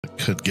It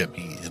could get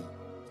me in a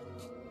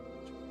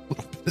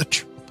little bit of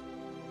trouble.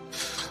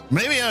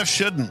 Maybe I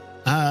shouldn't.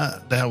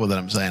 The hell with it.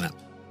 I'm saying it.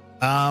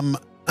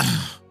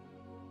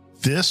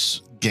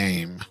 This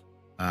game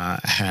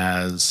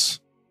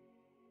has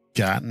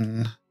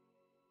gotten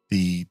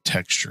the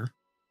texture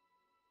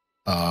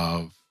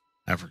of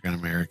African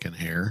American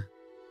hair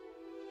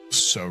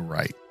so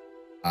right.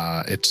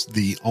 It's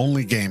the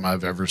only game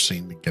I've ever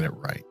seen to get it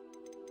right.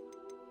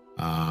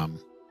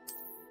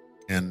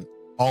 And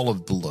all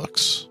of the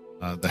looks,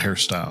 the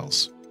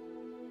hairstyles,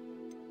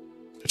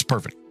 it's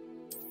perfect.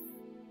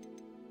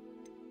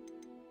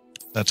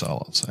 That's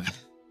all I'll say.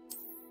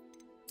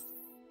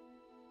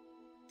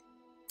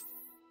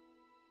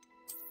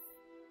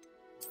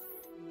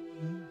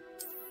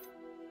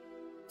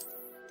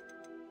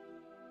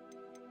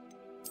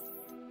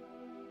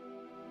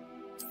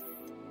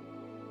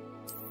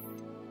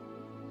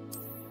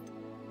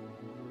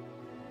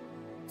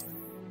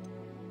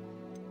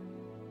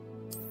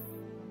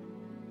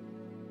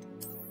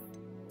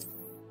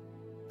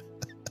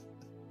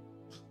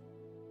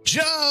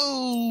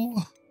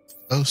 Joe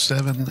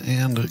 07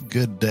 and a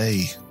good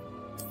day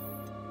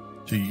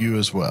to you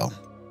as well.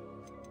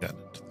 Got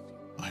into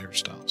my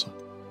hairstyles.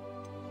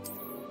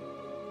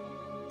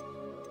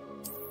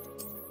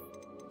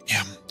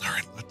 Yeah. All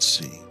right. Let's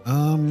see.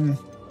 Go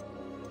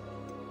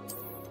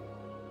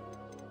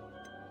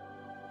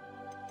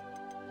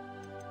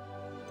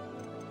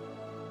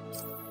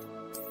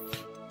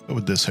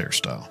with this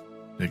hairstyle.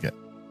 Dig it.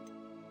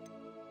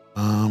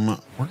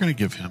 We're gonna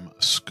give him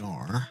a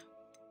scar.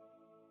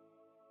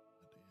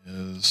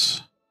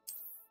 Is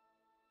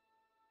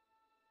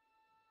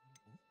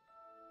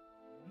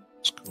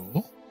it's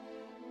cool.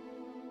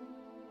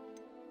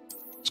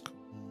 It's cool.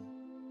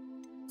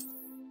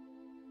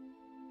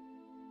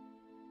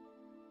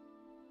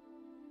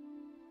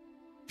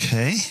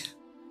 Okay.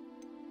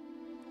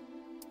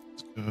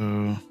 Let's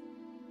go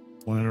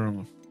lighter on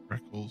the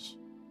freckles.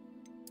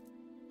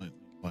 Slightly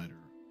lighter.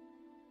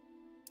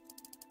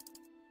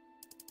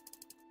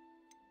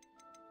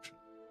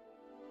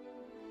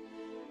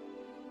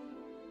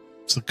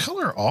 Is the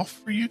color off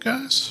for you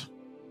guys?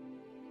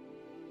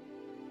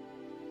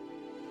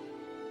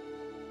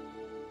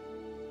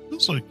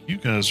 Feels like you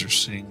guys are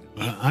seeing.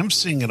 I'm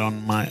seeing it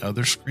on my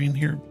other screen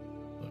here.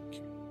 Look.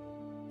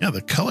 Yeah,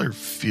 the color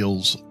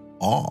feels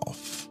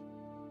off.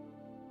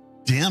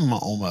 Dim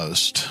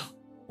almost.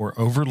 Or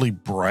overly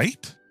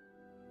bright.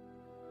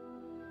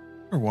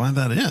 I wonder why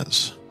that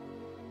is.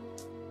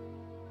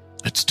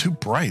 It's too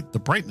bright. The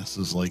brightness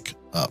is like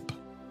up.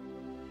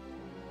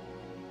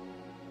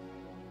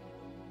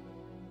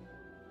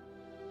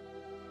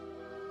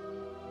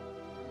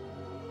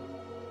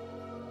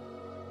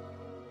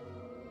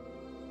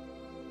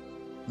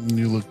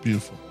 You look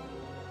beautiful.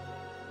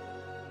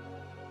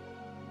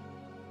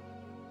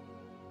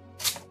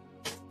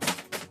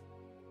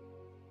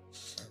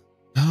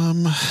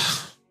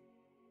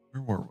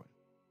 Where were we?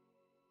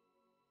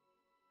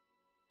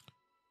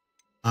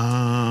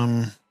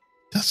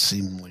 Does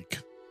seem like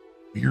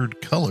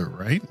weird color,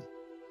 right?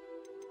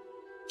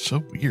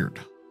 So weird.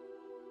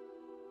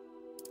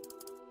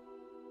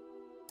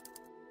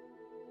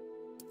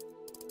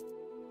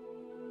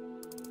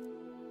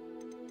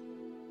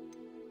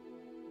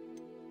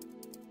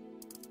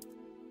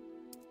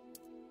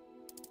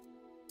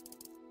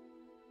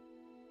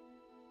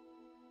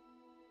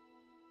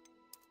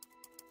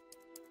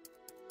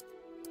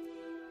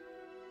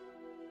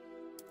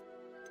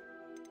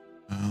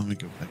 Let me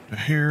go back to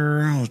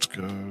hair. Let's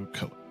go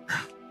color.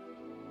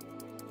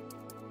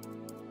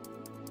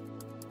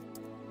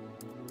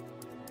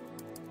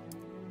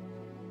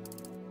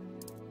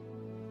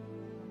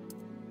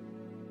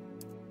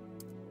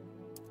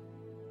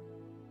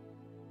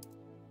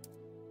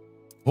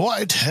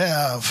 White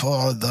hair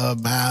for the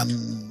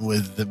man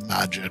with the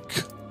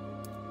magic.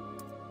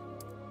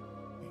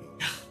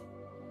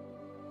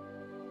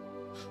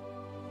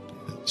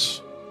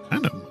 It's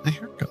kind of my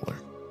hair color.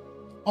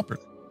 Auburn.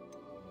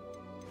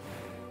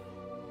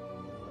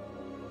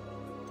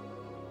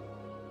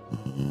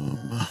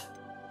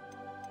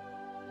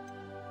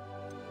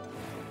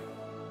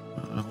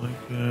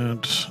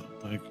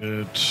 I like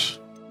it.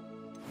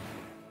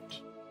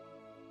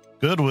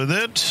 Good with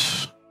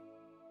it.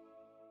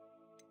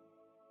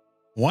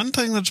 One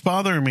thing that's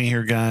bothering me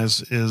here,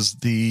 guys, is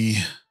the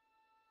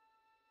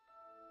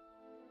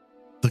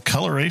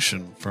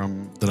coloration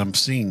from that I'm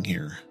seeing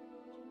here.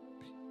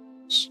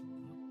 It's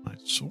not my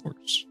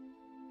source.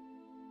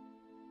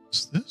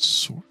 Is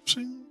this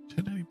sourcing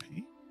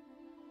 1080p?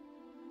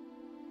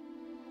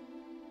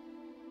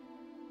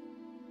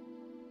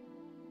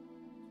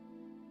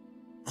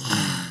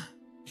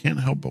 Can't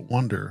help but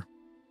wonder.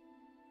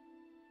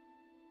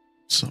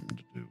 Something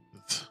to do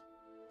with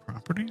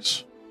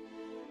properties.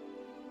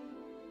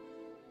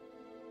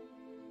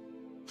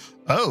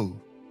 Oh.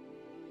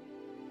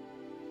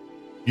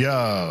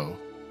 Yo.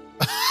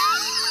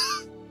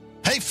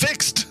 Hey,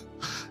 fixed.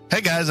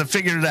 Hey, guys, I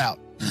figured it out.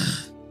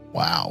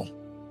 Wow.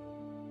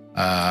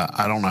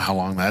 I don't know how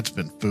long that's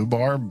been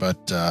foobar,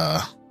 but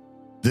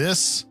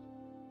this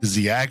is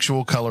the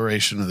actual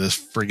coloration of this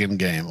friggin'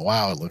 game.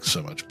 Wow, it looks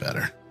so much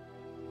better.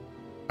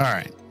 All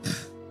right.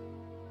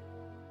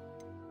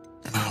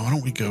 Why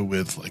don't we go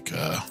with like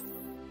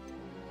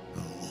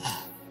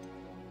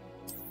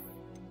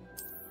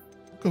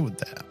go with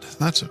that.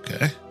 That's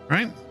okay,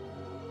 right?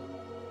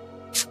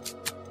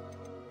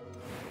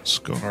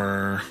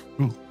 Scar.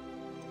 Ooh.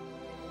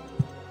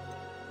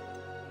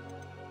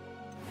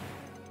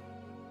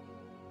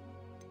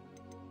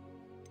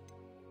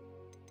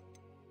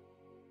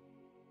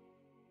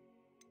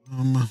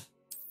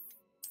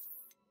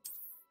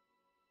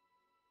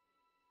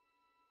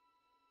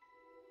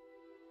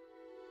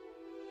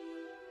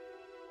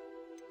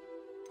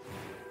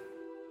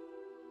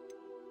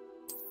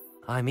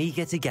 I'm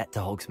eager to get to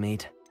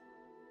Hogsmeade.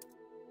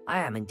 I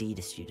am indeed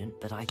a student,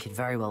 but I could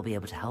very well be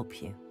able to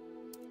help you.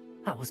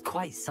 That was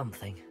quite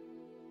something.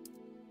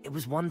 It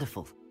was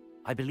wonderful.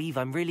 I believe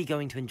I'm really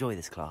going to enjoy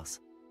this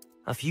class.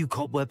 A few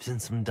cobwebs and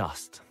some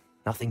dust.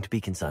 Nothing to be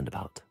concerned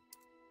about.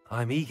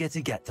 I'm eager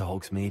to get to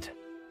Hogsmeade.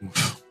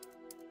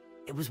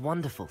 It was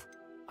wonderful.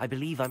 I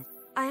believe I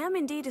am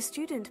indeed a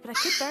student, but I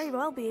could very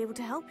well be able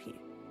to help you.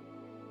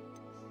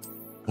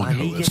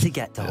 I'm eager to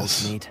get to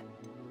Hogsmeade.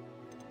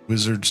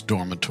 Wizard's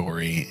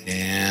Dormitory,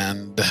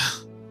 and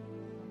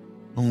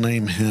we'll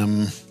name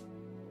him.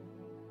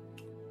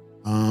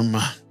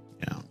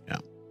 Yeah.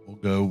 We'll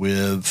go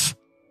with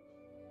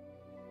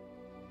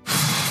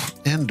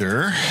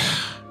Ender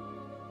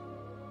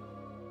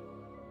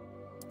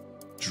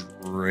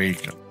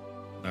Drake.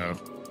 No.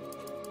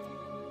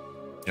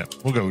 Yeah,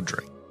 we'll go with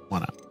Drake. Why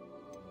not?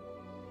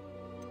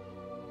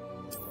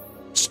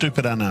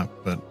 Stupid, I know,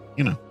 but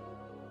you know,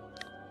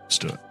 let's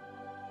do it.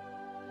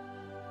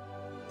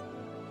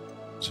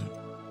 So,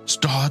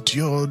 start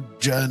your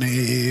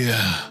journey.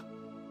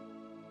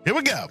 Here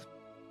we go.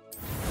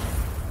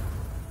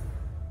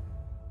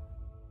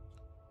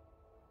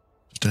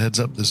 Just a heads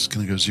up, this is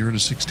going to go 0 to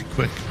 60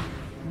 quick.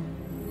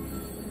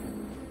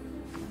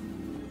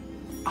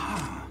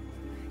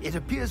 It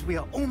appears we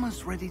are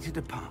almost ready to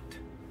depart.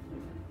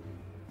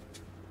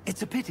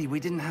 It's a pity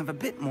we didn't have a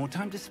bit more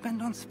time to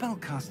spend on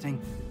spellcasting.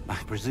 I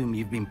presume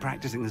you've been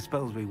practicing the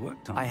spells we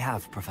worked on. I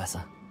have,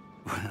 Professor.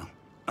 Well,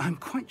 I'm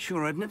quite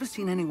sure I've never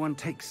seen anyone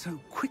take so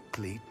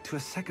quickly to a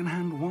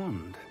second-hand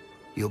wand.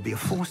 You'll be a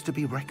force to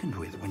be reckoned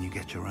with when you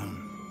get your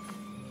own.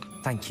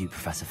 Thank you,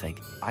 Professor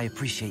Fig. I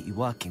appreciate you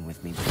working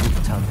with me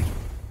before the term begins.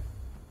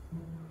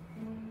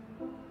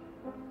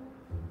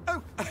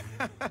 Oh,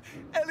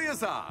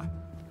 Eleazar!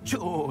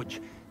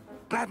 George!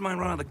 Glad my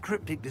rather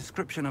cryptic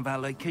description of our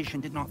location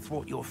did not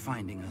thwart your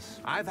finding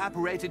us. I've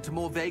apparated to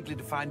more vaguely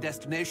defined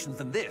destinations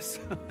than this.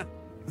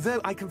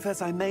 Though I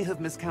confess I may have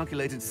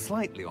miscalculated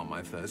slightly on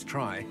my first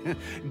try.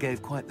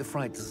 Gave quite the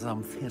fright to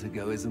some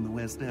theatergoers in the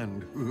West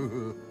End.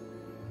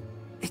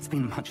 It's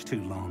been much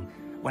too long.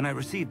 When I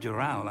received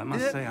your owl, I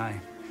must say I...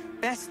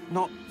 Best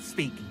not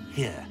speak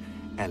here,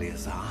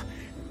 Eleazar.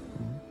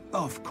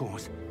 Of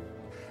course.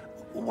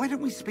 Why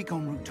don't we speak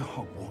en route to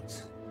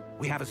Hogwarts?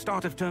 We have a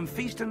start-of-term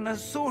feast and a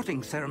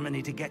sorting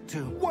ceremony to get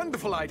to.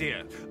 Wonderful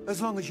idea!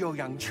 As long as your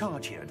young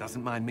charge here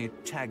doesn't mind me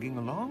tagging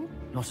along.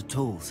 Not at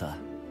all, sir.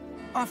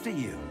 After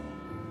you.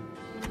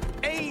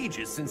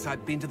 Ages since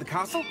I'd been to the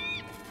castle.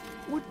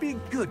 Would be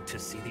good to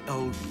see the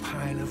old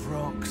pile of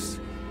rocks.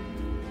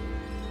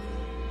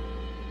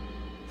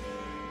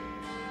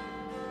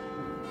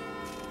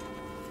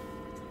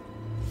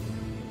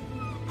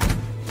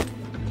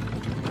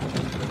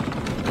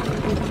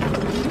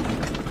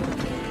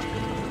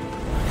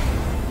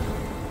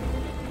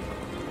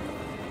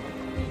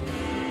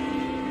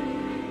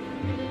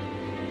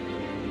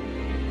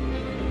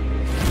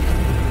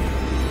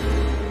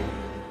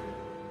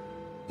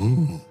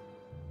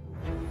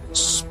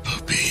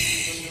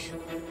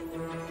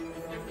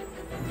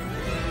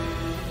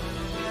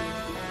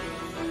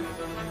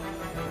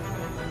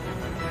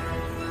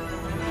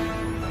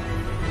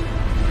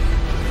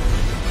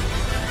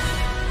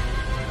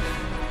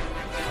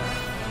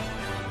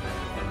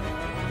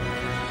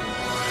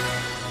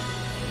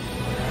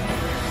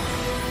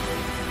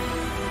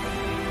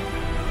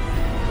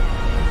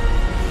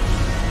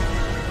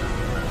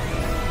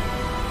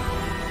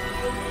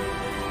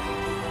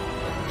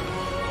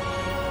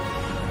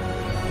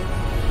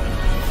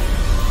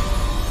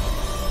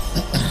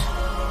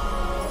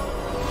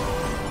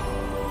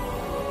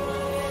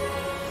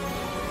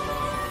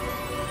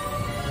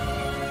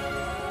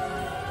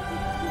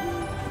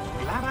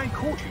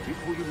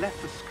 Before you left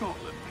for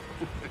Scotland.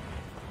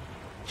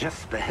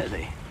 Just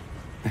barely.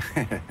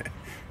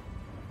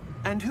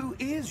 And who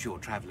is your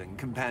traveling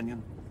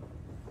companion?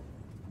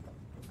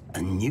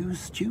 A new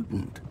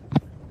student.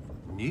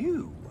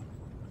 New?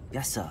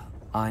 Yes, sir.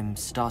 I'm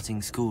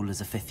starting school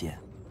as a 5th year.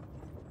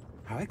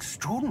 How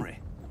extraordinary.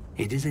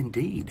 It is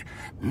indeed.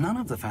 None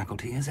of the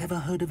faculty has ever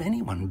heard of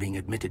anyone being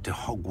admitted to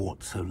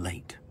Hogwarts so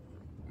late.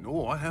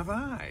 Nor have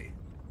I.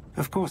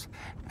 Of course,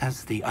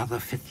 as the other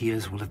 5th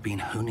years will have been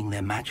honing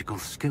their magical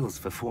skills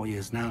for 4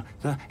 years now,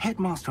 the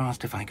headmaster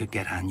asked if I could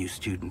get our new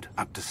student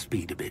up to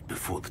speed a bit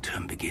before the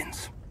term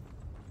begins.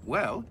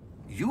 Well,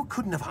 you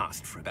couldn't have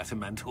asked for a better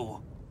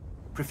mentor.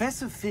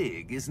 Professor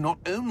Fig is not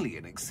only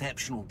an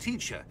exceptional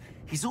teacher,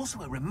 he's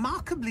also a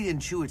remarkably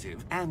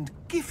intuitive and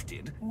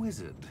gifted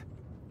wizard.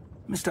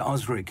 Mr.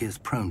 Osric is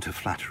prone to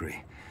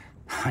flattery.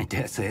 I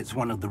dare say it's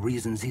one of the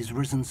reasons he's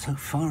risen so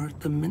far at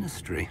the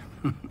Ministry.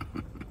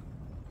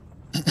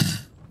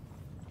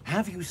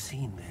 Have you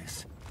seen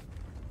this?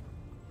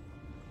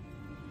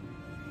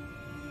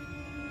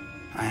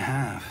 I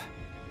have.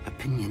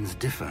 Opinions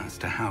differ as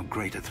to how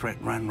great a threat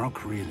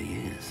Ranrock really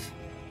is.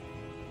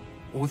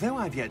 Although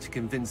I've yet to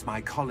convince my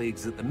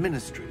colleagues at the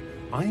Ministry,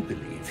 I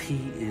believe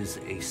he is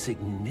a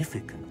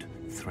significant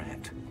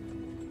threat.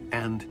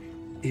 And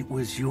it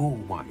was your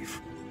wife,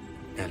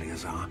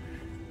 Eleazar,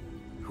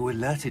 who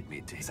alerted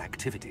me to his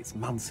activities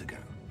months ago.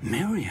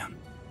 Miriam?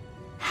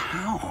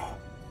 How?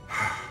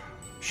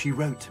 She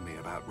wrote to me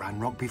about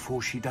Ranrock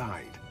before she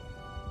died,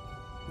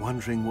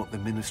 wondering what the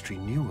Ministry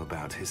knew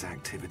about his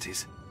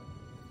activities.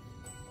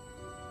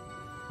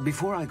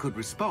 Before I could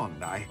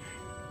respond, I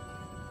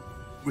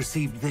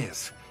received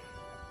this.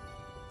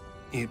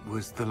 It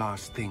was the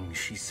last thing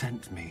she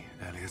sent me,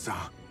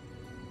 Eleazar.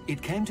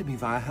 It came to me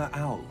via her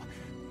owl,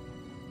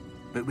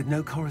 but with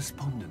no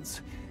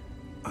correspondence.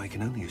 I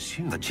can only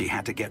assume That she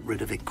had to get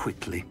rid of it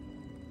quickly,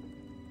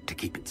 to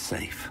keep it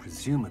safe.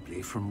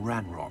 presumably from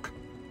Ranrock.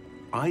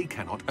 I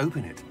cannot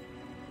open it.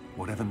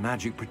 Whatever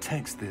magic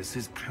protects this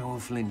is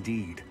powerful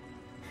indeed.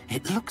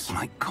 It looks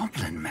like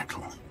goblin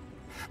metal.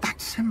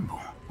 That symbol.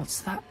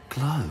 What's that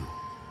glow?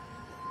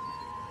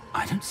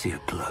 I don't see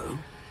a glow.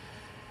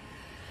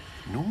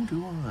 Nor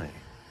do I.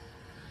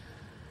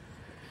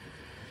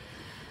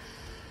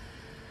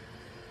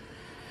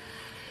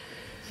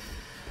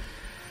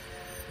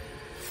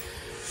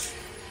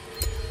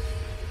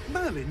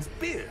 Merlin's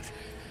beard.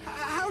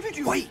 How did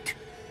you... Wait!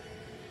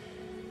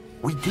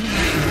 We do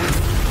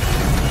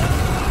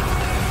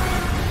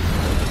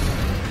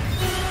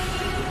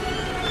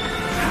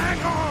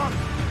Hang on!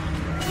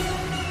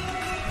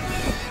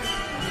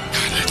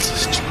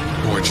 That's just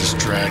a gorgeous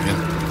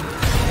dragon.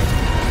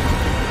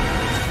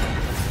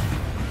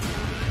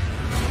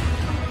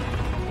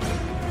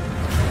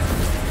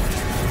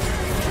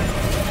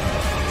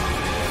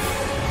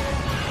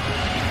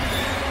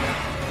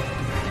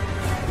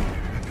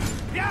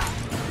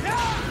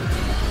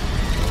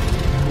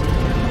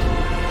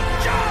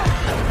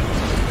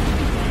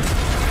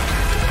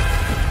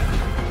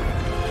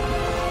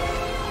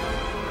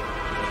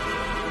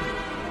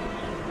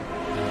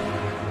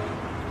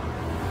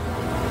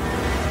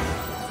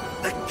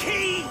 The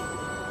key!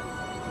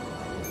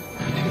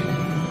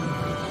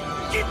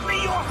 Give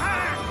me your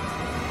hand!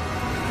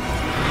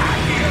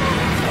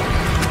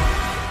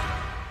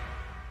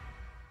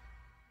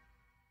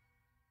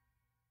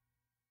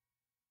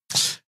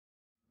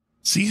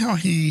 See how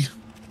he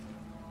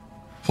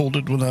pulled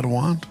it without a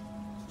wand?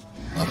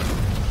 Love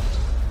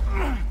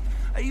it.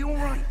 Are you all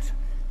right?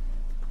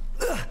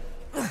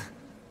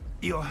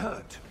 You're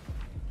hurt.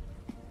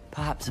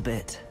 Perhaps a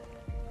bit.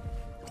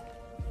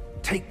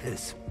 Take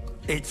this.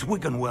 It's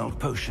Wiggenweld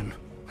potion.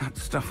 That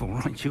stuff will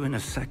right you in a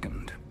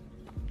second.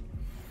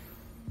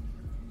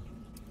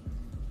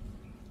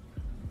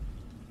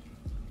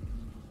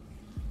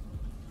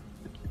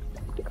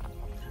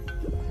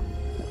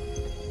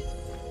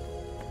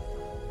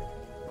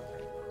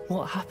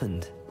 What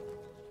happened?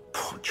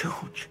 Poor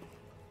George.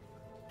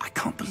 I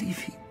can't believe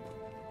he...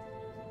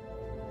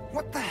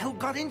 What the hell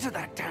got into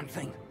that damn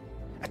thing?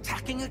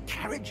 Attacking a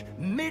carriage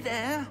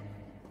mid-air?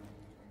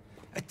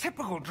 A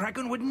typical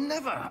dragon would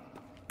never...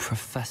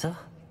 Professor?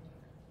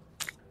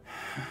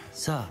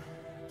 Sir,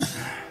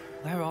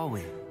 where are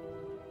we?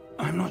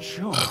 I'm not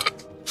sure.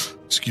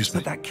 Excuse me.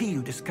 But that key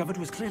you discovered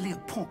was clearly a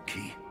port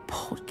key.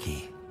 Port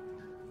key?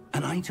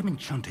 An item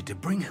enchanted to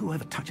bring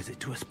whoever touches it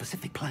to a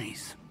specific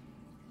place.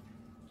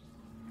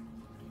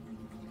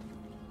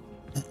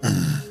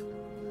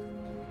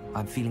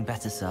 I'm feeling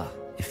better, sir,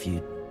 if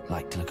you'd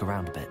like to look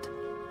around a bit.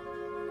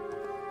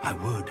 I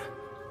would.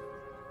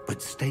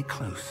 But stay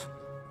close.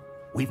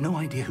 We've no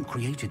idea who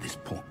created this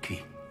port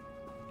key.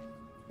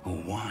 Or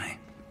why.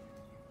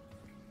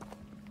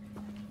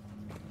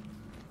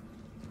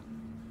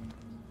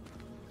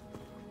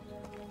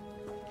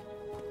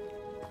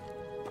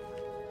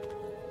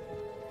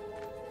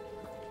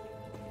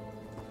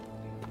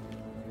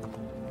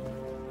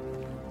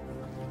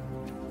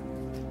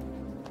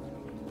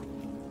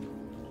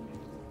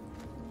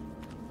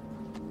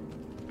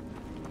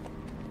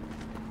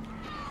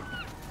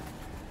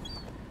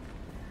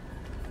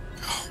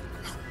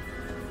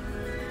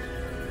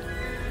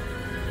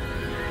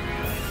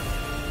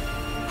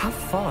 How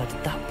far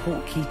did that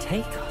port key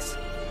take us?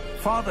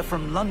 Farther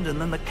from London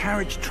than the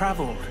carriage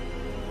travelled.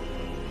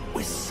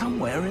 We're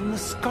somewhere in the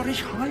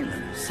Scottish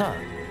Highlands. Sir,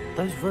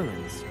 those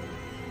ruins.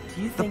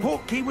 Do you The think...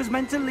 port key was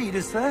meant to lead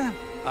us there?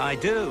 I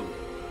do.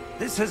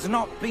 This has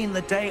not been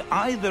the day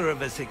either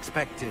of us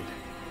expected.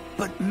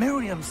 But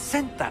Miriam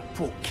sent that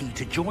port key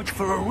to George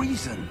for a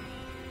reason.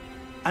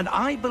 And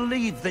I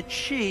believe that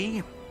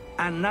she,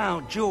 and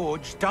now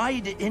George,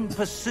 died in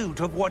pursuit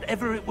of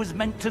whatever it was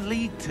meant to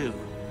lead to.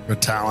 For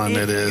Talon, If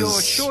it is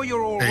you're sure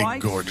you're all a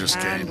right gorgeous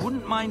and game.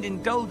 wouldn't mind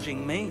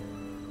indulging me,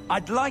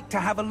 I'd like to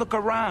have a look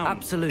around.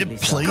 Absolutely,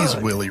 It sir. plays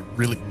Good.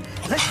 really.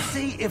 Let's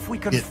see if we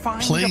can It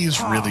find plays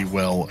a path, really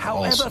well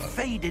however also.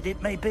 faded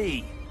it may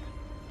be.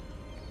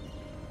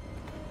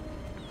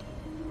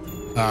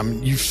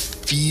 You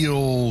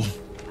feel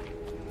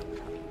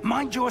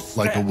Mind your step.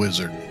 like a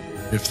wizard,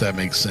 if that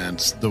makes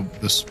sense. The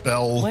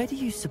spell Where do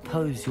you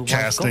suppose your wife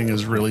casting got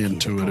is the really key that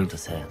intuitive. brought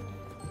us here?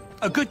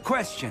 A good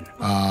question.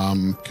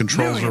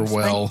 controls Miriam are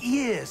well. spent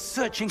years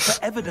searching for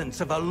evidence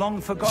of a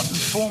long-forgotten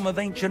form of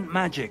ancient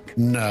magic.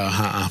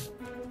 No,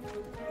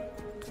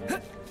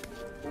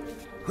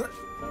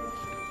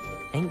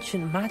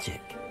 Ancient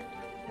magic.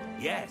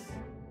 Yes.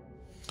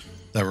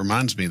 That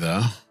reminds me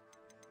though.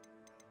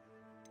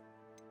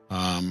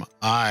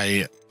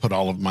 I put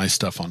all of my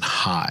stuff on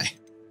high.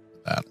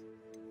 That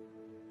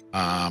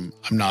I'm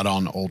not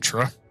on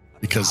ultra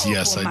because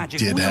yes, Powerful I magic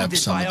did have wielded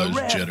some by of a those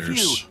rare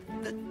jitters, few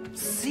that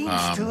seems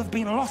to have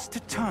been lost to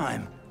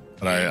time.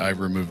 but I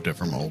removed it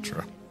from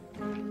ultra.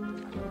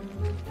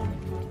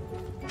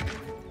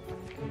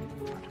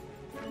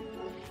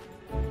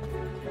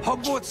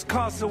 Hogwarts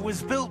Castle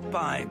was built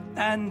by,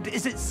 and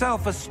is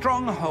itself a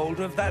stronghold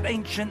of that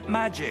ancient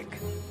magic.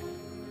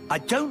 I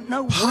don't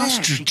know where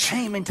she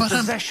came into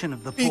possession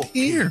of the in portkey.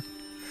 here.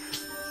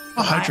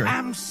 Oh, I Hydra.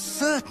 am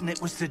certain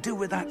it was to do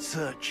with that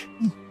search.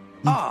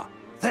 Ah,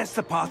 there's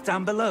the path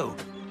down below.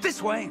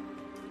 This way.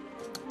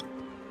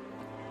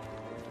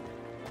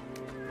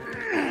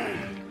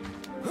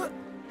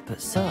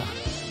 But sir,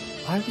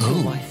 why was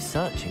your wife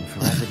searching for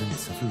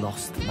evidence of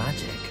lost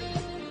magic?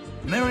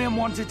 Miriam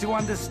wanted to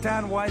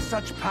understand why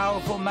such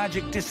powerful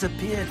magic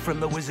disappeared from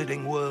the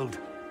wizarding world.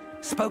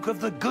 Spoke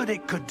of the good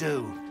it could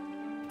do.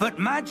 But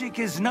magic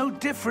is no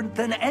different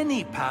than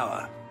any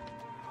power.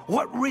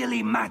 What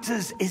really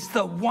matters is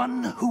the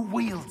one who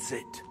wields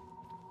it.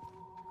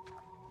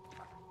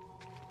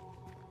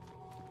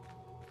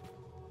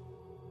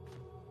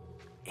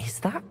 Is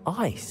that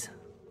ice?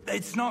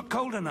 It's not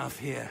cold enough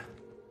here.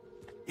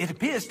 It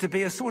appears to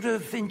be a sort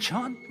of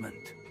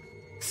enchantment.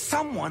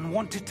 Someone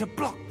wanted to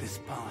block this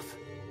path.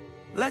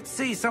 Let's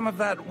see some of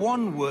that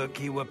wand work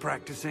you were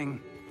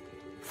practicing.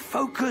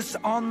 Focus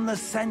on the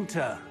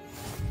center.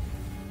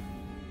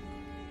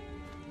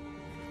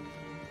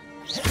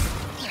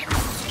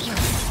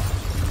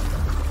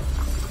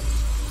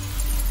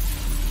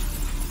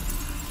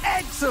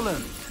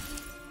 Excellent!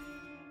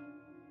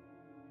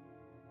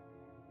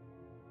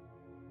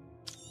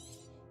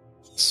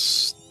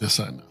 This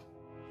I know.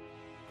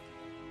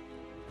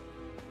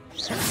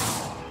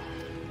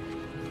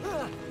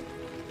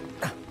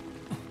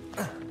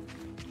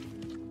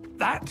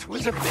 That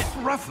was a bit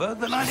rougher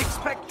than I'd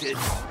expected.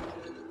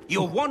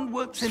 Your wand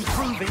work's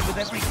improving with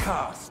every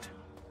cast.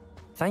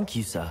 Thank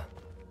you, sir.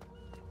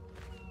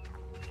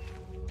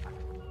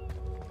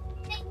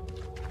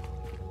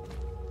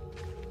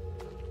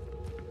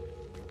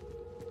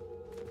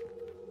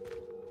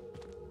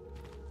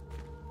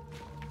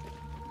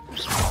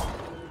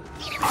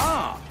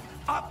 Ah,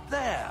 up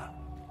there.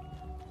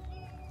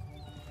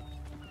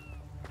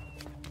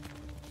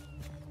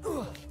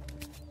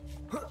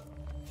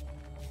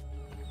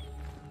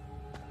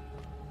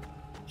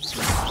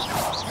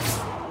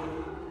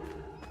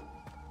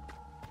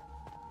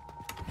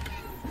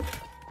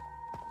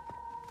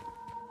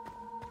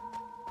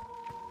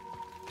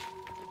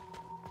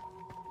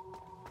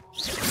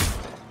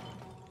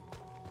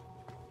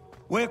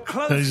 We're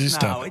close Easy now.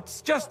 stuff.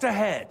 It's just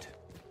ahead.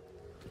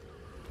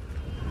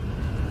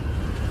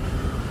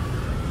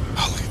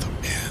 Oh, look at the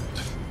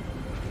wind.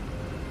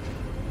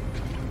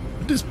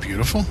 It is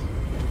beautiful.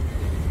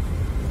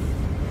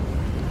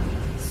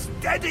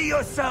 Steady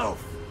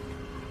yourself!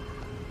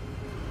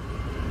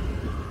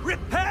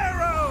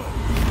 Reparo!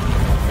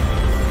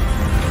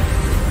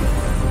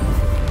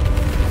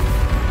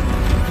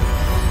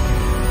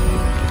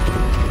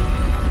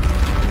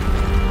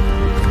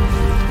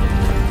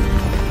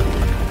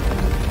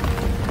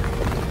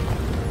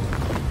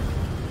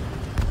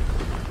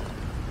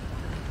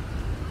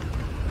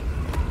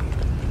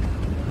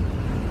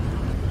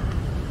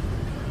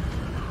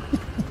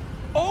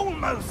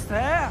 Almost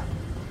there!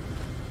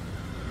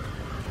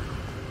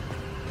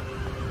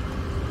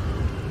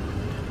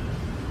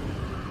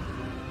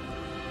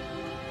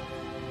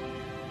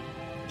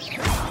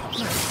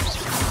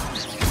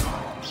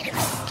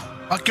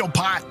 Fuck your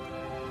pot.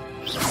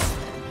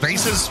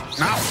 Faces?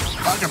 No.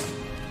 Fuck him.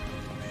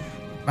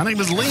 My name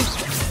is Link.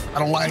 I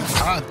don't like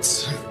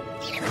pots.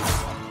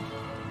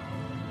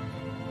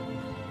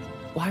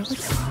 Why would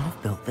someone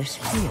have built this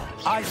here?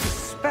 I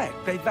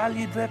suspect they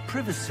valued their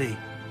privacy.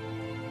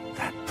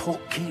 That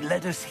portkey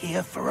led us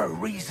here for a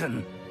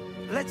reason.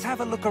 Let's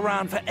have a look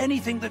around for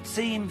anything that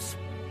seems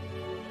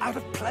out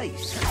of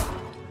place.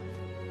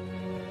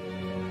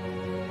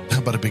 How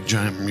about a big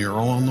giant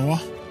mural on the wall?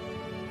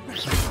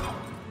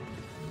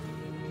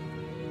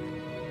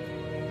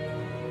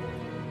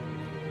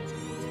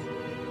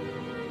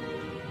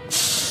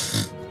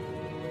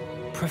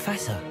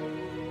 Professor,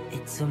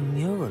 it's a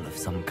mural of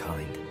some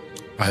kind.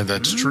 Why,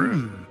 that's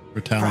true.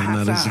 Retelling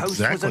Perhaps that our is host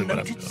exactly was a what I'm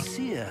noted doing.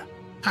 seer.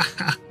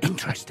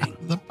 Interesting.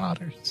 The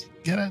Potters.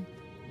 Get it?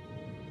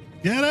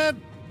 Get it?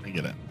 I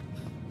get it.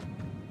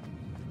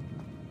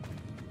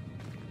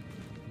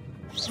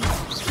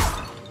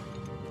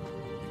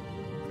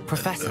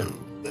 Professor,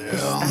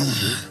 this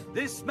statue,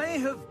 This may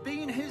have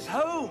been his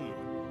home.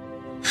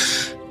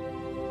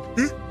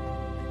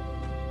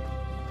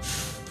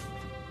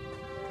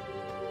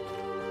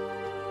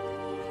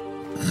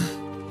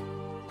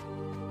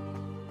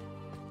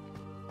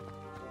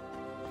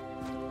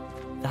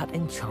 that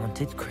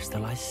enchanted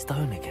crystallized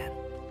stone again.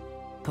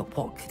 But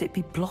what could it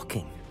be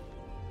blocking?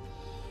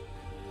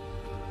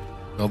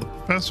 Tell the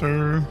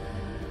professor.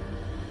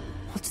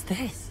 What's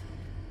this?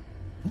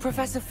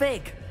 Professor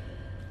Fig!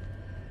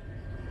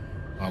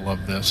 I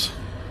love this.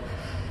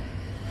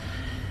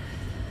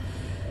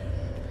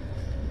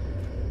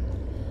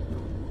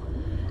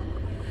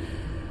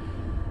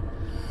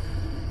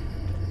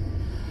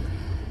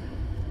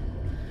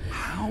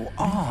 How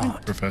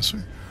odd.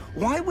 Professor.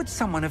 Why would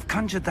someone have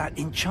conjured that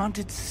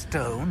enchanted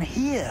stone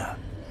here?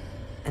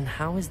 And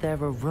how is there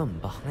a room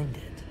behind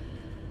it?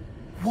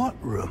 What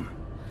room?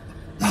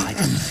 I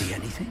didn't see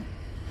anything.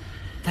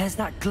 There's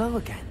that glow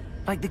again,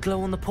 like the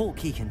glow on the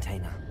portkey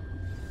container.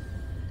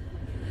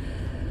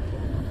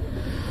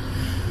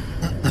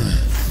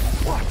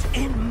 What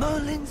in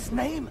Merlin's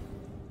name?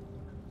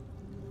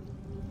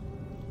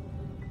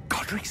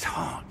 Godric's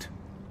heart.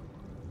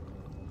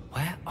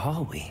 Where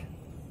are we?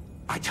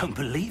 I don't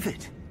believe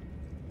it.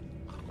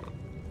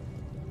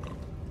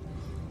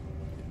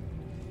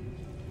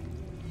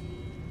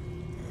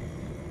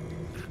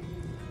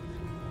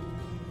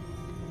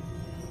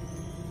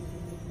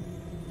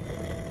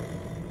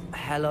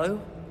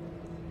 Hello?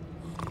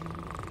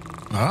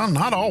 Well,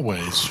 not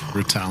always,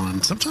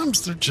 Retelling.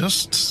 Sometimes they're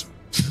just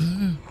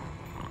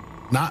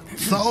not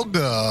so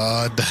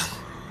good.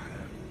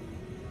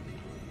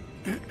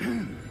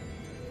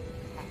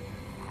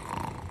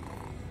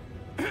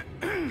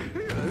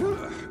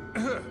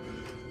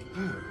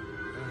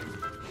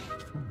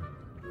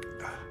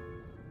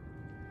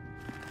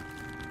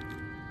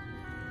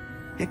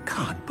 It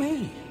can't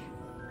be.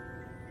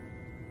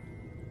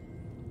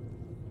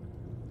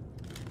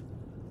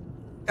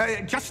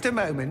 Just a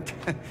moment.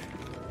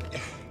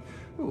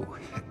 Ooh.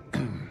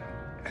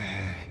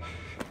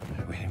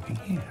 Wait a minute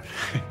here.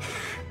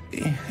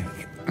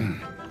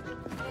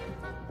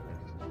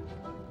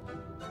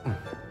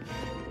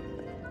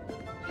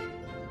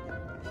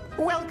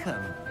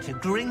 Welcome to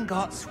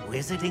Gringotts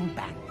Wizarding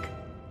Bank.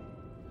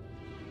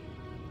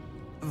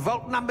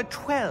 Vault number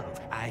 12,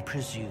 I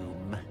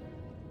presume.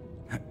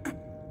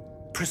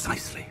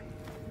 Precisely.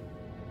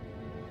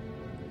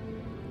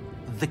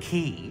 The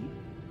key?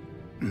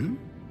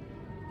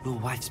 Your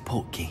wife's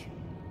portkey.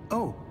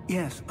 Oh,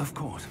 yes, of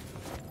course.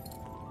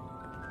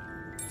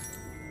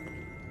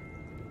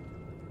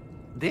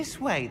 This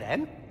way,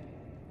 then.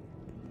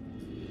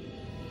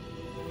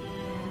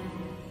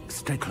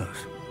 Stay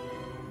close.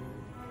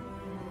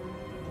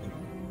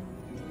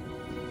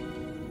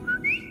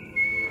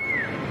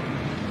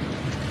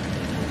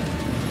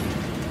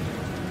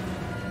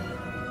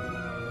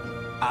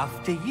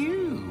 After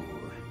you.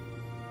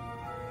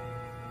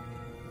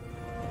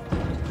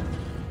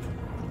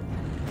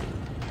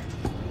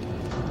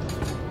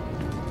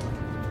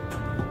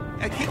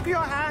 Keep your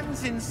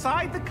hands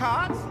inside the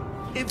cart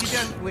if you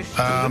don't wish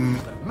to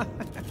lift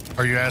them.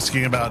 Are you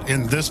asking about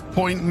in this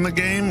point in the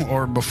game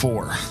or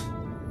before?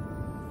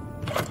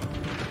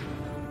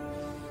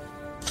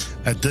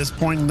 At this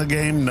point in the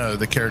game, no,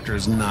 the character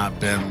has not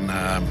been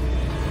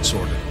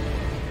sorted.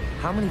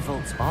 How many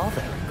vaults are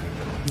there?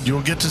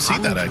 You'll get to see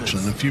that action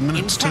in a few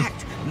minutes, In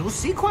fact, you'll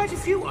see quite a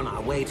few on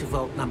our way to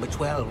vault number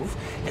 12.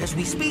 As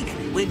we speak,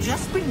 we're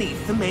just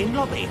beneath the main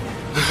lobby.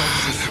 The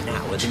vaults just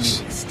now are the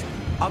newest.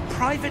 Are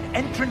private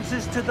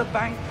entrances to the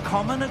bank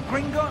common at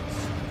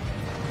Gringotts?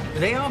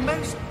 They are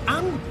most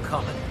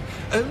uncommon.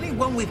 Only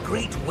one with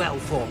great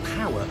wealth or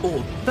power,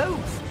 or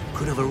both,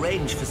 could have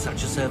arranged for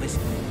such a service.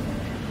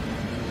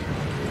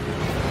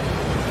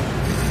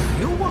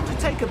 You'll want to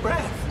take a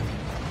breath.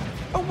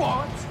 A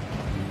what?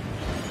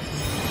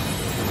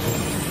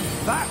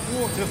 That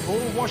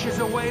waterfall washes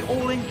away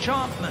all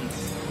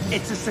enchantments.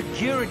 It's a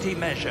security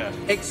measure.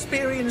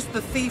 Experienced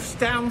the thief's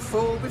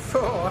downfall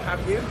before,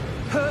 have you?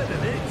 Heard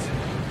of it?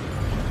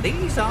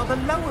 These are the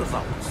lower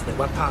vaults that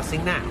we're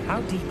passing now.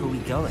 How deep are we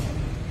going?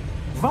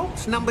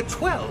 Vault number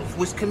 12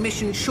 was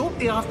commissioned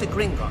shortly after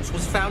Gringotts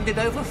was founded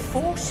over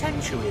 4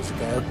 centuries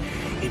ago.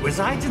 It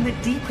resides in the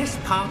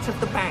deepest part of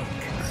the bank.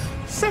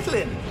 Settle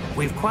in.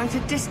 We've quite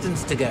a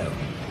distance to go.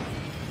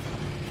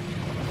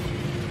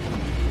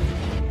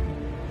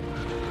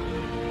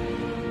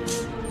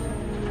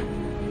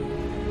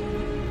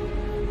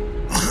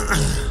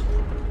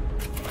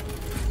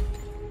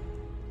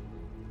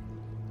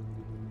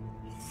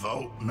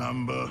 Vault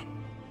number.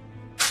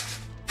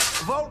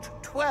 Vault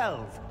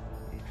 12.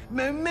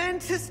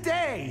 Momentous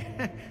day.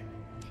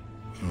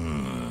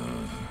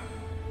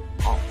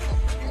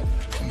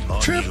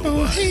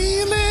 Triple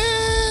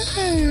helix.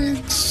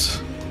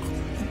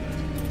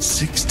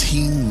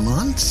 16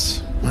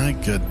 months? My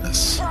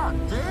goodness.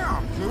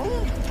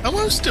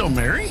 Hello, still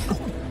Mary?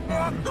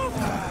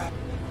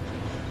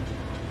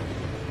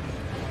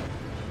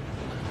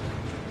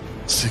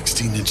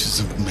 "16 inches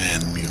of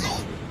man mule."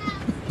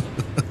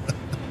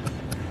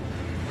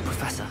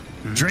 Professor.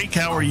 Drake,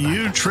 how are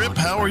you? Trip,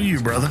 how are you,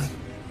 brother?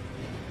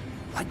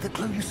 Like the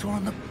glow you saw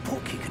on the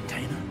porky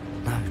container?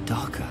 No,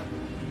 darker.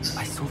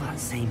 I saw that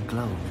same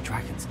glow on the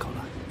dragon's collar.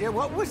 Yeah,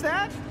 what was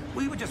that?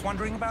 We were just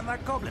wondering about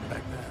that goblin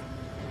back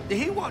there.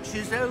 He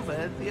watches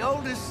over the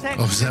oldest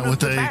section Oh, is that of what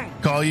the they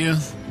bank. call you?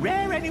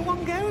 Rare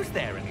anyone goes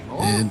there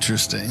anymore.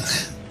 Interesting.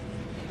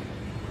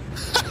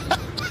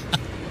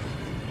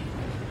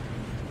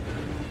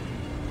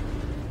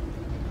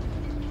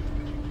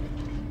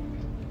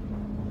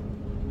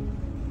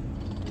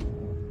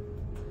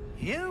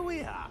 Here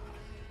we are.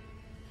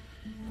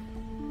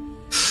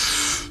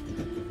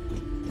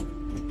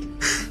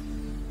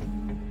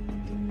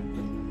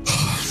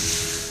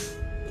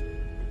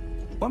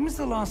 When was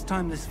the last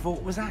time this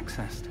vault was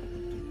accessed?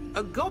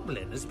 A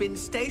goblin has been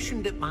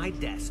stationed at my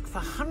desk for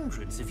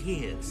hundreds of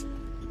years.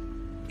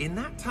 In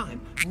that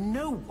time,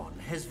 no one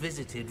has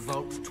visited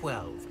Vault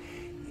 12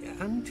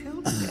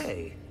 until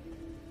today.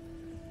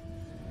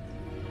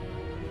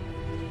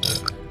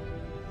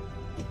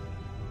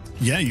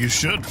 Yeah, you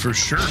should for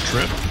sure,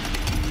 Trip.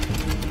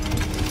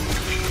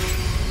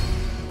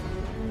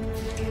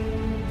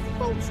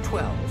 Vault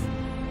 12.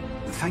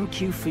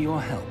 Thank you for your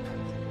help.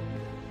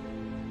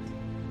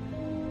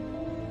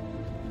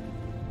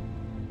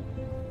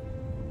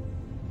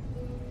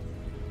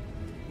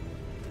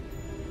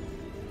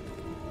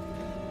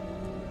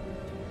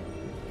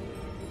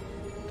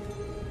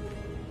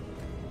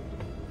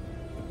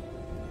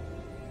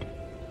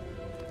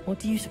 What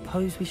do you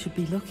suppose we should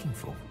be looking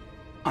for?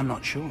 I'm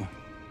not sure.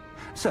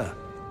 Sir,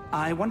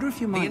 I wonder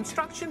if you The might...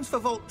 instructions for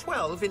Vault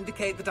 12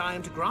 indicate that I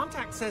am to grant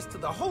access to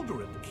the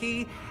holder of the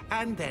key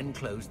and then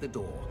close the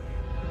door.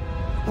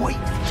 Wait!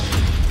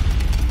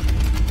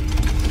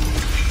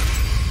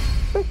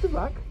 Best of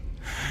luck.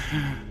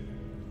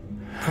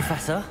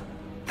 Professor?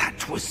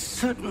 That was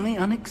certainly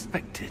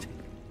unexpected.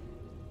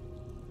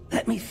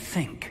 Let me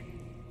think.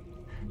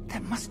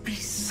 There must be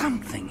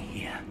something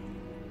here.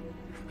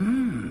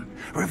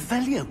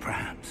 Revelio,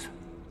 perhaps?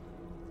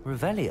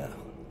 Revelio?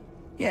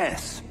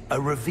 Yes,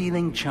 a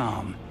revealing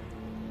charm.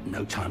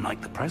 No time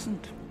like the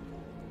present.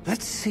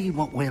 Let's see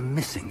what we're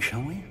missing,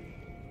 shall we?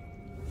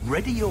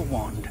 Ready your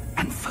wand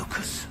and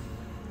focus.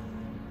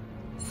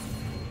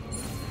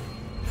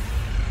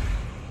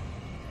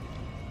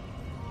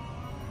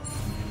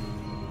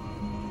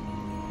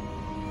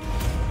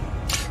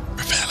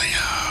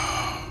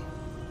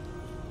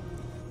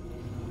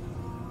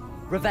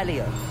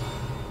 Revelio.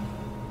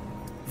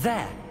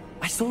 There!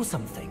 I saw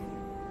something.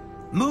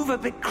 Move a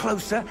bit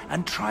closer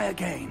and try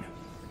again.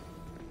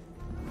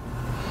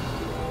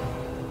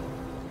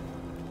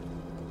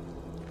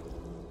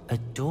 A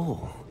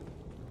door.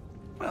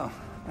 Well,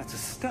 that's a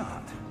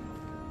start.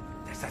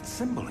 There's that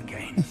symbol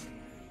again.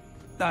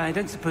 I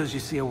don't suppose you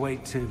see a way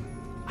to...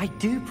 I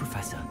do,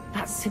 Professor.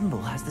 That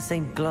symbol has the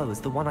same glow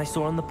as the one I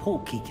saw on the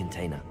port key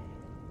container.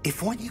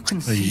 If what you can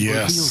see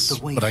reveals Yes,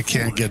 the way but I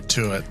can't forward, get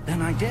to it.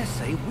 then I dare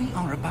say we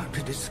are about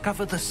to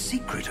discover the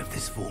secret of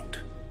this vault.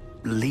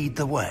 Lead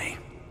the way.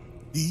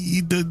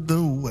 Lead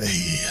the way.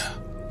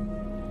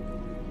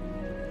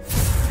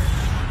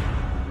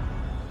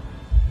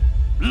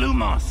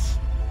 Lumos!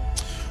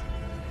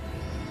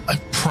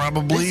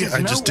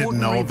 I just didn't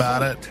know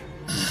about it.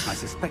 I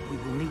suspect we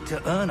will need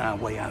to earn our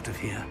way out of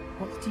here.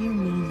 What do you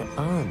mean,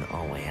 earn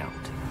our way out?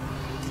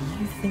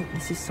 Do you think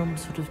this is some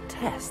sort of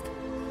test?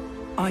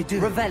 I do.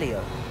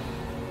 Revelio.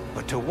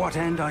 But to what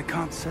end, I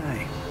can't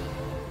say.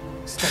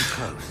 Stay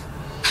close.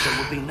 There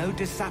will be no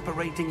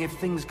disapparating if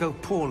things go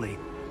poorly.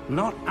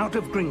 Not out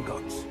of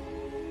Gringotts.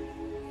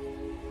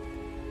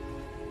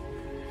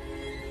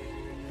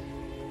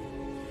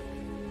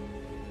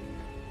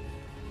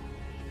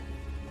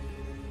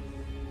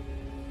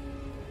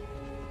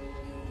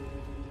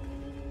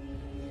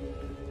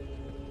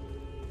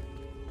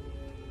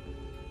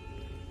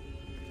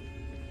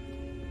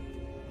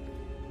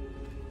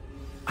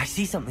 I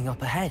see something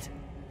up ahead.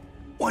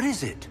 What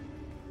is it?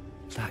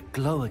 That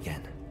glow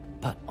again,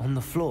 but on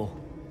the floor.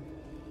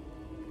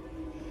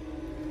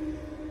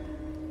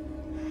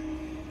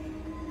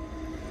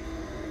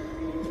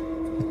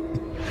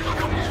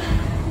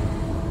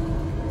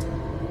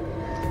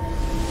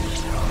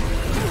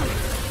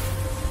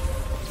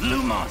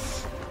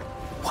 Lumos!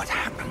 What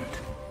happened?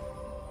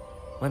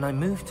 When I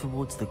moved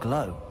towards the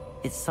glow,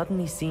 it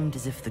suddenly seemed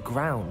as if the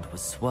ground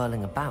was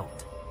swirling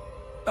about.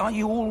 Are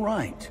you all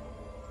right?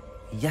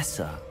 Yes,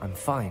 sir, I'm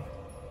fine.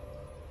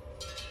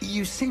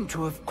 You seem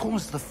to have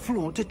caused the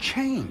floor to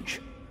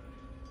change.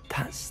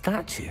 That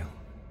statue?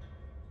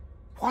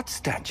 What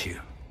statue?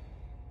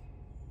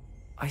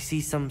 I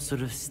see some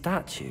sort of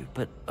statue,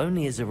 but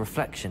only as a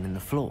reflection in the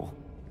floor.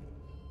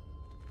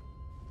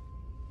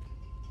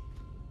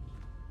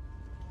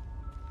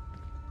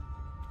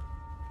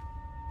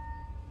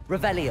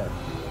 Revelio.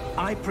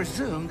 I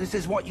presume this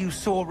is what you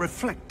saw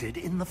reflected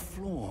in the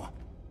floor.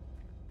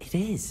 It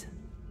is.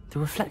 The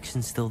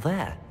reflection's still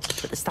there,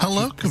 but the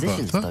Hello, statue's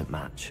positions Kavotha. don't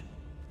match.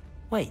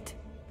 Wait,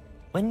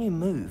 when you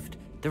moved,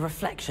 the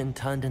reflection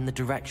turned in the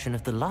direction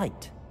of the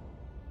light.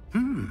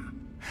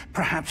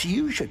 Perhaps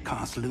you should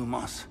cast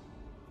Lumos.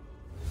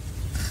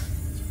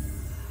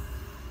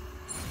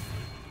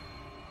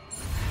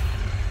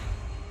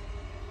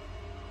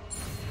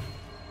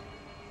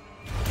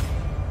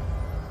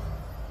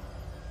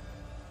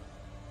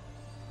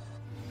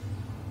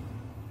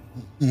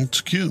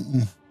 It's cute.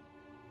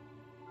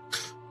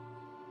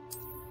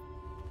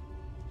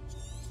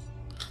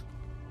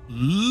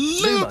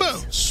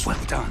 Lumos. Well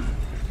done.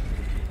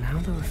 Now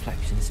the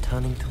reflection's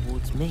turning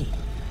towards me.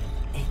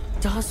 It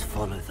does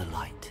follow the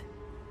light.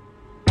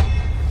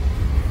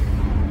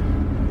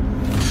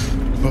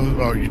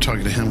 Oh, you're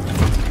talking to him?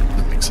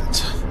 That makes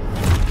sense.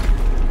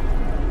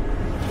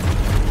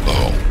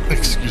 Oh,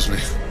 excuse me.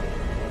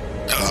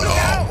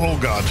 Oh,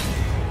 God.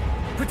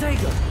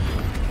 Protego!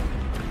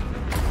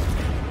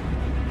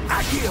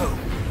 Accio!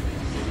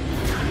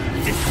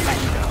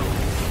 Defendo!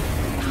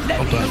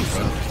 Well done,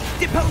 bro.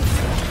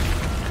 Deposer!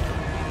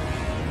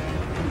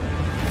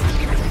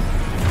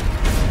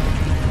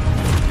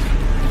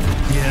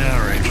 Yeah,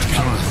 all right.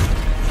 Come on.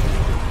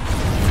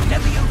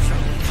 Levioso!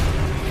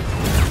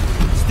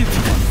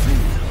 Stupid.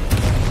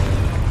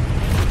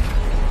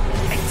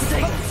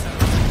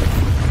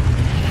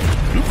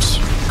 Oops.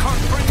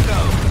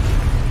 Confringo!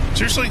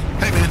 Seriously?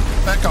 Hey, man.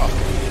 Back off.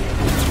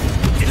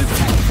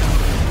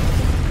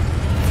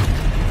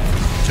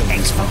 Kill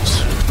these folks.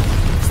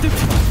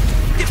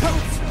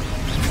 Deposer!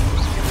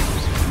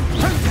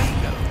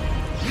 Protego!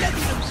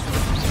 Levioso!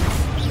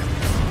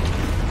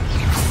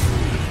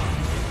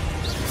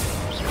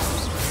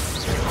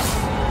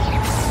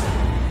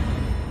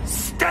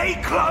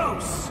 Stay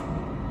close!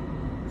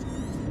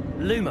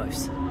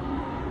 Lumos.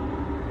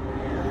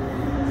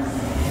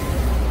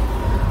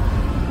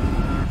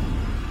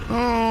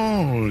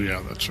 Oh,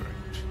 yeah, that's right.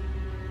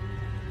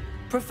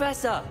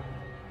 Professor!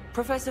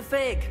 Professor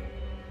Fig!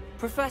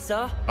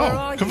 Professor, where Oh,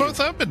 are you?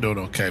 Kavotha, I've been doing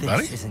okay,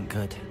 buddy. This isn't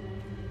good.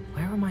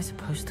 Where am I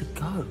supposed to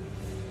go?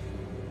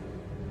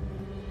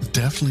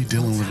 Definitely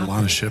dealing with a lot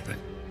happening? of shipping.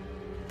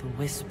 The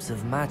wisps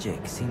of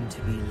magic seem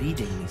to be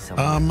leading me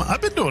somewhere.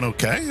 I've been doing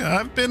okay.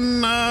 I've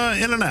been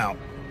in and out.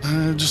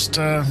 Just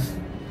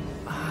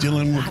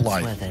dealing with That's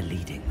life. where they're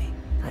leading me.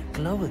 That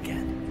glow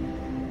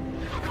again.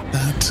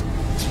 That.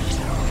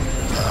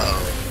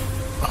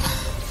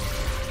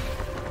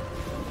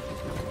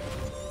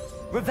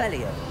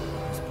 Revelio.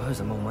 I suppose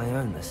I'm on my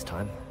own this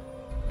time.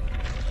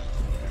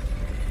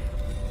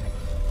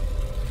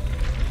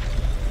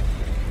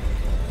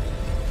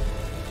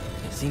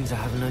 It seems I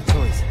have no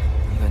choice.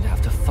 I'm going to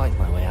have to fight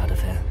my way out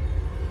of here.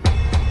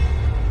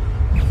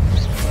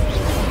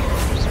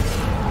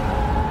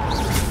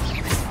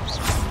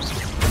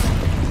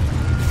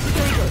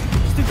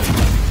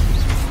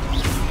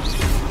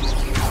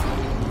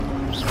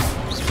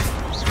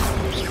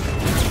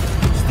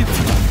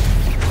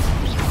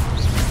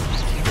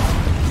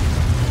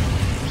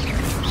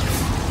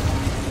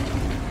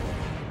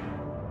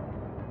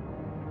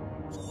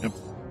 Yep.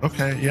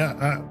 Okay, yeah,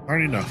 I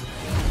already know.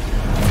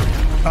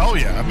 Oh,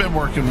 yeah, I've been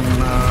working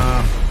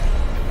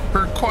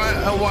for quite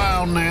a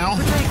while now.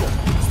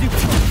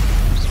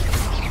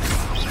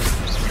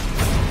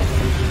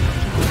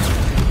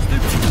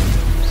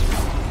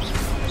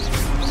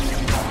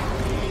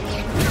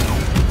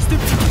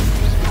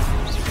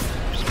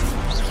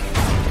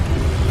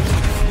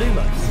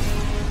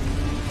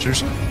 Lumos.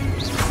 Seriously?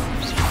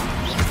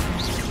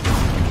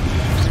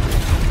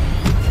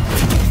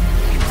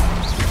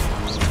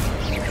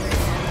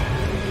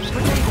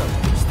 Potato.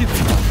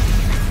 Stupid.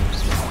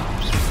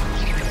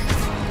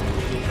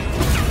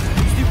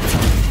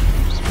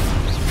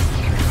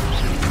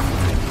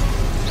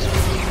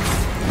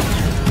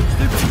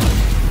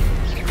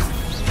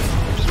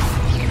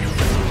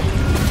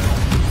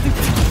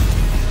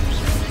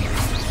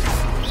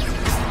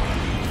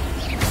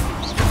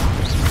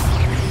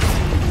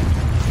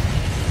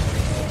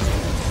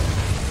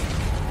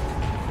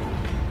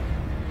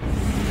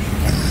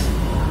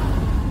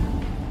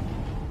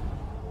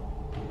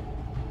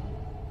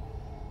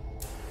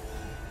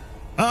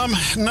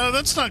 No,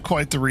 that's not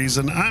quite the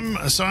reason. I'm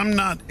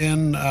not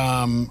in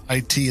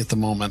IT at the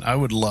moment. I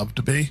would love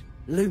to be,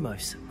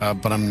 Lumos.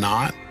 but I'm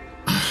not.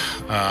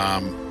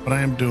 But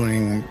I am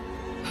doing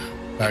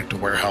back to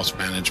warehouse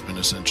management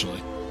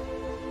essentially.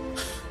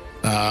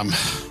 I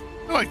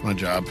like my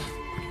job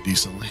pretty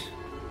decently.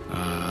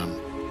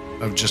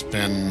 I've just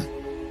been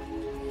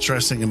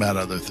stressing about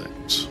other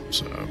things,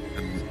 so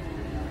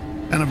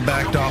and I've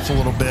backed off a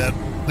little bit,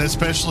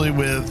 especially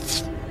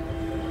with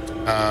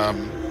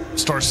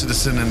Star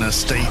Citizen in a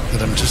state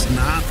that I'm just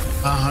not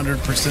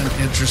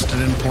 100% interested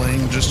in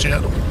playing just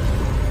yet.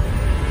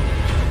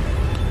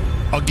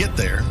 I'll get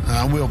there.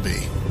 I will be.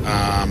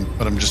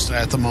 But I'm just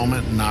at the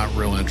moment not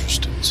real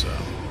interested. So,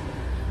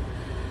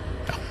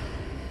 yeah.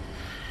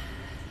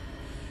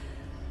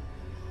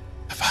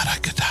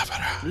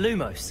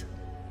 Lumos.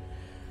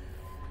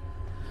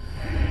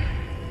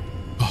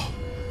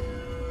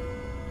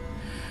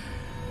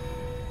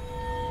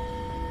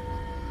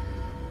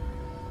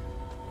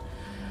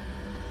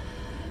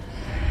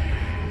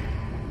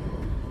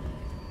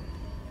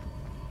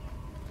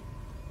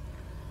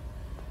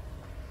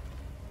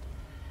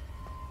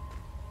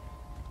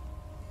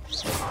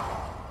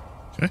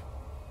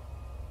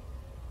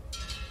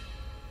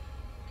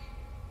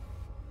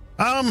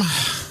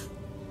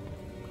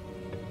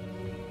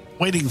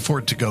 Waiting for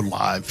it to go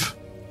live.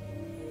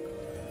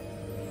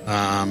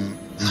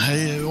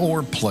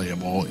 Or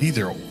playable,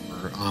 either or,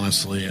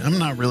 honestly. I'm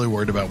not really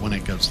worried about when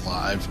it goes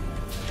live,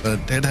 but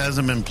it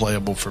hasn't been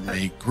playable for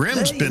me.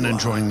 Grim's been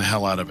enjoying the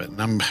hell out of it,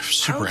 and I'm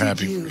super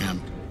happy for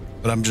him,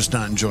 but I'm just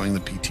not enjoying the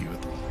PT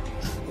with him.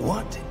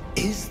 What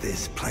is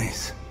this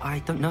place? I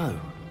don't know.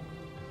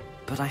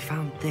 But I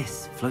found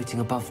this floating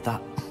above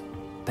that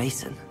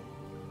basin.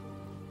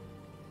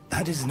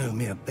 That is no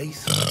mere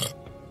basin.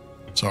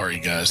 Sorry,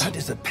 guys. That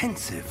is a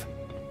pensive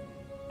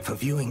for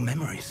viewing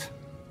memories.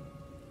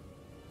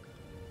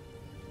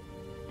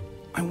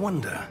 I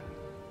wonder.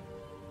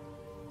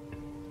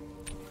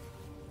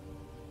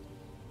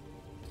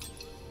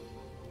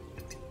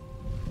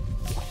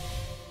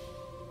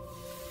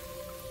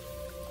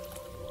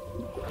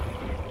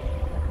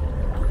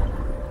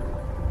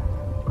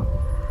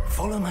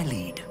 Follow my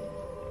lead.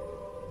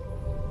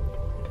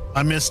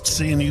 I missed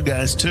seeing you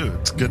guys too.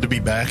 It's good to be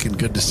back and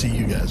good to see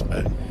you guys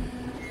back.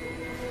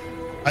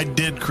 I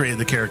did create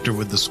the character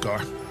with the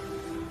scar.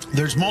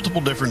 There's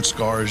multiple different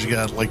scars. You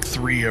got like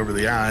 3 over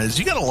the eyes.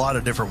 You got a lot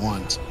of different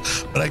ones.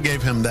 But I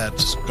gave him that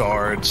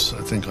scar. It's,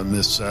 I think, on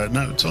this side.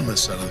 No, it's on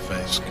this side of the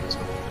face.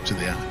 To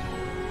the eye.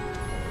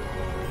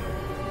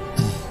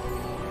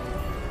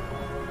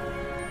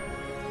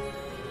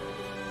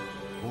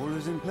 All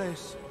is in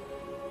place.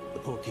 The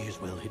portkey is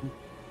well hidden.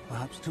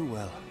 Perhaps too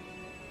well.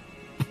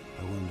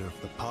 I wonder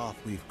if the path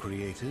we've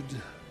created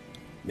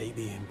may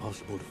be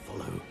impossible to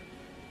follow.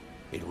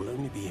 It will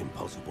only be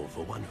impossible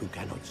for one who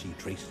cannot see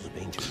traces of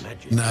ancient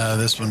magic. No,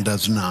 this one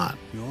does not.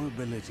 Your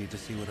ability to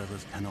see what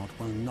others cannot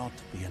will not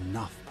be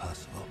enough,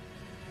 Percival.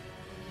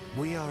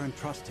 We are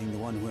entrusting the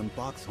one who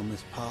embarks on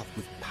this path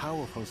with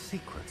powerful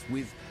secrets,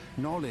 with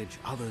knowledge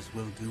others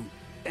will do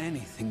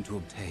anything to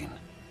obtain.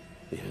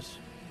 Yes,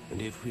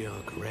 and if we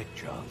are correct,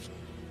 Charles,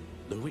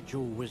 the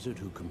ritual wizard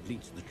who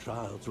completes the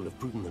trials will have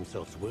proven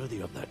themselves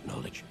worthy of that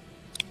knowledge.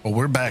 Well,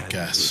 we're back,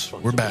 guys.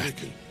 We're back.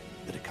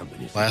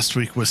 Last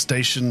week was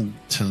Station.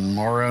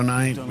 Tomorrow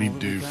night we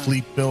do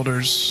Fleet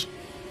Builders.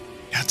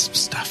 Got some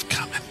stuff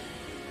coming.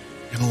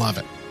 You're gonna love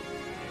it.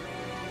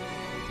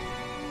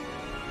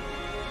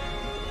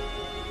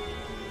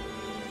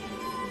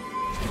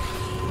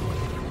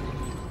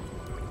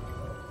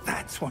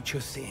 That's what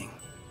you're seeing.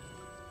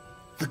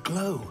 The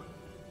glow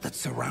that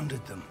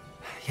surrounded them.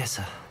 Yes,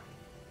 sir.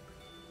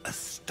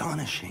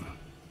 Astonishing.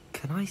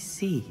 Can I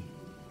see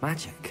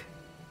magic?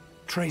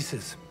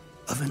 Traces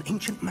of an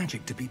ancient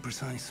magic, to be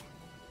precise.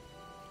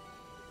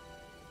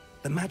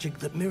 The magic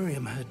that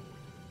Miriam had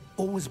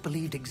always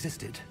believed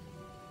existed,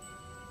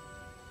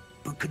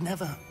 but could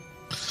never.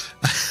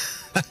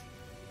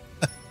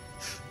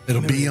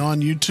 It'll be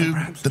on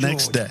YouTube the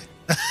next day.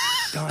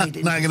 I'm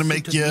not going to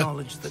make you.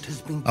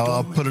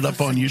 I'll put it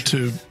up on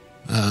YouTube.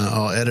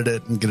 I'll edit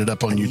it and get it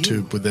up on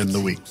YouTube within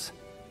the week.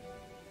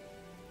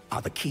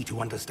 Are the key to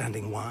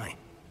understanding why.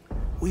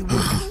 We will.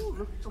 Oh,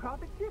 looks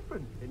rather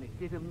different than it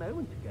did a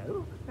moment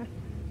ago.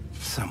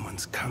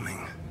 Someone's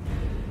coming.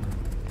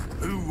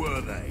 Who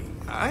were they?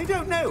 I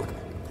don't know.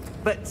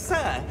 But,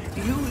 sir,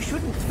 you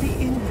shouldn't be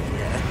in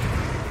here.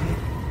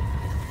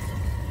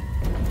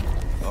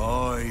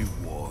 I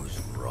was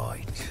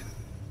right.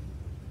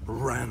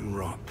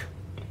 Ranrock.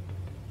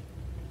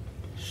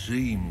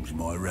 Seems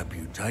my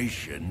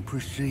reputation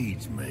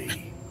precedes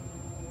me.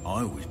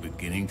 I was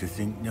beginning to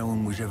think no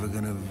one was ever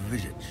going to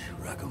visit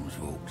Rackham's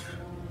Vault.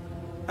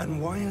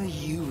 And why are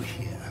you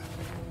here?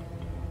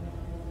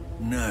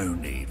 No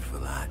need for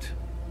that.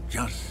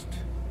 Just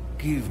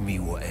give me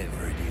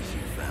whatever it is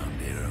you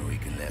found here and we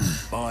can let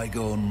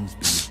bygones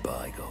be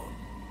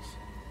bygones.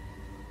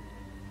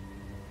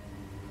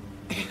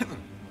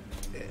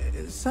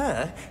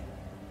 Sir,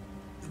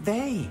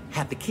 they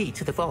have the key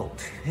to the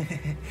vault.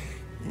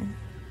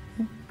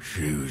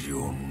 Choose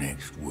your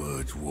next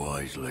words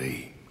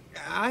wisely.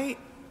 I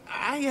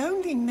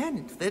only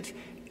meant that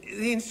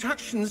the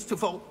instructions to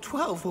Vault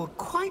 12 were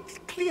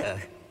quite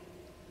clear.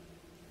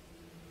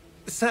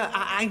 Sir,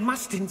 I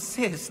must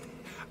insist.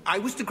 I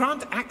was to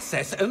grant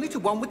access only to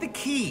one with the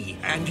key,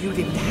 and you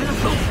didn't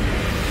have them.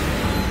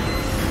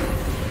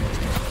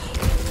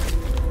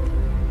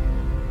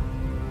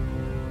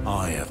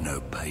 I have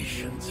no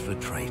patience for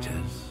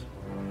traitors.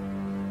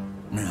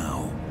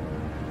 Now,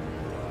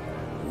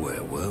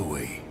 where were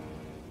we?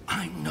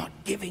 I'm not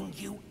giving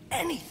you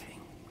anything.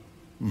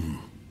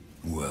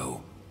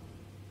 Well,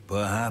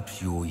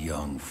 perhaps your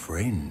young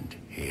friend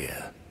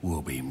here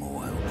will be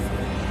more helpful.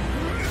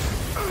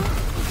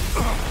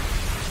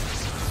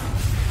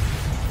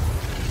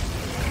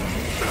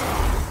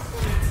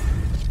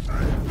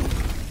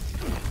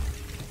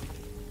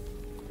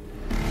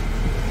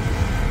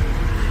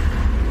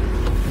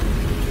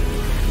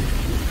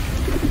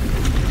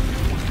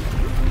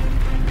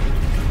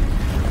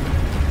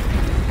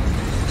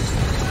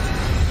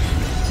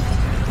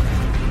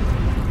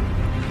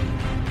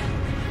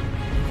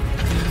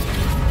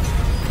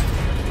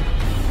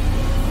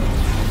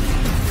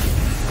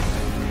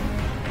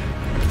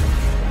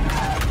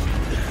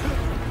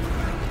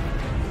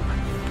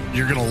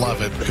 You're going to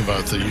love it,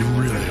 Kavotha. You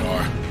really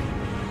are.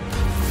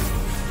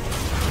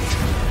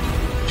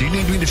 Do you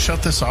need me to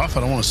shut this off? I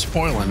don't want to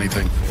spoil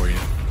anything for you.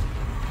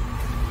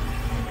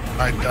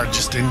 I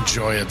just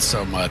enjoy it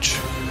so much.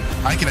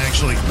 I can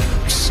actually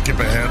skip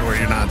ahead where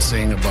you're not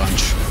seeing a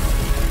bunch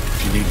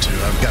if you need to.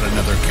 I've got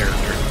another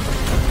character.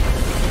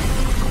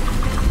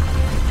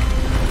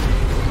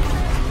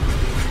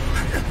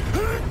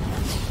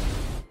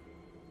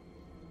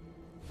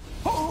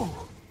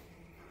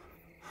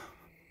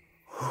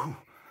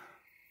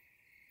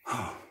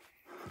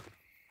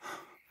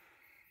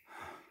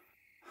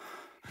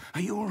 Are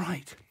you all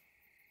right?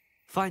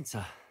 Fine,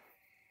 sir.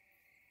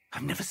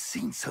 I've never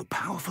seen so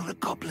powerful a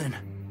goblin.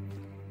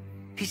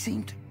 He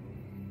seemed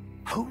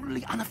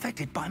wholly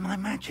unaffected by my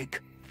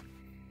magic.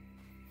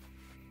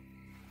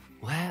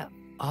 Where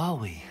are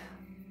we?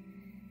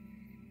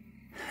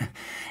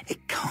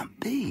 It can't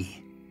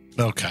be.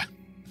 Okay.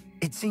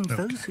 It seems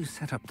those who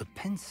set up the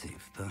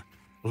Pensive, the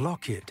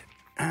Locket,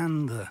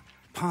 and the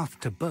Path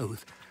to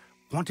Both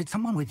wanted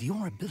someone with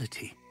your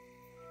ability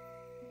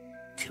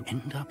to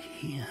end up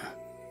here.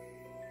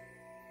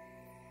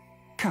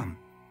 Come.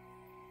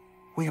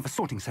 We have a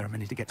sorting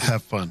ceremony to get to.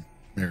 Have fun,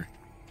 Mary.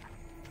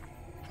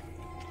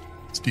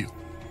 Steal.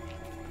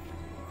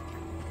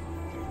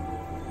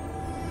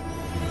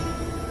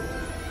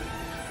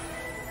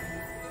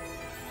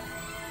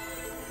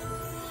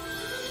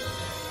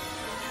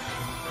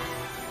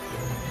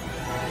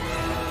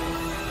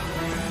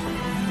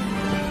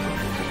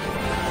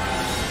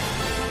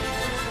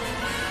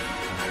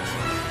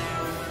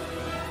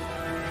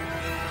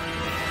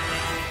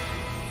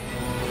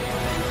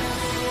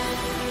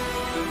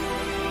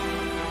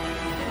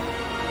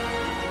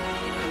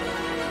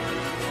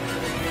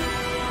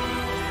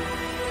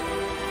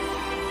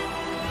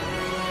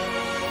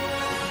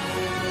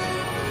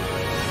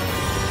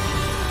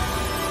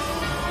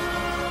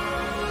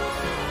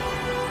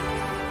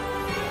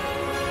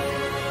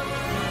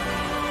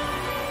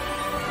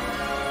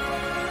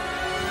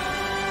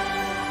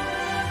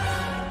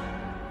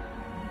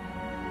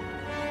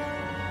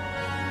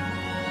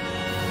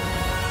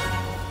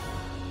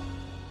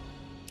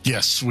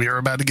 Yes, we are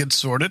about to get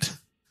sorted.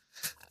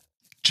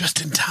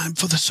 Just in time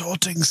for the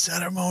sorting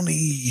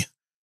ceremony.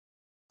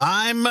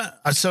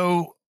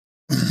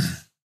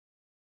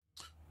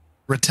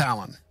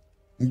 Ritalin.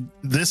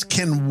 This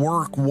can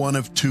work one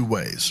of two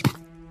ways.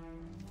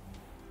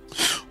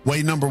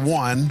 Way number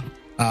one,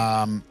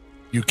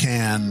 you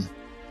can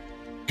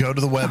go to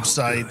the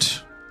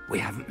website, we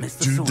haven't missed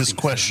the do this sorting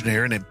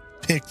questionnaire, and it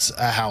picks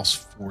a house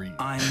for you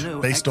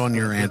based on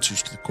your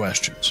answers to the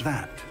questions.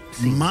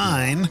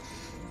 Mine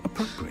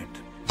appropriate.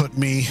 Put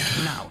me.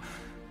 Now,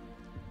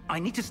 I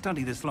need to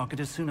study this locket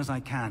as soon as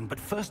I can, but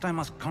first I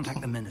must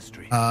contact the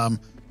ministry.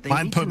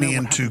 Mine put me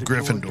into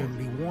Gryffindor.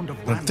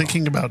 I'm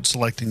thinking about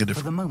selecting a different.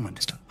 For the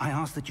moment, I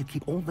ask that you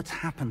keep all that's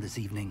happened this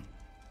evening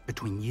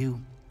between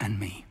you and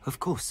me. Of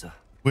course, sir.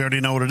 We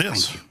already know what it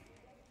is. Thank you.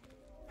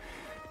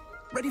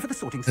 Ready for the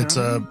sorting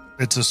ceremony?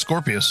 It's a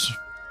Scorpius.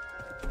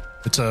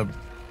 It's a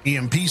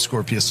EMP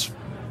Scorpius.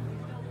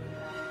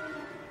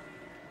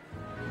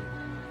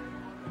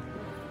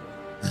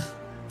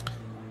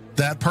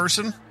 That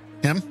person,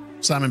 him,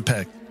 Simon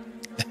Pegg.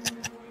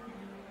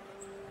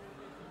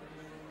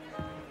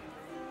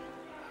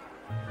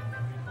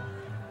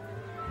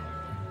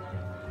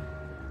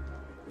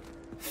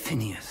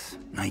 Phineas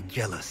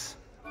Nigellus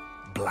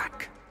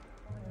Black.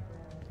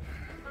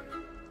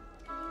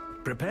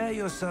 Prepare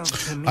yourself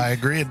to meet I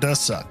agree, it does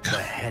suck. the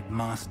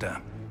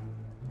headmaster.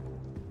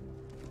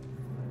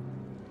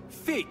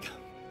 Fig,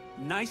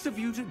 nice of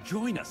you to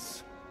join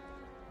us.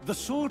 The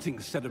sorting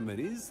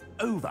ceremony's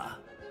over.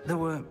 There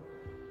were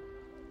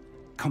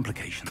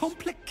complications.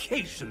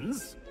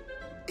 Complications?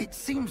 It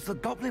seems the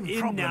goblin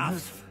problem has...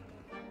 Enough.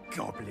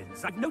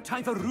 Goblins. I've no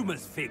time for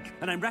rumors, Fig,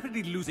 and I'm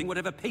rapidly losing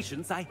whatever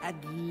patience I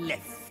had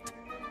left.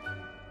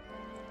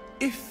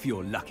 If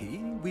you're lucky,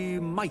 we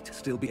might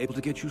still be able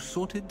to get you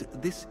sorted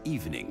this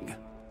evening.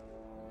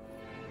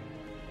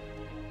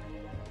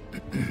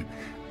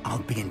 I'll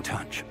be in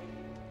touch.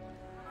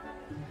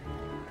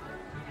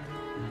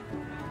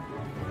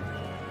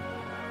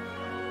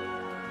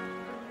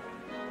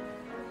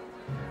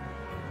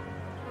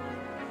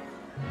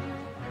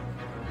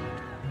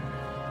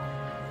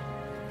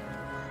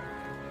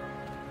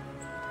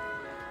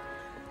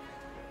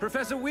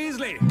 Professor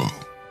Weasley,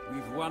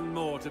 we've one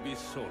more to be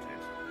sorted.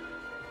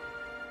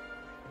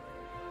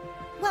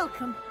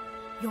 Welcome.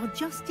 You're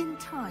just in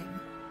time.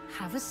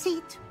 Have a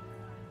seat.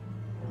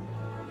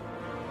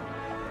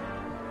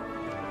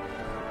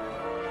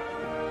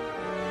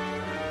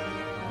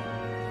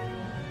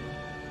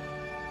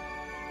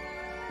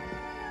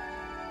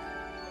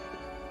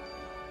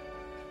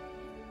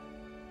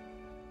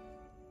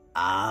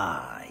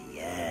 Ah,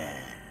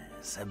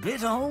 yes. A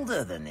bit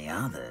older than the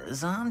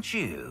others, aren't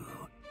you?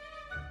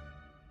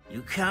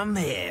 You come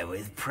here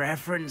with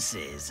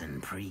preferences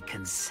and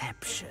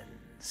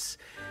preconceptions.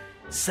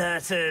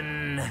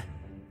 Certain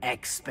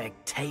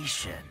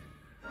expectations.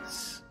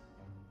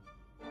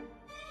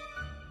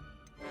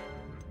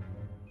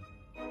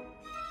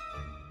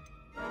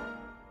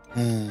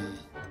 I'm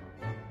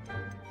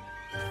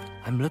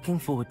looking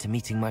forward to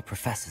meeting my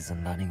professors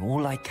and learning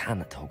all I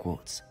can at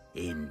Hogwarts.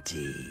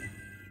 Indeed.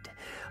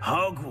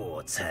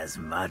 Hogwarts has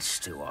much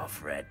to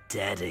offer a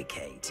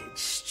dedicated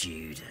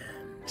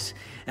student.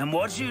 And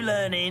what you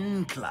learn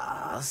in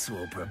class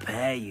will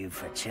prepare you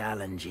for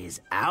challenges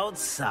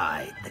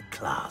outside the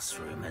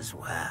classroom as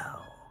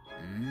well.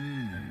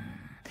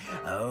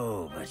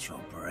 Oh, but you're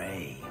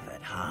brave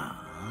at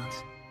heart.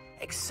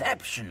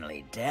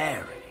 Exceptionally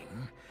daring.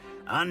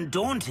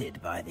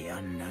 Undaunted by the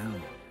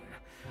unknown.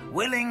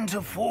 Willing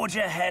to forge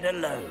ahead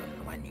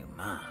alone when you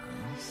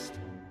must.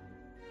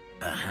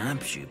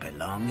 Perhaps you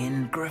belong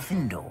in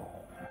Gryffindor.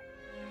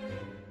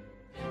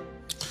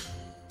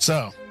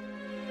 So,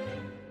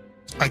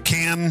 I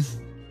can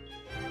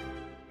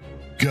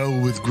go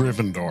with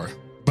Gryffindor,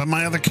 but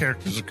my other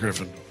characters are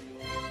Gryffindor.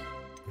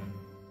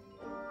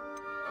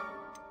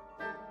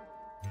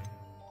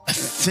 I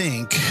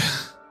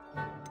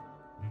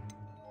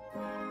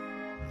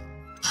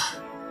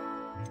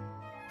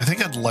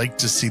think I'd like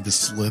to see the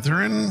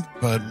Slytherin,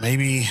 but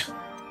maybe.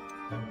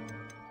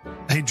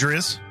 Hey,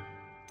 Driz,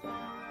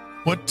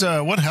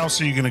 what house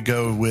are you going to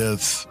go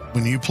with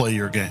when you play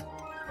your game?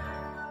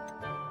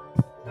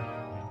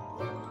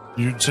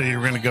 You'd say you're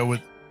going to go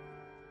with.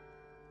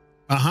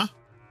 Okay,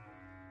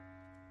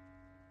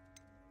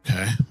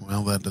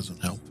 well that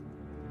doesn't help.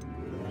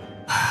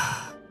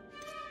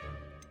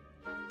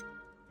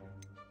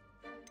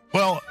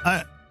 Well,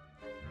 yeah,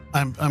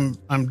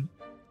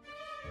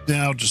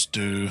 I'll just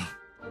do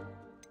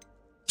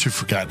 2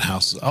 Forgotten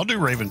Houses. I'll do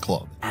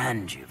Ravenclaw.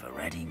 And you've a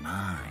ready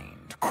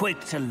mind, quick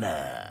to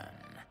learn.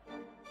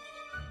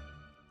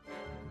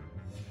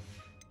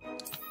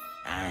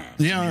 And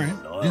yeah, all right.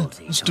 Yeah,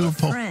 let's do a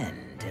poll.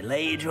 Friend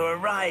delayed your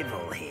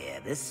arrival here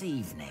this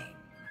evening.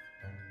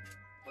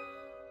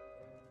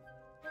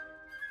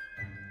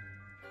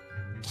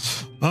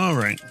 All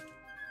right.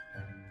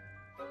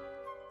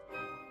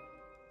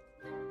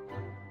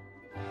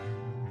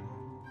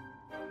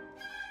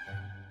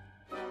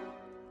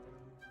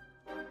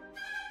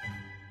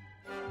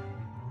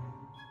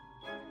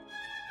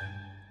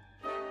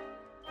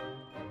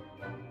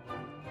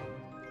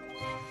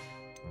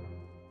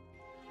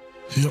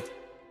 Yep.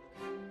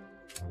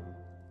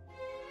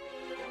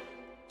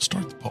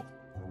 Start the poll.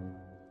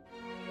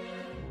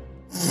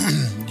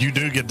 You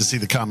do get to see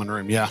the common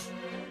room, yeah.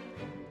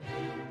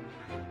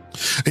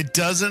 It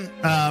doesn't,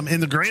 in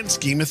the grand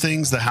scheme of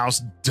things, the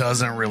house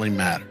doesn't really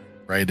matter,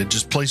 right? It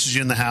just places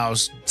you in the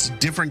house. It's a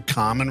different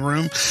common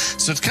room.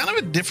 So it's kind of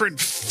a different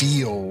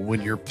feel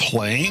when you're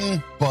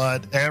playing,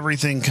 but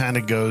everything kind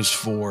of goes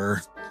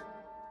for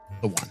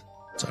the one.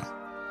 So.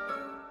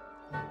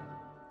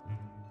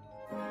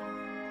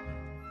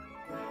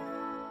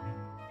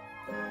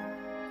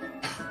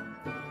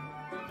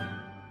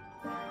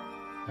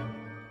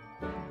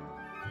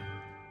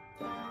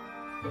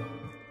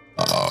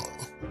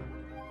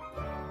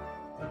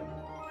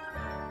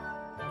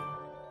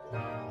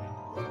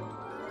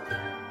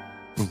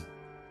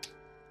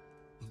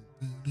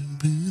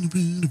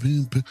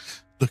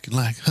 Looking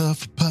like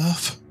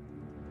Hufflepuff.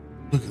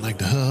 Looking like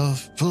the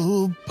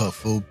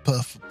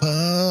Hufflepuff,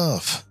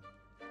 Puff.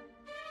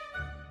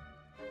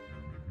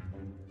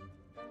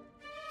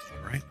 All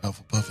right,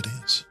 Hufflepuff it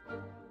is.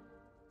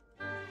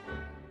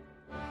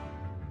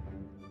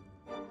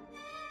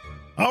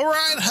 All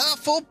right,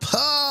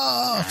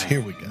 Hufflepuff.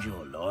 Here we go.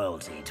 Your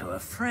loyalty to a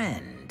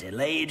friend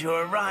delayed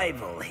your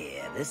arrival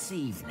here this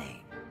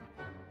evening.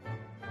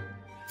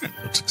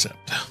 Let's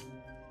accept.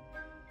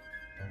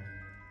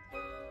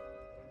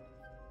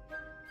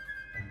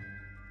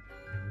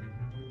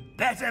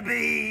 Better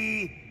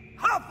be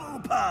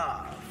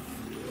Hufflepuff!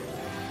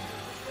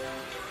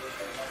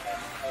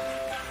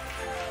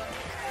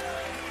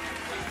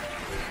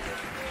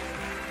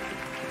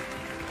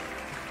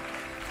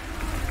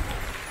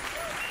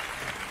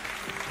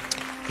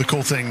 The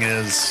cool thing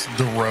is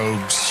the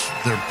robes,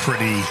 they're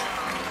pretty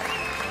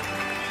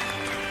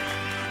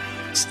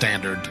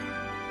standard.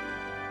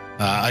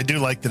 I do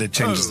like that it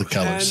changes the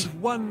colors.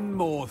 And one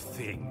more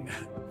thing.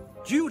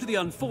 Due to the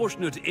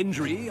unfortunate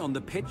injury on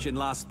the pitch in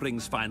last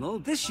spring's final,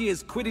 this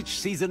year's Quidditch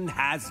season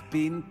has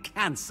been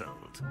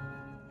cancelled.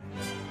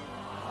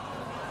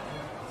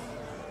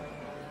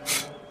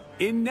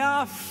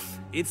 Enough!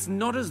 It's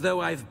not as though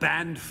I've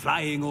banned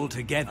flying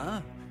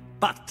altogether,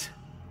 but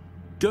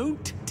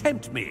don't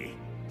tempt me.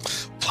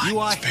 You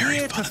are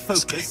here to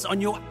focus on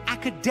your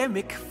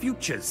academic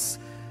futures.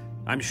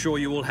 I'm sure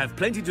you will have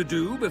plenty to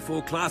do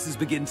before classes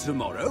begin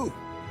tomorrow.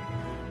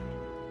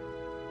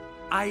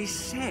 I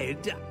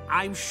said,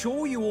 I'm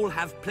sure you all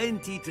have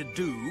plenty to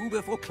do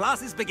before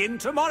classes begin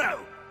tomorrow.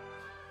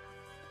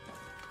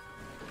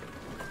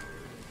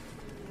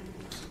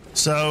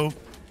 So,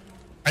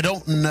 I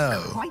don't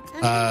know,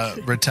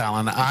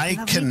 Ritalin.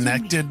 I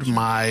connected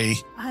my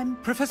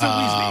Professor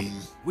Weasley,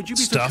 would you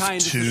be so stuff kind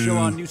as to show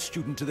our new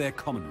student to their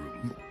common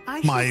room?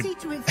 my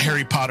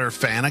Harry Potter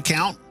fan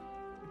account.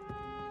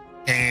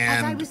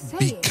 And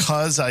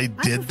because I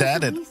did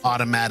that, it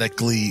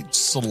automatically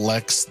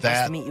selects Nice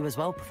that to meet you as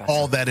well, Professor.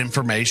 all that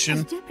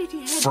information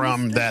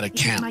from that It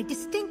is my account,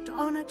 distinct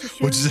honor to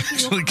show which is you to your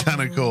actually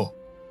kind of common cool,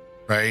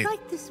 right?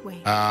 Right this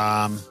way.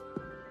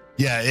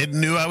 Yeah, it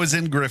knew I was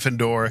in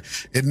Gryffindor.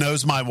 It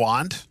knows my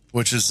wand,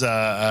 which is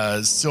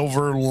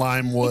silver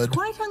limewood,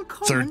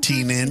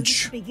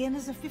 13-inch,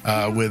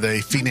 with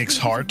a phoenix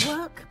heart,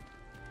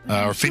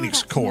 or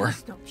phoenix core.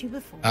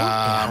 It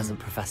hasn't,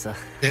 Professor.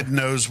 It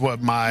knows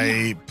what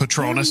my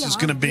Patronus is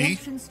going to be.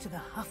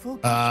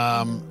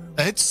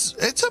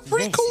 It's a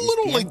pretty cool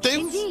little, like,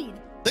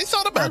 they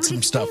thought about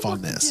some stuff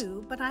on this.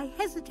 But I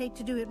hesitate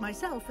to do it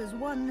myself, as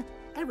one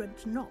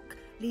errant knock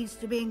leads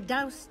to being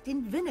doused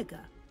in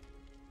vinegar.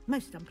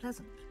 Most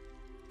unpleasant.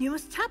 You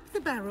must tap the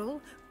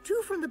barrel,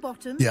 2 from the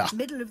bottom,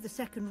 middle of the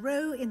second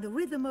row, in the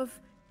rhythm of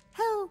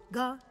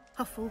Helga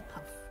Hufflepuff.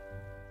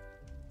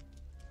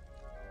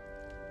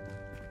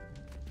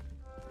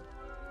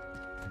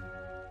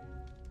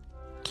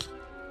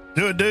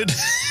 Do it, dude.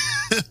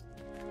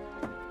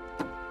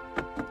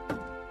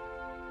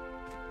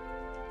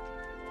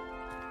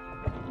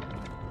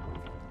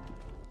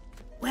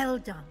 Well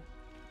done.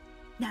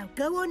 Now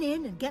go on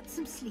in and get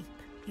some sleep.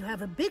 You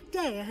have a big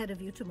day ahead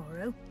of you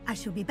tomorrow. I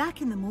shall be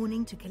back in the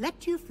morning to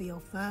collect you for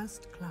your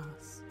first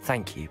class.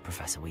 Thank you,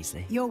 Professor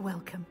Weasley. You're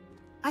welcome.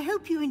 I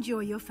hope you enjoy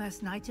your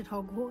first night at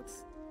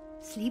Hogwarts.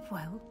 Sleep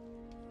well.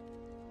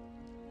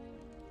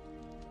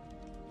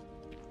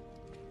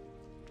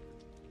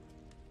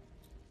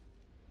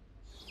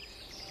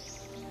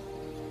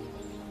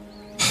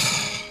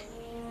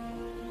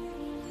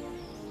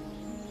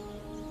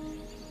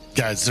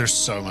 Guys, there's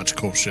so much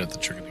cool shit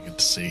that you're going to get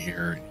to see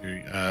here.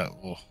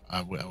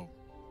 I will.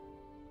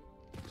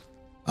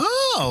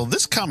 Oh,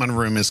 this common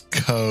room is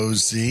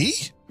cozy.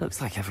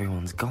 Looks like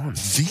everyone's gone.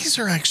 These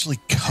are actually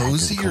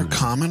cozier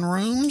common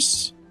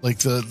rooms. Like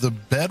the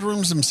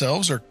bedrooms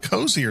themselves are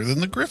cozier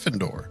than the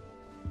Gryffindor.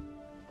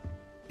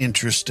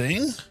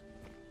 Interesting.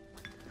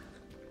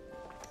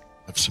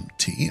 Have some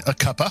tea. A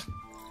cuppa.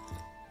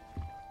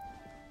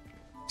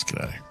 Let's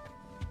get out of here.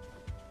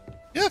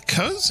 Yeah,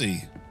 cozy.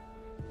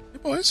 Hey,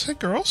 boys. Hey,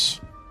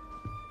 girls.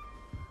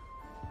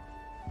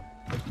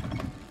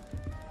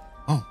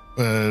 Oh,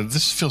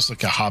 this feels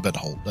like a hobbit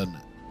hole, doesn't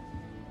it?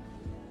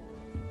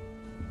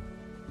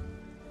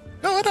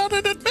 Going on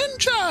an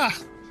adventure!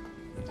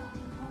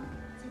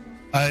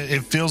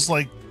 It feels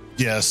like,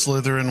 yeah,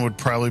 Slytherin would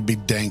probably be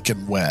dank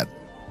and wet.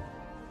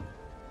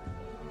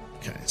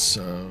 Okay,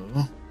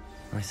 so...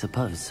 I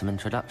suppose some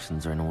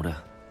introductions are in order.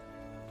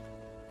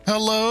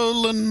 Hello,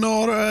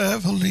 Lenora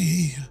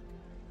Everly.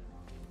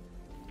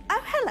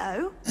 Oh,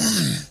 hello.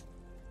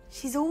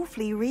 She's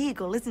awfully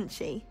regal, isn't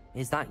she?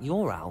 Is that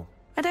your owl?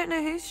 I don't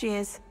know who she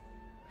is.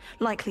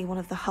 Likely one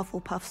of the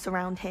Hufflepuffs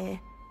around here.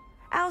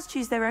 Owls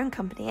choose their own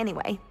company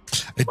anyway.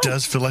 It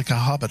does feel like a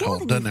hobbit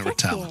hole, doesn't it,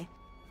 Rattella?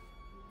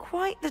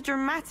 Quite the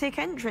dramatic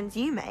entrance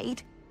you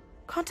made.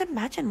 Can't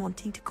imagine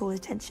wanting to call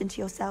attention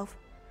to yourself,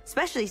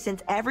 especially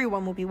since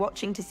everyone will be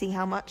watching to see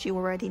how much you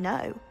already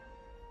know.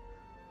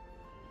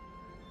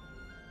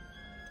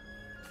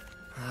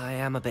 I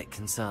am a bit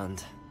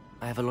concerned.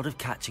 I have a lot of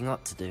catching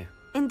up to do.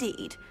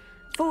 Indeed.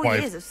 4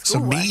 years of So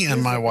schoolwork me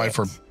and my wife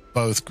are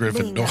both being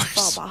that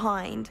Gryffindors. far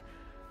behind.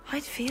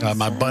 I'd feel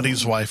My so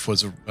buddy's wife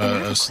was a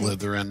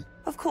Slytherin.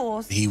 Of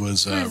course. He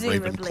was a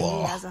presumably,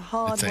 Ravenclaw, as a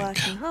I think.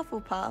 hard-working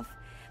Hufflepuff,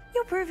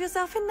 you'll prove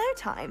yourself in no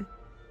time.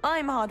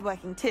 I'm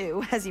hard-working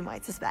too, as you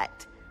might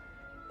suspect.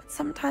 But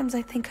sometimes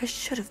I think I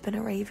should have been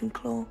a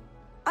Ravenclaw.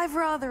 I've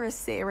rather a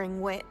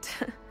searing wit.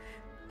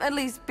 At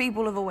least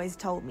people have always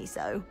told me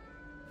so.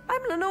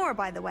 I'm Lenora,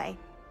 by the way.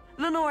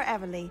 Lenora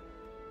Everly.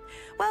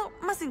 Well,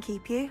 mustn't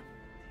keep you.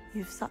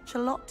 You've such a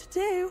lot to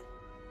do.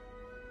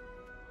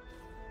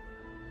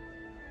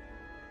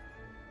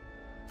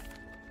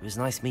 It was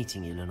nice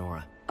meeting you,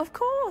 Lenora. Of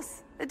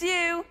course.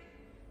 Adieu.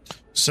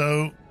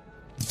 So,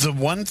 the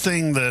one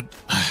thing that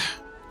I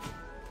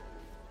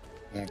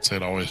won't say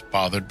it always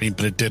bothered me,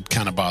 but it did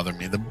kind of bother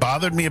me. That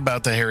bothered me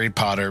about the Harry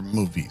Potter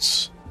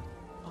movies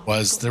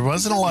was there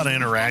wasn't a lot of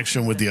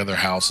interaction with the other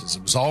houses.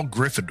 It was all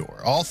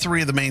Gryffindor. All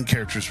 3 of the main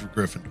characters were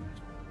Gryffindor.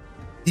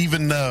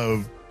 Even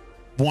though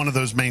one of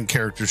those main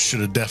characters should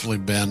have definitely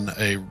been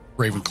a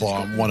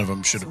Ravenclaw and one of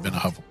them should have been a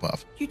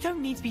Hufflepuff. You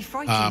don't need to be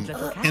frightened,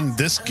 little cat. In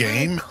this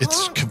game,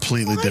 it's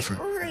completely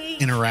different.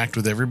 Interact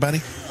with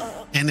everybody.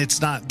 And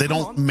it's not, they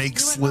don't make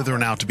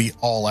Slytherin out to be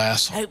all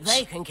assholes. Hope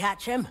they can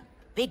catch him.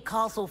 Big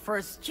castle for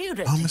a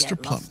student Oh, to Mr.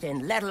 get Plum. lost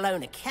in, let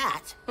alone a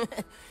cat.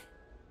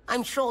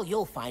 I'm sure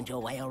you'll find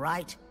your way all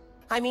right.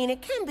 I mean,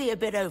 it can be a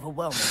bit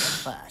overwhelming at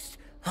first.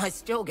 I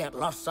still get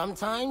lost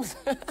sometimes.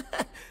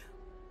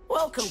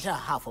 Welcome to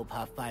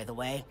Hufflepuff, by the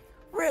way.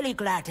 Really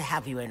glad to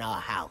have you in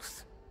our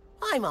house.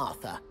 I'm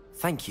Arthur.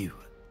 Thank you.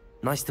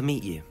 Nice to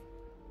meet you.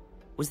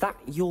 Was that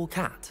your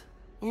cat?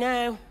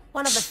 No,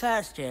 one of the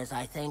first years,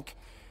 I think.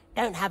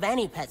 Don't have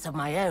any pets of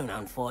my own,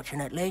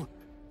 unfortunately.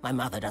 My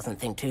mother doesn't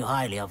think too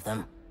highly of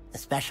them,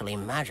 especially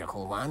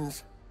magical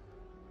ones.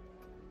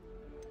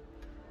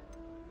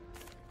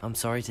 I'm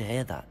sorry to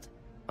hear that.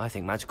 I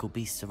think magical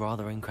beasts are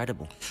rather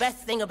incredible. Best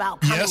thing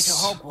about coming to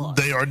Hogwarts.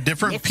 They are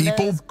different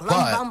people, but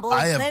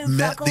I have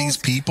met these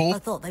people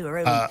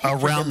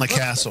around the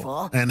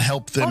castle and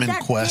helped them in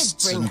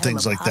quests and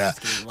things like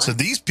that. So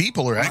these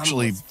people are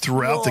actually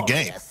throughout the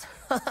game.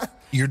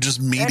 You're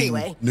just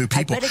meeting new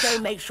people. I'd better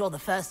go make sure the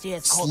first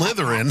year's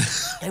Slytherin,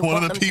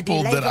 one of the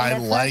people that I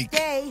like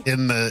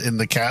in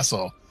the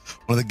castle,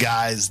 one of the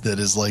guys that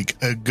is like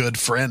a good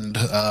friend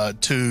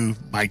to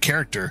my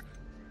character.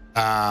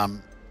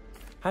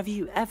 Have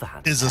you ever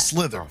had is a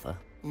Slytherin?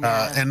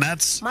 And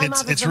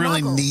it's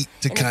really neat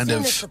to kind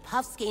of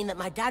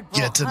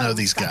get to know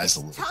these guys a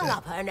little bit,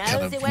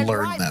 kind of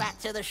learn them. Back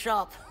to the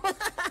shop.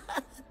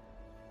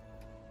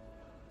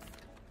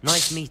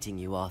 Nice meeting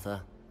you,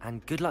 Arthur,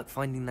 and good luck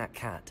finding that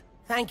cat.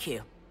 Thank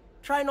you.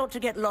 Try not to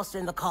get lost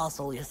in the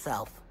castle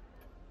yourself.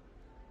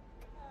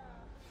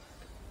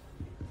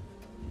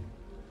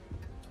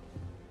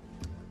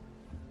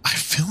 I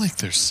feel like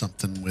there's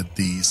something with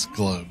these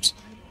globes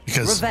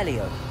because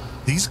Revelio.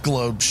 These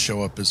globes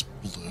show up as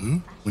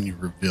blue when you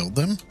reveal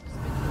them.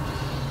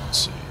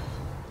 Let's see.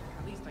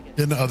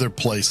 In other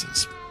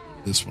places.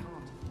 This one.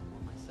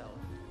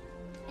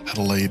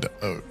 Adelaide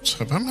Oates.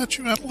 Have I met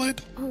you,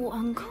 Adelaide? Oh,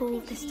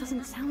 Uncle, this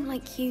doesn't sound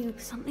like you.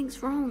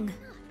 Something's wrong.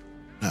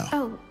 No.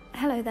 Oh,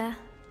 hello there.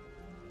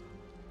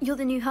 You're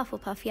the new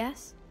Hufflepuff,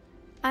 yes?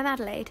 I'm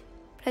Adelaide.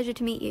 Pleasure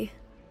to meet you.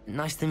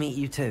 Nice to meet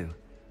you too.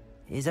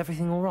 Is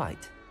everything all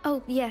right?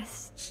 Oh,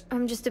 yes.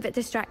 I'm just a bit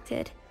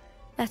distracted.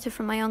 Letter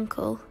from my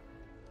uncle.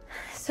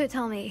 So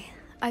tell me,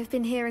 I've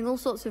been hearing all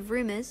sorts of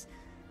rumors.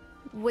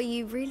 Were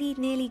you really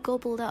nearly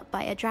gobbled up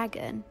by a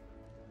dragon?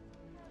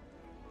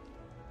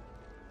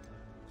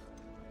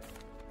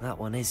 That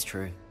one is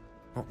true.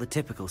 Not the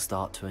typical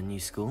start to a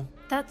new school.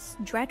 That's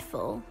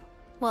dreadful.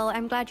 Well,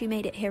 I'm glad you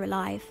made it here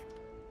alive.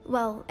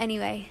 Well,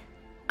 anyway,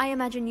 I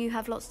imagine you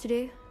have lots to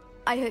do.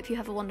 I hope you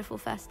have a wonderful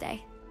first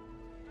day.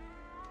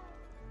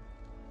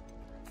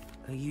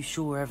 Are you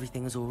sure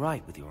everything is all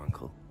right with your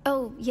uncle?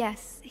 Oh,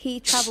 yes. He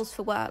travels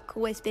for work,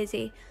 always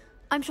busy.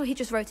 I'm sure he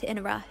just wrote it in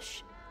a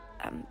rush.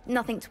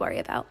 Nothing to worry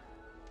about.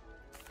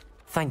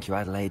 Thank you,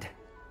 Adelaide.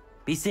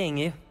 Be seeing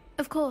you.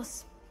 Of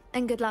course.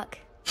 And good luck.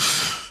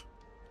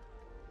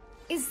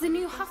 Is the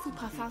new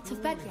Hufflepuff out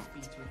of bed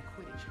yet?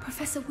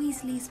 Professor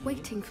Weasley's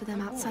waiting for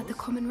them outside the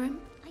common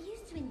room. I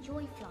used to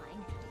enjoy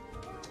flying.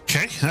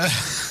 Okay.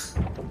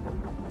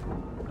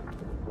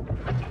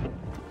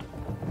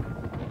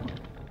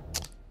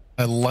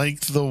 I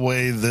liked the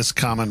way this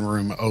common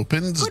room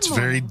opens. It's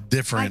very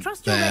different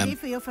than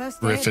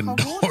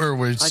Gryffindor,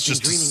 where it's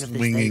just a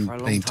swinging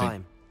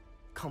painting.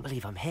 Can't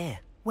believe I'm here.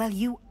 Well,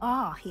 you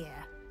are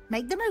here.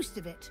 Make the most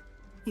of it.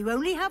 You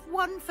only have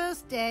one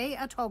first day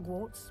at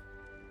Hogwarts.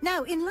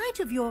 Now, in light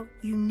of your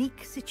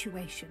unique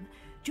situation,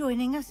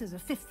 joining us as a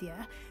fifth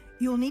year,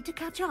 you'll need to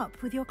catch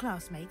up with your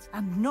classmates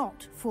and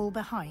not fall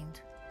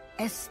behind.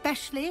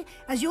 Especially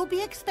as you'll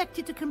be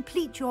expected to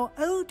complete your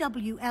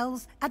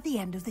OWLs at the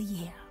end of the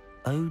year.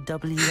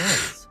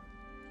 OWLs?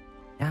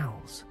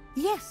 Owls?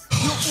 Yes,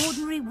 your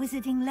ordinary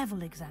wizarding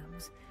level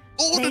exams.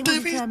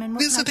 Ordinary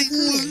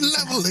wizarding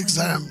level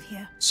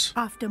exams.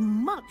 After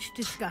much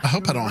discussion, I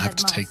hope I don't have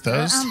to take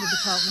those. And the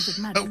Department of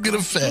Magic I'm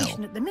gonna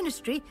fail. At the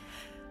Ministry,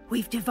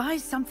 we've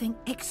devised something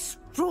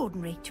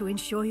extraordinary to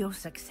ensure your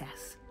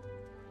success.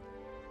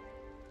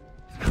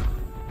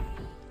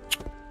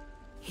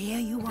 Here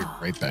you are.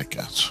 Get right back,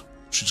 guys.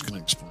 She's going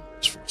to explain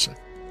this for a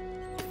second.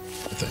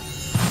 I think.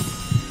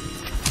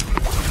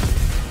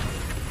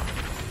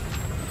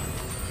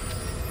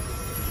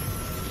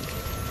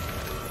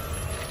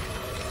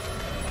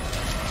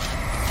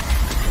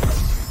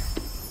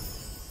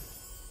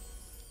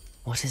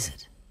 What is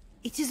it?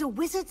 It is a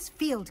wizard's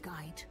field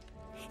guide.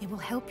 It will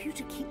help you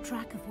to keep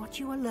track of what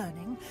you are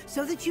learning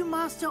so that you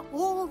master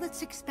all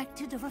that's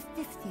expected of a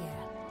fifth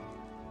year.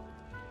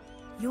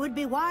 You would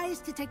be wise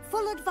to take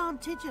full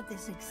advantage of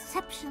this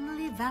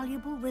exceptionally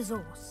valuable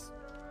resource.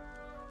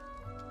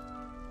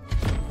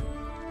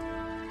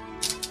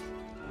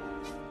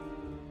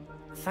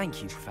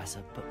 Thank you,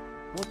 Professor, but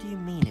what do you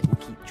mean it will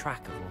keep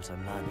track of what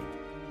I'm learning?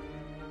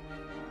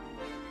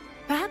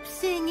 Perhaps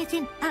seeing it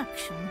in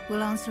action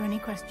will answer any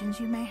questions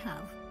you may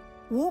have.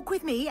 Walk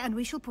with me and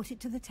we shall put it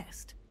to the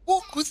test.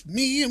 Walk with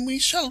me and we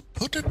shall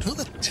put it to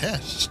the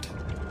test.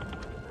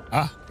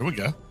 Ah, here we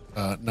go.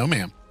 No,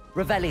 ma'am.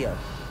 Revelio.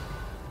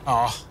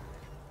 Oh.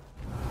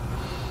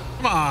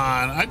 Come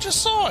on, I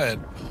just saw it.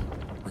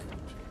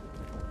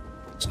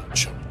 It's not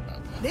showing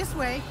about that. This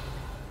way.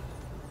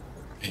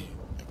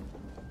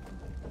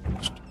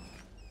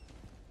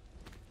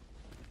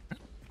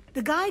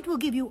 The guide will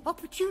give you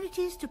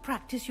opportunities to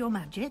practice your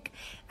magic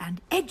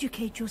and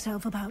educate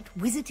yourself about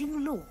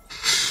wizarding lore.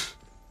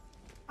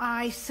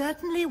 I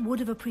certainly would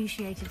have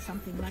appreciated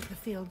something like the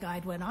field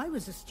guide when I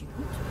was a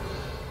student.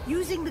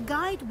 Using the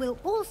guide will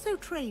also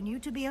train you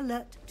to be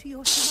alert to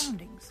your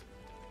surroundings.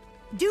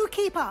 Do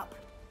keep up.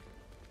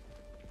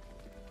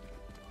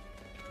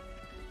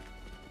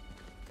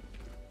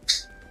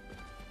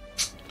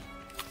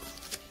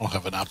 I'll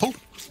have an apple.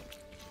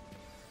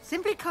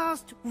 Simply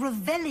cast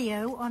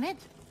Revelio on it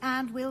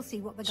and we'll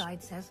see what the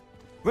guide says.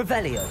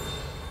 Revelio.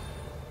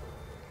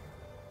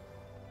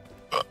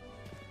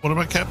 What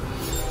about Cap?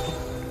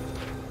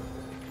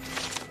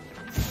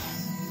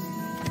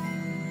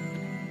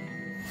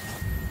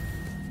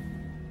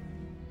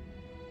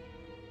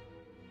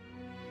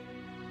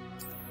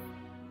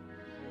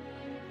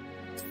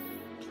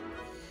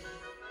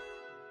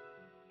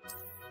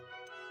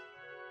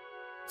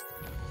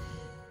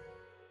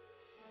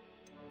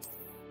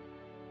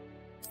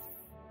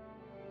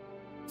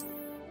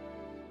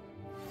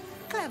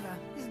 Clever,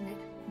 isn't it?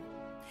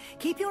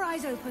 Keep your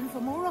eyes open for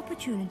more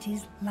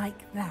opportunities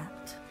like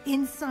that,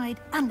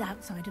 inside and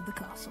outside of the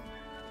castle.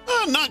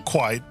 Not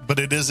quite, but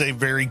it is a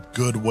very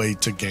good way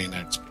to gain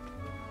XP.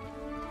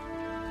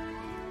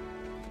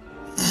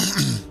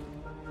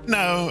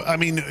 No, I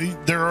mean,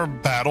 there are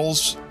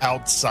battles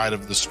outside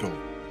of the school.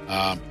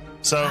 I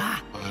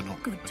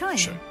don't... Good timing.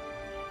 Sure.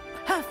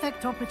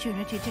 Perfect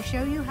opportunity to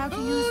show you how to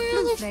use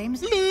blue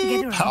flames to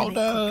get around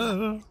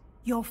powder.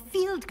 Your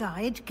field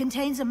guide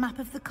contains a map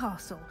of the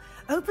castle.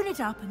 Open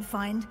it up and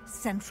find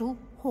Central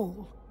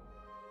Hall.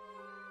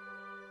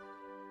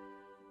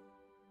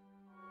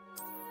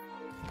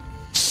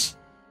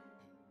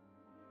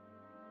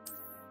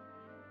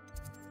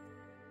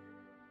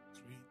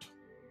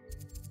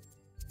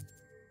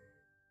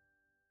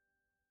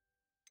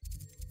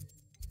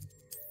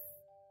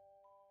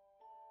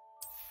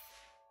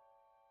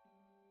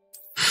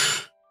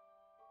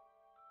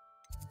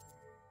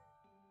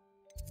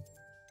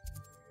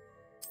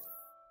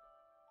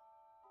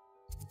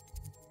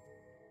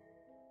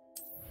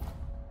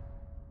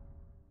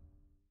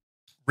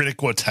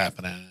 Riddick, what's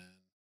happening?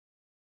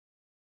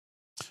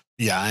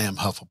 Yeah, I am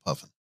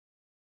Hufflepuffin.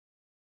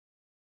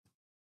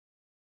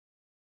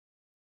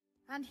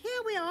 And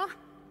here we are.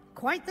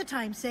 Quite the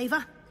time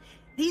saver.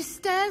 These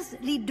stairs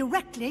lead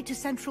directly to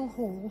Central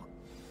Hall.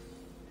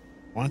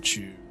 Why don't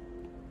you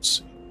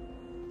see?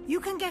 You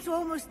can get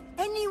almost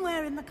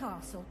anywhere in the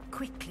castle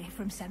quickly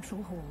from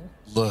Central Hall.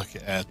 Look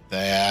at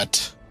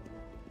that.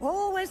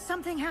 Always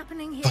something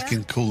happening here.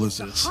 Fucking cool is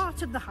this? The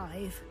heart of the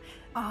hive.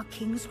 Our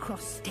King's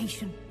Cross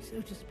station,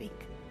 so to speak.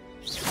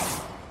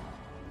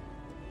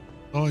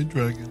 Oh,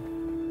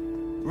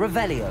 dragon.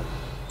 Revelio.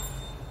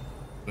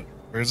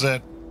 Where's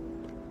that?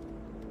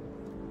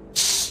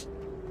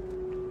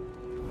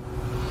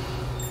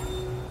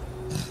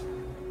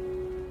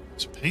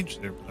 There's a page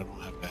there, but I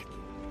don't have Accio.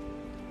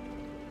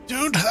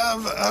 Don't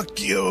have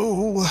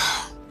Accio.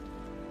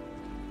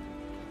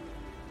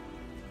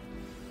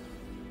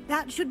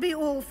 That should be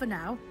all for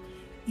now.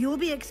 You'll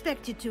be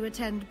expected to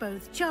attend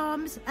both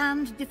Charms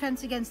and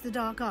Defense Against the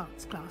Dark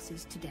Arts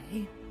classes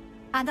today.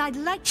 And I'd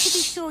like to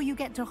be sure you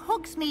get to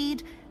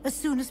Hogsmeade as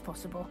soon as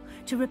possible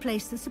to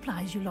replace the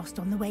supplies you lost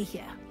on the way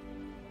here.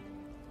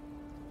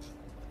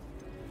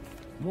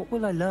 What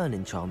will I learn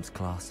in Charms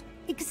class?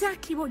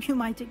 Exactly what you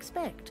might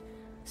expect.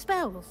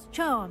 Spells,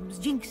 charms,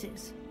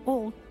 jinxes,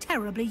 all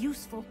terribly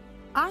useful.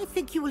 I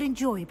think you will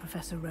enjoy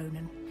Professor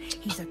Ronen.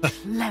 He's a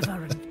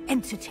clever and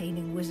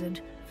entertaining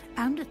wizard,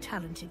 and a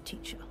talented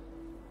teacher.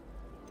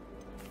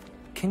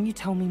 Can you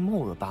tell me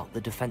more about the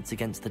Defense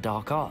Against the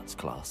Dark Arts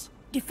class?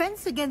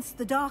 Defense Against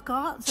the Dark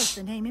Arts, as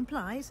the name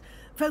implies,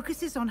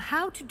 focuses on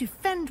how to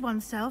defend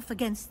oneself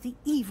against the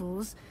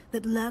evils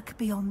that lurk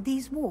beyond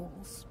these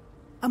walls.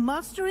 A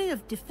mastery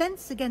of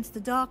Defense Against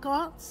the Dark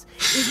Arts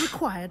is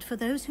required for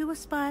those who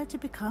aspire to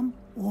become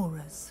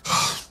Aurors.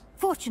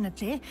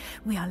 Fortunately,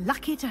 we are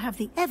lucky to have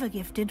the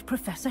ever-gifted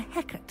Professor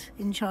Hecat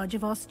in charge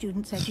of our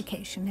students'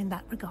 education in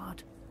that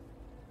regard.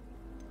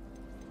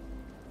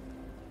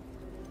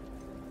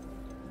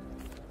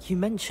 You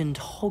mentioned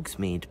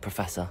Hogsmeade,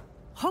 Professor.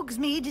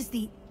 Hogsmeade is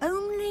the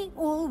only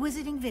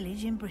all-wizarding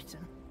village in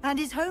Britain, and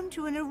is home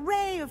to an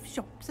array of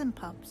shops and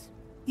pubs.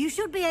 You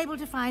should be able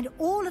to find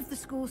all of the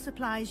school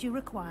supplies you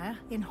require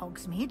in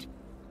Hogsmeade.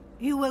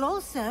 You will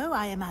also,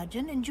 I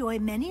imagine, enjoy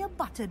many a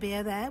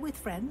butterbeer there with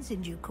friends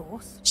in due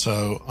course.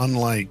 So,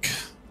 unlike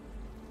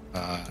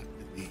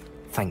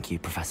Thank you,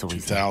 Professor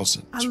Weasley.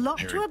 2000. A lot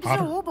to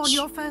absorb on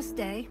your first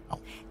day,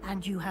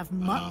 and you have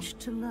much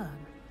to learn.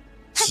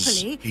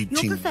 Happily,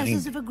 your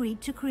professors have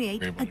agreed to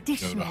create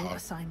additional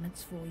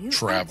assignments for you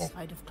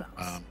outside of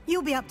class.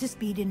 You'll be up to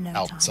speed in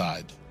no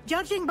time.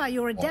 Judging by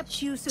your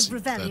adept use of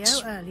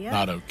Revelio earlier,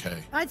 not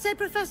okay. I'd say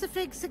Professor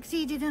Fig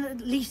succeeded in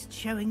at least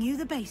showing you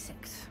the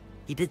basics.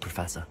 He did,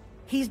 Professor.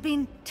 He's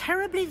been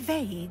terribly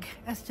vague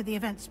as to the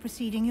events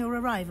preceding your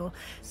arrival,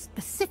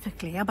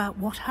 specifically about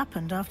what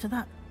happened after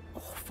that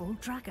awful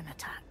dragon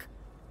attack.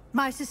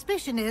 My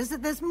suspicion is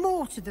that there's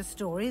more to the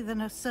story than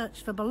a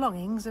search for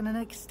belongings and an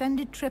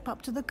extended trip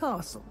up to the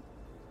castle.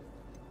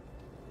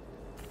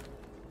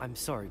 I'm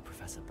sorry,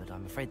 Professor, but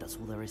I'm afraid that's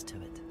all there is to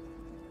it.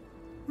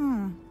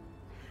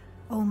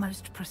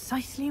 Almost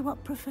precisely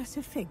what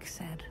Professor Fig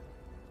said.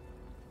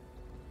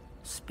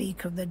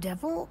 Speak of the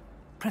devil,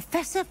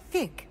 Professor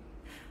Fig.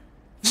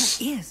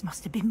 Your ears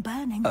must have been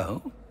burning.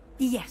 Oh?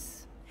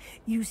 Yes.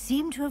 You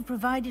seem to have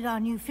provided our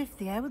new fifth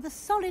year with a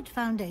solid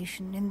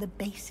foundation in the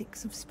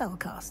basics of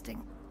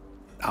spellcasting.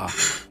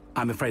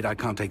 I'm afraid I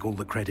can't take all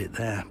the credit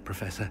there,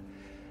 Professor.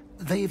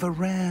 They've a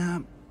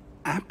rare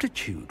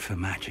aptitude for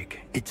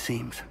magic, it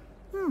seems.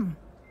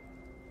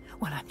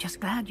 Well, I'm just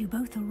glad you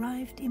both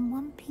arrived in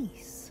one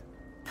piece.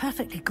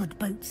 Perfectly good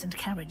boats and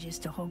carriages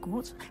to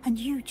Hogwarts, and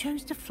you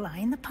chose to fly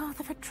in the path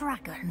of a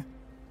dragon.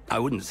 I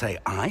wouldn't say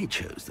I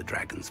chose the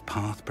dragon's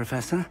path,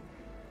 Professor.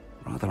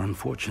 Rather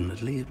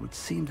unfortunately, it would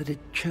seem that it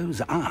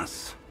chose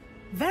us.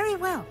 Very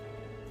well.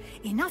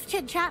 Enough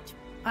chit-chat.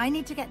 I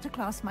need to get to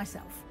class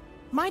myself.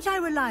 Might I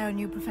rely on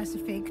you, Professor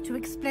Fig, to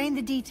explain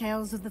the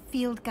details of the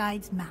field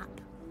guide's map?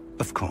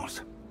 Of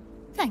course.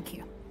 Thank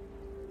you.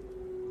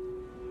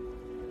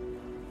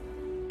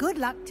 Good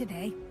luck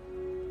today.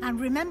 And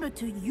remember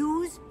to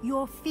use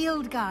your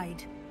field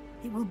guide.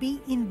 It will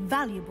be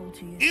invaluable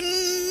to you.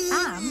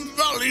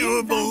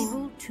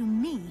 Invaluable to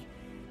me,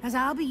 as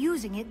I'll be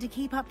using it to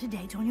keep up to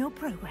date on your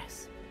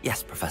progress.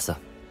 Yes, Professor.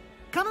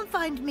 Come and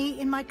find me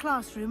in my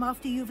classroom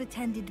after you've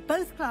attended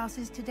both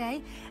classes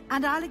today,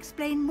 and I'll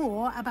explain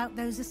more about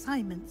those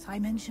assignments I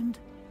mentioned.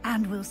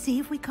 And we'll see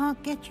if we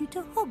can't get you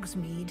to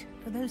Hogsmeade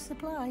for those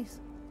supplies.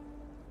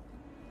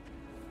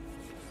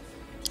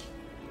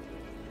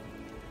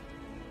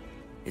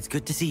 It's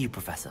good to see you,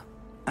 Professor.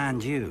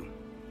 And you.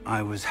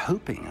 I was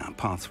hoping our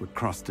paths would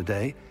cross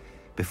today,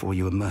 before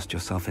you immersed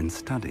yourself in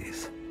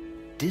studies.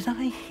 Did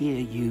I hear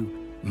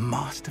you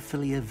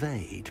masterfully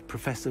evade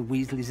Professor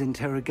Weasley's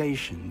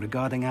interrogation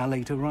regarding our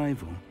late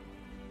arrival?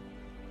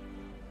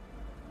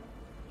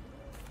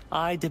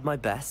 I did my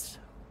best,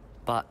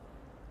 but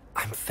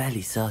I'm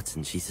fairly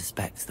certain she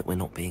suspects that we're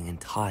not being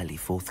entirely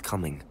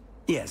forthcoming.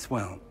 Yes,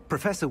 well,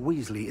 Professor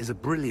Weasley is a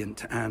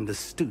brilliant and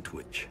astute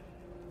witch.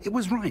 It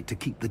was right to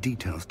keep the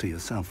details to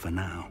yourself for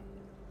now.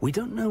 We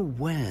don't know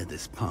where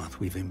this path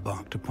we've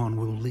embarked upon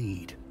will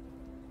lead.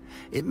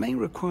 It may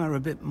require a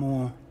bit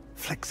more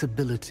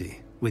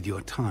flexibility with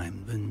your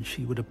time than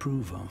she would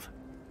approve of.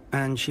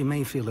 And she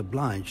may feel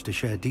obliged to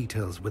share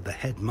details with the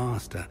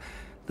headmaster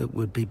that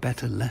would be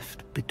better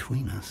left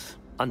between us.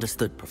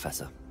 Understood,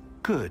 Professor.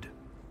 Good.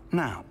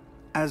 Now,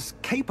 as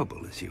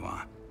capable as you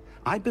are,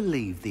 I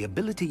believe the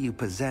ability you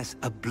possess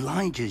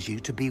obliges you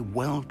to be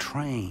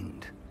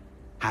well-trained.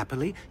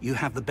 Happily, you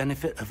have the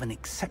benefit of an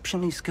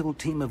exceptionally skilled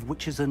team of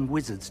witches and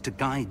wizards to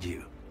guide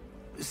you.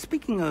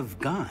 Speaking of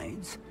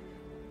guides,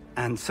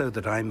 and so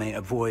that I may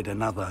avoid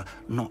another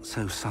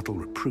not-so-subtle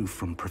reproof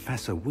from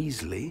Professor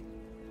Weasley,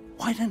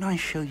 why don't I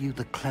show you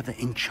the clever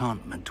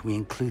enchantment we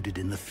included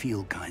in the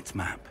field guide's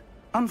map?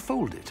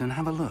 Unfold it and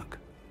have a look.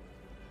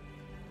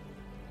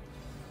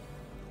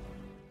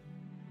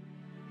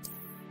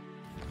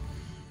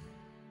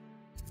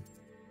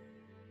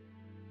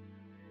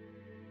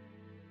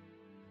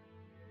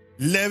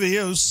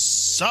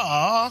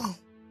 Leviosa.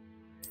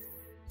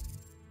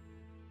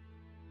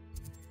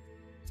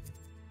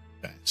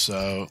 Okay,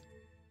 so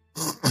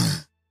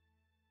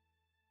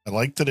I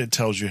like that it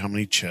tells you how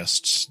many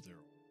chests there are,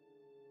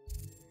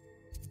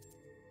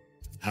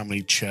 how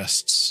many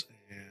chests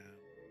and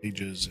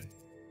pages and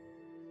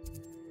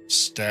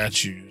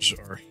statues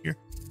are here.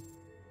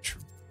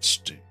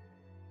 Interesting.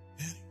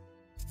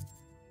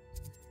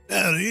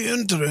 Very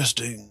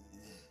interesting.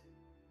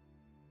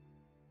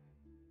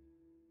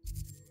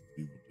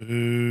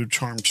 Do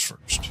charms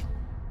first.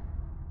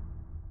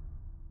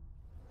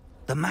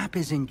 The map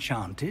is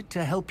enchanted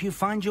to help you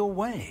find your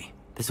way.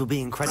 This will be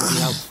incredibly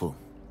helpful.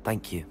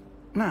 Thank you.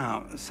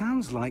 Now,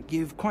 sounds like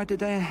you've quite a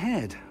day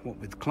ahead, what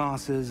with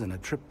classes and a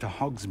trip to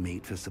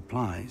Hogsmeade for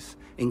supplies,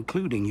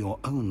 including your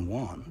own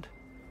wand.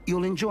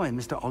 You'll enjoy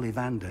Mr.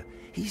 Ollivander.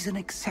 He's an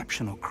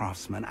exceptional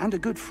craftsman and a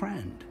good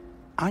friend.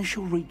 I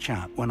shall reach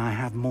out when I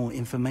have more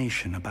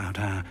information about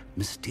our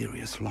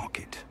mysterious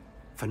locket.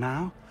 For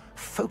now,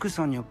 focus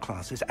on your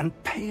classes and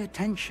pay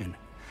attention.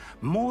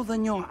 More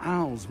than your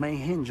owls may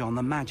hinge on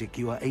the magic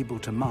you are able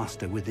to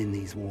master within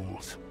these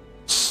walls.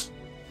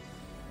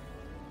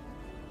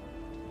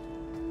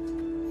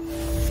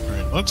 All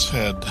right, let's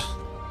head.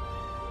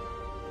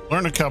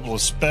 Learn a couple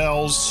of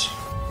spells.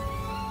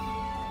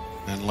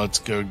 And let's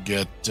go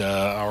get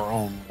our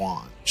own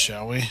wand,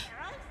 shall we?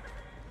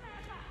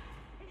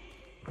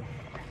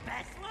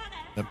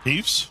 The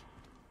Peeves?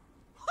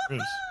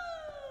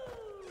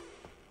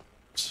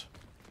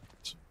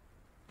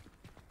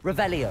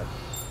 Revelio.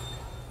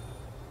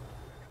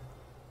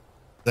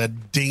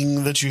 That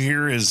ding that you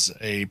hear is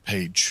a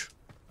page.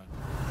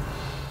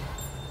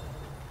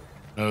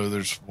 Oh,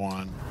 there's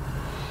one.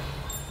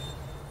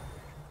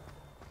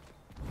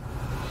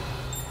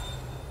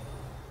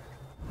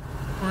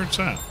 Where's it's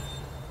at?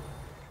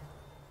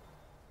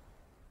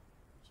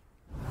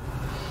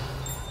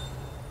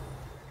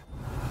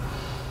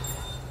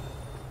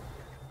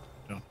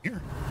 Down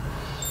here.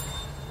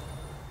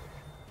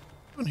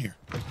 Down here.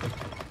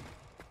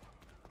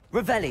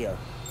 Revelio.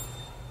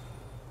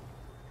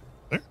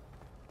 There?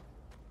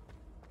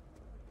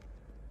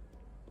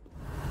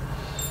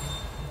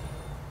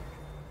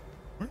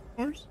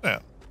 Where's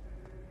that?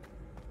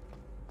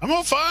 I'm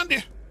gonna find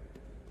you.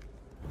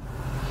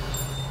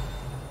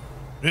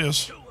 It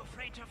is. Too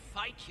afraid to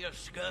fight, you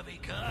scurvy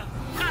cur?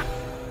 Ha!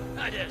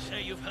 I dare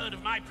say you've heard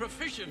of my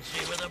proficiency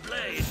with a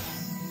blade.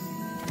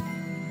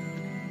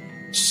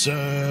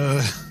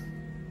 So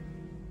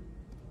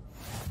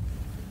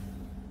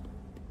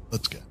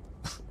let's go.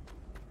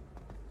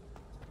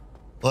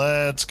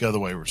 Let's go the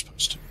way we're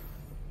supposed to.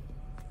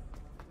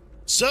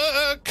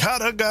 Sir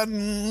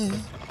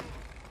Cardigan.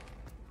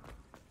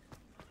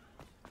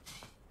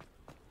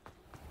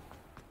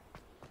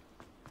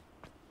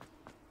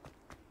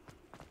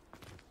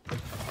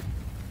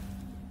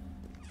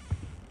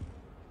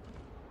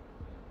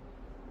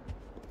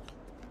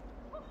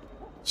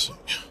 So.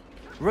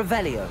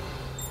 Revelio.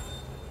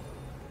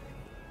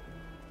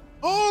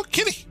 Oh,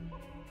 kitty.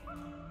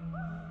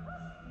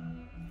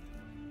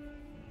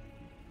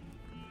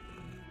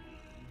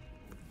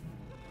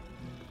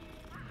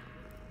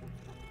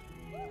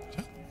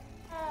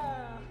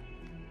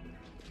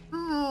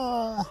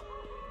 Oh.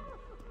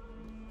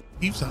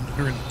 Eve's on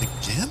here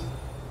again?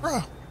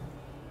 Bruh.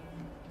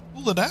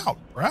 Pull it out,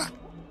 bruh.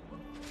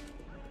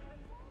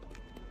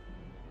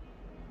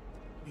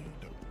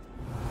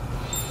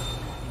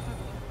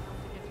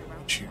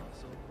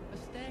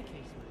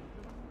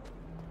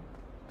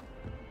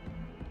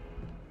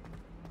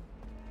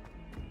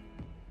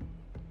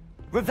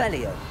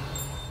 Revelio.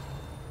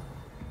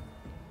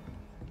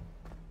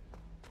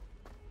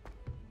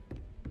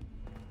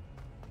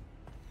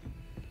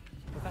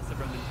 Professor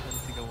Roman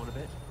tends to go on a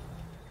bit.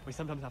 We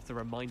sometimes have to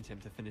remind him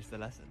to finish the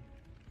lesson.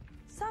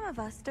 Some of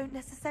us don't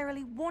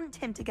necessarily want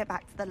him to get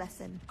back to the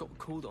lesson. Got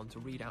called on to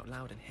read out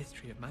loud in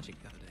History of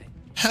Magic the other day.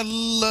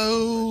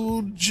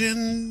 Hello,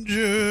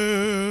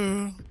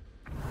 Ginger.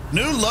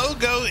 New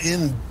logo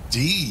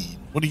indeed.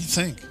 What do you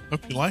think?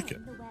 Hope you like it.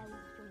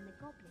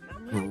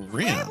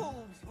 Maria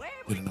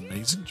did an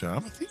amazing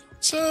job. I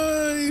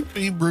think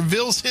he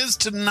reveals his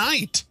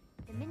tonight.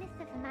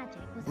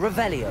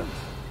 Revelio.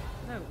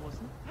 No, it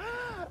wasn't.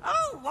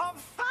 Oh, what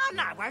fun!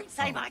 I won't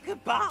say my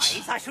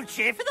goodbyes. I shall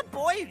cheer for the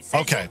boy who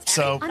says Okay,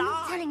 so I'm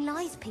not telling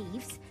lies,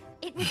 Peeves.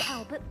 It was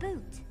Albert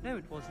Boot. No,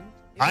 it wasn't.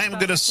 I am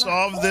going to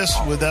solve this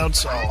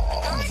without.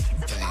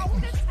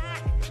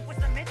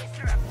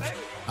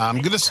 I'm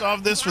going to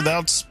solve this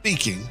without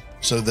speaking,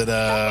 so that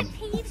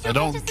I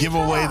don't give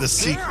away the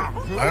secret.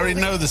 I already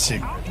know the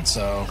secret,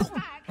 so.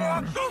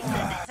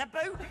 It's a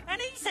boot, and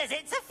he says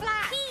it's a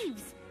flat.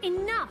 Peeves,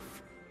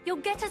 enough! You'll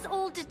get us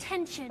all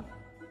detention.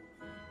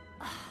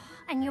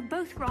 And you're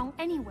both wrong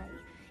anyway.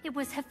 It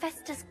was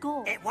Hephaestus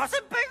Gore. It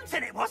wasn't Boot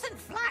and it wasn't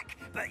Flack,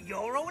 but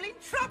you're all in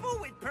trouble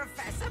with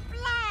Professor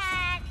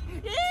Black.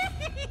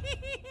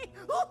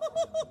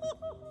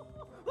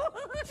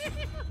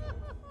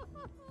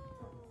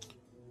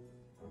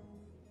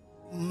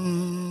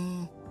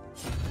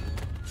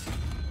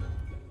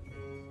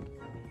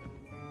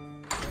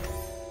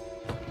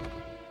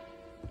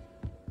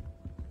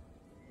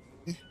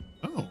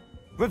 Oh.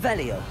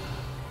 Revelio.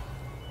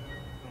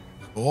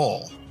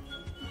 Cool.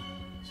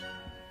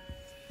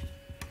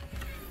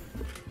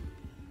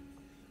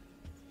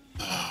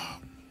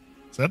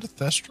 Is that a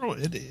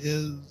Thestral? It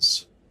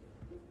is.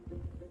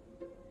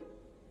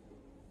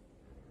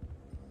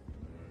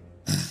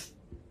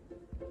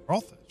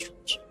 All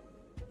Thestrals.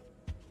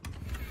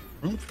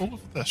 Room full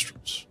of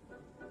Thestrals.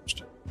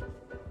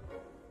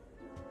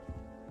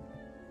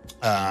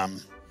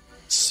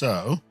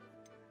 So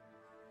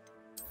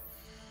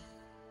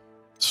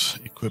let's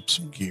equip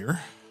some gear.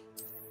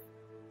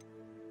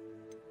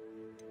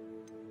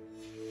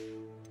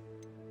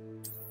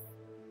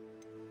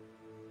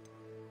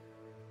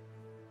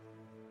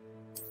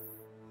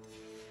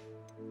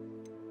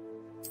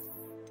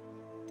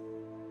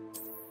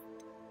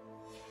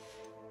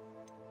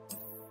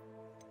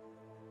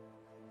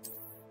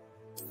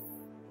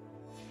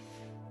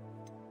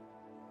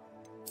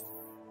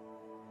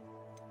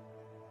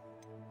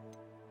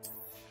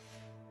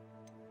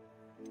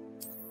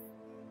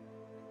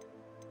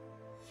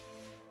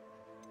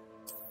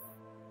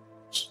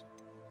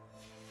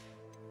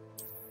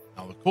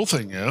 Now, the cool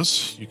thing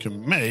is you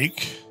can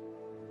make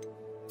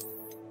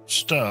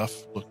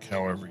stuff look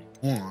however you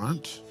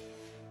want.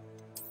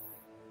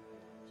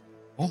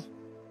 Cool.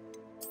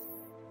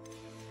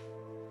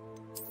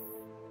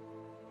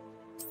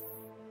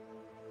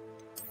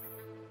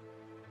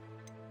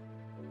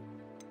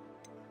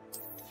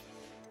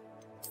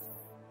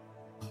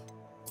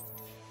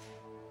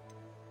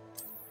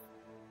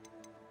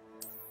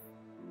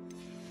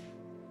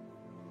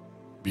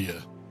 Be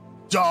a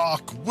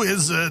dark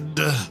wizard.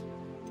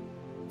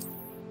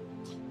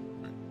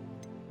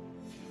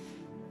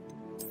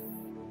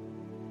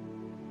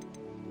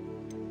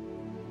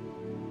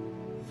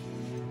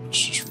 Let's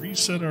just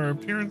reset our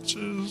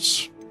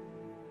appearances.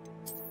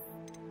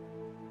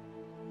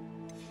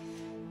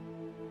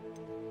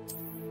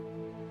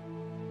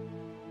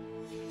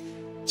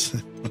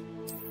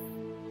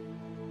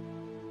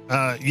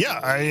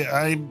 Yeah,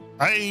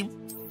 I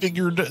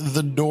figured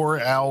the door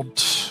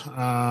out.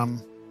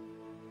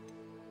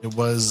 It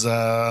was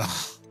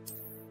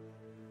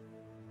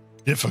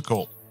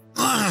difficult.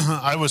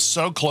 I was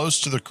so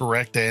close to the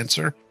correct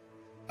answer,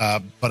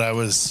 but I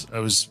was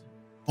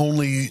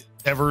only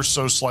ever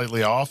so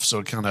slightly off, so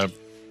it kind of.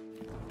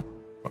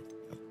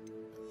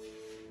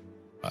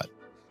 But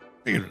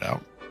figured it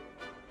out.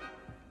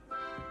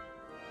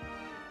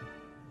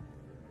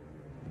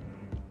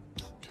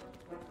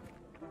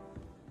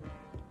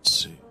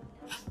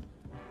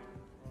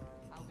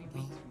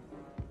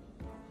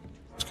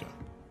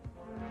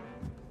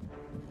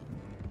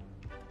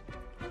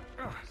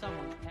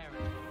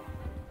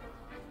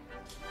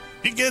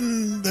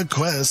 begin the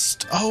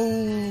quest.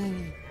 Oh,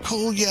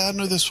 cool. Yeah, I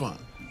know this one.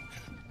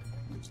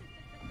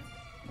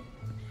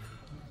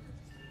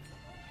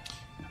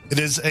 It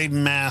is a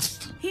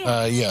math.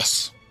 Here.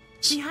 Yes.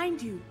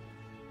 Behind you.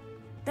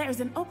 There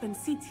is an open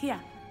seat here.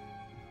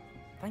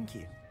 Thank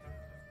you.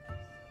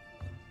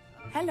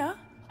 Hello,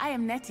 I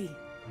am Nettie.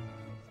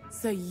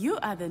 So you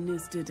are the new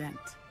student.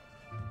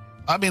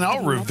 I mean,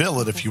 I'll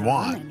reveal it if you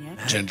want,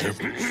 Ginger.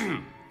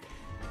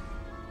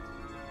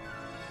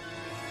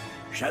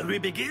 Shall we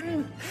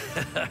begin?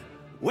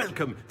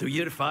 Welcome to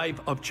Year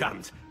 5 of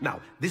Charms.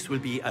 Now, this will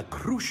be a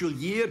crucial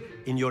year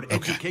in your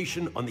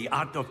education on the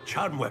art of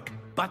charm work.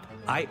 But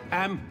I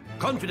am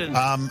confident.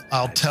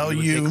 I'll tell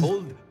you. Take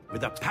hold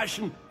with the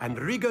passion and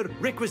rigor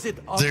requisite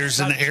of there's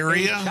an such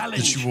area a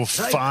that you will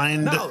right?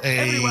 find now,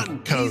 a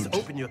code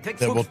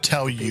that will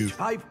tell you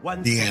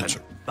the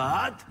answer.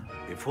 But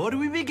before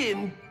we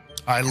begin,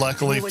 I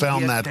luckily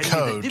found that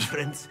code. The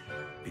difference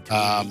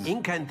between the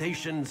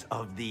incantations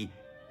of the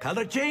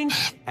color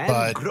change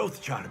and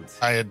growth charms.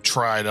 I had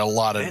tried a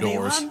lot of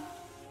doors.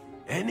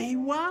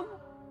 Anyone?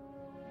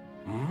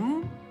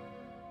 Hmm?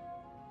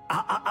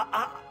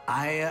 I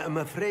am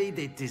afraid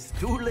it is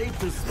too late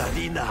to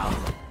study now.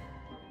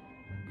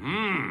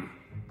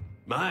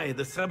 My,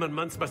 the summer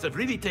months must have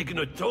really taken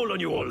a toll on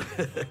you all.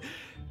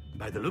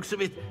 By the looks of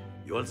it,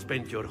 you all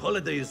spent your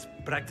holidays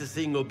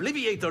practicing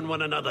Obliviate on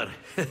one another.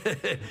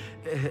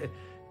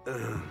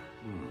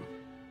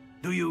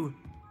 Do you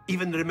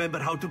even remember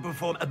how to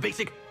perform a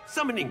basic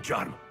summoning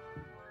charm?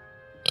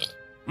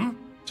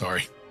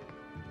 Sorry.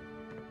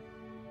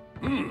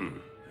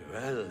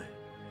 Well,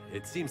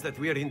 it seems that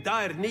we are in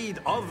dire need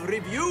of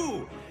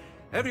review.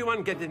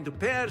 Everyone get into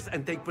pairs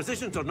and take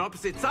positions on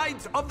opposite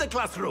sides of the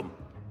classroom.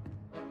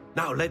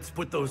 Now let's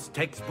put those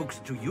textbooks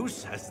to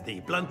use as the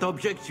blunt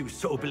objects you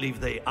so believe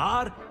they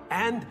are,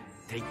 and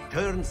take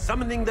turns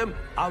summoning them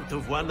out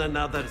of one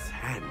another's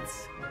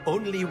hands.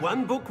 Only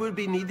one book will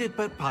be needed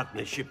per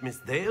partnership, Miss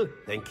Dale.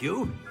 Thank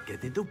you.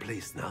 Get into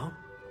place now.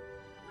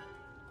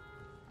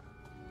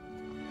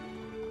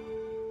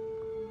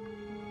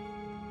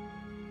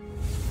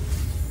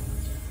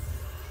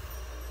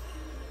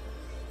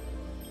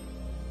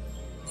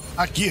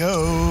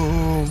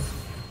 Accio!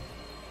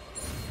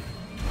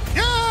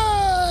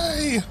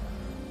 Yay!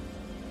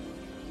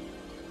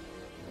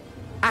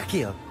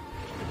 Accio.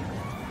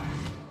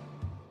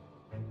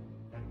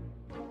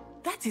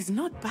 That is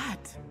not bad.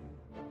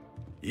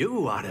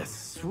 You are a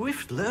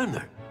swift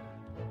learner.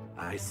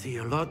 I see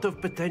a lot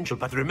of potential,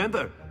 but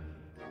remember,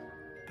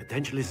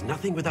 potential is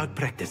nothing without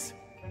practice.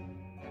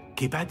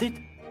 Keep at it.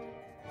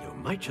 You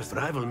might just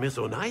rival Miss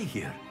Onai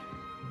here.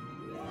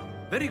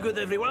 Very good,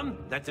 everyone.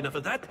 That's enough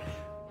of that.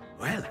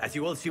 Well, as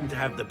you all seem to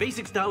have the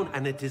basics down,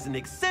 and it is an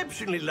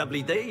exceptionally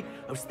lovely day,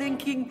 I was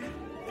thinking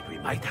that we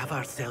might have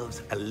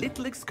ourselves a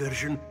little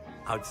excursion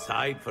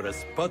outside for a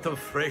spot of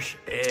fresh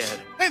air.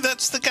 Hey,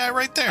 that's the guy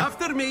right there.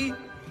 After me.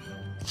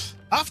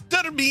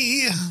 After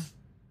me.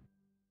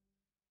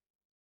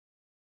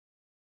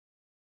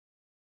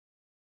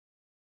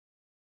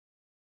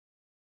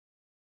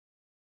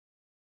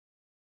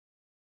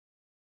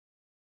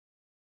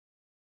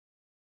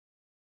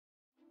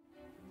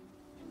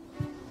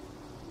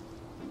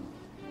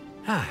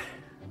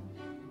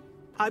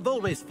 I've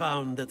always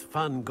found that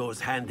fun goes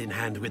hand in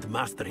hand with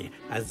mastery,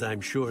 as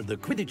I'm sure the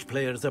Quidditch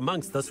players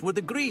amongst us would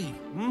agree.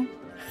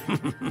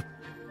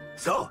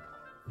 So,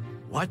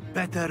 what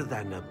better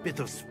than a bit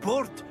of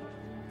sport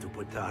to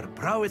put our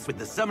prowess with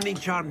the summoning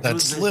charm to the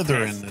That's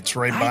Slytherin. test, That's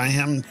right by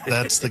him.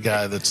 That's the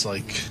guy that's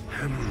like...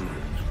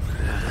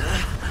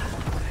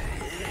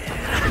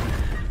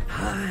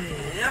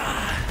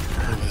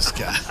 this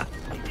guy.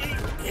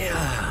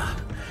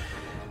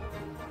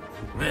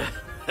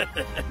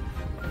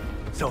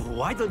 So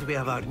why don't we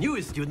have our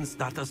newest student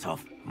start us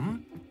off?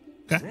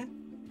 Okay.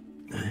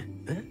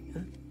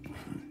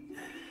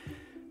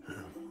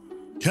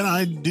 Can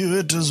I do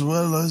it as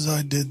well as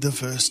I did the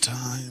first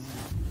time?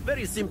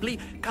 Very simply,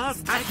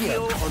 cast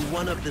Accio on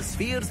one of the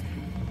spheres.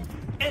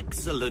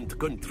 Excellent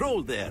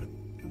control there.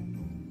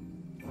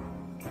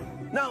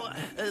 Now,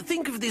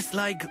 think of this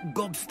like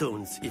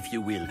gobstones, if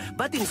you will.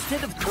 But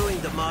instead of throwing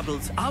the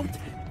marbles out,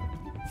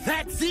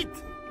 that's it!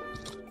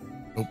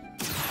 Oh.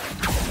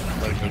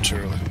 Let it go too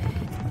early.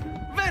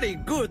 Very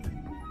good!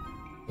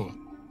 Oh.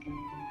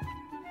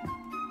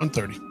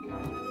 130.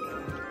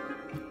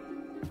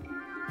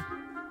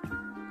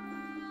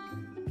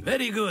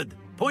 Very good.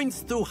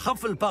 Points to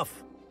Hufflepuff.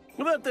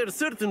 But there's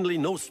certainly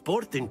no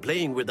sport in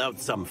playing without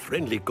some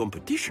friendly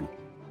competition.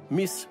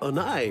 Miss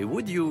Onai,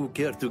 would you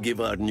care to give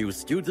our new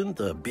student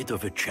a bit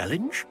of a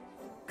challenge?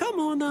 Come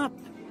on up.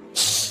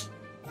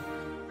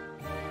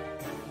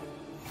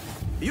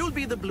 You'll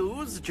be the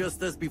blues,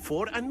 just as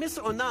before, and Miss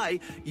Onai,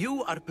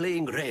 you are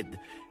playing red.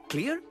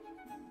 Clear?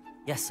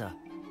 Yes, sir.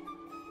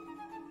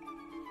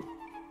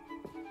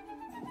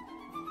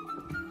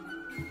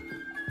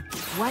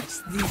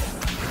 What's this?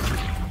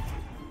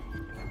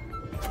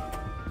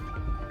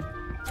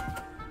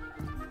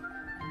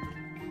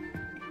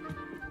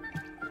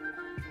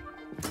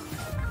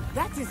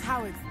 That is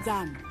how it's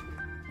done.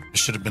 It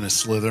should have been a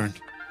Slytherin.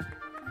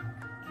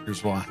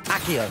 Here's why.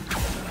 Accio.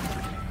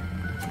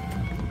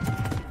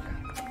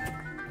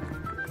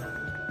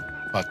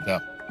 Fucked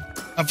up.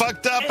 I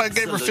fucked up. I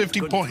gave her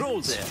 50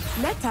 points.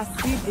 Let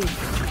us see this.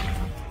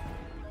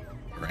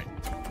 Right.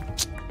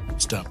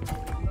 It's dumb.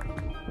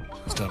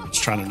 It's dumb. It's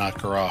trying to knock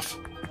her off.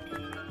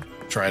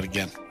 Try it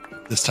again.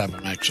 This time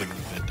I'm actually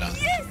going to get it done.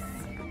 Yes!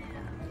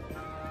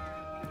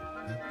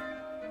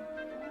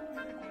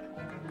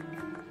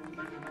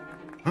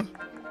 Huh?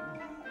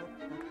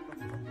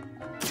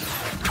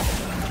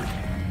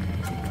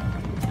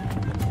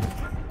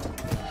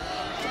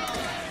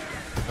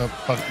 Oh,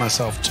 fuck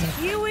myself too.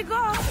 Here we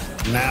go.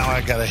 Now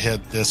I gotta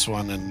hit this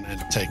one and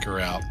take her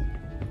out.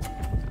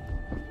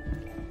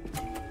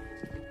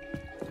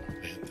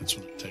 Hit this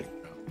one and take her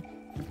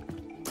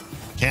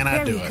out. Can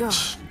I do it?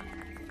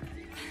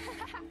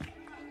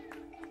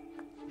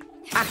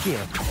 Accio.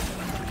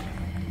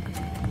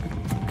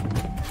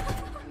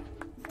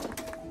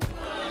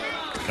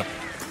 Yep.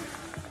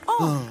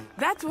 Oh,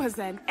 that was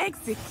an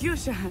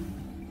execution.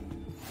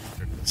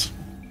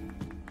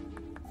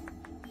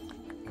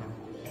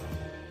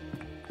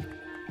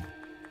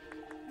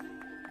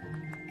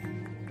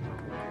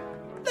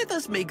 Let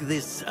us make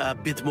this a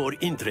bit more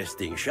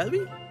interesting, shall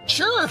we?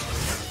 Sure.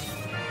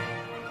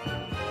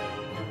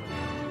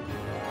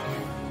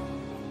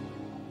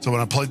 So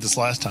when I played this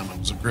last time, I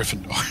was a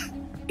Gryffindor.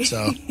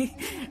 So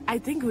I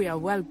think we are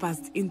well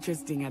past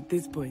interesting at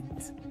this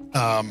point.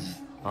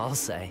 I'll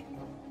say.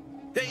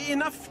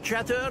 Enough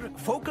chatter.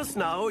 Focus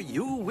now.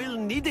 You will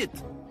need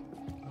it.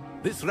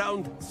 This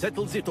round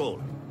settles it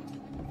all.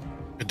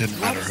 It didn't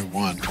matter who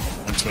won.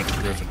 Once went to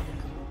Gryffindor.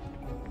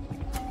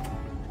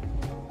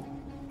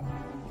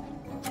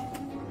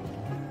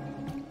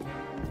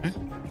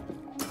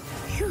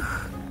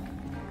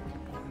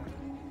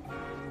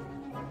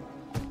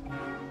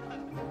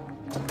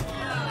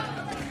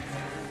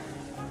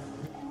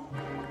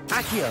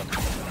 Accio.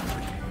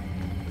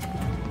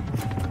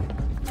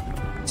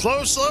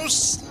 Slow, slow,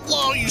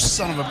 slow, you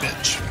son of a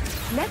bitch.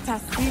 Let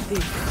us see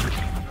this.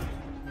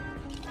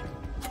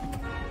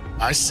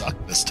 I suck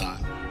this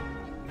time.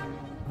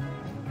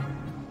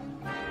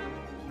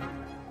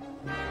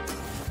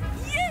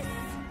 Yes!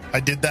 I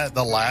did that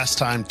the last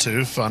time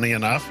too, funny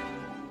enough.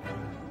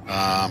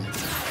 Uh-oh.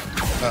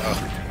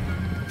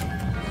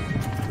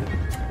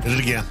 Did it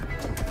again.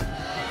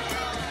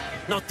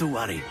 Not to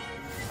worry.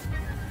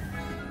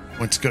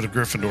 Let's go to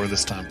Gryffindor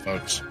this time,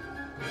 folks.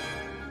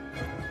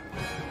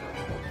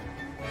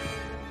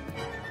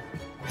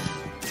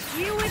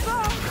 Here we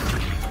go.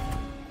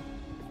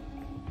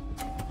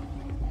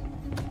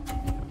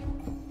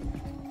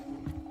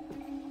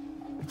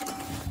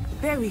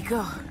 There we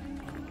go.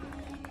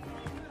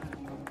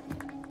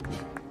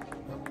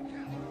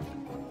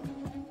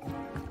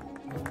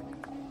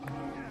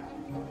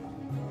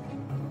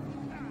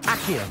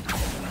 Accio.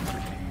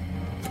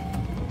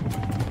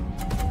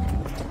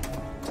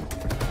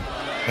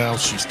 Well,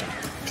 she's done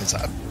because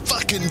I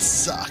fucking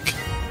suck.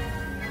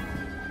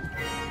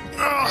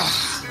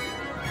 Ugh.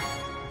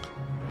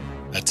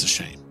 That's a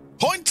shame.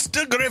 Points to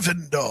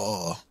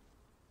Gryffindor.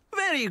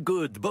 Very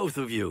good, both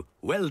of you.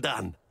 Well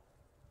done.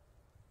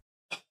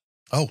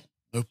 Oh,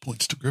 no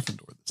points to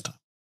Gryffindor this time.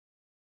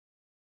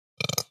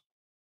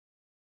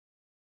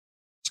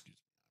 Excuse me.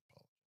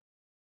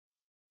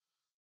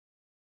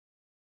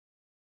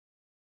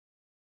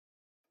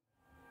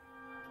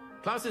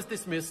 Class is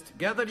dismissed.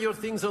 Gather your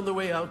things on the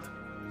way out.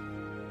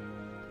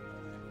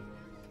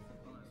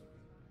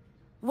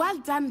 Well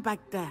done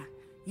back there.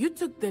 You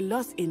took the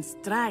loss in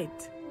stride.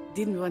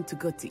 Didn't want to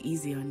go too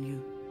easy on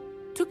you.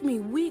 Took me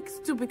weeks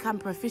to become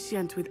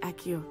proficient with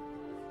Accio.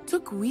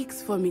 Took weeks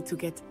for me to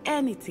get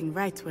anything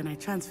right when I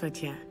transferred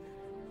here.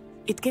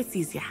 It gets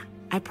easier,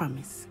 I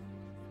promise.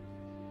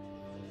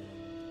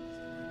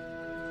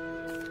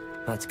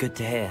 That's good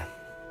to hear.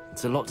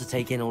 It's a lot to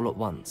take in all at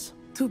once.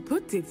 To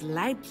put it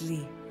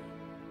lightly,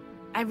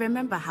 I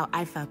remember how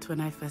I felt when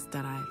I first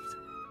arrived.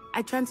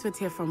 I transferred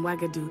here from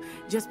Wagadu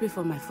just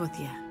before my 4th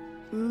year.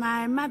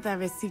 My mother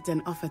received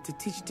an offer to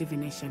teach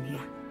divination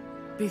here.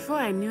 Before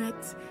I knew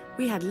it,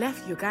 we had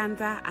left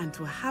Uganda and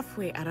were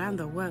halfway around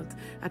the world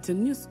at a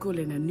new school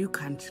in a new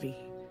country.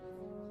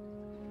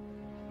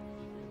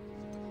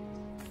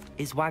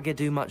 Is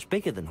Wagadu much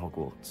bigger than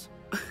Hogwarts?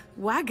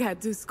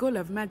 Wagadu School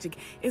of Magic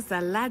is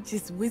the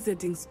largest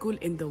wizarding school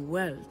in the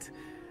world.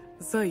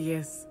 So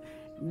yes,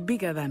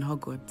 bigger than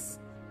Hogwarts.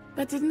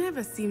 But it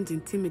never seemed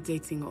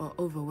intimidating or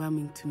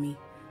overwhelming to me.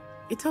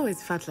 It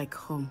always felt like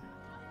home.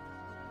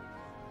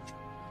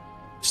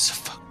 So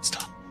fucking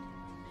stop.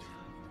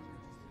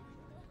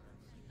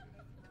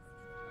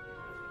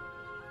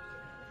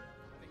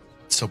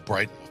 It's so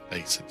bright in my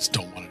face. I just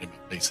don't want it in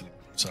my face anymore.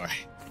 Sorry.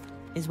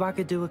 Is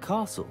Wagadu a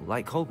castle,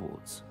 like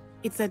Hogwarts?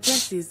 Its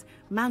address is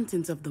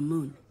Mountains of the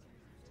Moon.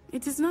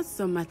 It is not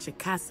so much a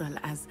castle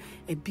as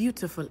a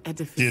beautiful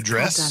edifice. The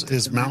address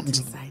is Mountains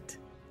of the Moon.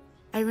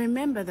 I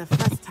remember the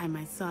first time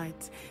I saw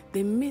it,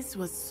 the mist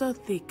was so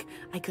thick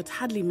I could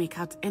hardly make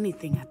out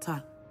anything at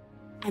all.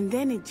 And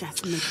then it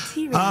just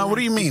materialized. What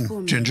do you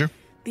mean, Ginger?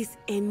 This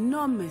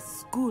enormous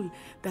school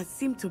that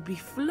seemed to be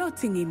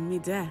floating in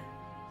midair.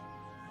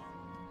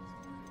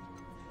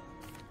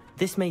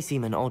 This may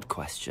seem an odd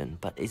question,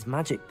 but is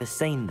magic the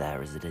same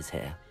there as it is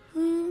here?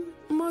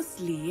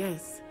 Mostly,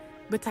 yes.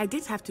 But I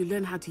did have to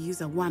learn how to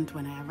use a wand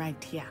when I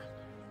arrived here.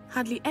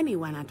 Hardly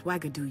anyone at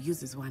Wagadu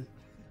uses one.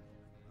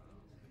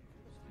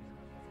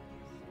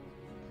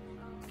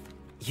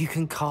 You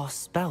can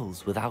cast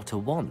spells without a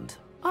wand?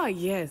 Oh,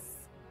 yes.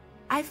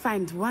 I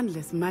find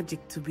wandless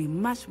magic to be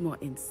much more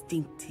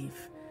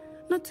instinctive.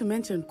 Not to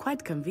mention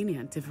quite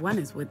convenient if one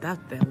is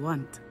without their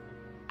wand.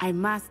 I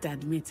must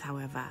admit,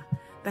 however,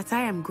 that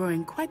I am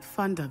growing quite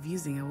fond of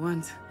using a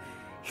wand.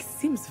 It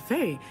seems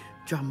very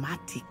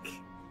dramatic.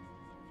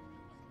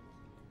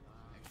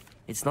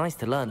 It's nice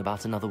to learn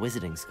about another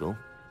wizarding school.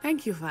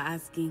 Thank you for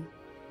asking.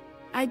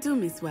 I do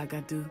miss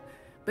Wagadu,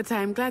 but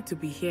I am glad to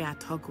be here at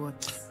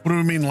Hogwarts. What do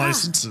we mean,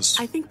 licenses?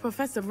 I think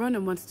Professor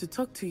Ronen wants to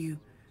talk to you.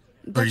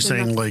 Are you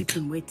saying, like, keep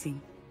him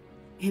waiting.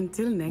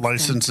 Until next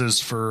licenses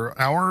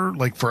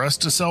time. for us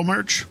to sell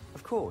merch?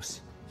 Of course.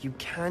 You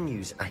can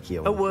use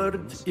Accio. A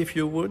word, if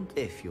you would.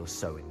 If you're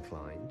so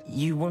inclined.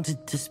 You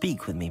wanted to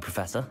speak with me,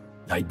 Professor?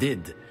 I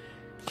did.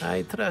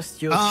 I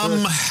trust your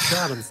first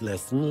charms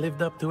lesson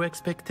lived up to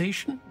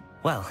expectation?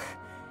 Well,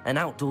 an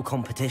outdoor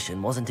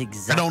competition wasn't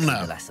exactly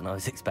the lesson I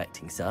was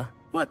expecting, sir.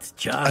 What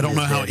charm? I don't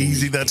know how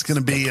easy that's going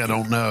to be. I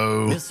don't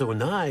know Miss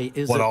Onai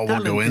is what all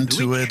will go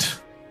into it.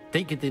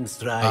 Take it in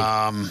stride.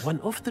 One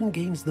often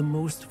gains the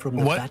most from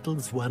the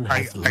battles one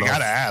has lost. I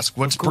gotta ask,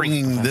 what's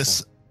bringing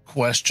this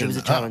question up? It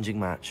was a challenging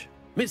match.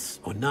 Miss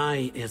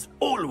Onai is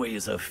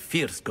always a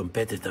fierce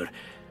competitor.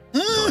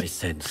 Though I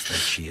sense that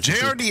she is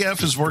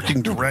JRDF is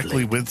working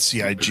directly with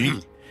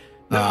CIG.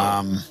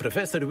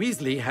 Professor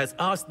Weasley has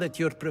asked that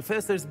your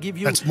professors give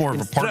you that's more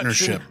of a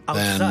partnership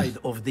than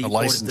of the a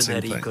licensing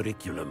ordinary thing.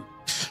 Curriculum.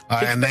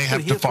 And they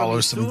have to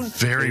follow some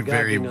very,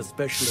 very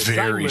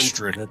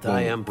strict that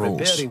I am rules.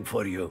 Preparing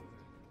for you.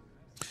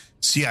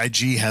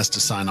 CIG has to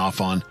sign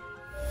off on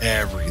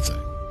everything,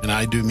 and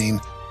I do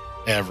mean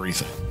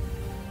everything.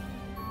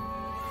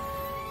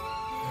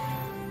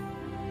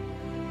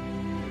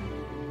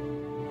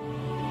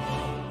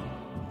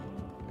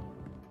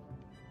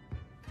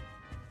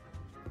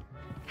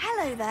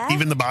 Hello there.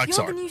 Even the box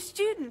You're art. the new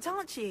student,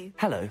 aren't you?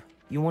 Hello.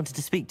 You wanted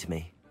to speak to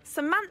me?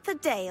 Samantha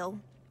Dale.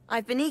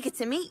 I've been eager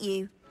to meet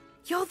you.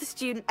 You're the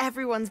student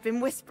everyone's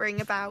been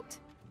whispering about.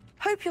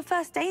 Hope your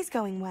first day's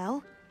going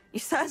well. You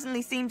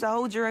certainly seem to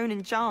hold your own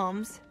in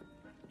charms.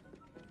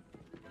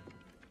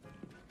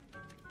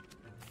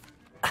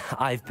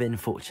 I've been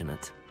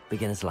fortunate.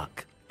 Beginner's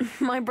luck.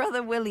 My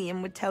brother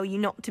William would tell you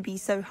not to be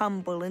so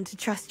humble and to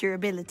trust your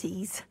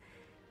abilities.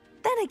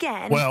 Then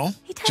again, well,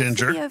 he tends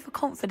Ginger, to be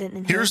overconfident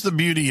in here's the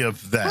beauty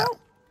of that. Well,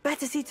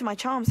 better see to my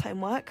charms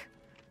homework.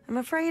 I'm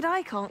afraid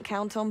I can't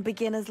count on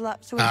beginner's luck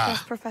to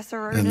impress Professor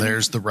Ronen. And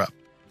there's the rep.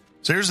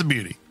 So here's the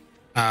beauty.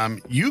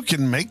 You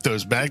can make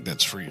those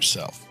magnets for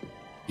yourself.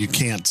 You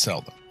can't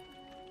sell them.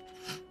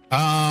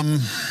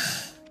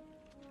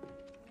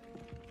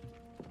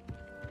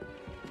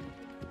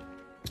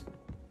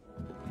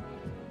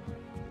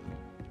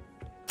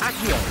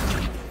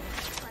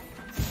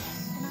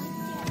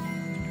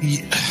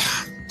 Yeah,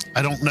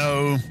 I don't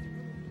know.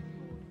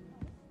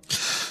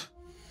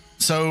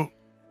 So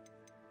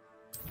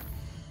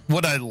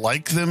would I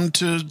like them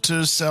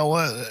to sell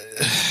it?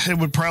 It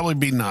would probably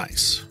be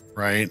nice,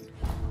 right?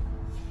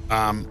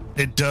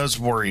 It does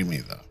worry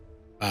me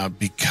though,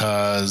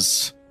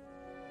 because,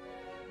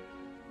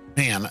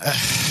 man,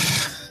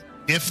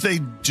 if they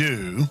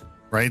do,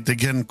 right, they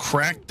can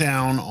crack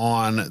down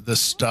on the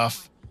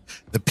stuff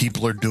that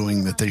people are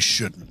doing that they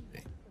shouldn't be.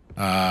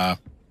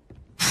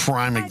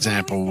 Prime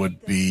example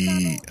would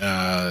be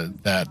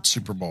that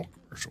Super Bowl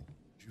commercial.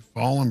 Did you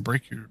fall and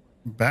break your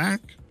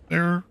back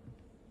there?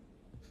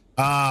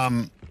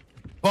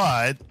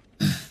 But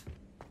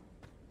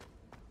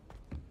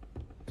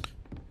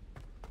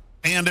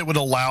and it would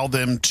allow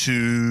them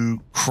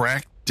to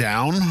crack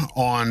down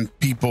on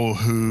people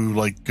who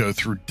like go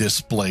through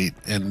Displate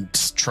and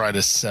try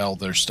to sell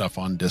their stuff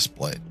on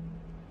Displate.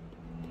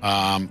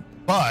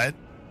 But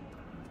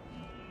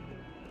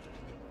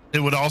it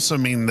would also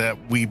mean that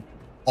we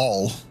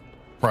all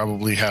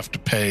probably have to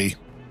pay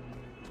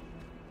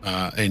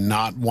a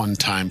not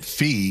one-time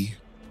fee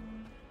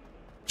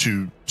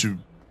to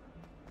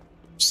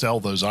sell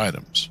those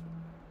items.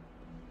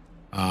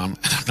 And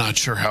I'm not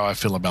sure how I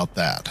feel about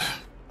that.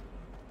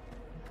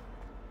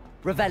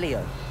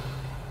 Revelio.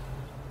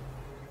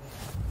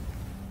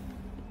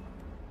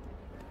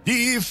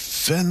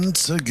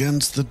 Defense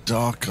against the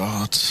dark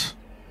arts.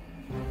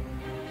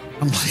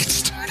 I'm late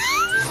starting.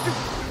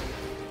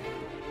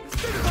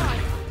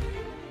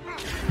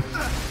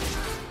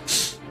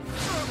 Is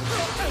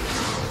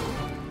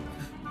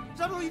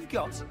that all you've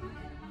got?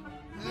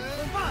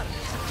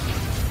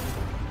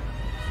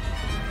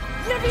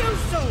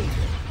 Levioso!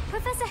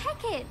 Professor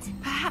Hecat!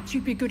 Perhaps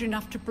you'd be good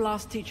enough to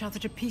blast each other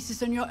to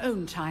pieces in your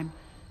own time.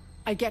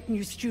 I get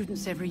new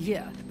students every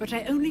year, but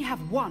I only have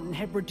one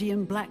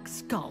Hebridean black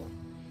skull.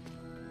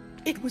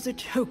 It was a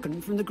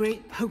token from the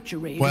Great Poacher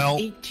Raid of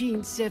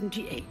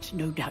 1878.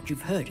 No doubt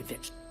you've heard of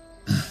it.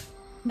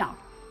 Now,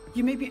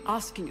 you may be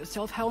asking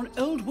yourself how an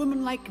old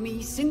woman like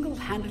me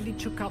single-handedly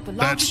took out the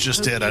largest That's just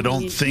poacher it. I raid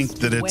don't in think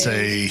that it's a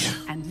Wales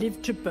and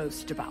lived to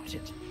boast about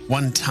it.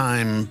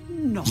 one-time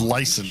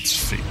license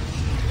fee.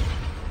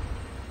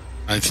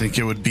 I think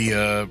it would be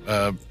a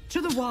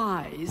To the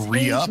wise,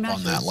 re-up age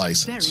on that matters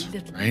license,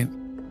 very little. right?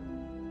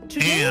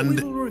 Today And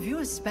we will review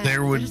a spell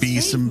there would that be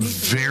has some saved me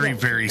from very,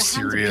 death very at the hands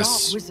of dark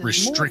serious wizards more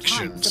restrictions.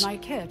 times than I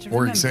care to For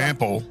remember.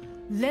 example,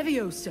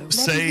 Levioso.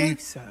 say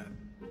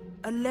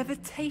A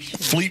levitation.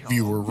 Fleet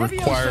Viewer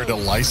required a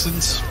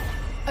license.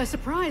 A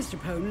surprised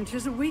opponent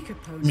is a weak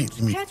opponent.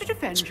 Let me- Care to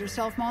defend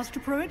yourself,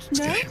 Master Pruitt?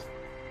 No?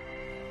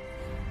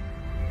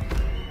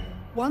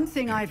 One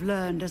thing I've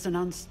learned as an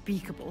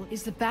unspeakable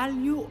is the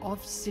value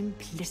of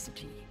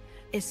simplicity,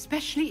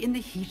 especially in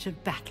the heat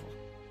of battle.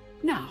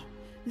 Now,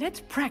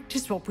 let's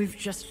practice what we've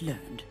just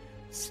learned,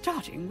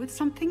 starting with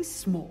something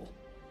small.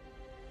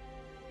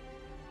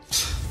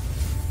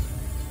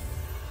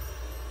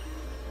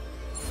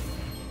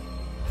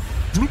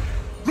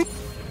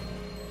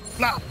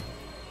 Flop,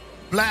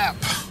 blap,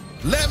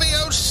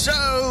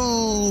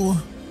 Levioso.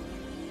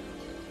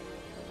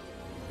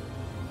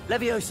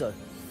 Levioso.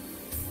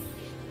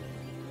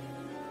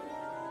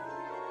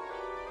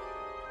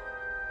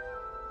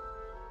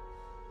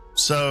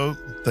 So,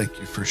 thank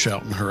you for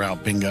shouting her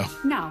out, Bingo.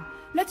 Now,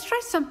 let's try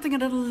something a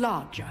little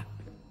larger.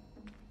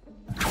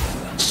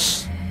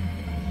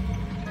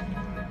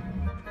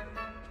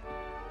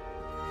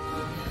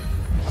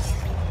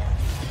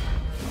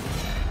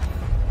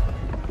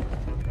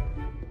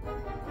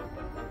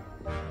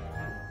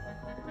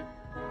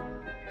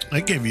 I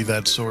gave you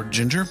that sword,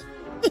 Ginger.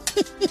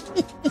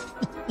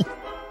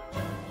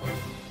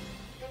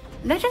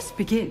 Let us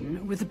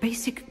begin with the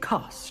basic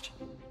cast.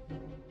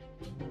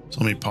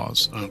 So let me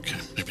pause. Okay,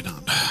 maybe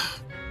not.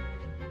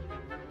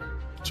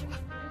 That's fine.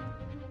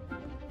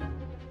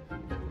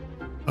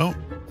 Oh.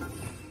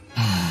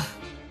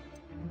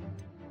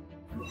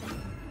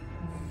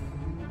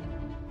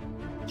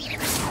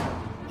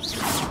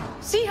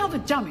 See how the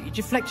dummy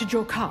deflected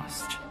your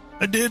cast?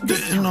 I did,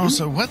 and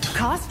also what?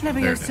 Cast There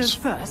it Levioso is.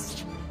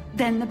 first,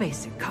 then the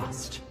basic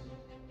cast.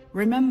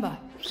 Remember,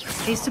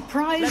 a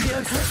surprise.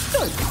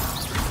 Good.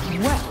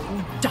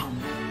 Well done.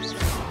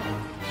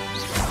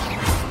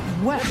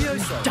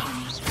 Well done.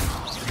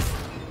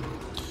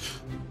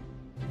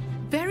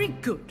 Very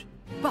good.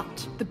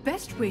 But the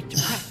best way to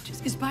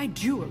practice is by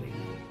dueling.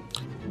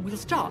 We'll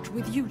start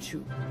with you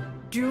two.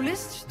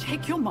 Duelists,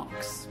 take your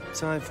marks.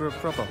 Time for a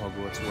proper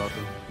Hogwarts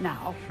welcome.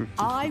 Now,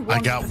 I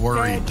want got a fair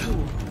worried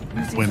duel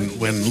using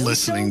when Levioso,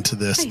 listening to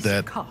this basic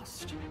that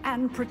cast,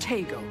 and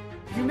Protego.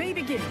 You may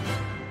begin.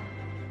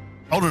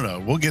 oh no,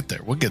 we'll get there.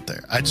 We'll get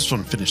there. I just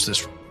want to finish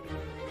this.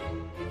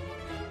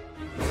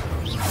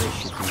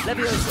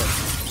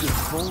 Levioso. Good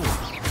ball.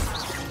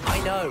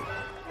 I know.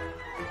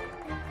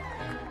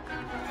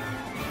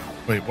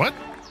 Wait, what?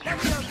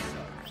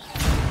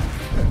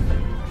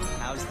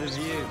 How's the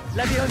view?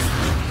 Levioso.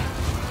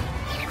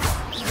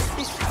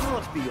 This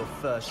can't be your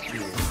first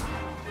duel.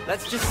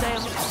 Let's just say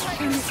I'm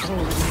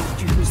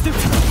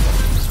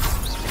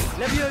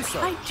Levioso.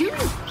 I do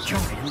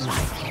enjoy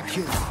life like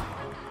you.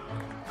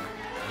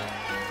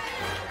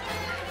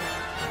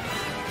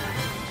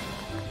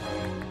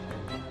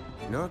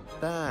 Not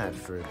bad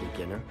for a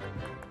beginner.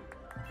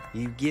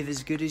 You give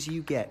as good as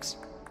you get.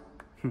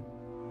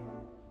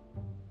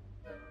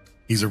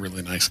 He's a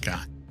really nice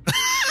guy.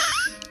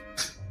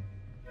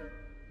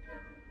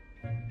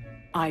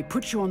 I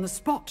put you on the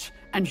spot,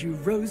 and you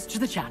rose to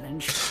the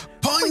challenge.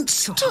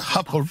 Points to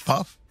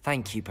Hufflepuff.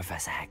 Thank you,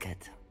 Professor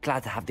Hecat.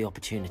 Glad to have the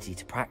opportunity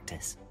to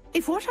practice.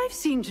 If what I've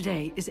seen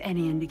today is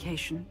any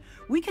indication,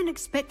 we can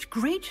expect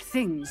great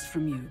things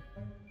from you.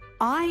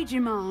 I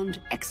demand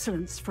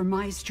excellence from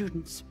my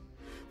students.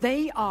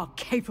 They are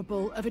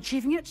capable of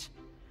achieving it,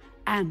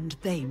 and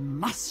they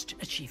must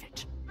achieve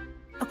it.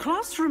 A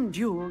classroom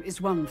duel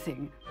is one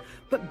thing,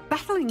 but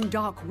battling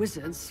dark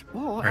wizards,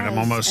 or All right,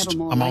 I'm as ever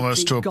more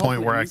almost to a likely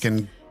point where I goblins,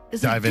 can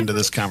is a dive into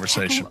this different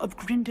conversation. kettle of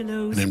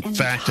Grindylows And in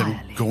fact, I'm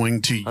entirely.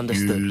 going to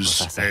use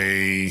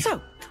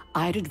So,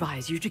 I'd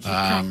advise you to keep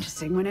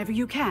practicing whenever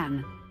you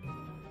can.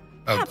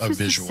 Perhaps a Mr.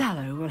 visual.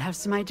 Sallow will have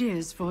some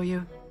ideas for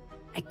you.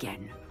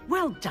 Again,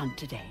 well done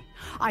today.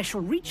 I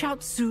shall reach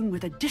out soon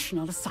with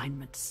additional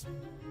assignments.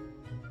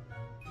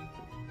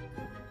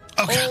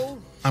 Okay,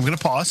 I'm going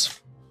to pause.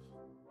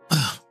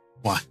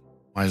 Why?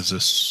 Why is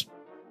this?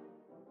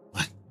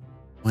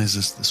 Why is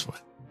this way?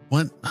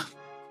 What?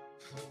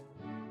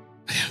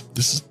 Man,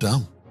 this is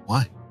dumb.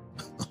 Why?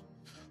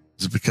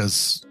 Is it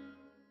because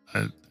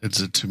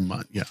it's too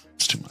much? Yeah,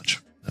 it's too much.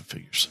 That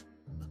figures.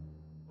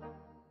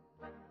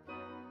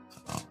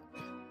 Oh,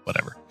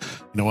 whatever. You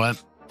know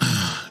what?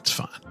 It's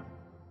fine.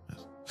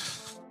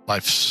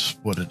 Life's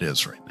what it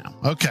is right now.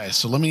 Okay,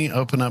 so let me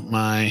open up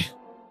my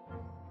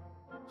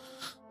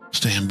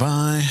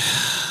standby.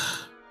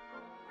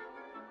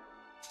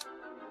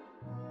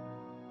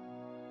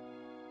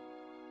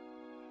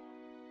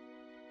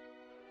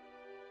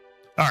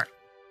 All right.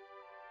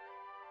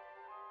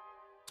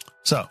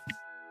 So,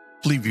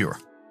 Flea Viewer.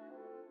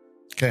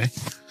 Okay.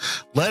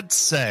 Let's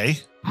say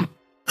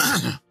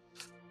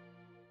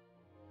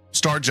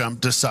Star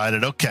Jump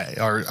decided, okay,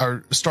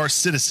 our Star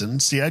Citizen,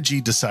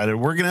 CIG decided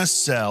we're going to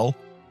sell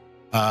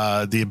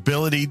the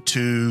ability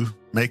to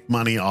make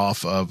money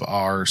off of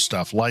our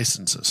stuff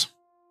licenses.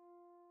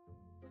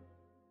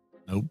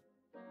 Nope.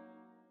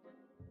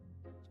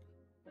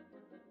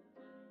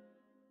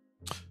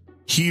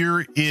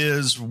 Here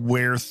is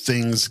where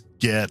things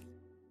get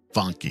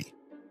funky.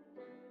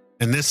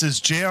 And this is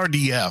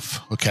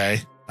JRDF,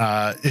 okay?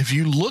 If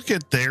you look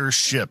at their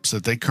ships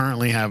that they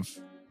currently have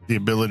the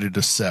ability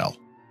to sell,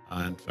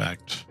 in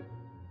fact,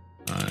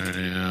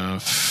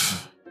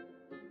 IF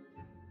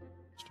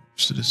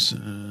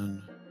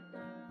Citizen.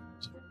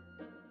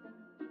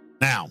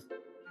 Now,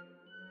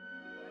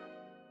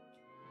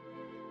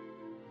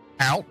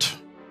 out,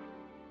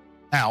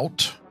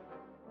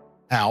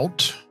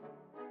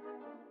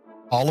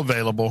 all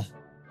available,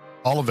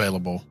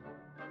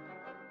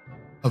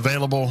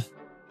 available.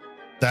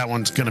 That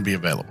one's going to be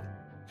available.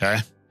 Okay.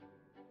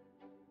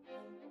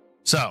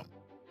 So,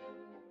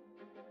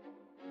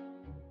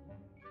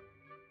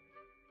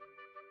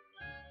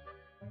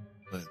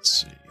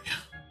 let's see.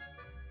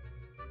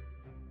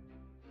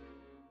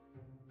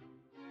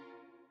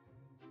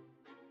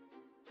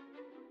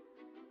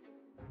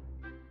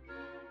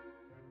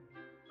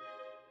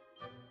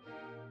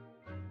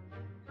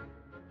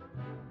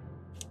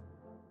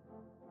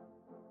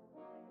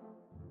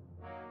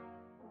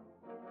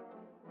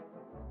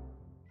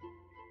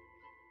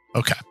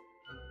 Okay.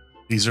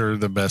 These are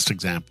the best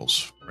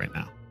examples right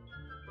now.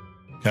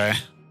 Okay.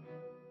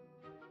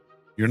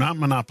 You're not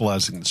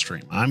monopolizing the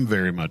stream. I'm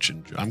very much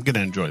I'm going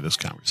to enjoy this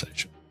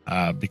conversation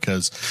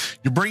because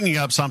you're bringing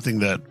up something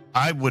that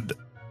I would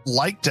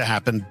like to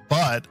happen,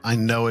 but I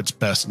know it's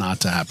best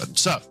not to happen.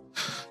 So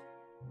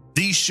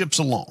these ships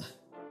alone,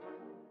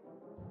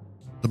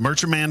 the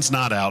Merchantman's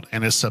not out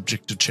and is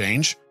subject to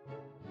change.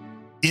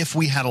 If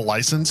we had a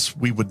license,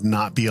 we would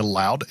not be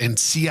allowed, and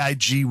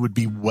CIG would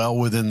be well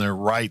within their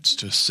rights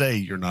to say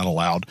you're not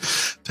allowed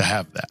to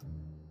have that.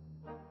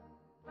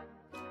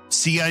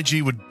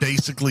 CIG would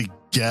basically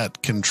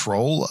get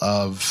control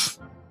of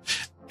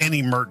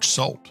any merch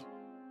sold.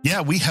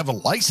 Yeah, we have a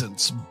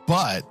license,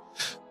 but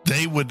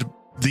they would,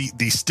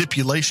 the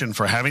stipulation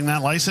for having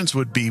that license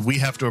would be we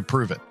have to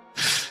approve it.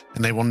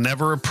 And they will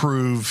never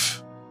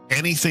approve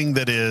anything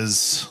that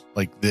is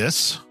like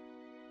this,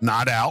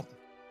 not out.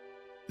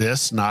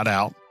 This, not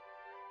out.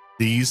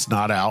 These,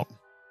 not out.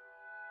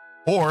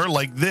 Or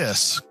like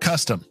this,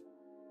 custom.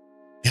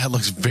 Yeah, it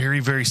looks very,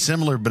 very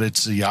similar, but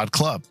it's a Yacht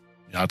Club.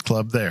 Yacht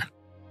Club there.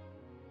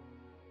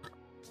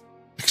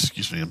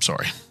 Excuse me, I'm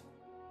sorry.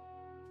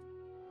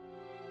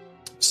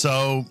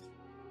 So,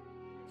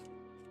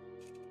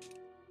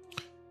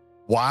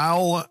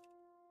 while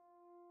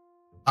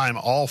I'm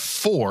all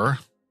for...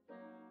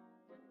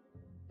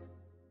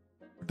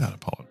 Not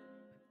Apollo.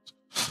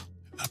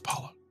 Not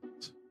Apollo.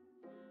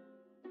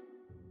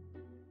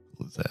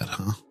 That,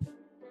 huh?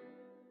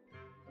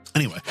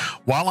 Anyway,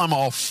 while I'm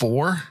all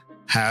for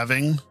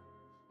having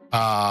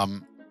a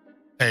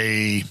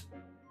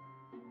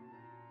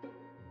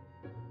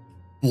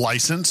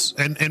license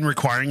and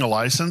requiring a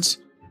license,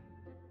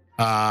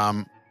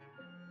 they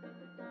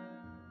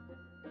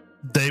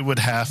would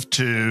have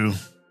to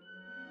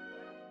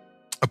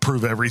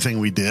approve everything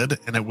we did,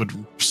 and it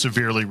would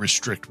severely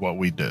restrict what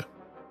we do.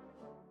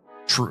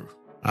 True.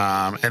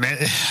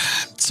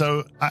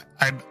 So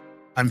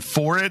I'm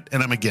for it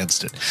and I'm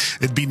against it.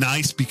 It'd be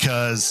nice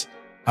because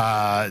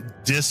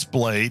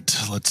Displate,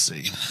 let's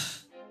see.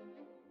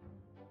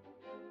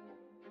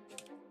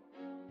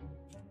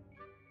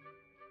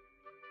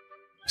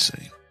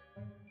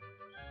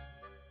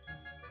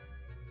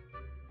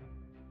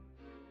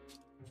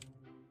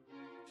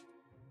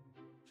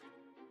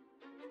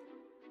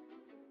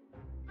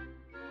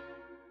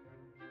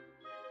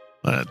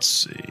 Let's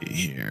see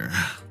here.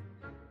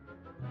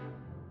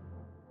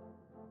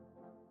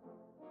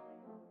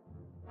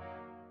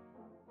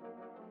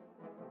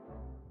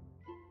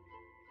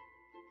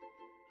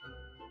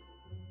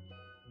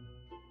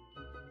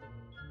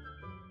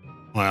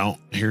 Well,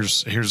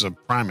 here's a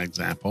prime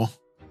example.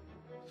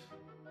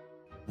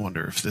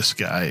 Wonder if this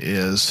guy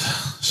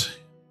is.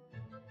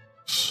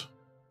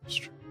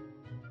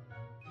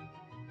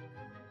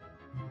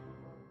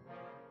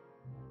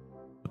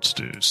 Let's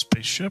do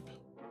spaceship.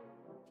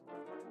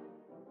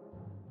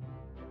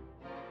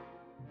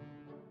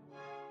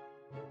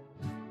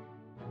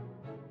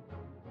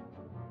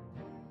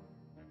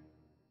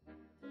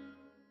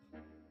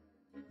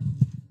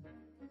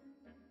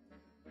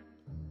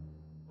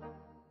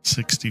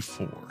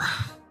 $64.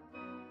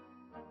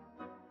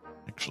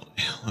 Actually,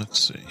 let's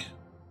see.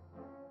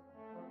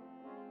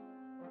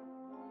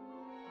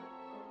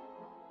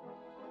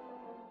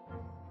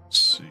 Let's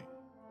see.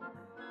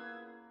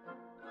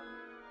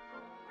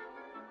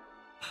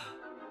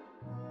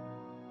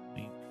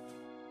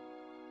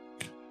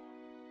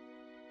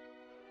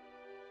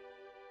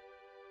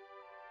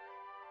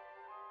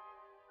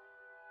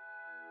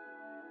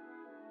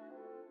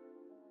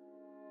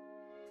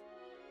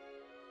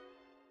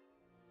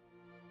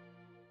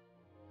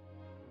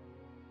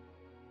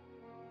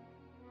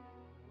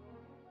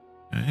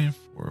 Okay,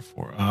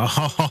 4.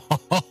 Oh,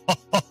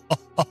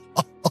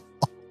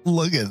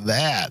 look at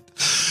that.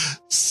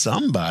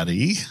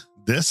 Somebody,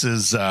 this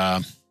is,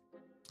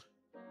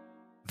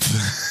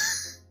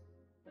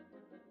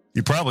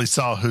 you probably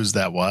saw whose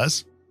that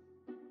was.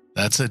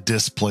 That's a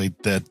display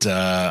that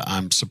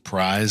I'm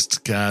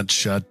surprised got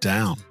shut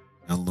down.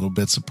 A little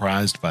bit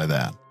surprised by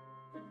that.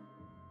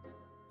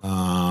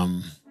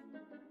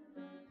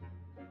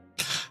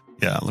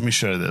 Yeah, let me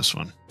show you this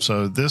one.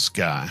 So this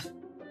guy,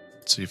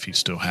 let's see if he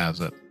still has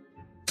it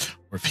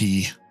or if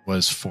he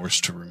was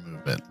forced to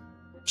remove it,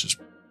 which is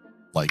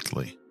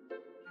likely.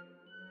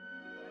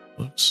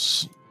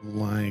 Looks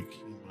like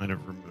he might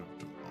have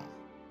removed them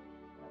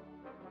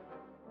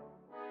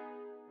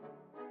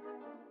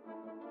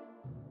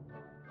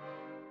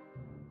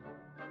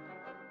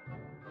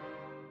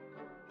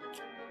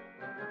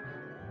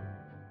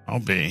all. I'll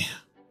be.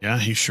 Yeah,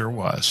 he sure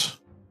was.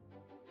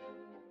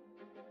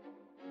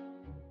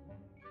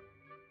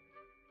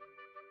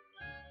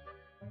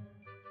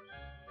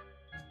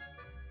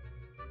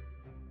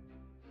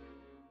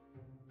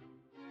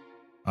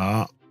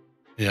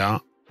 Yeah.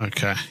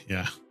 Okay.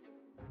 Yeah.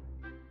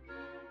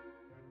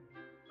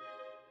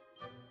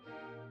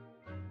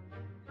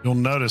 You'll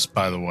notice,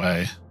 by the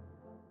way,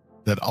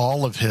 that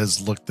all of his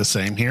look the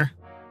same here.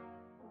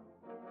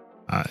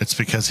 It's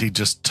because he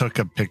just took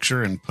a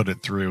picture and put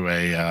it through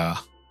a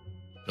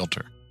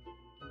filter.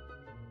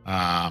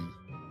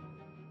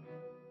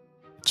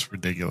 It's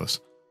ridiculous.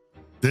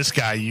 This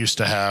guy used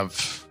to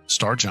have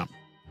Star Jump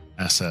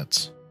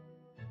assets.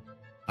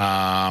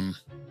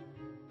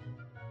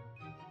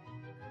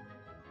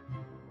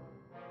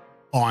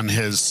 On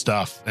his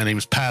stuff, and he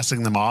was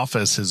passing them off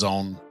as his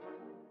own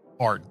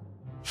art.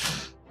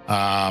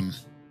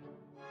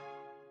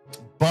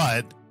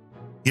 But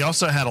he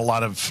also had a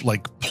lot of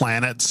like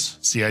planets,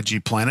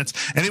 CIG planets,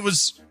 and it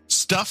was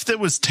stuff that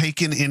was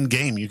taken in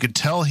game. You could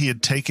tell he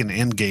had taken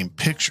in-game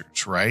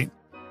pictures, right?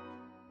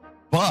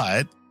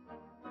 But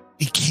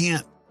he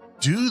can't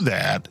do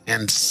that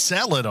and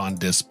sell it on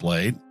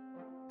display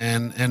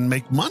and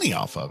make money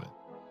off of it.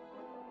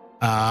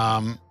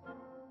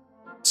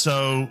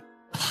 So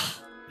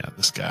yeah,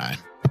 this guy,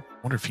 I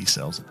wonder if he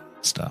sells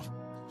stuff.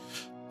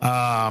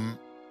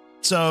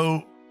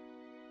 So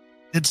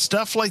it's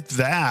stuff like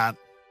that.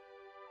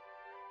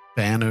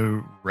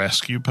 Banu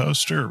rescue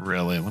poster?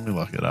 Really? Let me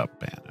look it up,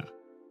 Banu.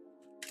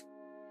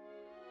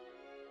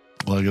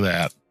 Look at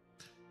that.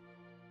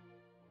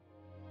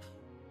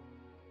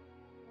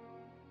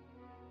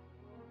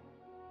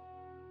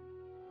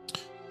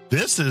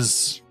 This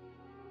is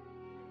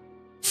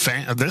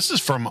this is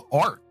from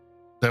art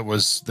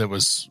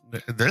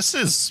this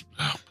is,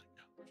 oh my God.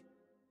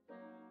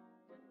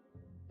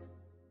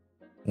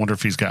 Wonder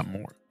if he's got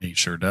more. He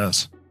sure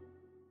does.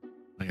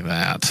 Look at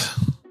that.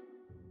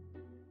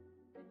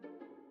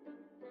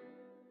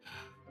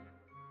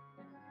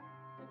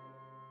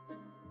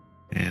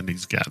 And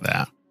he's got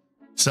that.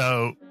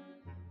 So,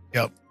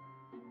 yep.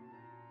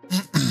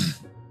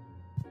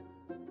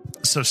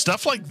 So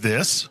stuff like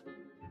this,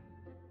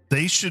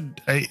 they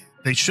shouldn't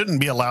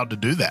be allowed to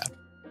do that.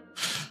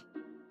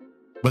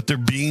 But they're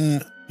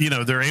being,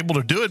 they're able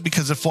to do it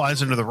because it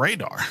flies under the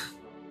radar.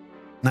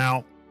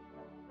 Now,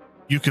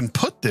 you can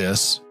put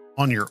this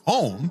on your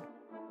own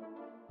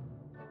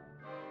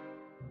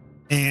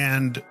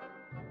and,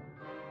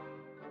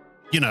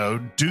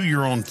 do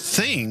your own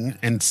thing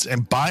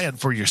and buy it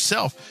for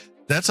yourself.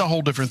 That's a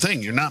whole different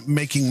thing. You're not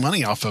making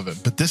money off of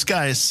it, but this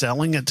guy is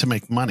selling it to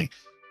make money.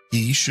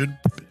 He should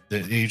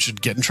get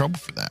in trouble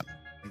for that.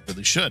 He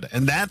really should.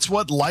 And that's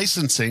what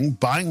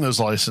buying those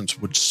licenses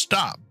would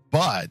stop.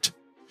 But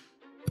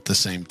at the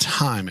same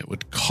time, it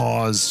would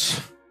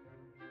cause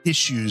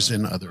issues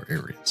in other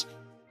areas.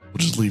 We'll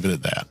just leave it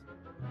at that.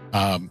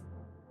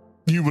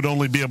 You would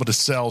only be able to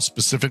sell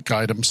specific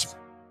items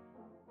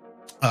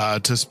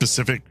to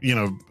specific,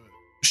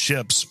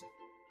 ships.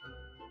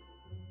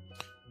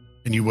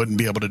 And you wouldn't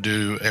be able to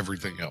do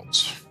everything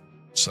else.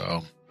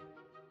 So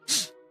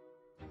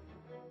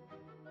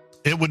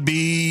it would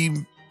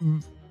be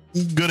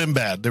good and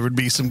bad. There would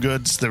be some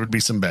goods. There would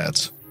be some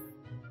bads.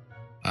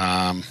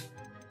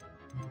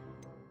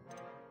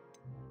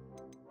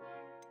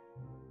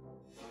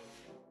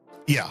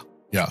 Yeah.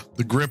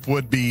 The grip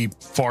would be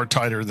far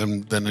tighter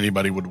than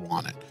anybody would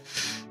want it.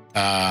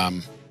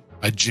 I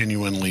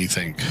genuinely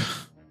think.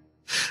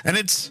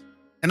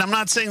 And I'm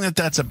not saying that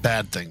that's a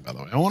bad thing, by the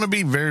way. I want to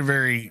be very,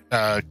 very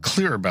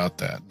clear about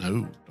that.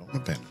 No, don't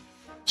abandon.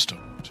 Still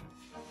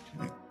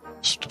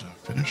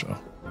finish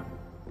off.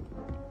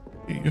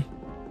 Here you go.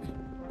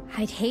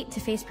 I'd hate to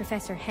face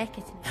Professor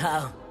Hecaton.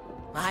 Oh,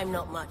 I'm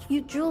not much.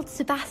 You drilled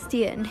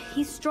Sebastian.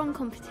 He's strong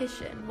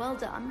competition. Well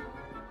done.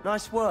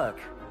 Nice work.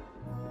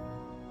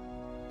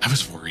 I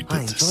was worried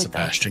that this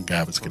Sebastian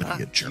guy was going to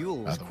be a jerk. Duel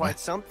was quite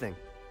something.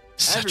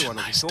 Such Everyone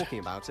a nice was talking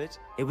about it.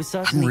 It was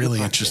certainly I'm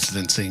really interested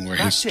in seeing where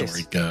his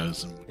story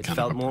goes. And it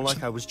felt more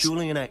like I was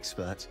dueling an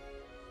expert.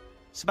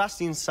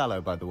 Sebastian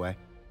Sallow, by the way.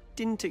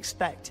 Didn't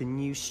expect a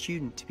new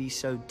student to be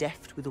so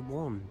deft with a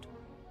wand.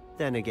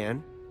 Then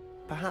again,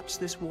 perhaps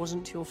this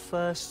wasn't your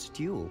first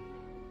duel.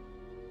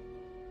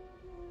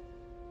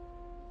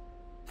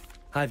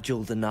 I've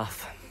jeweled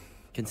enough.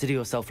 Consider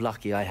yourself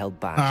lucky I held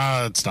back.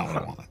 That's not what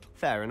I wanted.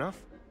 Fair enough.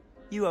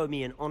 You owe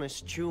me an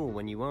honest jewel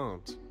when you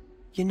aren't.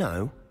 You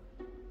know,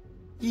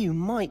 you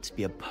might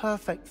be a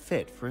perfect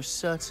fit for a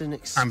certain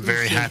exclusive... I'm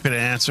very happy to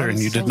answer, and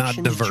you did not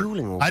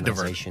divert. I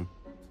diverted.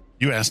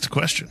 You asked a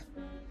question.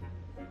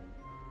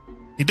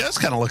 He does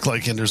kind of look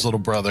like Ender's little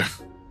brother.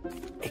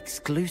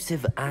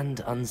 Exclusive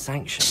and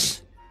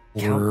unsanctioned.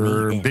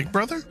 Or Big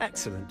Brother?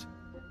 Excellent.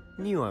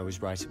 Knew I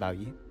was right about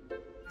you.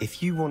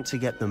 If you want to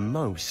get the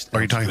most...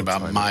 Are you talking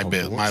about my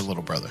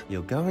little brother?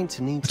 You're going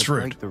to need to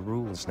break the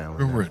rules now.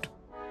 Real rude.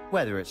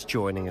 Whether it's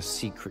joining a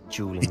secret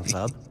dueling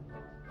club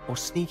or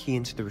sneaking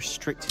into the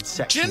restricted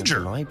section of the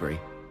library,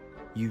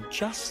 you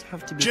just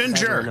have to be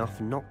clever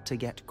enough not to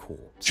get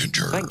caught.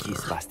 Thank you,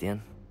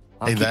 Sebastian.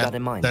 I'll Hey, keep that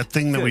in mind. that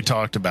thing that we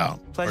talked about.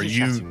 Pleasure Are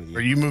chatting with you.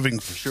 you moving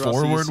Sure, I'll see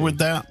you forward soon. with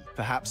that?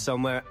 Perhaps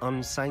somewhere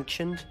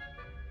unsanctioned?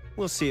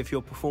 We'll see if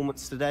your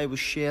performance today was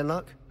sheer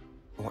luck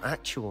or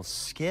actual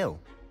skill.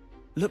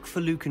 Look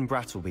for Lucan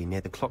Brattleby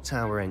near the Clock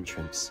Tower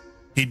entrance.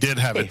 He did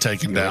have it If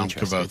taken you're down,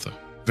 interested. Kavotha.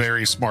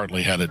 Very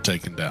smartly had it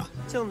taken down.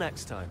 Till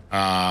next time.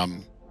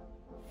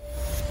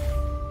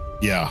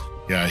 Yeah,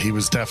 he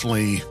was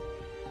definitely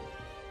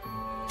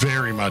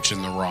very much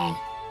in the wrong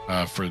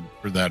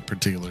for that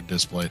particular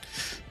display.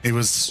 He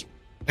was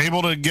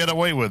able to get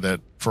away with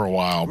it for a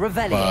while,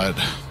 Revelio. but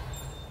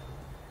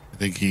I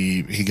think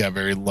he got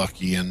very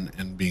lucky in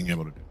being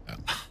able to do that.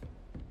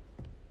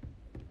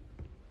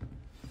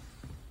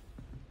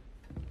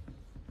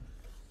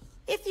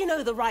 If you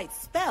know the right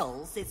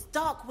spells, it's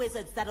dark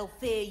wizards that'll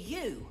fear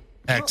you,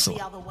 Excellent.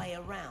 not the other way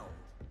around.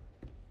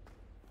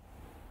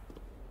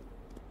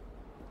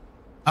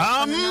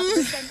 I'm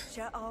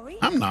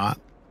not.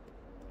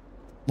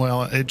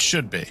 Well, it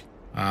should be.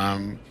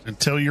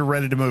 Until you're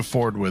ready to move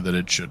forward with it,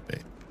 it should be.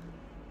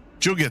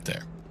 But you'll get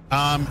there.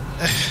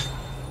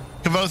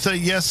 Kavotha,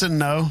 yes and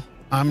no.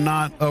 I'm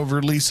not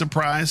overly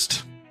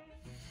surprised.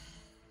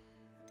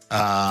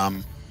 For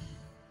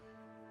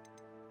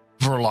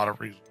a lot of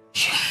reasons.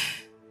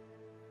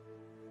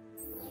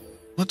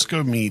 Let's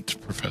go meet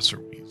Professor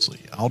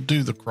Weasley. I'll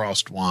do the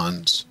crossed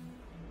wands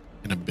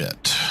in a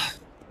bit.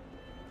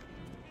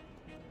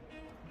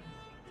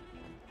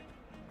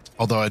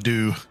 Although I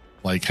do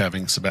like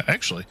having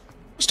actually,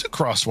 let's do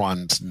crossed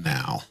wands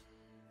now.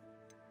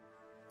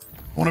 I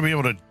want to be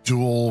able to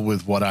duel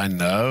with what I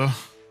know.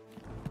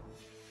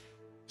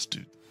 Let's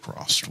do the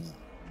crossed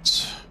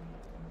wands.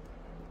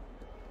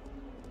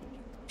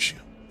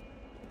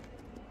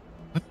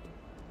 What?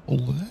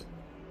 Hold that.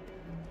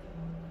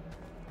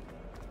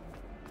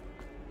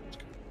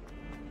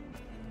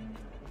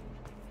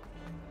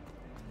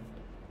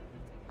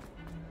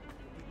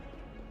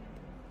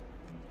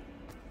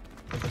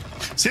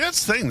 See,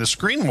 that's the thing. The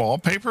screen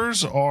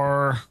wallpapers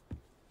are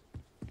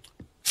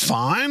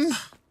fine.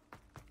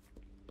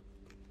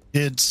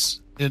 It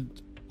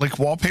like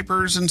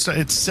wallpapers and stuff.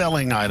 It's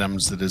selling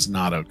items that is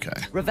not okay.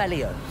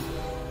 Revelio.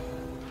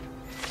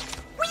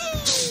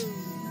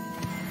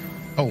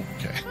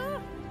 Okay.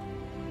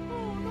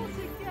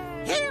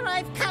 Here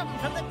I've come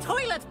from the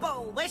toilet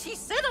bowl where she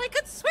said I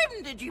could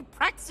swim, did you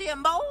praxia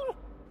mole?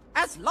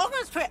 As long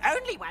as for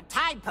only 1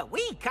 time per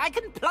week, I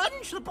can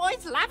plunge the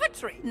boy's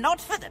lavatory. Not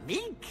for the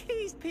meek.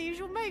 Please, Peeves,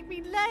 you'll make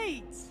me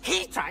late.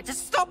 He tried to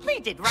stop me,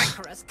 did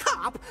rancorous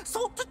carp.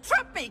 Sought to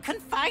trap me,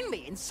 confine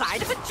me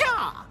inside of a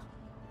jar.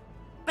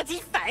 But he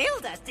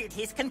failed, as did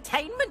his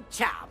containment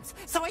charms.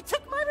 So I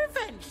took my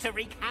revenge to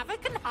wreak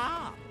havoc and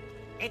harm.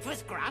 It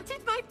was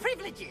granted my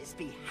privileges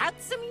be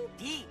handsome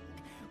indeed,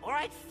 or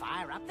I'd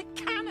fire up the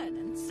cannon,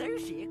 and so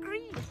she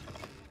agreed.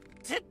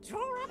 To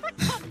draw up a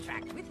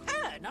contract with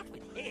her, not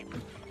with him,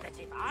 that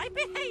if I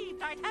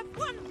behaved, I'd have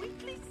 1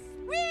 weekly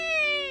swim.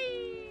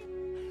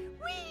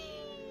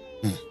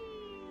 Whee!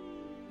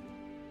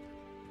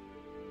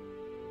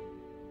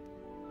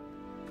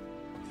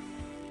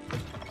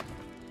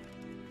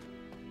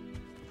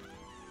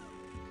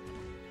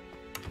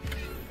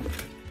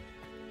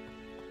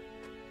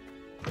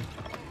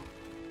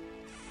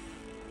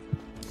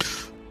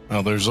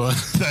 Well, there's one.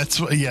 That's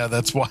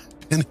why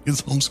Penny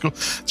is homeschooled.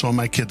 That's why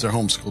my kids are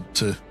homeschooled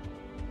too.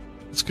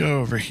 Let's go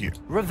over here.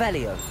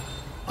 Revelio.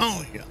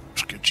 Oh yeah,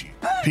 let's get you.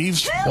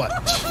 Peeves, what?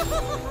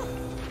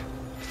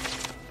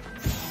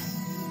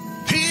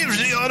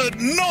 Peeves, you're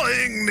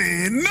annoying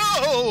me.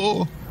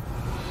 No.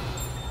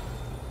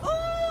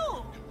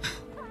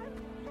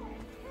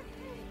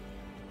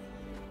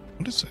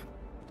 What is it?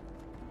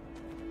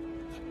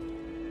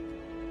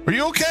 Are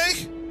you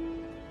okay?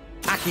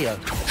 Accio.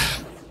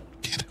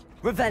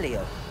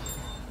 Revelio.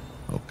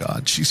 Oh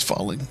God, she's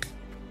falling.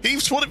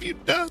 Peeves, what have you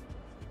done?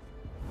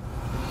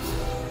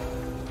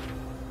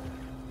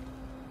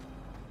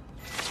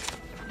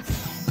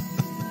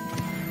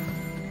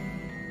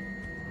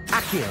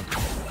 Accio.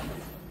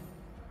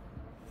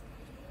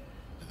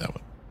 That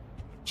was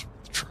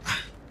worth a try.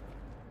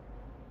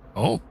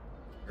 Oh,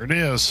 there it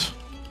is.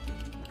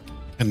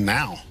 And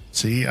now,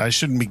 see, I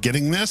shouldn't be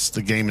getting this.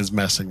 The game is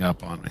messing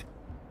up on me.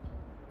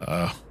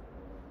 Oh,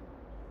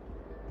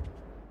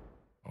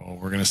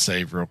 we're gonna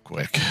save real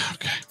quick.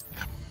 Okay.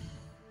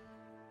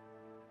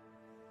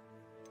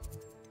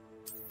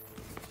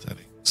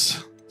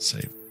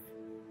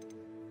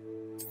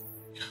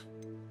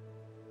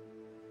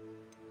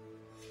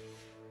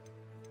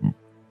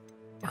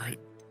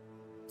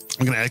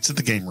 exit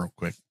the game real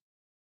quick.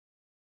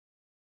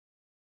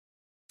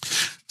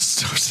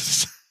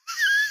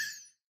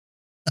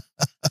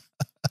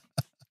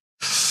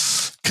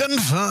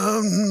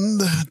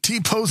 Confirmed.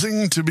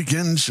 T-posing to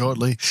begin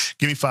shortly.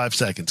 Give me 5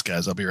 seconds,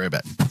 guys. I'll be right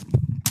back.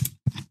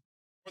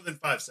 More than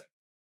 5 seconds.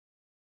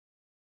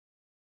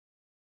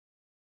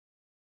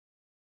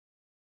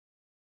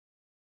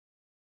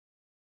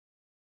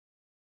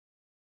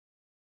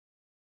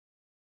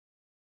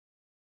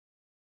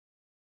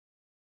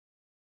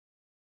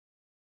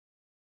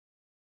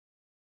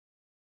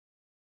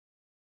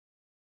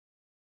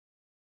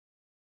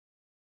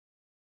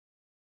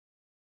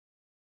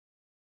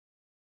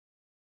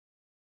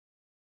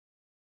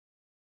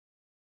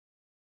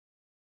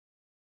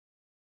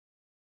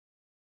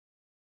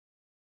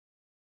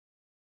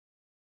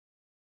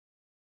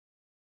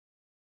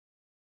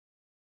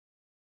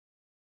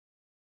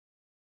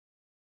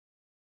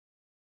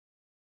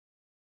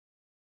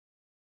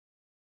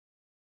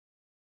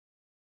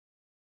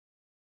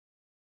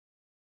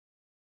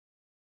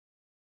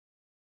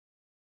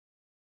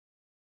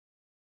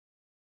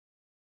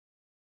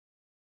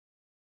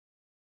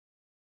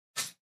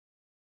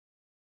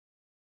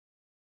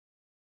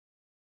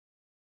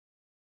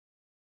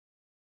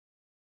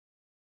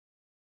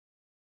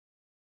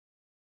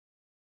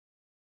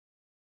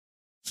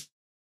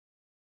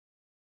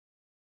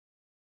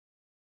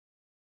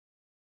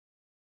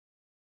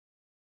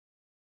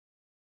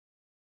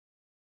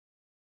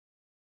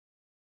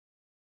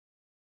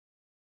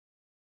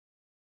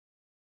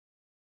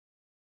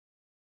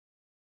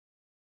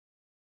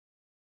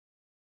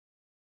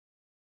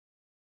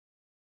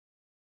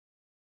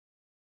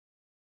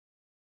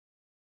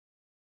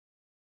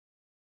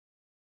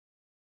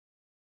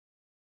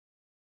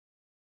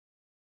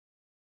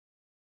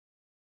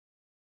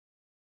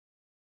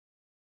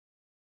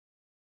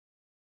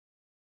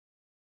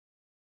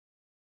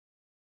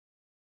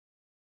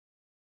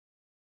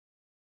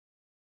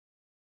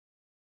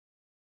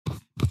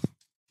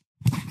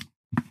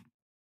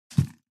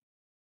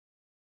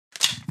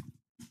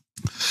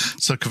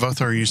 So,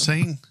 Kavotha, are you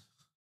saying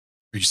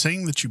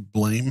that you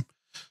blame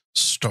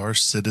Star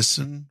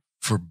Citizen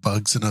for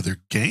bugs in other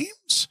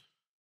games?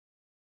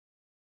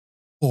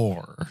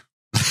 Or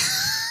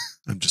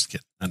I'm just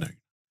kidding. I know.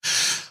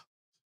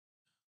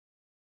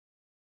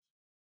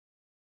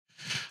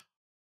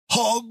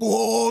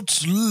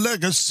 Hogwarts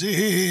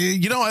Legacy.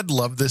 You know, I'd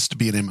love this to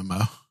be an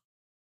MMO.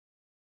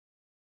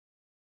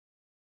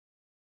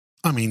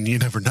 I mean, you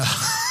never know.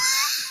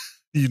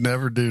 You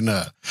never do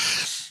know.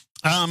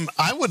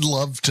 I would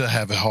love to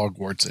have a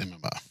Hogwarts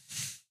MMO.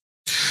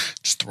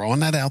 Just throwing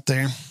that out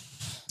there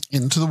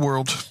into the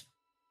world.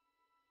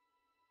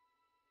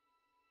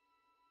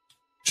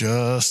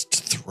 Just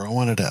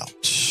throwing it out.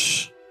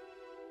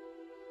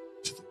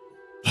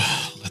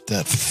 Let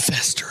that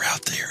fester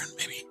out there and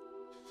maybe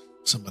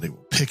somebody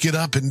will pick it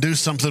up and do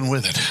something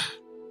with it.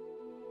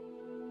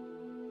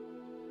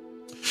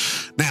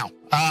 Now,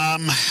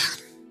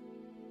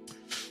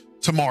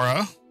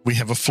 tomorrow we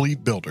have a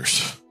Fleet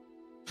Builders.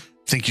 I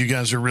think you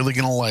guys are really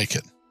going to like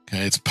it.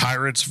 Okay, it's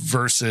pirates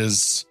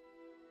versus,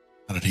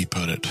 how did he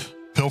put it?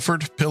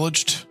 Pilfered,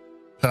 pillaged.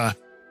 Yeah,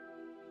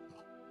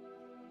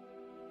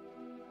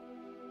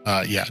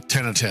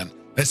 10 of 10.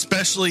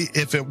 Especially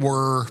if it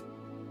were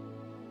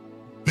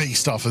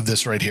based off of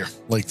this right here,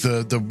 like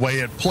the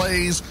way it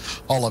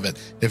plays, all of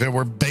it. If it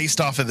were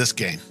based off of this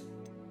game.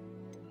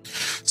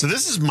 So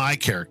this is my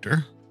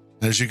character.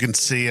 As you can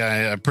see,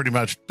 I pretty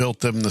much built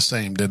them the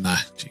same, didn't I?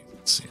 Gee,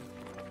 let's see.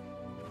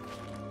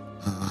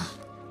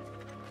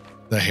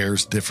 The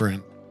hair's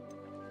different.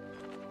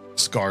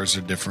 Scars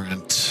are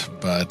different,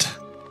 but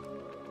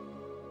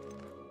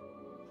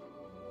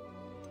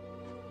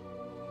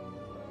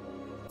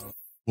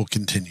we'll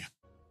continue.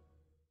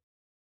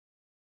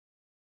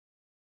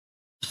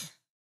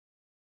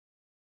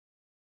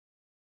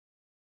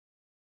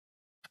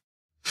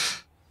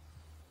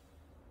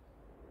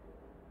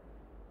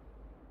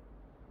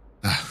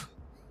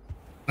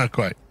 Not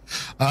quite.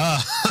 Where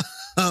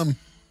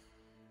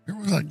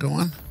was I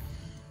going?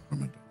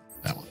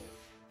 That one.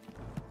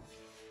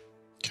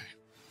 Okay.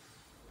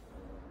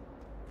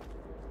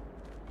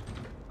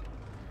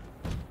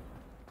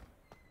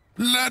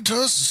 Let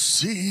us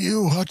see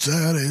what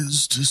there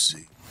is to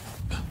see.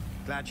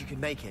 Glad you could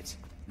make it.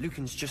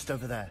 Lucan's just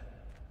over there.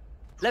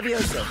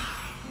 Levioso.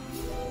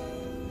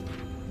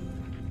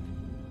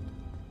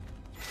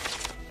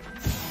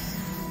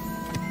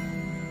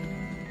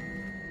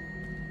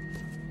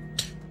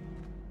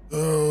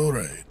 All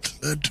right,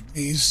 let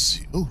me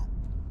see. Oh.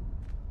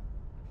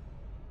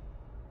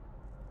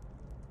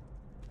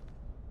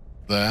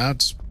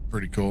 That's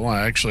pretty cool.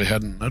 I actually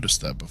hadn't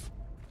noticed that before.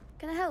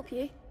 Can I help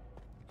you?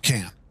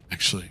 Can,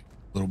 actually,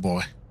 little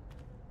boy.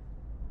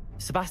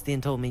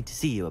 Sebastian told me to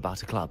see you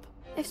about a club.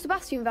 If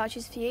Sebastian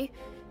vouches for you,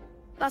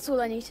 that's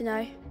all I need to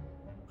know.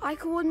 I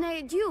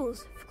coordinate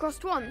duels for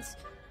crossed ones.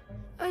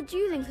 A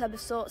dueling club of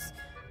sorts.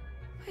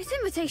 It's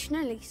invitation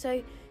only,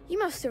 so you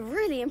must have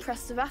really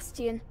impressed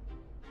Sebastian.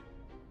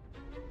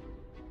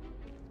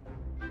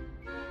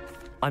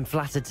 I'm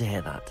flattered to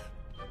hear that.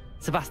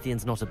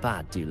 Sebastian's not a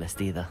bad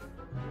duelist either.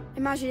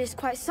 Imagine it's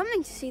quite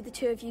something to see the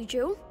two of you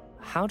duel.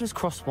 How does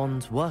cross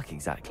wands work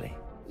exactly?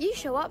 You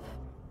show up,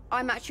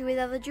 I match you with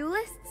other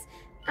duelists,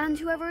 and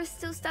whoever is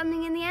still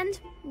standing in the end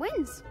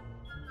wins.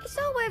 It's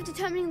our way of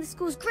determining the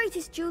school's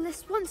greatest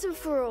duelist once and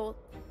for all.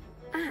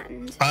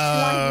 And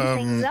liven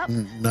things up,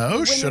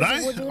 no, should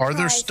I? Are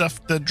there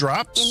stuff that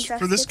drops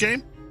for this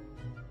game?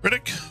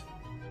 Riddick?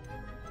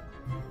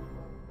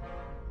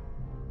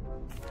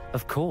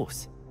 Of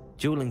course.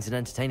 Dueling's an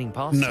entertaining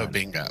pastime. No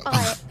bingo.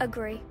 I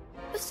agree.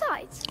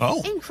 Besides,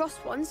 in cross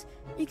ones,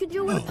 you can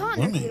duel with a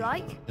partner if you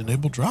like.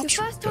 Enable drops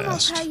The first time I'll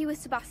fast. pair you with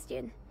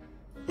Sebastian.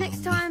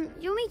 Next time,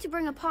 you'll need to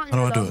bring a partner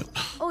How do I along, do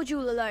it? or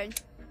duel alone.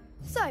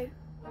 So,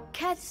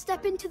 care to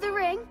step into the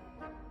ring?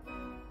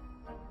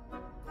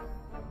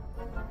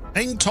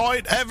 Hang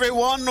tight,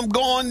 everyone. I'm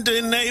going to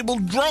enable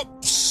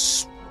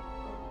drops.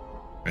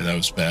 Okay, that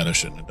was bad. I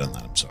shouldn't have done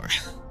that. I'm sorry.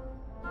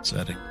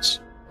 Settings.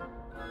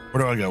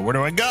 Where do I go? Where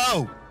do I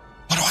go?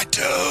 What do I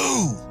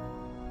do?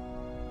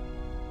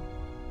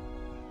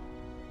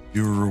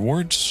 Your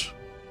rewards,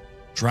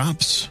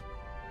 drops,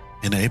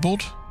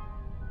 enabled.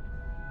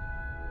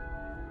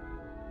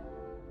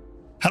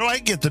 How do I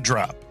get the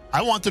drop?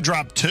 I want the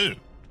drop too.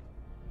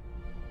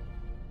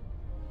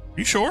 Are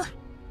you sure?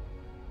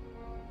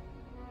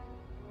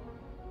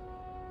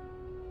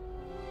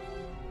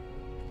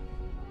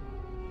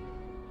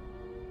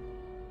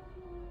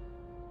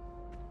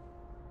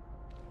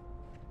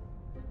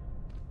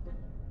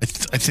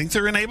 I think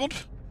they're enabled.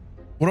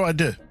 What do I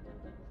do?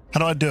 How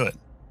do I do it?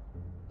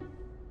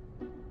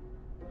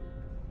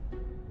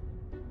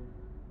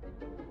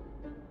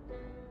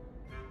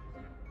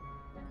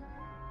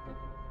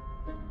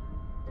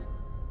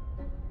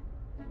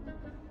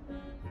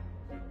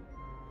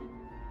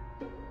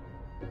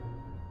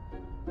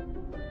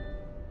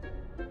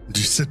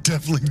 You said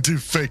definitely do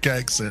fake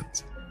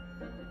accents.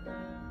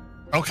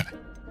 Okay.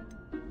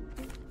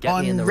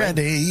 I'm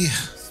ready.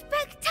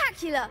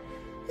 Spectacular!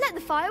 Let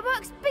the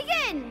fireworks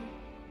begin!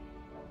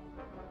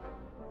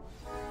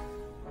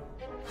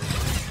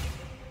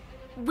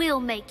 We'll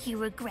make you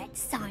regret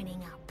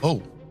signing up.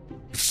 Oh,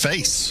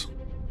 face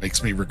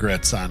makes me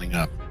regret signing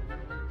up.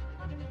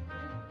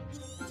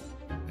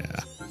 Yeah.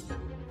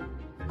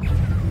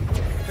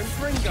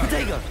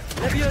 Protego!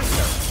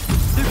 Levioso!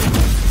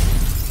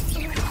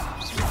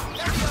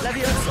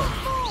 Levioso!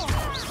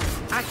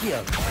 Accio!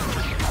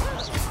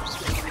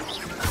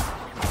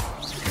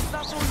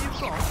 That's all you've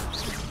got?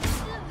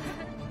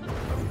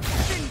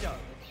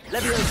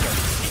 Levioso!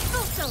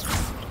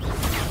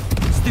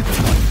 Stupid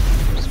one!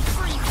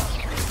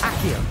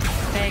 Accio!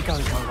 There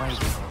goes my way.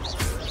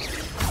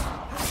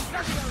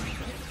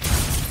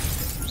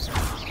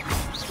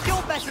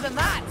 You're better than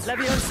that!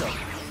 Levioso!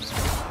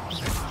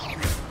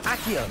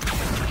 Accio!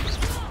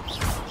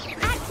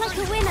 Act like a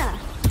winner!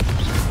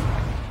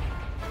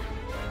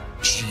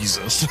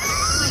 Jesus.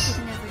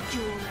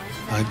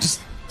 I'm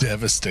just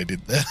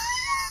devastated there.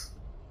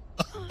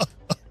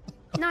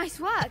 Nice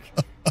work.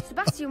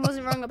 Sebastian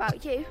wasn't wrong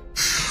about you.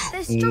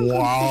 There's strong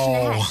competition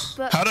ahead,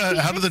 but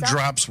How do the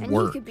drops and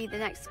work? you could be the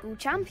next school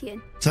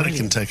champion. Said it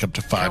can take up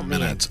to 5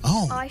 minutes.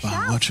 Oh, I by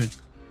shall. watching.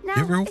 Now,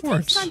 Get it takes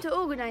rewards. time to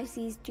organise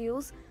these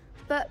duels,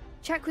 but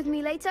check with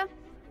me later.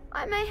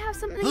 I may have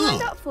something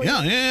lined up for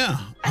yeah, you. yeah.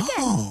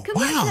 Again,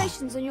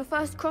 congratulations on your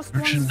first cross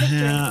one Urchin victory.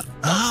 hat.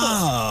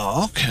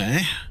 Oh,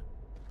 okay.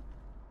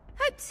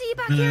 Hope to see you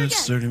back here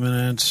Minutes, again. 30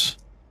 minutes.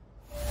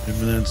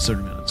 30 minutes,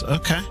 30 minutes.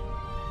 Okay.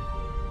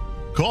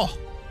 Cool.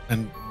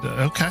 And,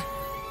 okay.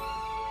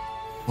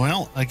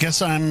 Well, I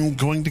guess I'm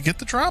going to get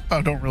the drop.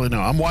 I don't really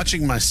know. I'm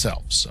watching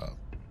myself, so.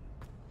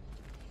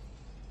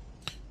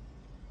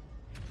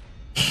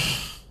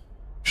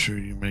 Sure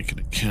you make an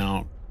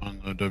account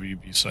on the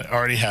WB site. I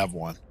already have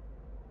one.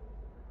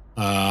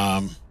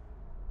 I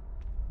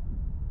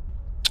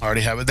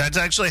already have it. That's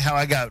actually how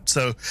I got.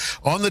 So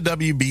on the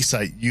WB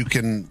site, you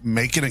can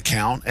make an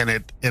account and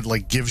it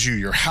like gives you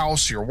your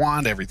house, your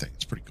wand, everything.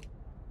 It's pretty cool.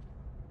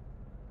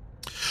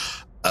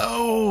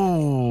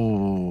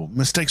 Oh,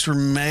 mistakes were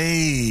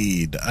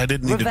made. I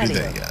didn't need to do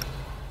that yet.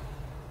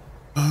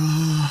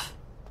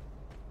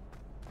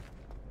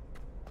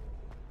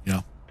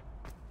 Yeah,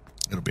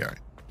 it'll be all right.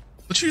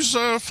 Let's use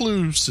a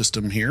flu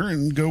system here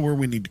and go where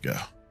we need to go.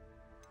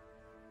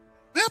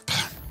 Yep.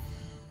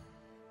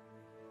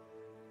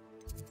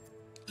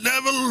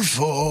 Level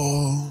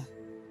 4.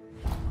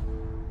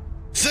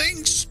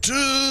 Thanks to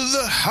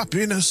the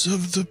happiness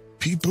of the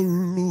people,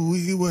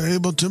 we were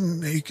able to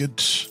make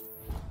it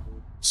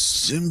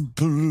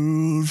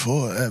simple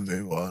for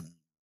everyone.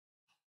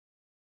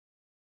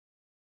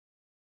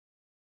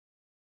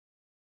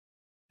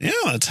 Yeah,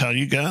 that's how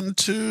you got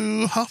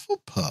into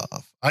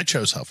Hufflepuff. I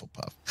chose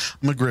Hufflepuff.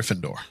 I'm a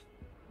Gryffindor.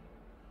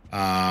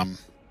 And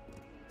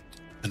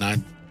I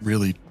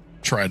really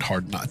tried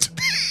hard not to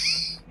be.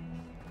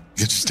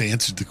 You just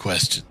answered the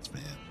questions,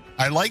 man.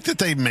 I like that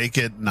they make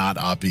it not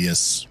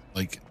obvious.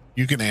 Like,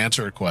 you can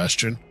answer a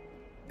question,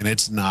 and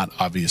it's not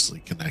obviously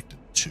connected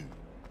to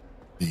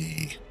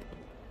the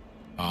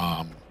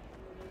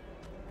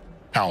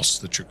house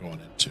that you're going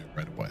into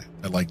right away.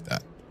 I like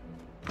that.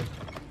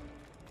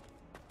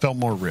 Felt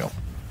more real.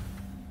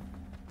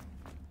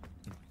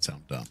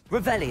 Sound dumb.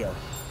 Revelio.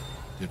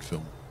 Did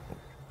feel.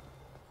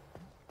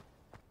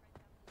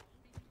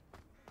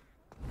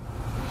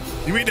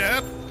 You mean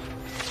Dad?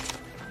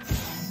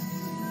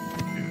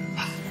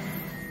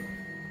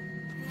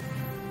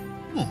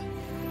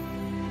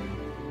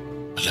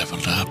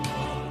 Leveled up.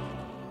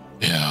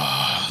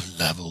 Yeah,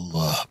 level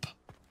up.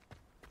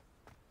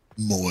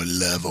 More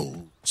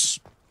levels.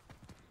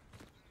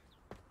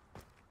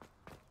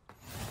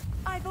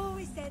 I've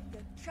always said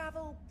that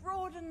travel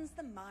broadens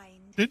the mind.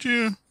 Did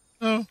you?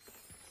 Oh.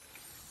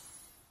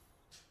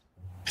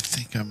 I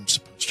think I'm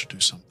supposed to do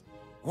something.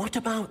 What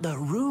about the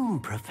room,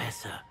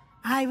 Professor?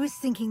 I was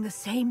thinking the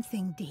same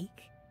thing, Deke.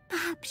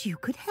 Perhaps you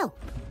could help.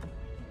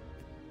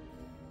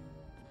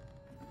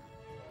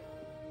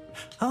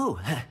 Oh,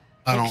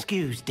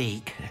 excuse,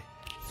 Deke.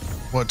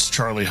 What's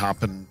Charlie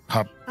Hopkinson?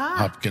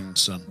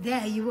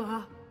 There you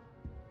are.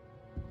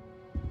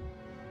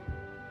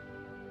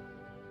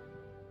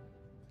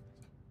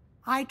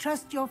 I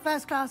trust your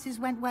first classes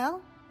went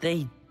well?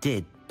 They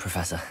did,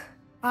 Professor.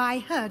 I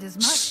heard as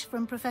much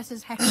from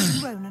Professors Heck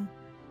and Ronan.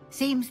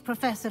 Seems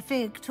Professor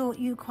Fig taught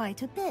you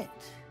quite a bit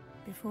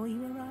before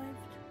you arrived.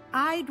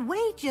 I'd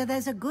wager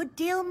there's a good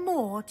deal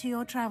more to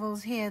your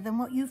travels here than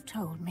what you've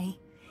told me.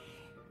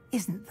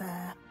 Isn't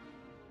there?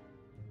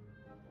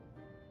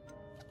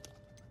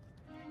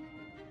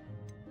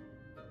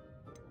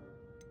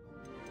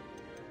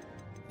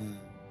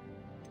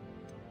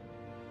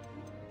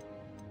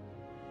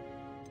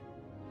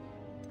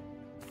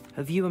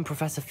 Have you and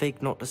Professor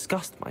Fig not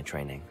discussed my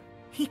training?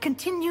 He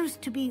continues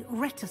to be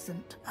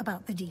reticent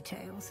about the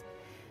details,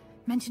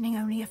 mentioning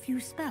only a few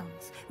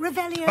spells.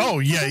 Revelio... Oh,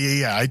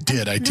 yeah. I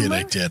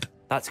did.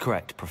 That's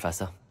correct,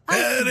 Professor.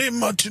 Very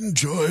much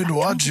enjoyed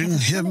watching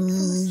him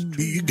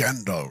be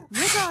Gandalf.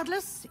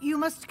 Regardless, you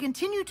must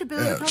continue to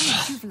build upon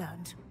what you've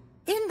learned.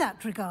 In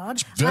that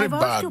regard, Very I've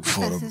asked your bad for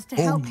professors to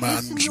an help old man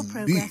hasten your to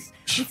progress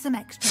with some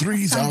extra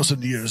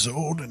 3,000 years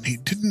old, and he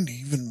didn't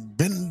even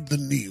bend the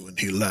knee when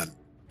he landed.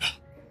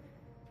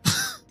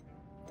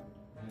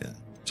 Yeah,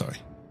 sorry.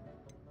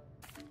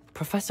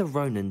 Professor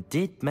Ronan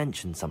did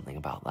mention something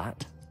about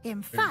that.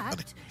 In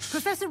fact,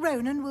 Professor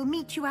Ronan will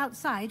meet you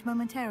outside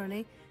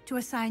momentarily to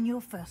assign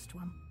your first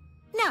one.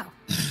 Now,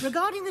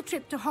 regarding the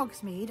trip to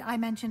Hogsmeade I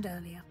mentioned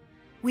earlier,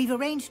 we've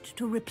arranged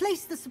to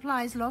replace the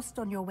supplies lost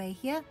on your way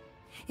here,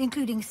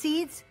 including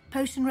seeds,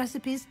 potion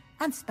recipes,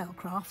 and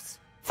spellcrafts.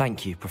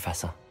 Thank you,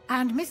 Professor.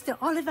 And Mr.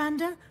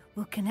 Ollivander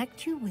will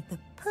connect you with the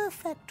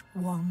perfect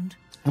wand.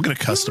 I'm going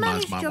to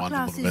customize You've my your wand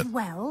a little classes bit.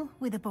 well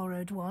with a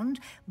borrowed wand,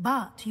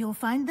 but you'll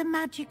find the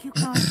magic you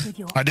can't with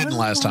your I didn't own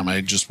last time. wand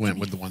I just went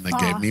with the one they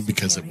gave me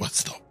because it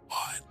was the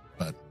one.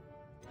 But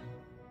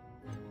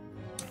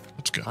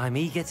let's go. I'm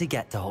eager to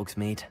get to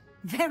Hogsmeade.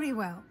 Very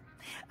well.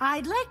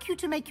 I'd like you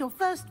to make your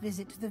first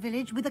visit to the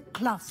village with a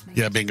classmate.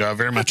 Yeah, Bingo. I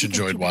very much Hope you get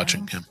enjoyed your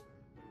watching bearings. him.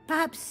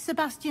 Perhaps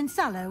Sebastian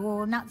Sallow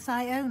or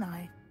Natsai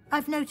Onai.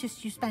 I've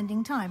noticed you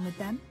spending time with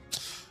them.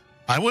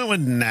 I went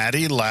with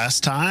Natty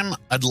last time.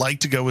 I'd like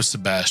to go with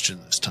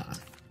Sebastian this time.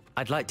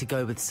 I'd like to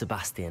go with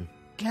Sebastian.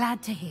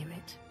 Glad to hear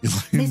it.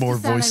 Your more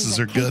Mr. Sallow voices is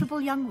a are good. capable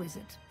young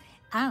wizard,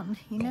 and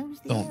he knows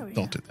the area.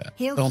 Don't do that.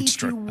 He'll Don't keep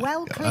strike you me.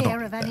 well Yeah, I don't clear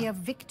do of any of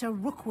Victor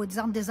Rookwood's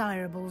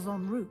undesirables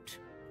en route.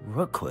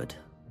 Rookwood?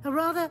 A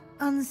rather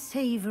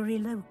unsavory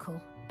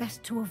local.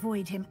 Best to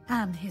avoid him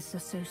and his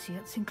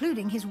associates,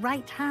 including his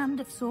right hand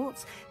of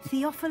sorts,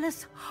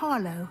 Theophilus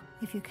Harlow,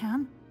 if you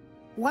can.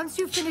 Once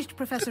you've finished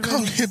Professor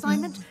Ronan's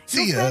assignment,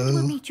 your friend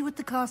will meet you at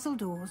the castle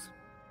doors.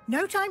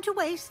 No time to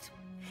waste.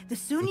 The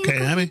sooner you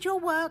complete your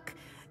work,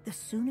 the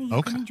sooner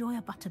you can enjoy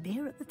a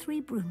butterbeer at the Three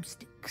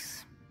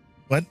Broomsticks.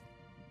 What?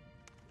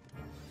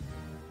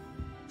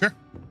 Sure.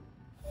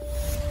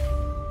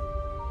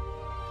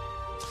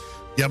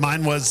 Yeah,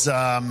 mine was,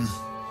 the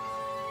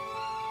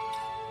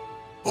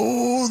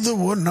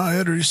one I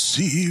had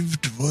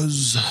received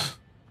was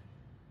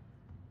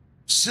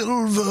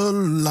silver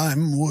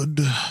limewood,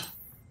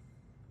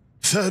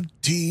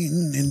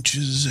 13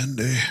 inches, and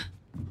a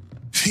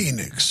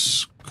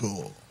phoenix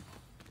skull.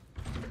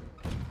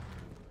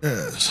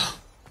 Yes.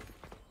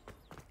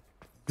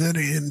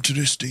 Very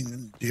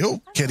interesting.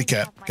 Oh, kitty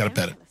cat. Gotta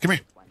pet it. Come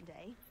here.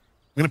 I'm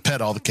gonna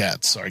pet all the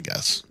cats. Sorry,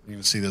 guys. You're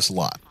gonna see this a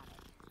lot.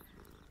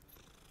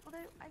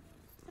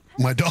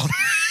 My daughter...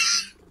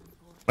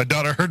 My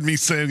daughter heard me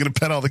say I'm gonna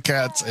pet all the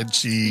cats, and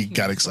she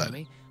got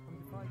excited.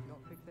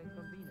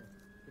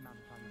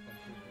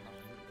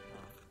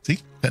 See?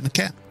 Petting the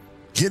cat.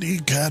 Kitty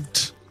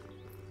cat.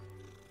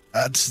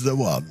 That's the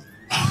one.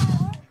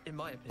 In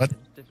my opinion,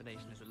 What?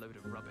 divination is a load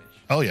of rubbish.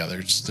 Oh yeah,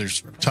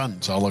 there's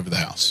tons all over the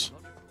house.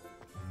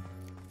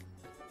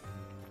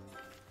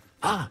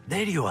 Ah,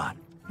 there you are.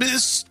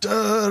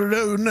 Mr.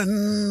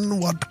 Ronan,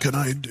 what can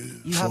I do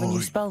You have a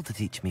new spell to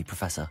teach me,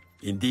 Professor.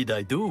 Indeed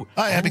I do.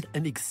 Hi, and Abby.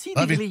 an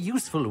exceedingly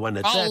useful one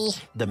at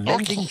that. The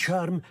mending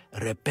charm,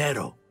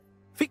 Reparo.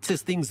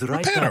 Fixes things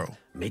right Reparo. up.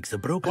 Makes a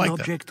broken I like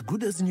that. object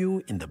good as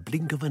new in the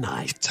blink of an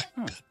eye.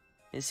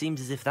 It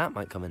seems as if that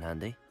might come in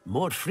handy.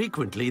 More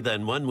frequently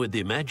than one would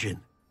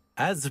imagine.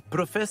 As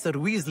Professor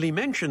Weasley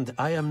mentioned,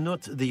 I am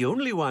not the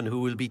only one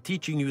who will be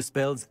teaching you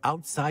spells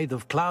outside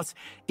of class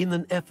in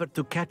an effort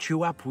to catch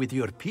you up with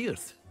your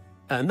peers.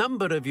 A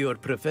number of your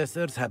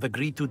professors have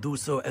agreed to do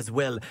so as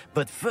well,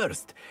 but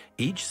first,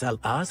 each shall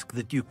ask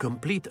that you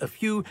complete a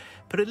few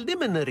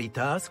preliminary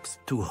tasks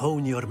to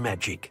hone your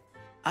magic.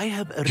 I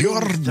have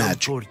arranged them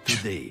for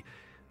today.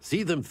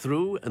 See them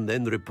through and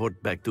then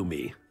report back to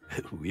me.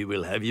 We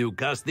will have you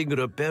casting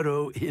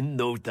Reparo in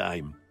no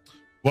time.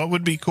 What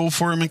would be cool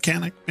for a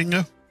mechanic,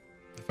 Bingo?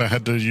 If I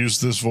had to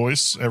use this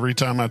voice every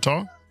time I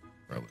talk?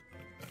 Probably.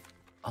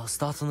 I'll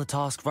start on the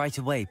task right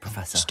away,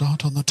 Professor.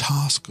 Start on the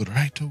task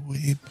right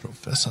away,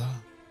 Professor.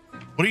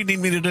 What do you need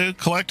me to do?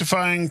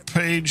 Collectifying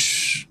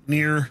page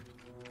near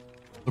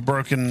the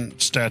broken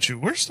statue.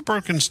 Where's the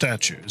broken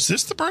statue? Is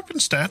this the broken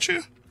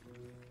statue?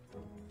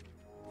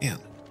 Man,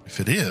 if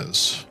it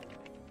is...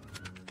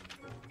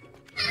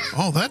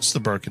 Oh, that's the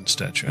broken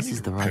statue. This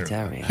is the right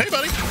area. Hey,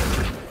 buddy.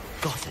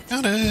 Got it.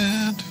 Got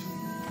it.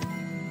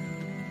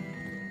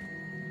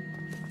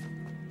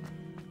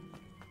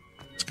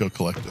 Let's go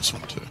collect this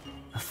one, too.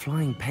 A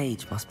flying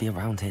page must be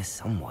around here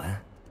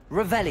somewhere.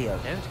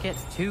 Revelio. Don't get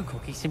too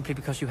cocky simply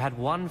because you had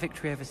one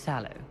victory over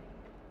Sallow.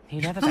 He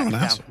never backed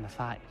down from the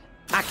fight.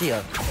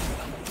 Accio.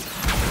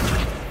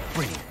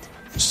 Brilliant.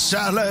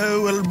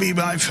 Sallow will be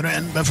my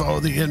friend before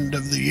the end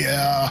of the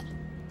year.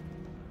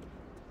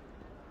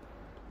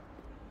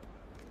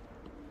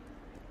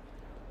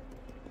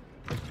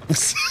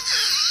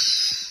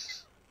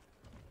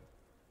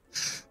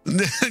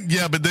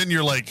 Yeah, but then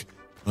you're like,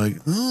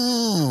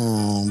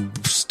 oh,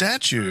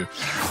 statue,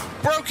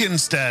 broken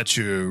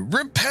statue,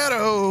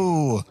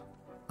 Reparo.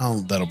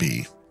 Oh, that'll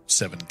be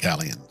 7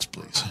 galleons,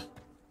 please.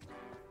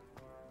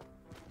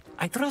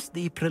 I trust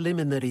the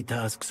preliminary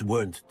tasks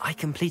weren't. I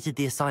completed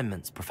the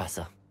assignments,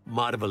 Professor.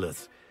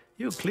 Marvelous.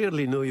 You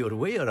clearly know your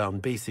way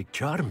around basic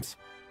charms.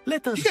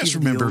 Let us you guys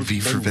give remember the old V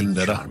for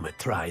Vendetta? charm a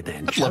try,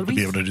 then, I'd love to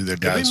be able to do the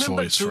guy's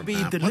Remember voice to from be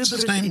that. What's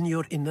his deliberate name? in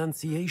your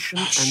enunciation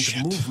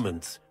and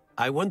movements.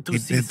 I want to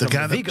see The some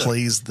guy that vigor.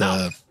 plays the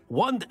Now,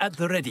 wand at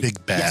the ready.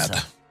 big bad.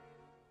 Yes,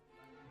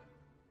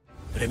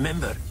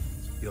 remember,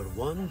 your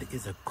wand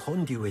is a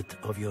conduit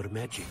of your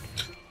magic.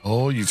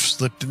 Oh, you've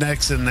slipped an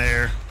X in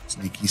there.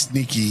 Sneaky,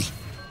 sneaky.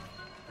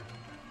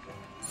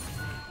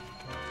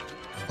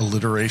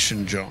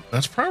 Alliteration jump.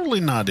 That's probably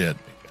not it.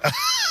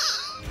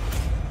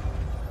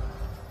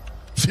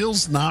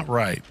 Feels not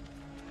right.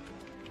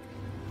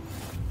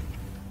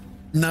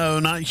 No,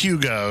 not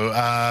Hugo.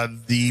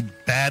 The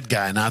bad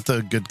guy, not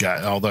the good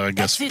guy. Although I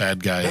guess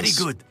bad guy Very is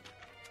good.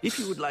 If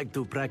you would like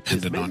to practice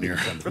dependent on mending your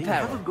something,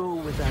 have a go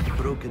with that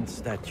broken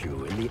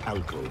statue in the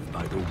alcove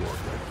by the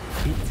water.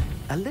 It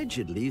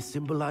allegedly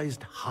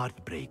symbolized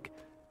heartbreak.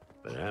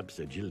 Perhaps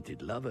a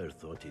jilted lover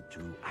thought it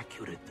too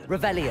accurate.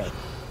 Revelio.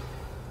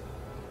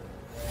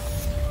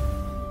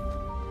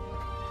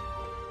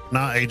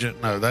 not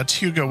Agent. No, that's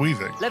Hugo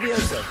Weaving.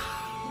 Leviosa.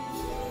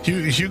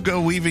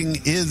 Hugo Weaving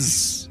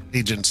is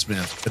Agent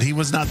Smith, but he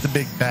was not the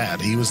big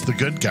bad. He was the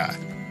good guy.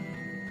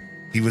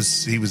 He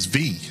was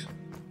V.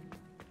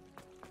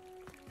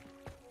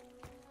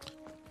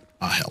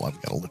 Oh hell,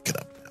 I've got to look it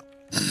up now.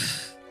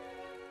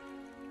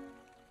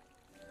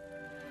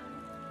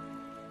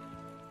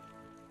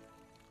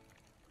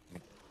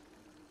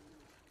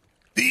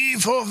 V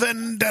for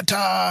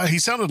Vendetta. He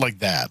sounded like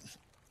that,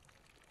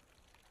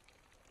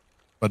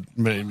 but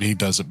maybe he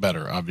does it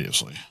better,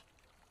 obviously.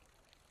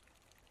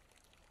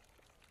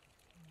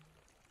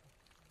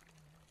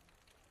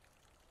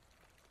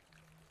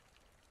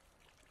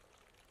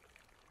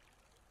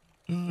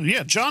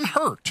 Yeah, John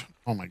Hurt.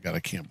 Oh my God, I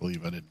can't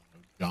believe I didn't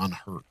know John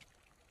Hurt.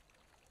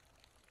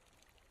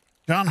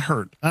 John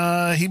Hurt.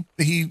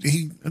 He's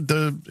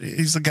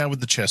the guy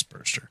with the chest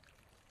burster.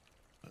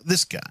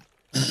 This guy.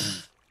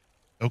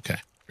 Okay,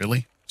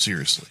 really?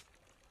 Seriously.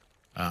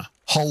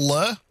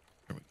 Holla.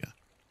 There we go.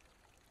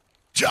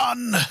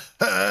 John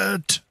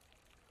Hurt.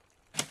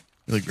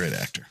 Really great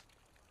actor.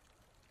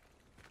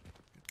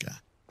 Good guy.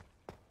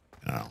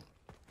 Oh,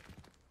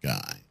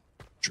 guy.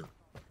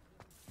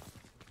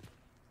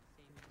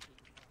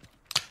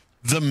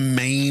 The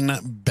main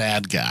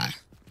bad guy,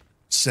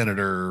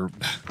 Senator.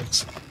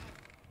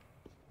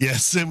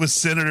 Yes, it was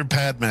Senator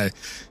Padme.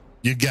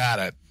 You got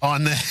it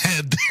on the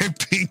head there,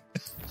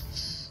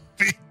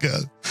 Bingo.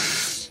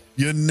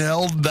 You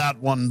nailed that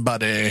one,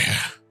 buddy.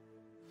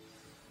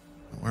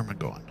 Where am I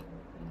going?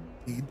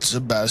 Meet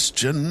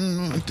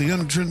Sebastian at the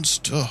entrance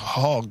to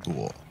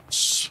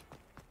Hogwarts.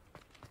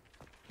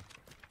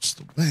 It's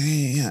the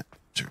way I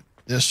enter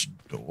this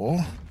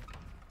door.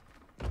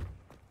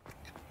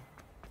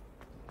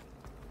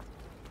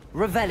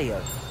 Revelio.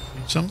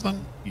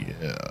 Something?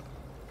 Yeah.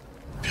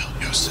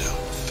 Feel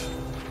yourself.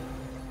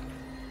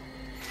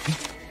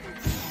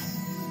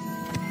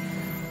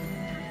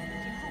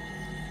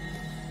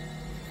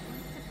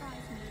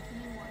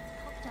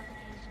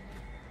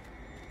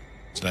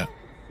 What's that?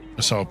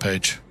 I saw a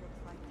page.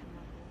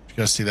 Did you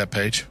guys see that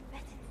page?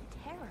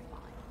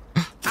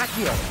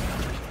 Accio.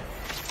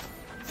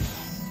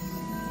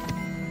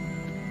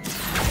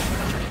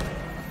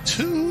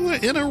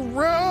 in a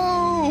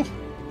row.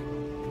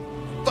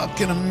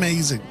 Fucking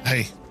amazing.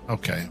 Hey,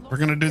 okay. We're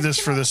going to do this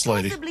for this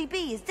lady. Possibly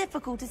be as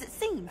difficult as it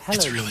seems. Hello,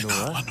 It's really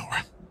Lenora. not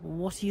Lenora.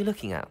 What are you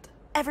looking at?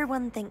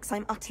 Everyone thinks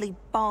I'm utterly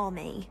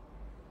balmy.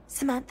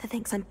 Samantha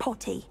thinks I'm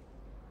potty.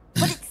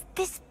 But it's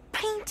this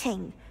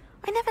painting.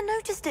 I never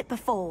noticed it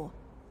before.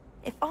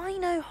 If I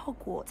know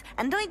Hogwarts,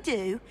 and I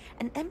do,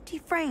 an empty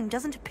frame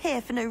doesn't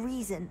appear for no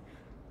reason.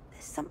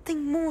 There's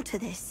something more to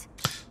this.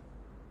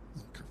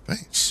 Look her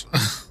face.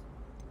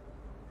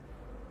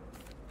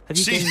 Have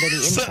you gained any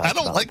insight I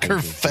don't about like her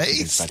painting since you've been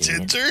face,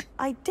 studying it? Ginger.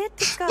 I did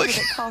discover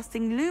that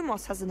casting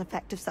Lumos has an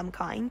effect of some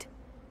kind.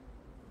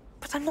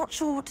 But I'm not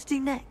sure what to do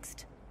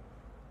next.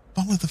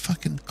 Follow the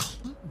fucking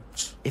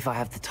clues. If I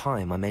have the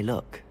time, I may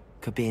look.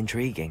 Could be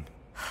intriguing.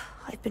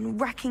 I've been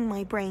racking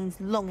my brains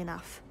long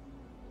enough.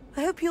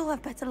 I hope you'll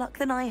have better luck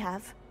than I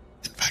have.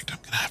 In fact, I'm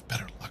going to have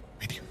better luck.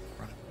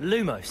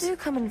 Lumos. Do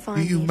come and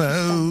find me.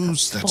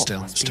 Lumos. That's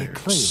Spot must be a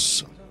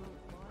downstairs. clue.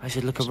 I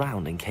should look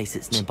around in case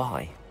it's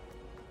nearby.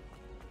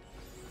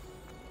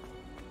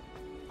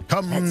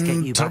 Let's get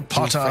Come you to back to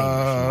your frame,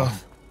 Potter.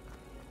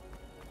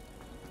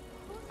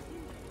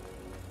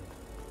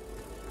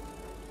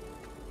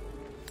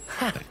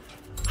 Ha!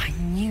 I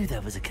knew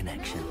there was a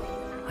connection.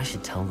 I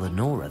should tell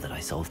Lenora that I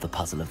solved the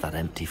puzzle of that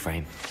empty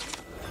frame.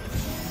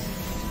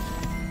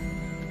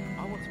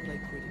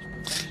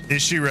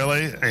 Is she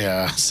really?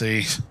 Yeah,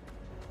 see.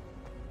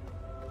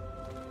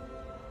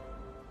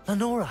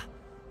 Lenora,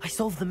 I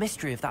solved the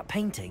mystery of that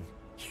painting.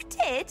 You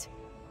did?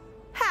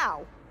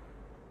 How?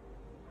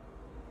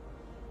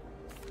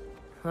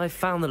 I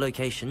found the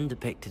location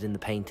depicted in the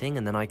painting,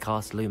 and then I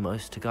cast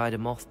Lumos to guide a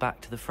moth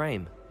back to the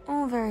frame.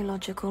 All very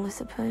logical, I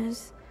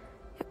suppose.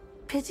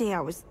 Pity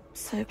I was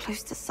so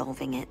close to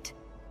solving it.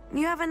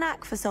 You have a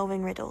knack for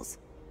solving riddles.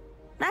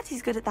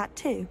 Natty's good at that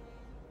too.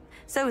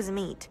 So is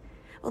Amit,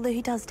 although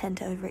he does tend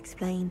to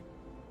over-explain.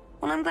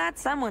 Well, I'm glad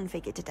someone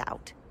figured it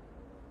out.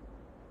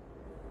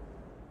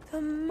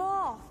 The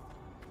moth!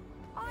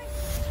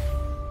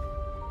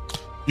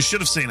 You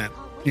should have seen it.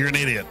 You're an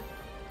idiot.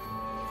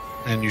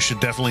 And you should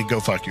definitely go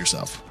fuck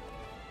yourself.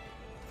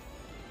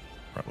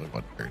 Probably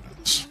wasn't very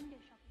nice.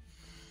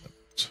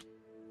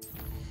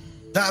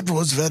 That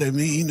was very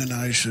mean, and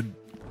I should do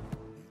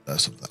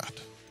less of that.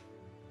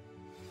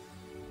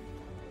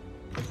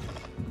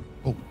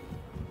 Oh.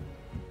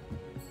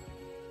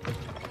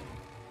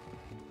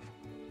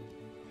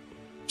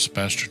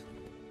 Sebastian.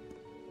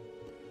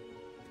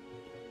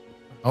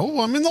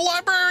 Oh, I'm in the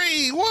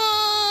library!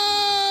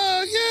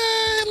 Whoa!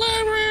 Yay,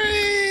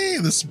 library!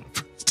 This is my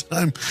first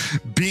time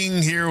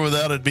being here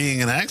without it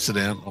being an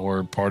accident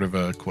or part of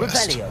a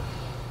quest. Revelio.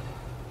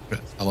 Good.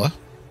 Hello?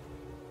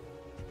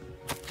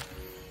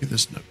 Give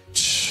this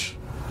note.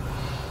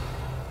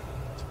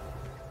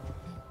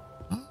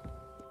 Huh?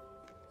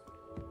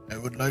 I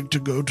would like to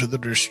go to the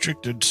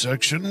restricted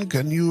section.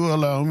 Can you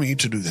allow me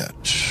to do that?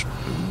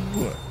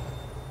 What?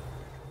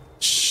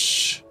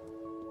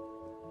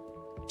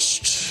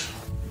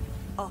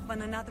 Off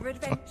on another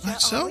adventure,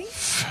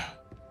 Myself.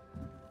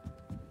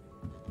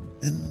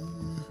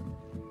 And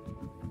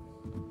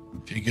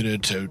figure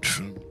it out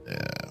from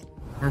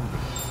there.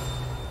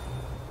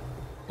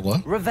 Hello?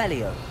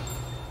 Revelio.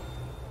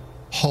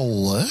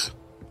 Hello?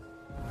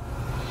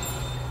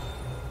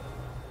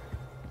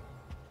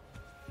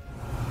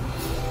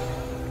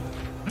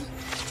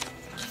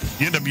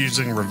 You end up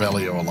using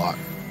Revelio a lot.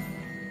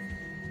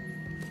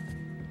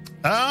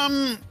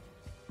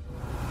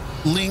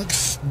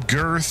 Length,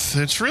 girth,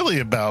 it's really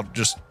about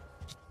just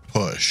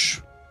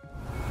push.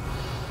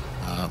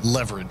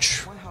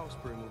 Leverage.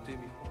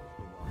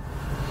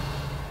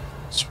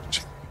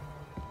 Switching.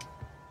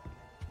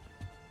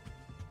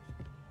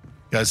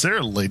 Guys, there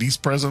are ladies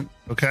present,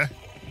 okay?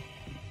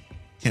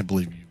 Can't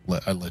believe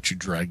I let you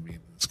drag me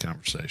into this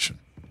conversation.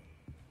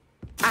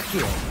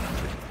 Accio.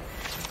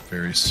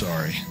 Very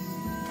sorry.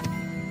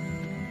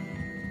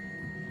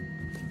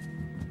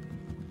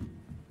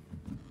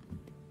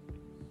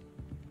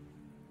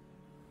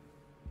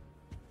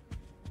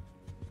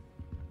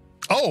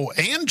 Oh,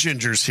 and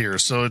Ginger's here,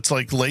 so it's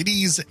like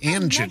ladies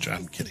and Ginger.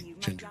 I'm kidding.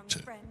 Ginger too.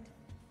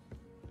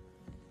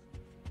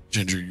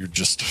 Ginger, you're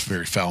just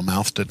very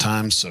foul-mouthed at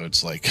times, so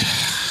it's like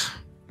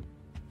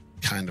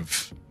kind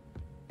of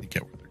you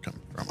get where they're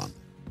coming from on.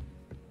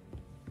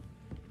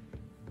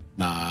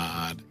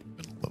 Not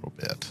even a little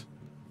bit.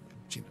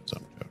 She knows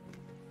I'm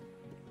joking.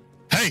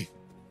 Hey!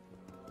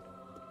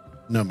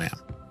 No, ma'am.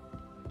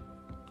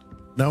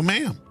 No,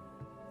 ma'am.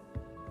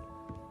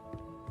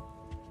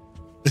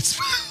 It's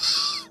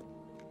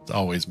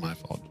always my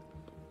fault.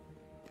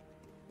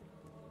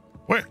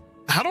 Where?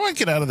 How do I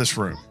get out of this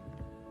room?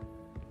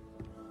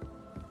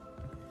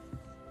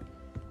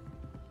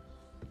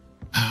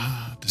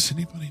 Does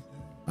anybody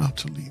know how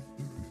to leave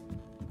the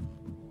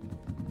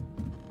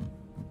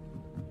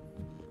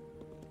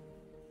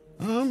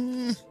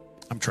room?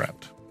 I'm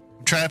trapped.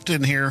 I'm trapped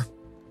in here.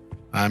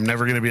 I'm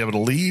never going to be able to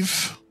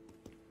leave.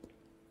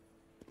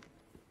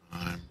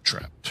 I'm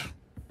trapped.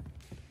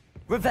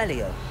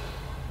 Revelio.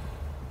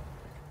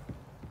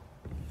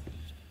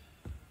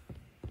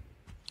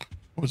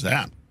 What was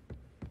that?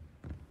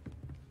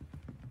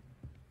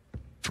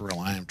 For real,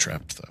 I am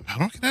trapped though. How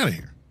do I get out of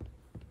here?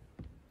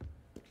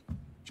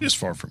 She's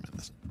far from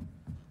innocent.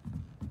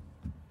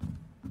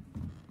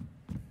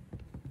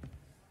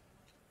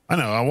 I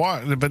know, I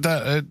walked, but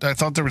I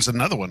thought there was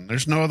another one.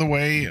 There's no other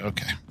way.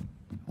 Okay.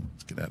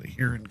 Let's get out of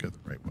here and go the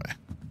right way.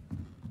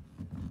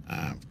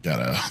 I've got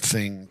a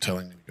thing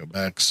telling me to go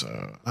back,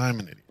 so I'm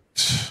an idiot.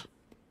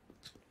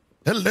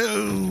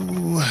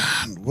 Hello,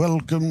 and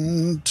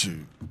welcome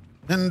to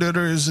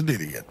Ender is an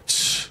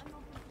Idiot.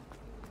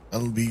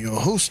 I'll be your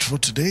host for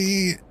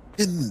today,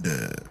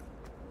 Ender.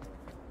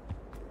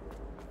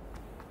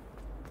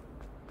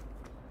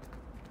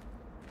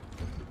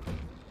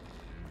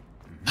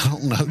 I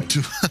don't know.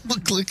 Do I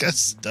look like I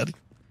study?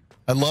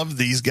 I love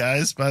these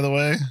guys, by the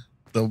way.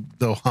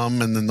 They'll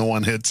hum and then the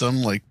one hits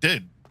them. Like,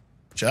 dude,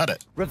 shut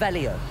it.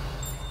 Revelio.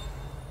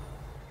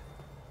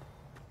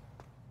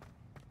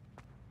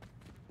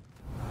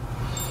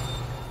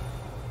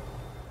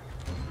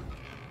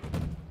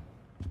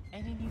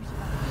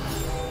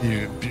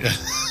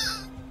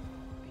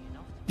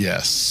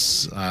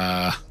 Yes.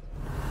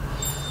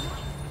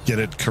 Get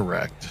it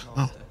correct.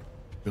 Oh,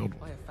 build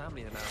one.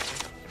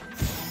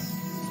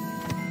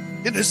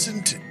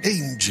 Innocent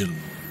angel.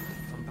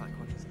 Come back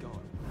when he's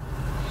gone.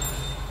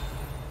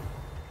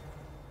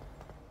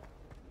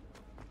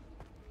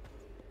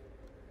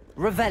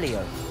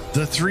 Revelio.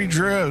 The three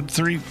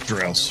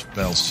Drells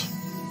bells.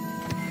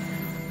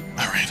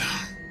 All right.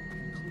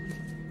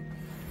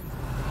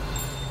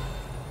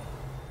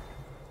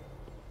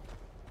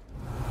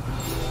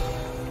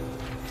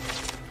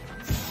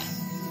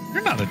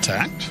 You're not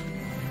attacked.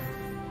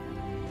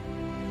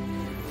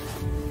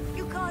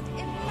 You can't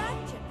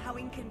imagine how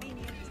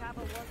inconvenient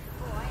travel was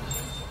before I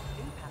invented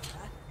blue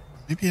powder.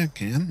 Maybe I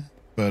can,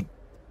 but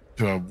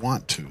do I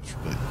want to is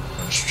really the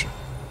question.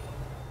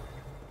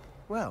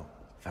 Well,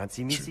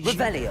 fancy meeting you.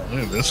 Revelio.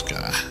 Look at this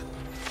guy.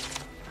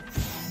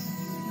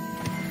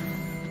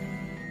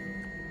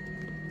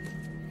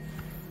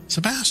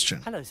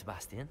 Sebastian. Hello,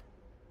 Sebastian.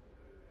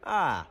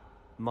 Ah,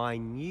 my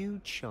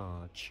new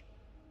charge.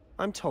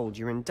 I'm told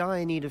you're in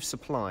dire need of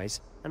supplies,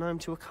 and I'm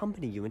to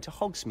accompany you into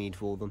Hogsmeade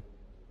for them.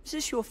 Is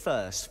this your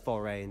first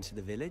foray into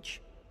the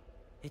village?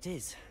 It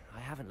is. I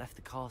haven't left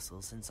the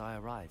castle since I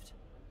arrived.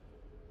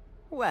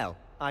 Well,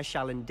 I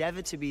shall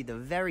endeavour to be the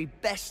very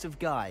best of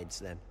guides,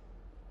 then.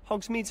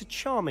 Hogsmeade's a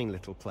charming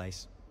little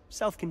place.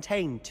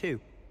 Self-contained, too.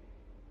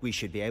 We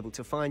should be able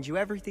to find you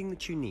everything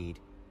that you need.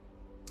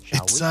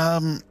 Shall we?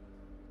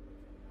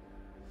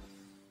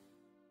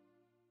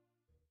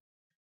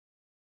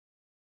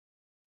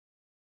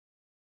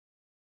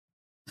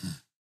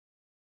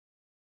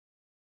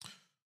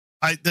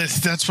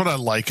 That's what I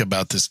like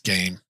about this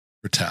game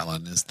for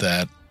Talon, is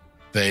that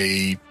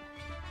they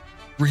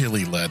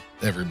really let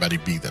everybody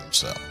be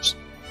themselves.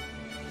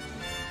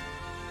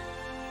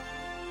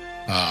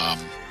 I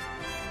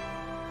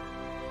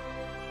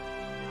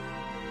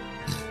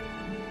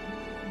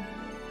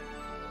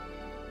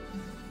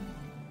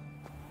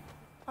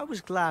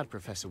was glad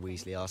Professor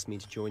Weasley asked me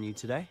to join you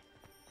today.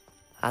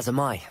 As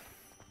am I.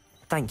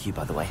 Thank you,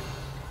 by the way.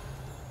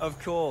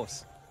 Of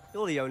course.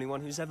 You're the only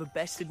one who's ever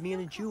bested me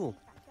in a duel.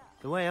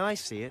 The way I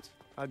see it,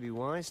 I'd be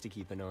wise to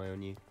keep an eye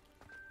on you.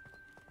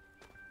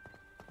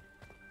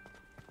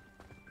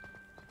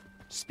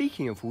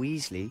 Speaking of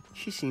Weasley,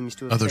 she seems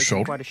to have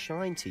taken quite a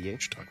shine to you.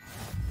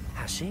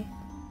 Has she?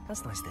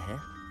 That's nice to hear.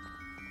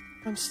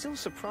 I'm still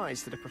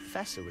surprised that a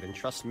professor would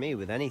entrust me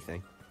with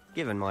anything,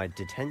 given my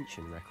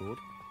detention record.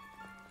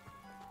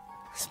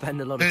 Spend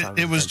a lot of time.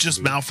 It was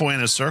just Malfoy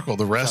in a circle.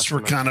 The rest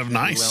were kind of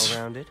nice.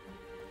 Well-rounded.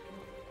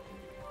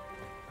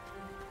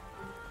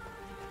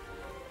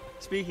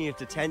 Speaking of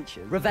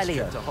detention,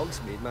 Revelio. The trip to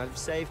Hogsmeade might have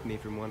saved me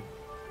from one.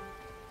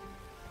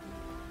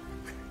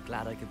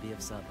 Glad I could be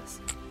of service.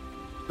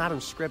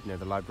 Madam Scribner,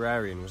 the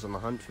librarian, was on the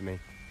hunt for me,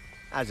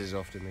 as is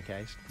often the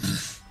case.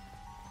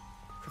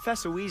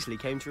 Professor Weasley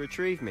came to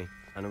retrieve me,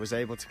 and I was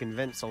able to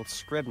convince old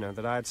Scribner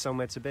that I had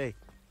somewhere to be.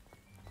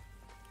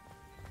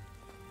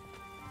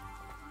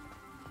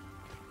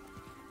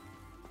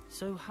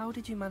 So how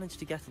did you manage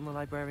to get on the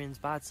librarian's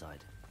bad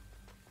side?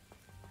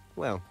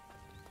 Well,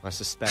 I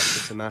suspect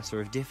it's a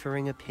matter of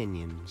differing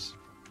opinions.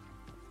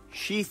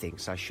 She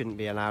thinks I shouldn't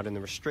be allowed in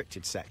the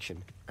restricted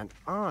section, and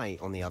I,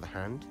 on the other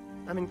hand,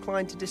 am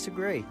inclined to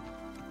disagree.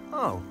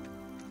 Oh,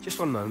 just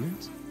one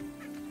moment.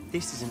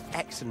 This is an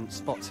excellent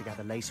spot to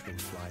gather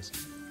lacewing flies.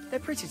 They're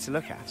pretty to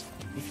look at.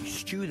 If you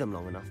stew them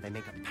long enough, they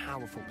make a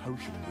powerful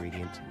potion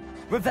ingredient.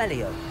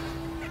 Revelio.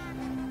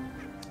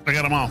 I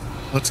got them all.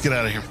 Let's get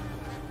out of here.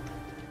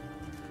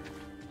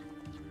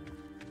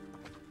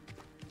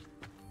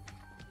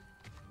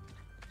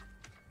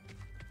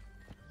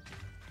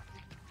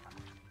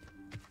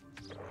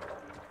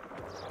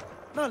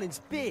 Merlin's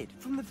beard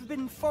from the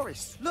Forbidden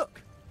Forest.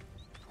 Look!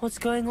 What's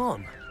going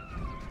on?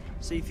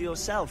 See for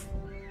yourself.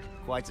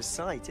 Quite a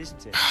sight,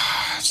 isn't it?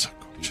 So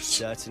gorgeous. You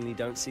certainly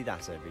don't see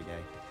that every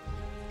day.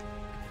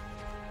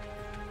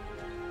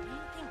 Do you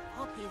think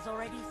Poppy's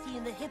already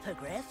seen the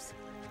hippogriffs?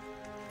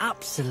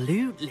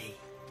 Absolutely.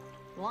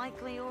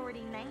 Likely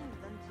already named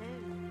them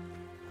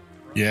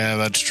too. Yeah,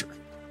 that's true.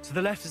 To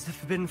the left is the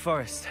Forbidden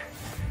Forest.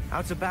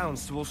 Out of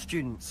bounds to all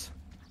students.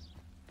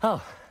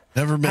 Oh.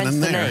 Never been in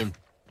there. Name.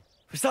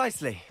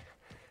 Precisely.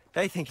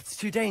 They think it's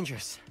too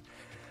dangerous.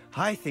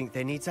 I think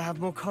they need to have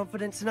more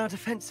confidence in our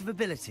defensive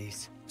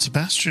abilities.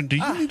 Sebastian, do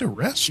you need a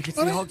rest? You can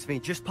see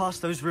Hogsmeade just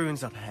past those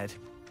ruins up ahead.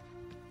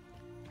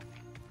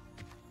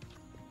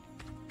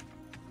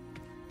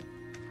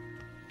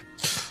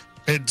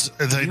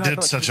 They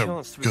did such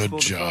a good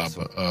job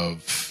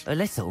of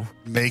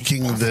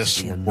making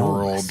this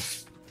world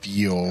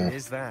feel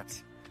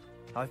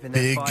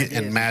big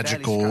and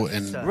magical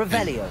and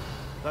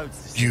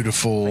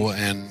beautiful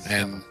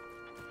and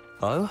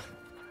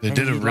they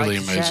did a really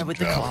amazing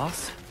job.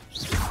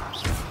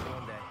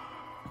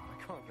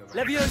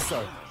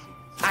 Levioso!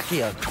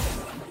 Accio!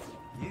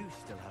 You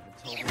still haven't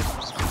told me.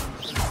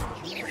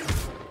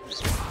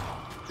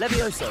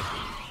 Levioso!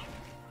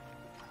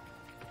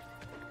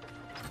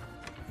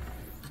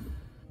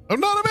 I'm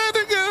not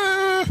abandoning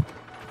you!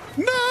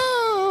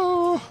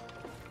 No!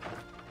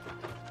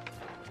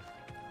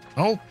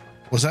 Oh,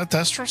 was that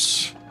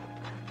Thestros?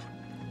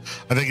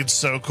 I think it's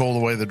so cool the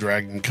way the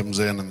dragon comes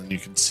in and then you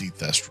can see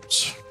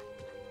Thestros.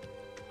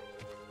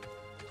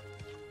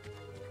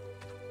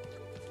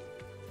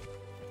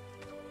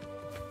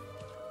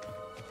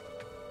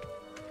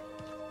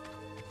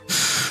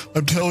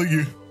 I'm telling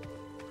you,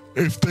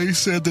 if they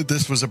said that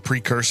this was a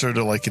precursor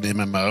to like an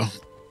MMO,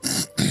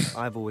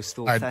 I've always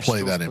thought I'd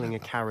play that pulling a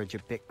carriage a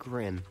bit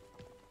grim.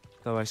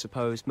 Though I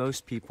suppose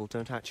most people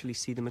don't actually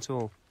see them at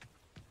all.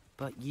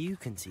 But you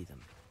can see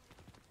them.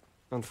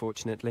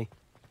 Unfortunately.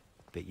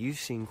 But you've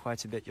seen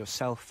quite a bit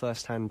yourself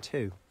firsthand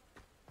too.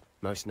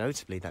 Most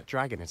notably that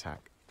dragon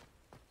attack.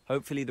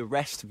 Hopefully the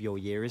rest of your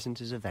year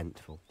isn't as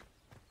eventful.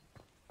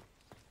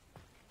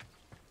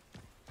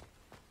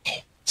 Oh,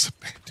 it's a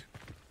bit.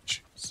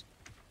 Jeez.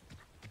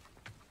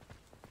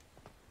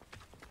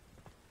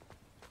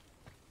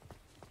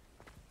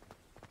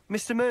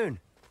 Mr. Moon.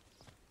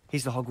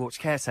 He's the Hogwarts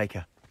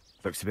caretaker.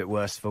 Looks a bit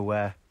worse for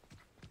wear.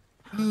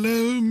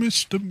 Hello,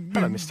 Mr. Moon.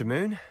 Hello, Mr.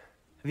 Moon.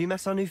 Have you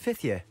met our new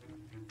 5th year?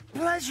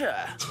 Pleasure.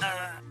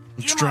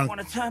 You might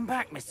want to turn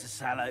back, Mr.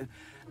 Sallow.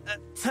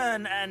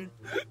 Turn and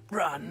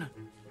run.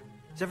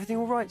 Is everything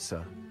all right,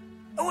 sir?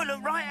 Oh,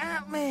 look right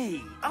at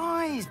me.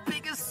 Eyes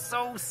big as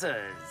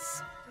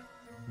saucers.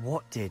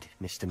 What did,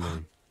 Mr.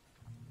 Moon?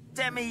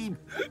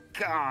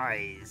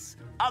 Demi-guys.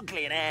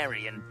 Ugly and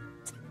airy and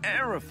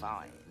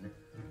terrifying.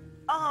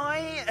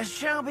 I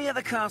shall be at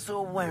the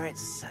castle where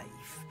it's safe.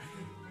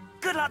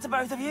 Good luck to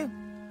both of you.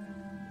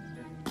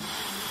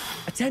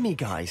 A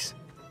demi-guise?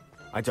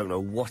 I don't know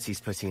what he's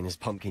putting in his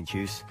pumpkin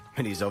juice,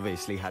 but he's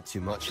obviously had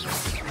too much of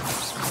it.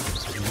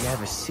 I've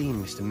never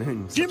seen Mr.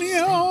 Moon. Give me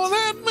all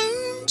that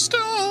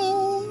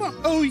moonstone!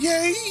 Oh,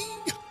 yay!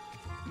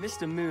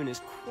 Mr. Moon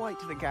is quite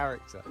the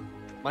character.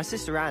 My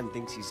sister Anne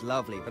thinks he's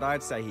lovely, but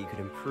I'd say he could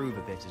improve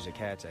a bit as a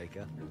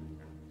caretaker.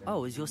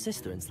 Oh, is your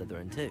sister in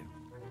Slytherin too?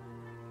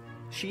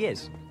 She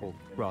is, or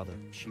rather,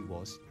 she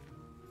was.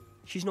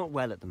 She's not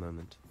well at the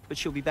moment, but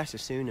she'll be better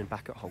soon and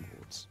back at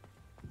Hogwarts.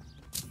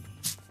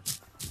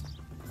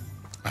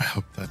 I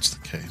hope that's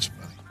the case,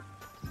 buddy.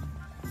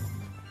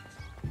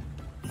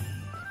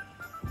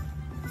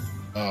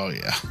 Oh,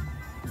 yeah.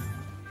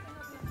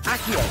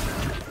 Accio!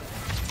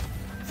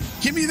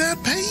 Give me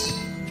that page,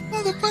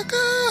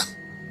 motherfucker!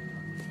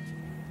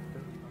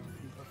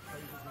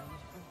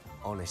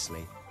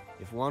 Honestly,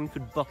 if one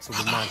could bottle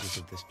the magic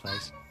of this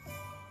place,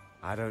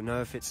 I don't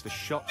know if it's the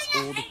shops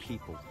or the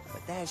people,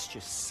 but there's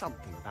just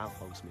something about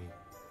Hogsmeade.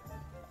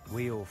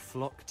 We all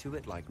flock to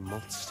it like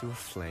moths to a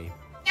flame.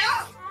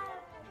 I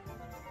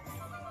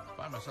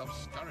find myself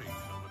scurrying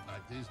home at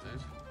night these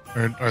days.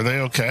 Are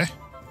they okay?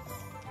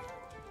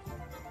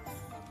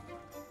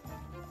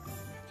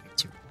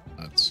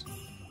 Nuts.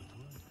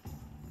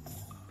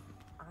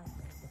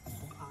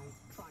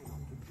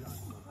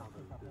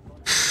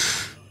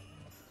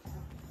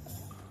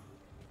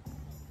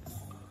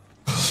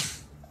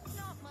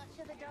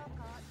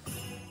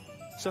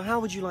 So how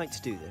would you like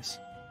to do this?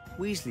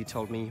 Weasley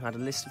told me you had a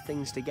list of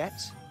things to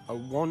get, a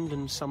wand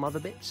and some other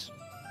bits.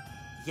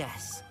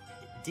 Yes.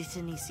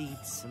 Dittany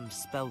seeds, some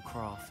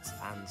spellcrafts,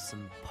 and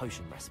some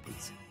potion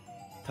recipes.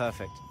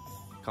 Perfect.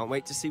 Can't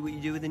wait to see what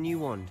you do with the new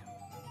wand.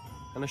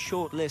 And a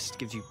short list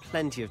gives you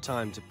plenty of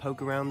time to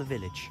poke around the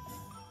village.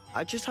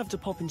 I just have to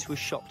pop into a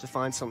shop to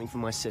find something for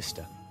my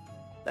sister.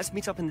 Let's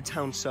meet up in the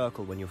town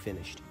circle when you're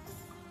finished.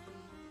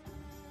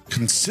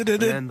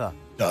 Considered it. Remember,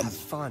 done. Have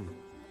fun.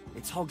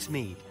 It's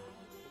Hogsmeade.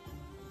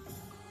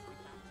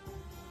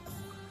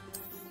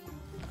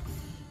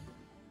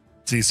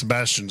 See,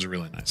 Sebastian's a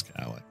really nice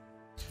guy. I like.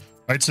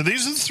 All right, so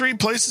these are the 3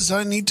 places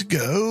I need to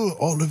go.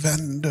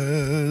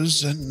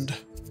 Ollivanders and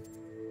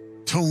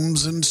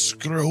Tomes and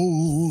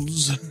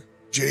Scrolls and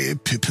J.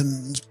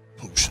 Pippin's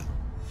potion.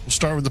 We'll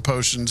start with the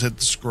potions, hit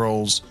the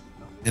scrolls,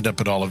 end up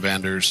at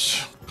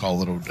Ollivanders,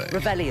 call it a day.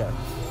 Revelio.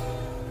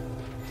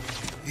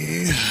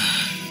 Yeah.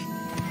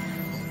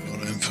 All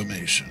the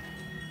information.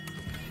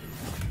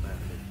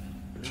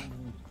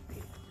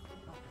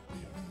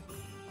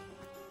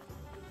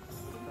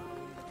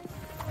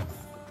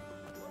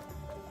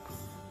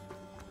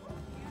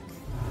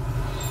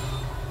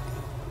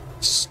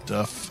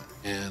 stuff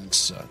and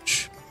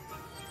such.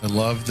 I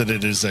love that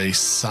it is a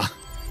sign.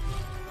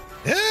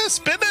 Yeah,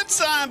 spin that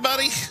sign,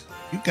 buddy.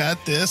 You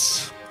got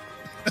this.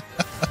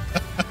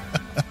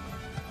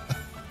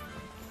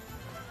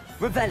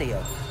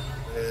 Revelio.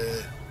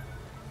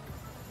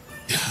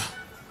 Yeah.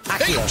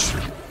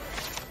 Accio.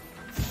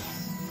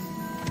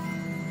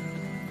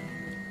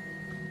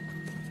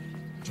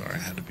 Sorry, I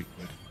had to be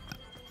quick.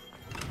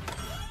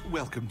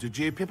 Welcome to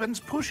J. Pippin's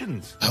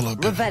Potions. Hello,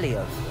 Pippin.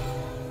 Revelio.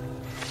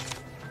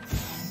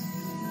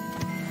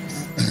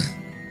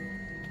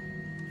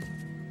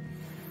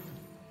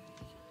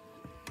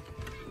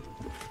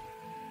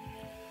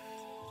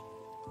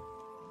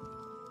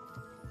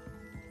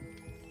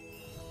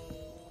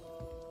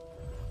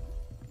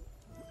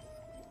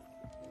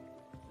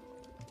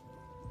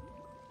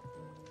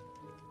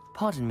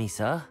 Pardon me,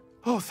 sir.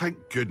 Oh,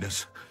 thank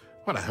goodness.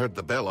 When I heard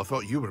the bell, I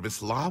thought you were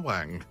Miss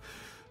Lawang.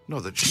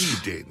 Not that she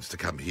deigns to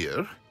come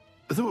here.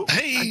 Though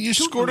hey, you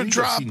scored a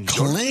drop.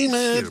 Claim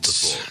it.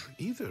 Before,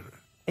 either.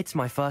 It's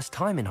my first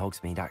time in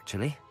Hogsmeade,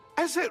 actually.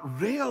 Is it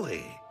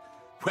really?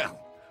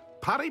 Well,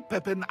 Parry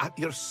Pippin at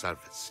your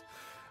service.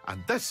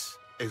 And this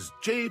is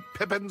J.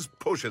 Pippin's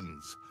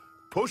Potions.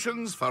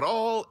 Potions for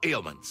all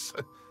ailments.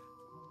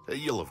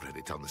 You'll have read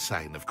it on the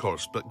sign, of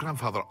course, but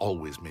Grandfather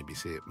always made me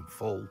say it in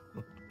full.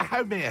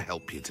 How may I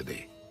help you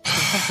today?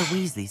 Professor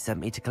Weasley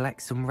sent me to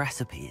collect some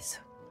recipes.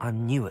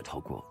 I'm new at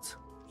Hogwarts.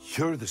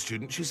 You're the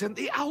student she sent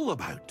the owl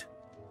about.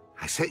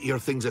 I set your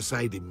things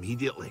aside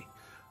immediately.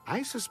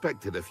 I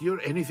suspected if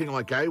you're anything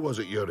like I was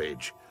at your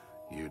age,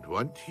 you'd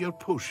want your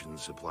potion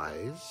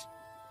supplies.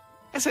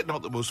 Is it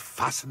not the most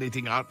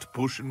fascinating art,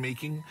 potion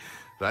making?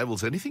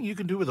 Rivals anything you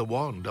can do with a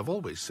wand, I've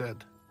always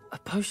said. Are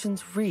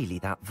potions really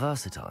that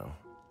versatile?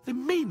 They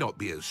may not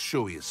be as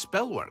showy as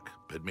spellwork,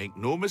 but make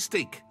no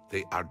mistake,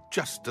 they are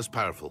just as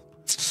powerful.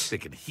 They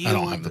can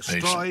heal,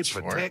 destroy,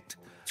 protect.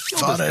 You'll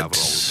discover all of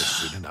this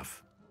soon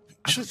enough.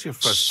 As it's your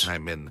first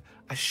time in,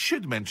 I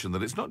should mention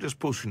that it's not just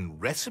potion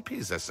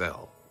recipes I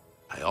sell.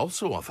 I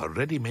also offer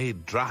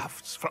ready-made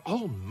drafts for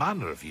all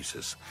manner of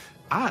uses,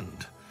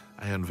 and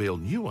I unveil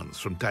new ones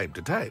from time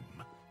to time.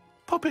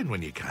 Pop in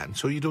when you can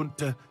so you don't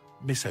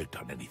miss out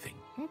on anything.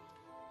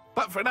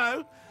 But for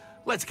now,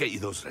 let's get you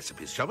those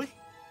recipes, shall we?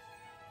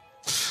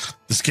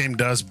 This game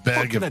does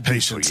beg of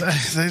patience.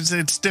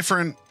 It's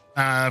different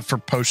for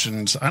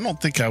potions. I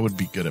don't think I would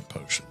be good at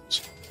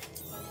potions.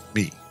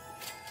 Me.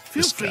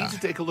 Feel free to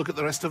take a look at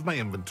the rest of my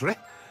inventory.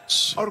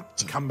 Or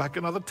come back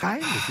another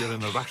time if you're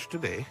in a rush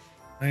today.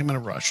 I'm in a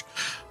rush.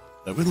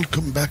 I will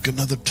come back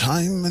another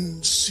time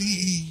and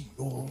see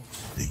your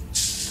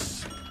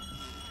face.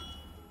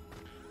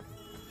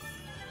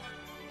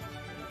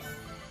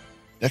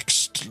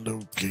 Next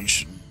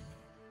location.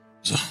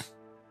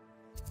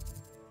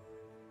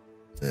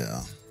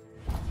 Yeah.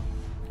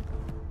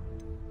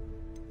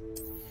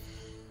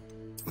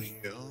 We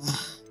go.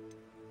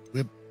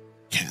 Whip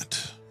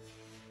cat.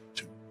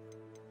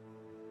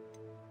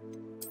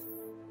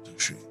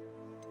 Sushi.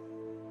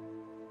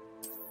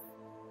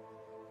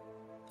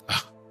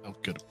 Ah, how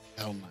good.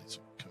 How nice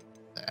of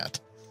that.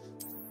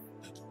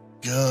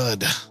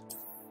 Good.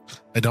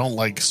 I don't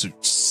like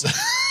suits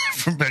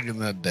from back in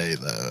that day,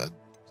 though. I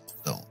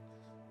don't.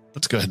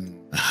 Let's go ahead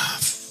and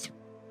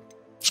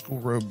school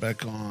robe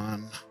back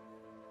on.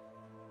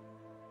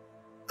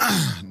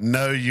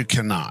 No, you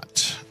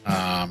cannot.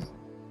 Is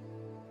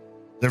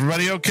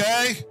everybody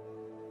okay?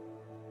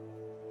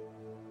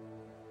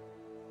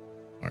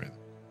 All right.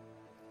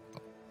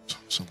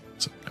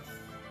 Someone's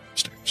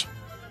upstairs.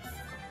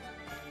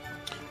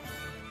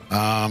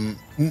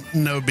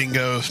 No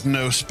bingo,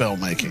 no spell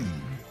making.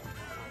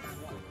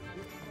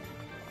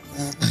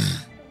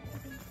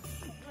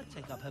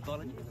 Take up her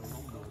volunteer.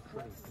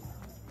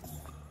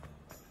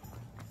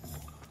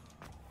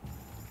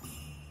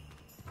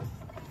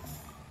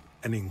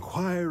 An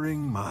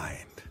inquiring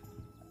mind.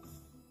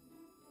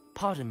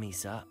 Pardon me,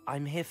 sir.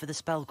 I'm here for the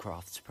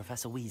spellcrafts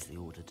Professor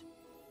Weasley ordered.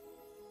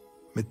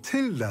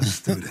 Matilda,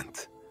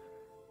 student.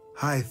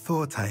 I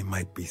thought I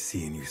might be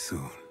seeing you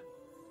soon.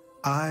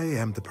 I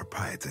am the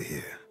proprietor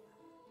here,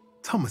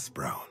 Thomas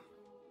Brown.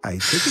 I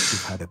take it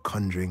you've had a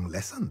conjuring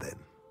lesson then?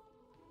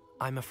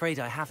 I'm afraid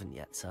I haven't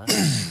yet, sir.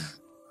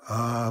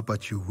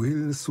 But you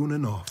will soon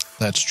enough.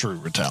 That's true,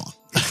 Ritalin.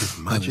 It is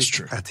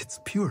magic at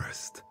its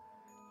purest,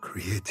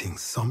 creating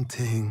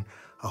something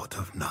out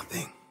of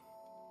nothing.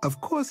 Of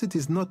course, it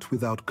is not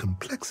without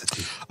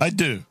complexity. I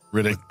do,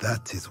 really. But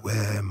that is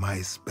where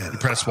my spell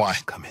Press Y.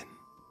 come in.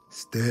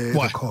 Stay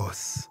the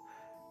course,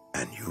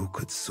 and you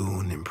could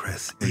soon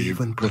impress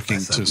even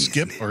Professor looking to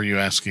skip, or are you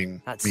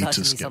asking That's me to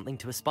certainly skip? something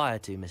to aspire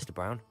to, Mr.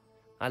 Brown.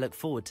 I look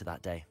forward to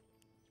that day.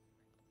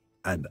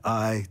 And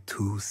I,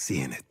 too,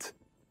 seeing it.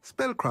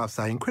 Spellcrafts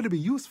are incredibly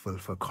useful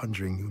for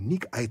conjuring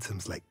unique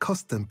items like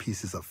custom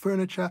pieces of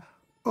furniture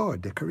or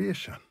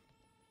decoration.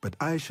 But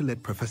I shall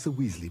let Professor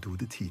Weasley do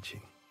the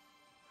teaching.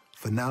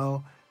 For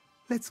now,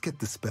 let's get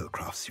the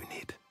spellcrafts you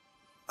need.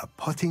 A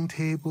potting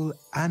table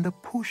and a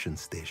potion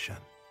station,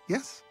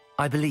 yes?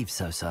 I believe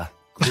so, sir.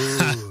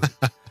 Good.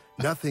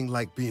 Nothing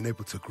like being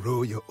able to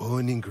grow your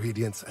own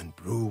ingredients and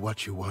brew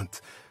what you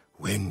want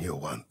when you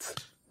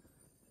want.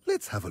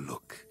 Let's have a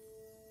look.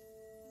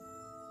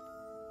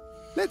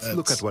 Let's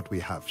look at what we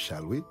have,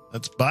 shall we?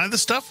 Let's buy the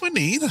stuff we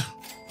need.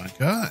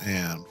 Micah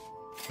and...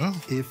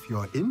 if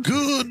you're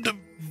interested,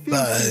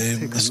 goodbye,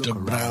 Mr.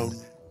 Brown.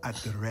 At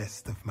the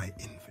rest of my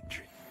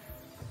inventory.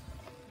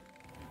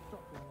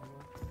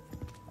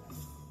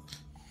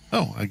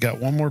 Oh, I got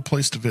one more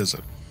place to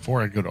visit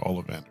before I go to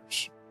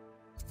Ollivanders.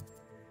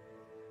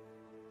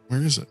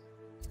 Where is it?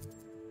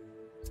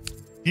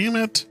 Damn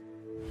it.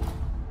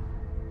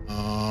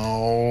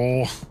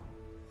 Oh.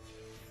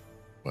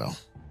 Well.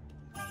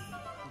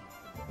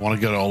 I want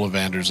to go to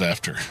Ollivanders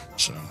after,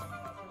 so.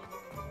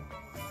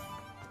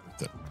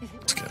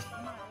 Let's go.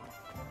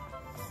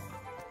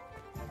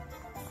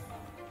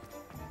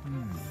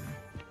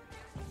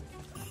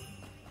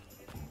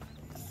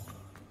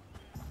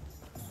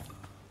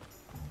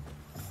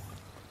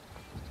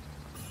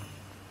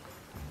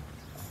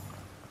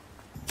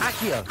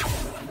 Accio.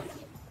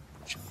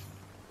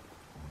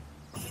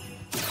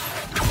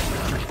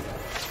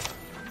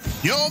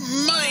 You're mine.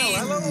 Oh,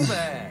 hello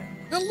there.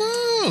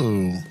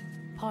 Hello.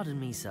 Pardon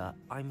me, sir.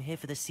 I'm here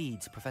for the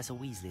seeds Professor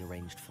Weasley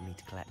arranged for me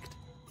to collect.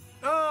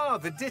 Oh,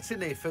 the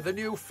dittany for the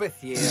new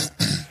 5th year.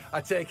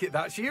 I take it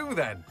that's you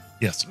then?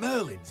 Yes.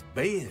 Merlin's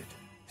beard.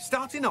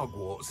 Starting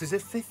Hogwarts as a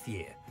 5th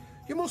year.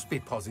 You must be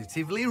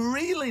positively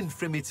reeling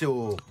from it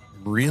all.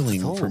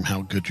 Reeling from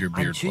how good your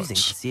beard I'm choosing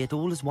looks. to see it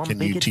all as one Can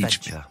big you teach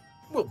adventure. me?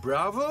 Well,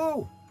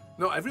 bravo.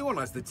 Not everyone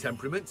has the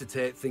temperament to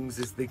take things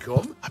as they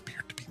come.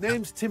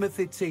 Name's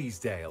Timothy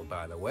Teasdale,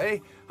 by the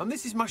way, and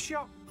this is my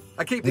shop.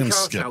 I keep the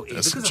cars out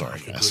here because I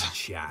like a good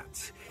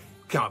chat.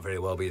 Can't very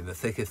well be in the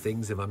thick of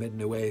things if I'm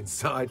hidden away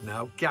inside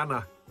now, can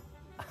I?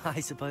 I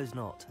suppose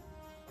not.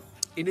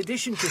 In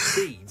addition to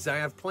seeds, I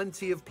have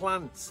plenty of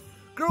plants.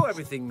 Grow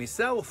everything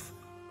myself.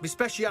 My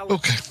speciality.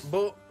 Okay.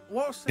 But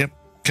what's... Yep.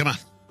 Come on.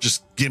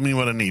 Just give me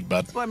what I need,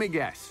 bud. Let me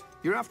guess.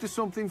 You're after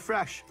something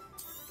fresh.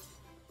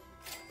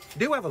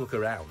 Do have a look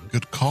around.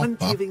 Good call, Plenty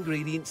Bob. of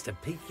ingredients to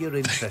pique your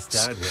interest,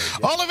 I'd wager.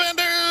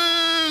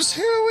 Ollivanders!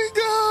 Here we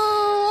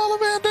go!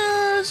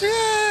 Ollivanders!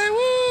 Yay!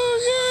 Woo!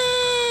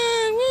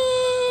 Yay! Woo!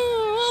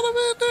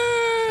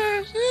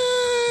 Ollivanders!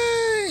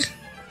 Yay!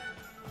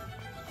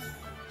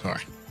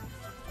 Sorry.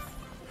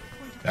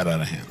 Got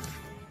out of hand.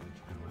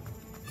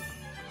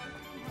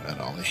 That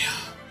Ollie.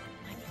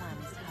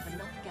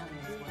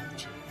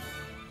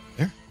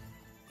 There?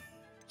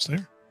 It's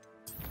there?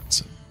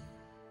 It's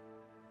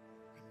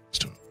let's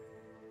do it.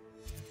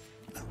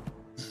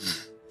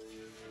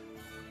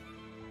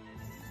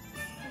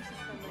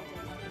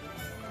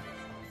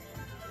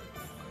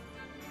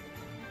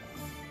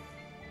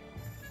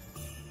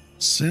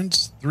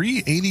 Since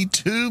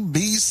 382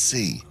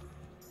 BC.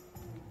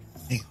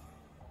 Hey.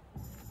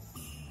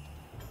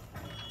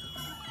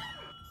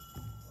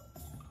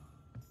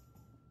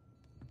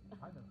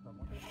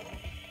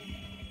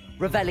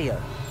 Revelio.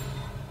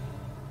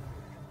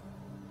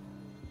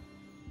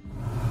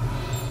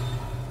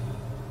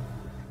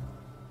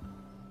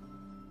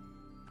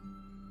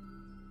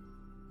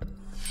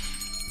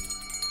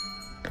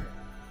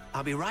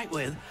 I'll be right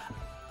with...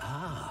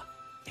 Ah,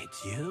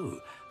 it's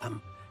you.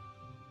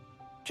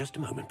 Just a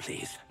moment,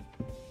 please.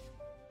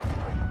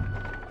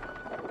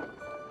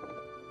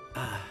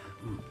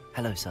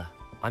 Hello, sir.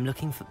 I'm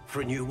looking for...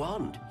 For a new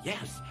wand,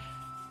 yes.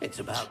 It's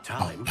about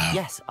time.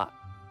 Yes,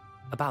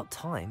 about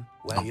time?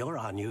 Well, you're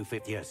our new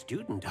 5th-year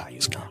student, are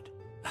you not?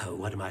 Oh,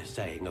 what am I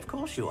saying? Of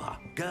course you are.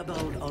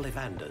 Gerbold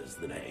Ollivander's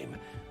the name.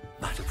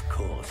 But of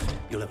course,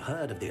 you'll have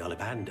heard of the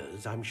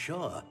Ollivanders, I'm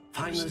sure.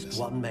 Finest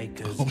wand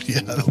makers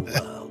in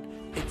the world.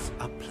 It's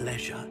a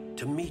pleasure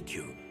to meet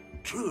you,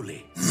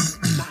 truly.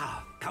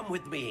 Now, come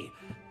with me.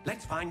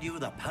 Let's find you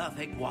the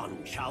perfect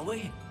wand, shall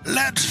we?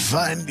 Let's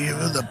find you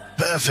the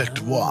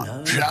perfect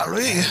one, shall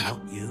we?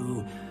 Not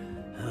you.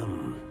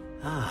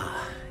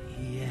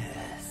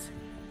 Yes.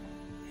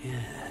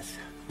 Yes.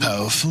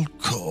 Powerful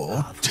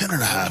core,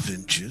 10.5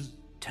 inches.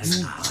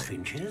 10.5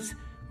 inches?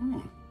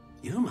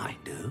 You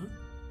might do.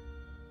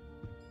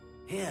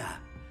 Here,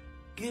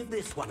 give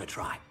this one a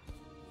try.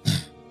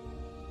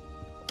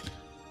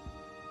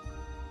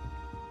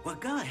 Well,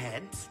 go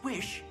ahead,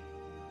 swish.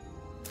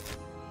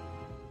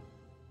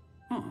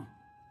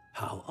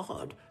 How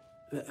odd.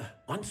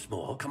 Once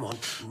more, come on,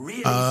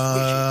 really swish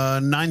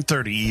it.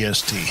 9:30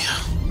 EST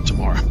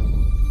tomorrow.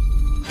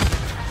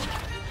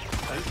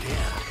 Oh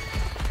dear.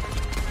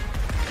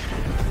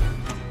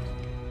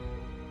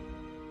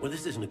 Well,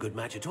 this isn't a good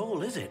match at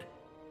all, is it?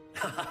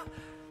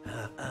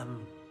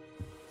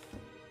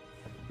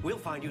 We'll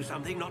find you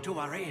something, not to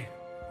worry.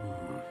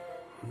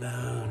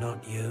 No,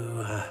 not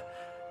you.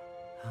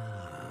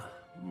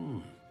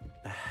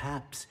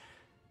 Perhaps.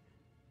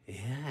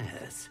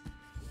 Yes.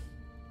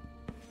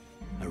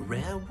 A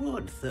rare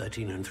wood,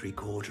 13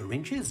 3/4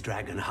 inches,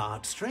 dragon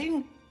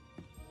heartstring.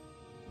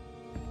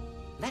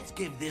 Let's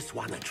give this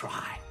one a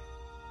try.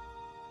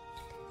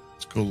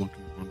 Let's go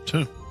looking one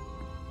too.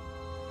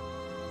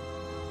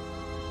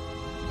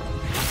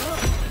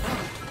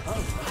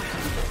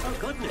 Oh,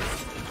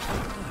 goodness.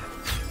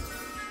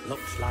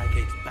 Looks like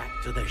it's back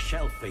to the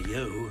shelf for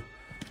you.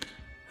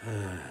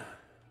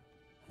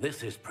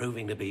 This is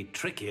proving to be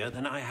trickier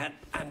than I had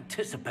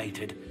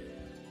anticipated.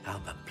 How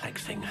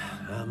perplexing.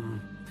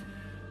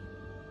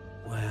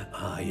 Where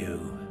are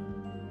you?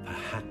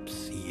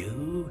 Perhaps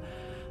you?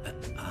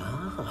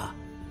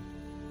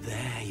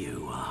 There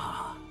you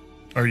are.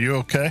 Are you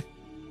okay?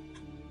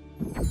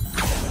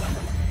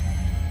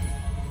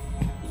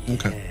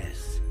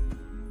 Yes.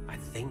 I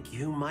think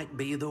you might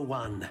be the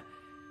one.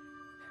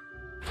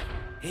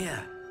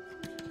 Here.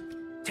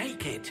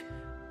 Take it.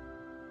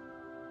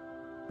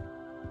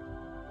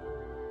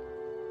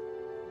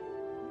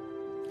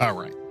 All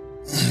right.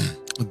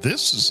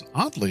 This is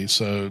oddly,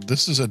 so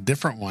this is a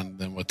different one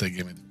than what they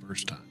gave me the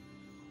first time.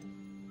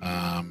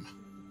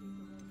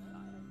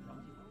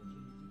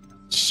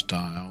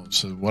 Style.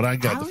 So what I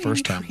got the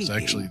first time is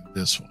actually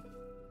this one.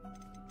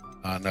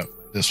 No,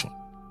 this one.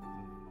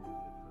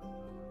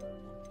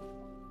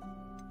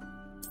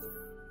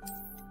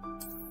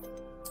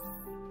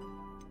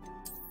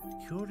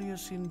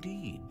 Curious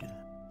indeed.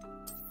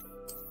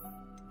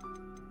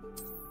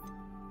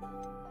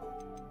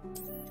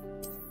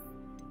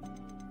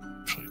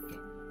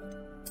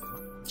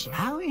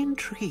 How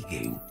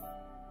intriguing.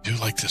 Do you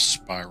like this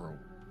spiral?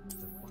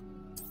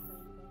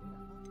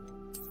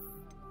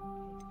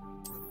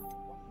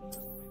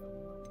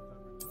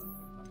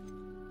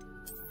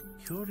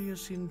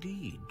 Curious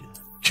indeed.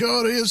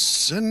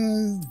 Curious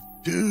and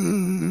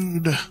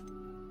dude. I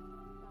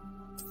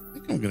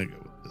think I'm gonna go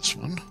with this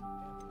one.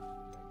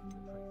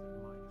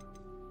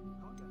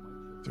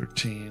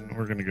 13.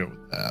 We're gonna go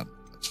with that.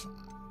 That's fine.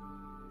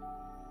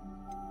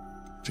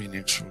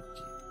 Phoenix will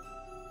keep.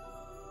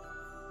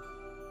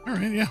 All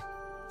right, yeah.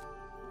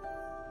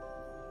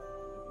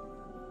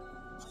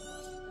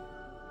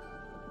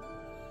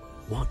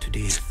 What do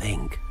you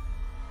think?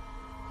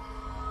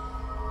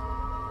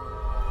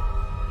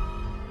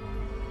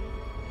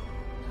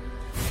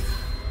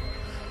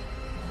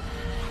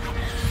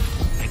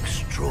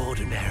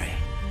 Extraordinary.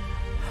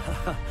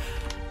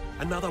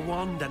 Another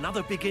wand,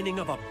 another beginning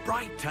of a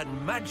bright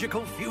and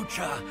magical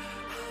future.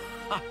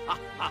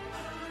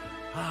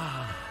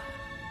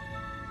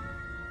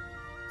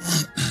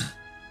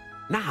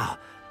 Now,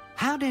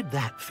 how did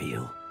that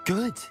feel?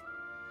 Good.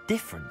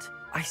 Different.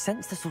 I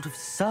sensed a sort of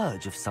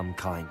surge of some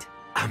kind.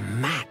 A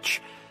match.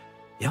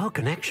 Your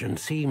connection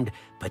seemed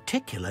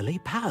particularly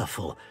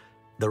powerful.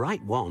 The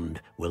right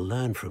wand will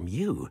learn from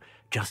you,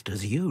 just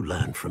as you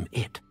learn from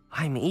it.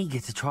 I'm eager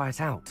to try it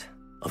out.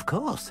 Of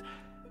course.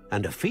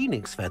 And a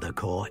phoenix feather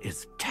core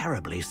is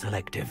terribly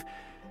selective.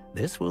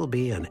 This will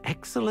be an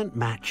excellent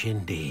match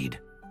indeed.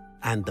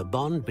 And the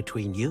bond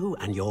between you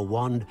and your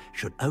wand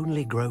should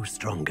only grow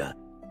stronger.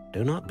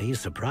 Do not be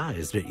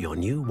surprised at your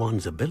new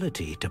wand's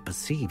ability to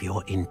perceive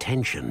your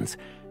intentions,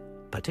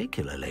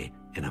 particularly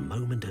in a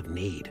moment of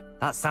need.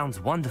 That sounds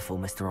wonderful,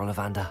 Mr.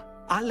 Ollivander.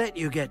 I'll let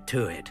you get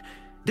to it.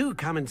 Do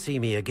come and see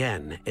me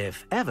again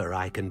if ever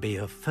I can be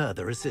of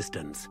further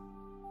assistance.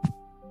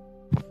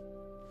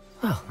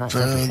 Well, that's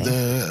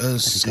further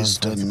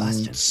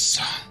assistance.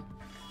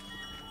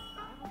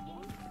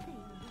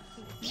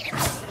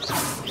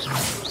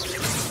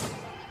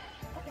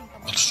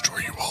 I'll destroy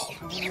you all.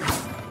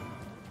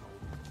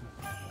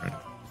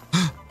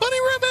 Bunny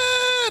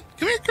Rabbit!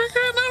 Come here, come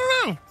here,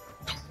 no.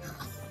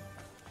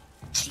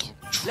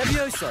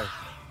 Levioso.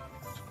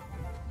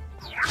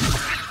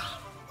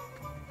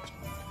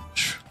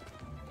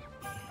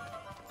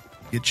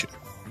 Get you.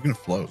 You're gonna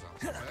float.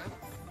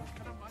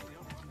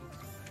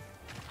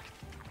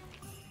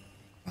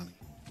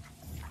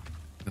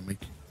 Gonna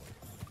make you.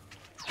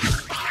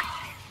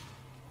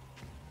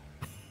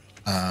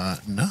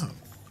 No.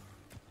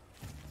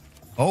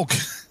 Okay.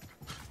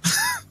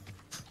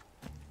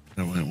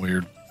 That went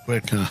weird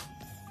quick, huh?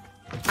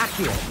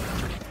 Accio.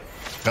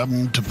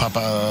 Come to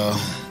Papa.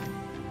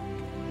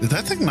 Did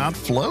that thing not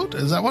float?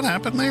 Is that what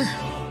happened there?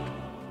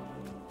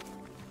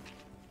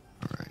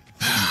 All right.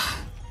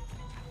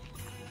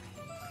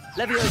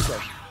 Levioso.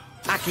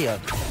 Accio.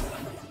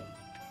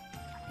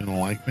 You don't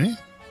like me?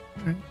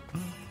 All right.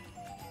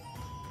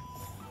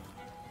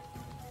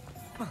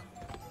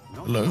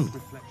 Hello.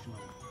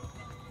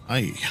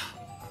 Hi.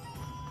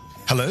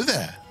 Hello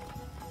there.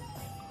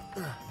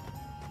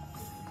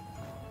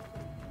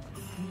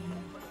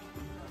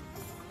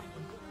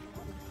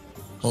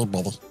 Hello,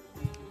 Bubble.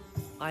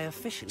 I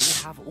officially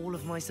have all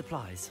of my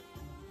supplies.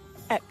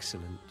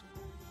 Excellent.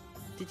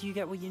 Did you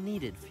get what you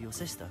needed for your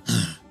sister?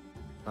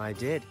 I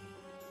did.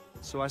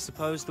 So I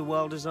suppose the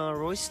world is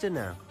our oyster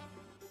now.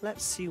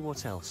 Let's see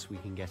what else we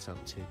can get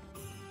up to.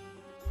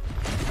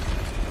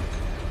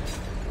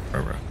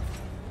 All right.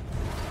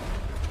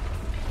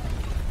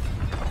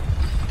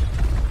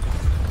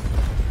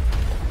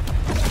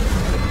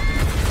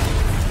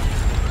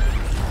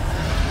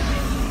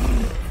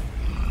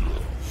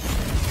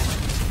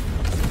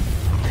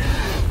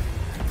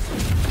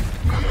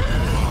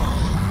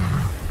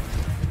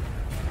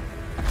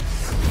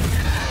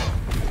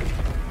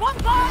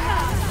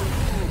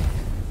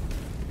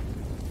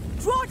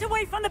 Draw it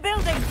away from the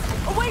building!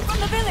 Away from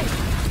the village!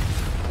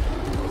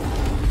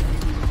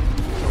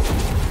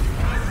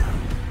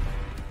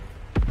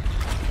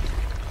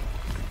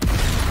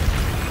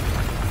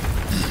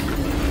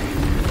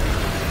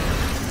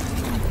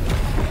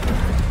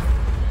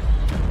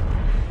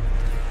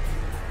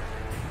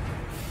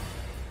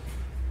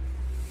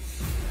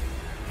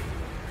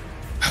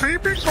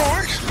 big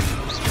boy.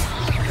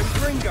 And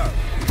Gringo.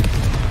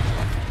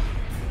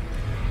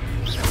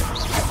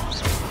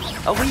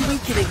 Are we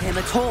weakening him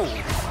at all?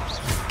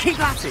 Keep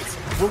at it.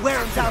 We'll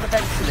wear him down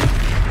eventually.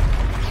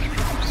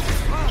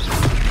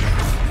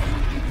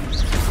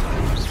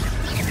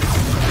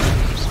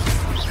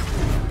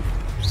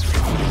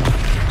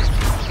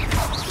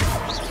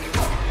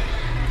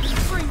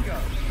 Gringo.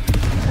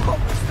 What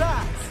was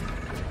that?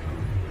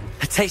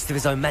 A taste of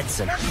his own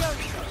medicine.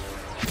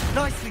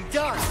 Nicely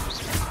done.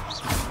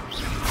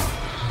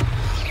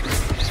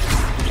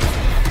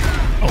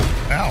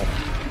 Oh, ow.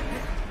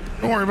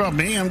 Don't worry about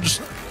me. I'm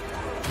just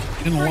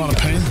in a lot of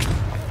pain.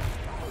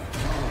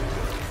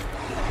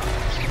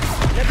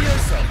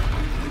 Levioso.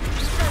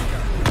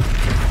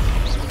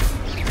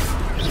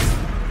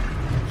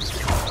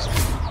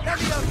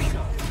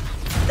 Levioso.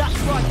 That's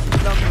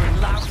right,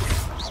 lumbering loud.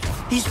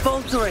 He's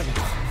faltering.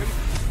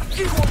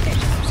 You want it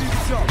to do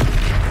the job.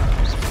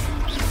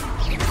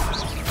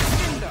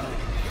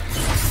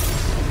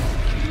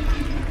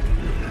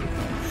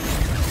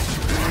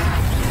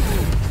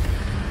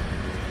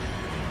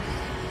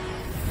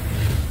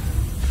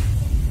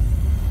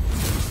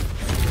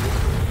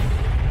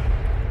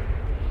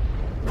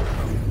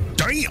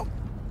 Damn.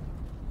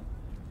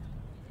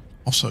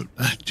 Also,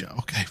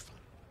 okay.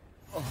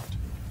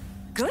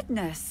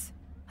 Goodness,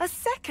 a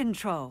second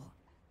troll.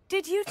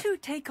 Did you two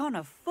take on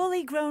a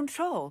fully grown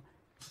troll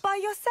by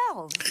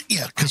yourselves?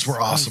 Yeah, because we're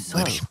awesome,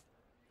 lady.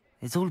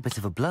 It's all a bit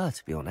of a blur,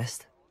 to be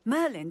honest.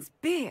 Merlin's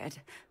beard.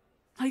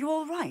 Are you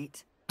all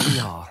right? We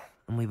are,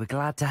 and we were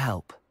glad to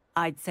help.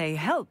 I'd say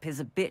help is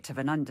a bit of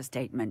an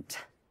understatement.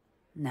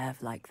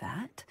 Nerve like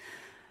that.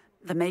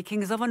 The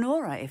makings of an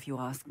aura, if you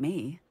ask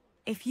me.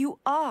 If you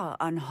are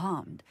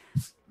unharmed,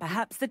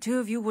 perhaps the two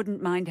of you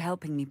wouldn't mind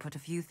helping me put a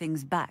few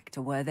things back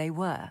to where they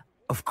were.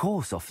 Of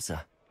course,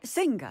 officer.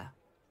 Singer.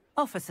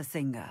 Officer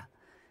Singer.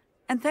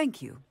 And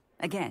thank you,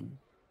 again.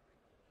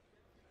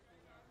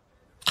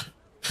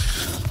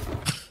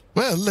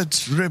 Well,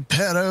 let's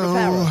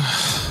reparo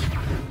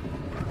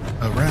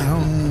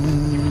around.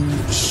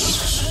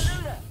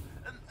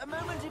 A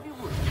moment if you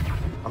would.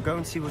 I'll go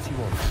and see what he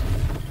wants.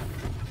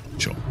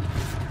 Sure.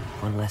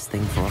 One less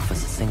thing for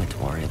Officer Singer to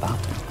worry about.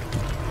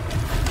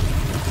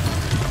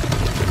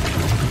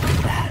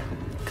 There.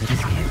 Good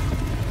as new.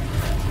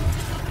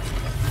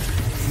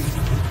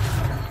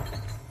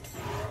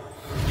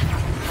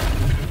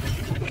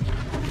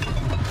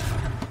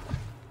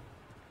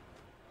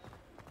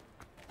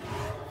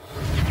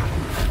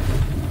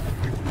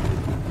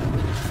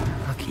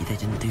 Lucky they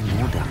didn't do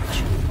more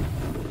damage.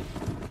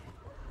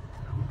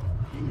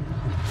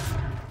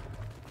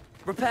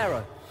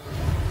 Reparo.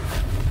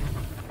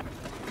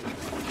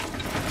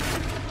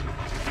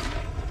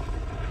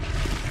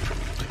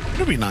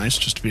 It'd be nice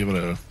just to be able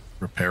to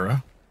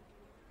repair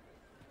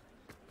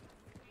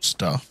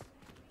stuff.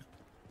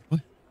 What?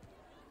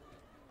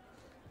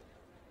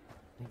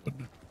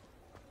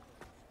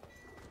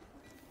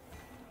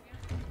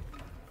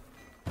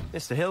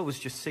 Mr. Hill was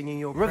just singing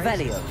your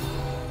Revelio.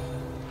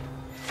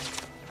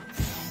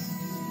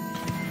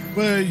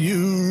 Were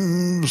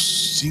you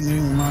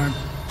singing my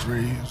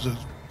praises,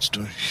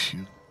 Mr.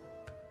 Hill?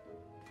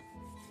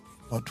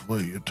 What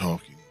were you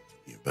talking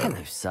about?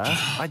 Hello, sir.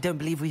 I don't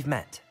believe we've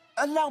met.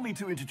 Allow me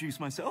to introduce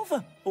myself,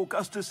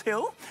 Augustus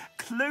Hill,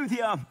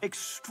 clothier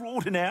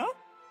extraordinaire.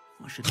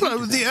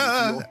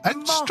 Clothier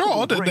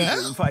extraordinaire?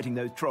 In fighting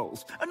those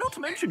trolls, and not to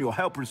mention your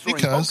help restoring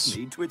Because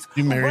Hogsmeade to its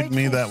you married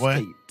me rightful that way.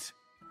 state.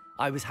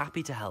 I was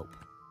happy to help.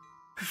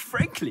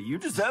 Frankly, you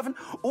deserve an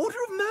Order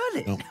of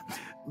Merlin. No.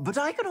 But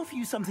I can offer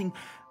you something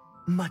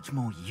much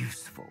more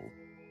useful.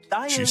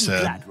 I She own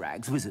said,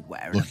 Gladrags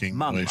Wizardwear, looking and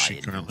among the way my she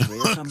currently inventory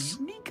are looks.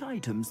 some unique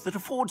items that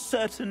afford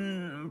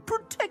certain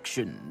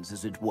protections,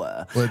 as it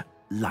were. What?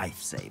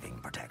 Life-saving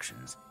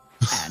protections.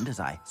 And as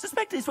I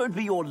suspect this won't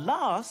be your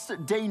last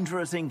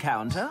dangerous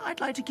encounter, I'd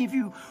like to give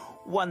you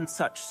one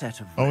such set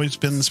of Always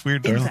been this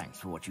weird, in darling. thanks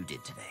for what you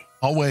did today.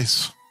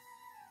 Always.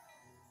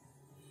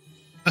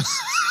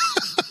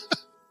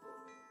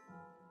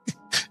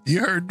 You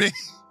heard me.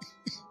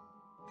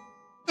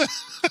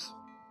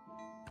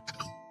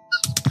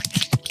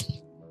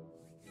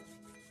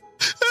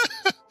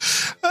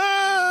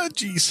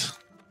 Jeez.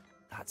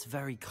 That's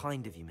very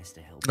kind of you, Mr.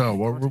 Hill. Oh,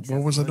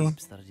 what was I doing?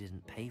 That I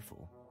didn't pay for.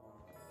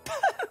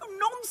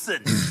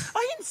 Nonsense!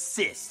 I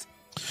insist.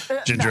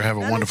 Ginger, Now, have a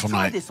wonderful let's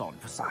try night. this on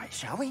for size,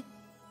 shall we?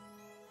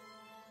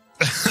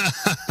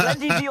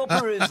 Plenty for your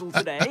perusal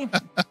today.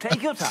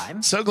 Take your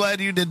time. So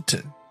glad you did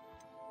too.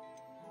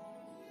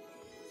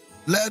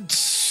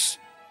 Let's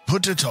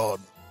put it on.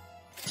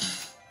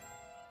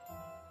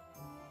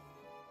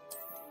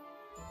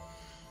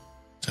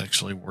 It's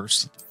actually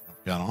worse than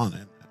I've got on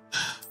it.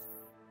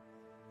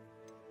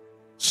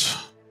 So.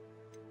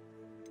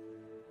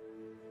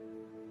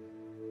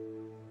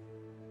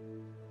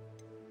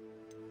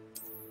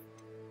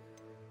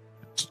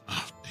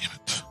 Oh, damn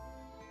it.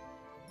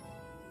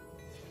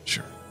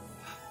 Sure.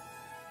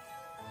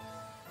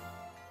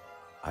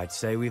 I'd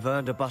say we've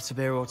earned a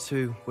butterbeer or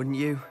two, wouldn't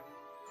you?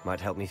 Might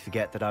help me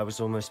forget that I was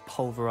almost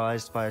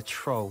pulverized by a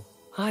troll.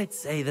 I'd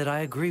say that I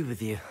agree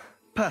with you.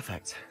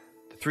 Perfect.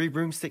 The Three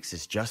Broomsticks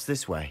is just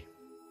this way.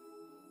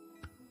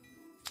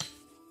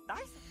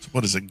 So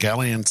what is it?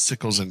 Galleon,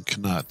 Sickles, and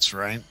Knuts,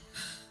 right?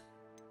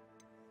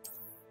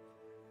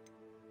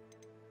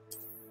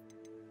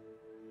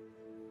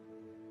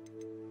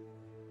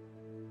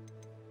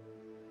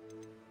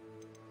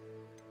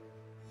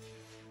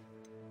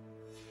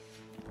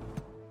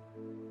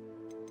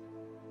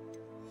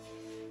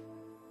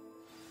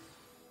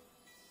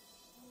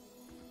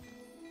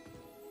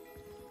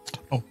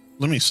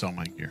 Let me sell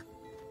my gear.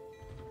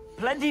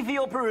 Plenty for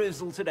your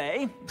perusal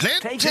today.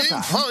 Plenty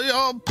for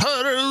your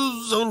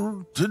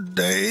perusal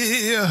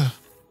today.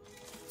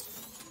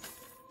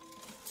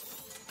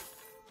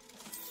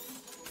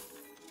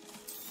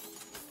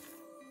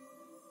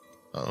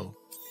 Oh.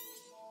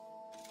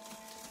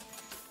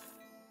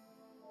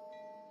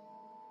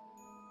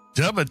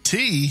 Double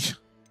T.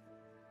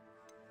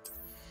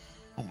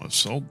 Almost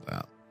sold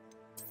that.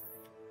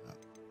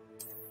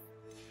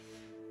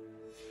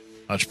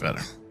 Much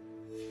better.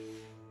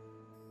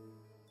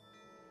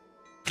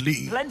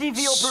 Please. Plenty for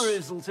your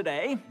perusal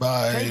today.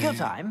 Bye. Take your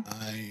time.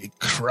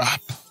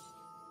 Crap.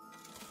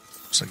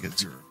 Looks like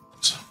it's 0.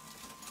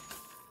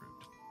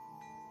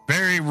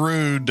 Very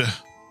rude.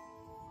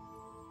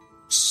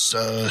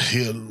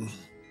 Sahil.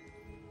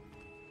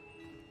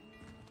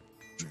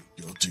 Drink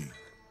your tea.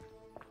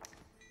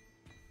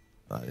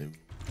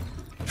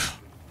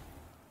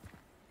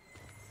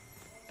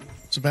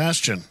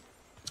 Sebastian,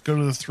 let's go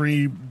to the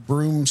Three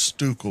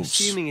Broomsticks.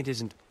 Assuming it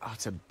isn't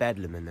utter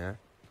bedlam in there,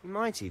 we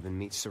might even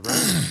meet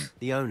Serona,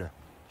 the owner.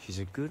 She's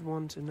a good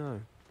one to know.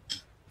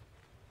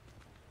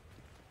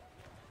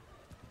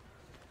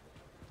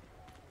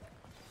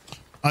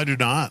 I do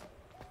not.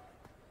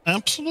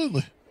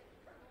 Absolutely.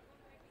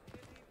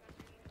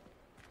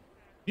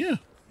 Yeah,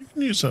 you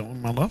can use that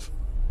one, my love.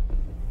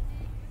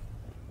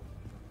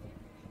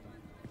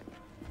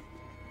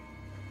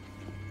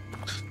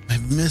 I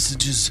have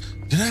messages.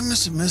 Did I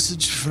miss a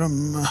message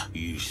from...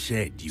 You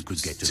said you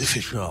could get to the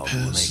shop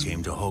when they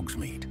came to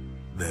Hogsmeade.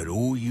 That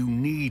all you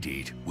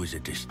needed was a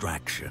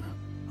distraction.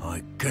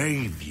 I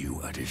gave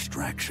you a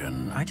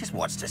distraction. I just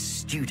watched a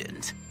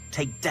student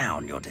take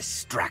down your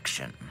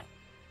distraction.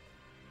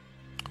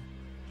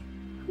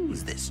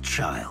 Who's this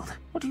child?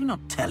 What are you not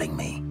telling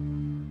me?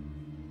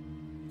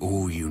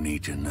 All you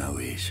need to know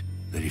is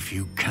that if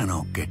you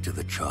cannot get to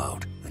the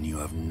child, then you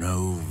have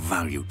no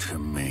value to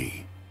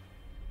me.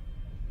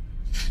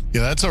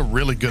 Yeah, that's a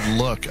really good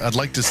look. I'd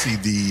like to see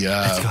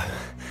the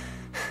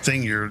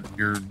thing you're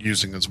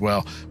using as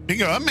well.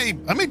 Bingo, I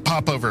may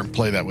pop over and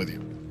play that with you.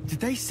 Did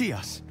they see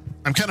us?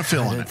 I'm kind of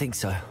feeling it. I don't think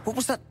so. What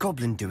was that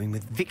goblin doing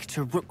with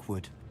Victor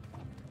Rookwood?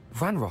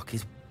 Ranrock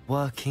is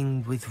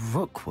working with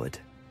Rookwood.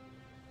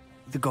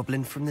 The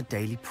goblin from the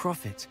Daily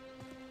Prophet.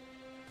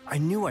 I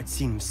knew I'd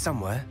seen him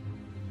somewhere.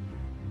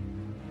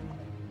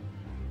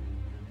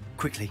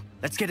 Quickly,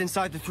 let's get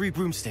inside the Three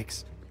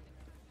Broomsticks.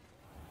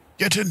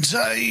 Get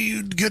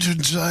inside. Get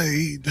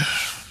inside.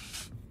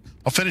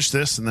 I'll finish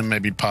this and then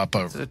maybe pop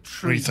over. It's a what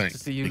treat do you think? to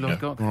see you, You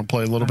Lord want to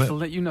play a little bit? I'll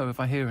let you know if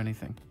I hear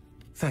anything.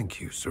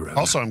 Thank you, Serona.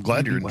 Also, I'm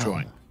glad you're Well.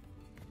 enjoying.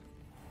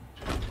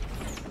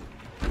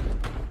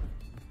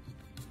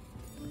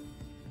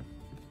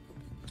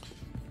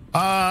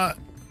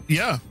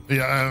 Yeah,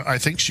 I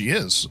think she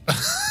is.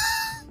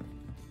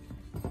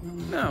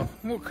 Now,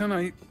 what can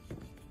I...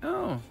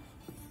 Oh,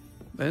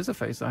 there's a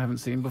face I haven't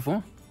seen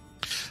before.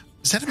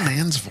 Is that a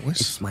man's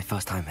voice? It's my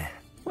first time here.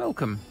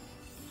 Welcome.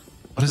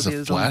 What is a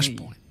Appears on me.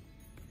 flashpoint?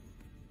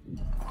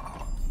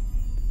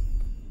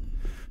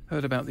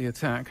 Heard about the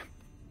attack.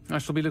 I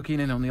shall be looking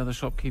in on the other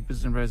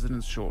shopkeepers and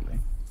residents shortly.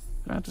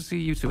 Glad to see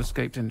you two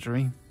escaped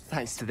injury.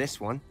 Thanks to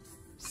this one.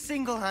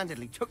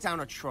 Single-handedly took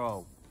down a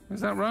troll. Is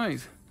that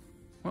right?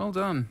 Well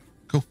done.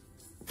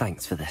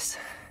 Thanks for this.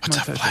 What's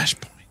My a pleasure.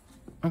 flashpoint?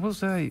 I will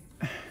say,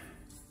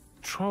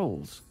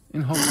 trolls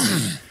in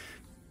Hogsmeade.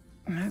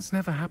 That's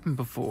never happened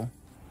before.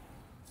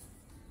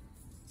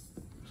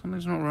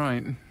 Something's not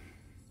right.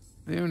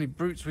 The only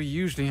brutes we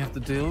usually have to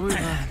deal with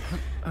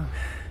are...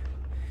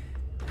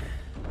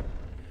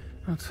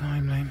 How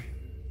timely.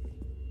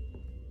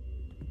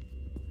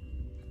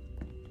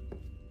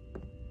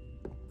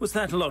 Was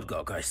that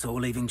Lodgok I saw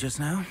leaving just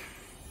now?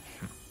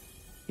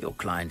 Your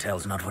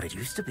clientele's not what it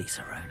used to be,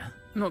 Serona.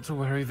 Not to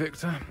worry,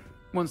 Victor.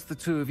 Once the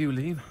two of you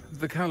leave,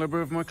 the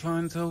caliber of my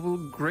clientele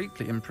will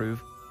greatly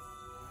improve.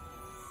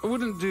 I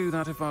wouldn't do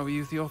that if I were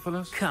you,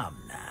 Theophilus. Come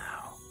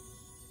now.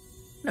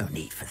 No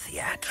need for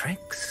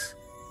theatrics.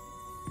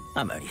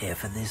 I'm only here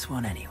for this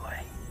one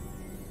anyway.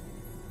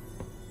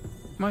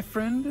 My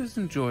friend is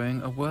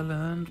enjoying a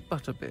well-earned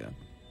butterbeer.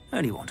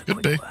 Only want a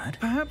quick word.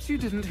 Perhaps you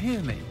didn't hear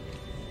me.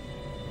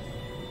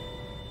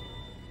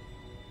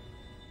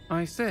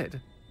 I said,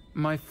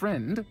 my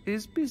friend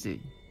is busy.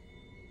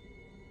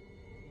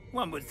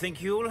 One would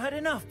think you all had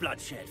enough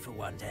bloodshed for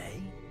one day.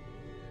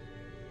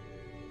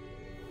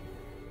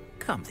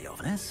 Come,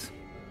 Theophilus.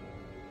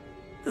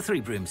 The Three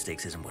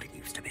Broomsticks isn't what it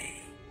used to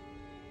be.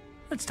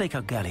 Let's take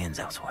our galleons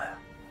elsewhere.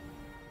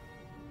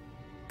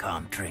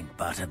 Can't drink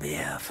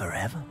butterbeer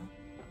forever.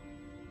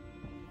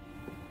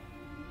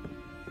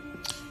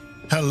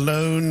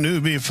 Hello,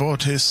 Newbie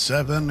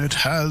 47. It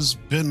has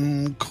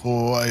been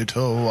quite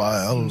a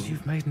while. Seems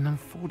you've made an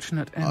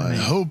unfortunate enemy. I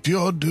hope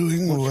you're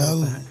doing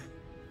well.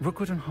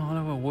 Rookwood and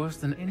Harlow are worse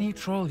than any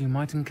troll you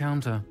might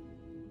encounter.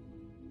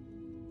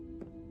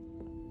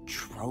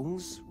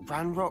 Trolls?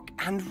 Ranrock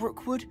and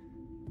Rookwood?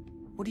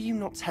 What are you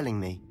not telling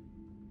me?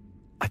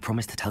 I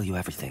promised to tell you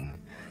everything,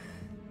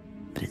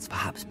 but it's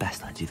perhaps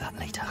best I do that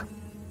later.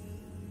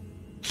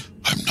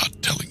 I'm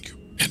not telling you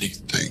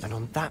anything. And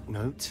on that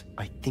note,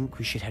 I think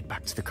we should head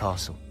back to the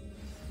castle.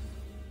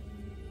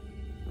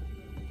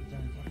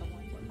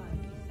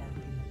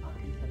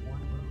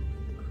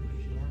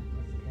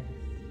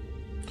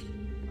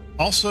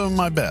 Also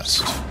my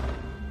best.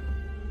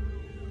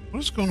 What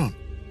is going on?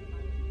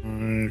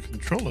 My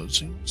controller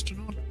seems to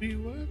not be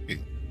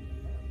working.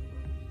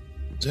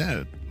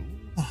 Dead.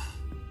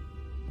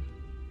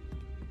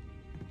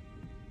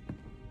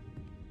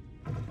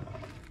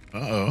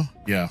 Uh-oh.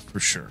 Yeah, for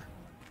sure.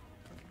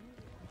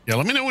 Yeah,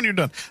 let me know when you're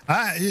done.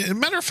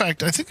 Matter of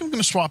fact, I think I'm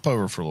going to swap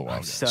over for a little while.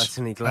 I'm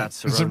certainly glad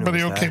Sirona is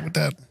everybody was okay there. with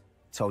that?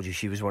 Told you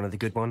she was one of the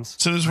good ones.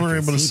 As soon as we're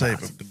able to save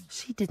him.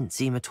 She didn't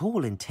seem at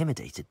all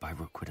intimidated by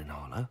Rookwood and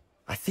Harlow.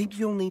 I think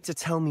you'll need to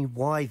tell me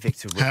why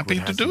Victor Rookwood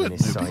has them in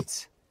his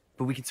sights.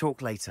 But we can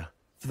talk later.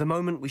 For the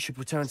moment, we should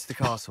return to the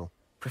castle.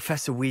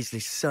 Professor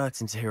Weasley's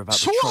certain to hear about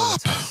the troll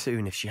attack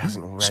soon if she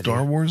hasn't already.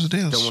 Star Wars it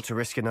is. Don't want to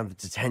risk another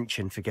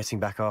detention for getting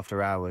back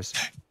after hours.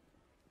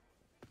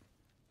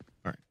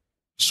 All right.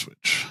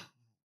 Switch.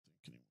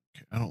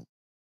 Okay, I don't.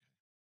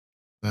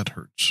 That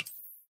hurts.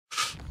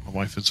 My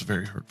wife is a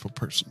very hurtful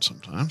person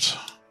sometimes.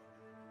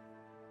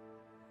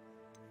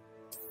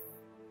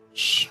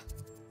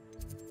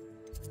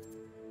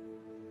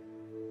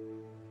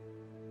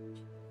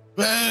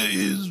 Where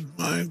is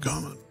my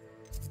comment?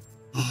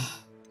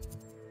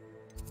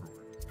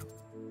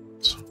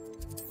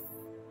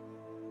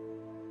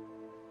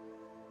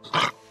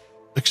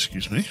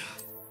 Excuse me.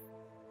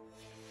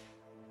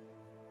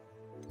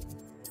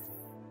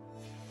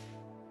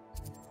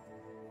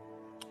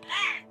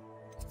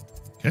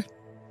 Okay.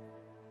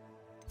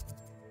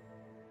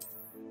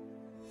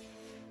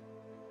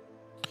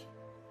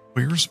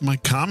 Where's my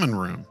common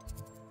room?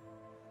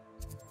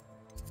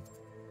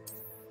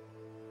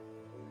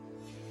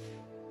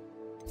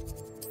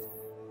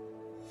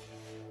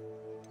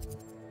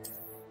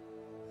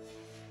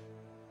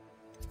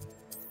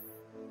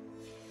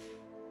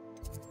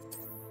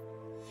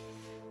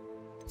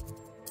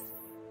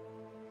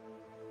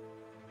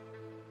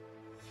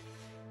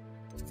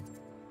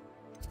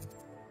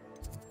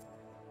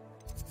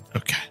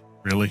 Okay,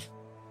 really?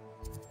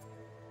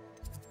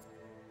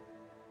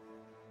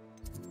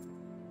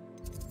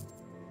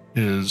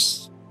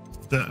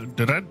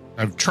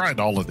 I've tried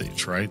all of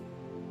these, right?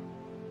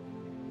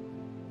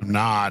 I'm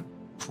not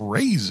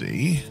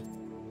crazy.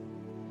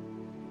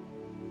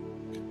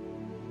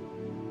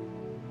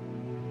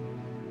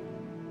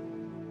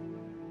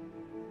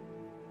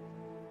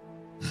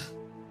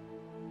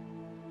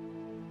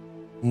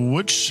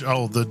 Which,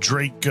 the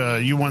Drake,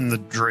 you won the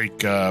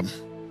Drake,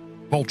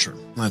 Vulture.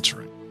 That's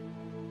right.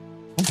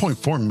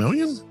 1.4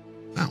 million?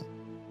 No.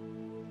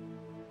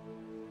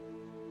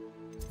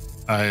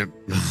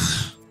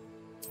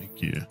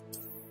 Thank you.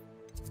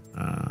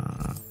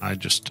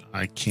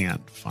 I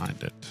can't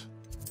find it.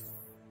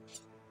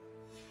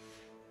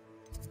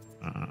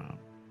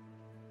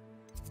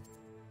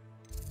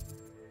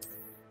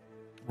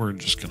 We're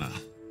just gonna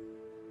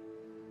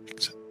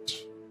exit.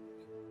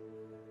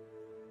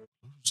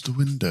 Close the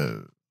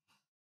window.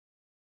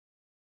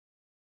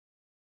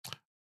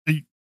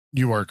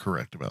 You are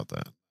correct about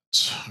that.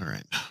 All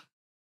right.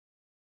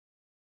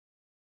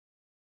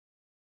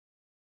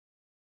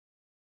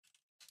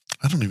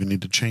 I don't even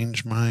need to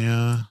change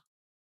my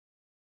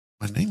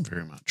my name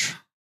very much.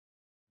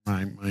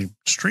 My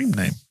stream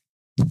name.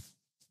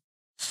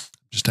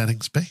 Just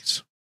adding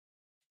space.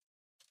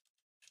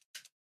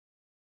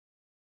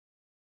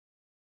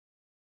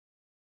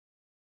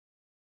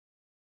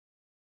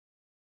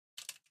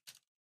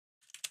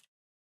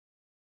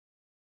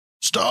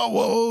 Star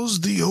Wars: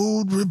 The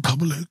Old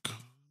Republic.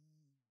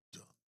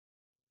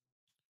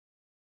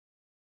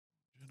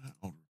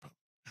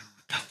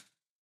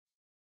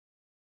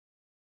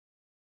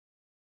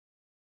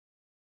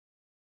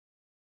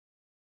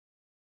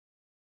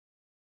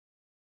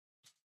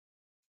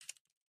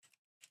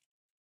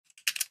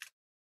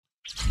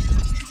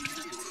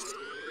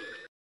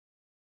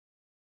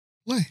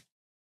 Play.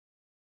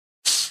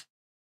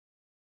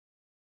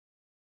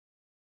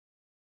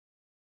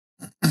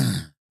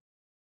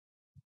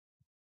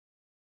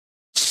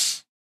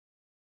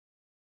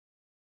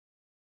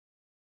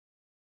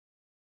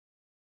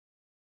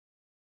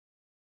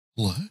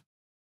 What?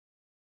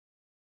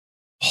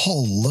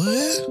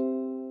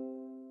 Hello?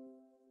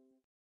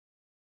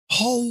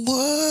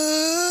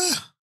 Hello?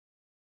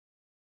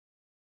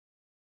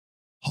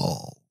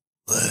 Hello?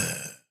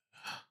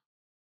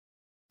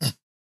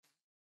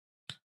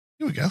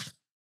 Here we go.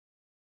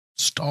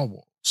 Star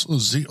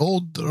Wars, The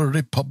Old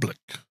Republic.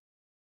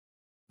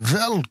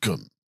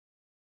 Welcome.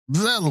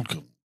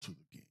 Welcome to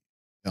the game.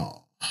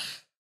 Oh.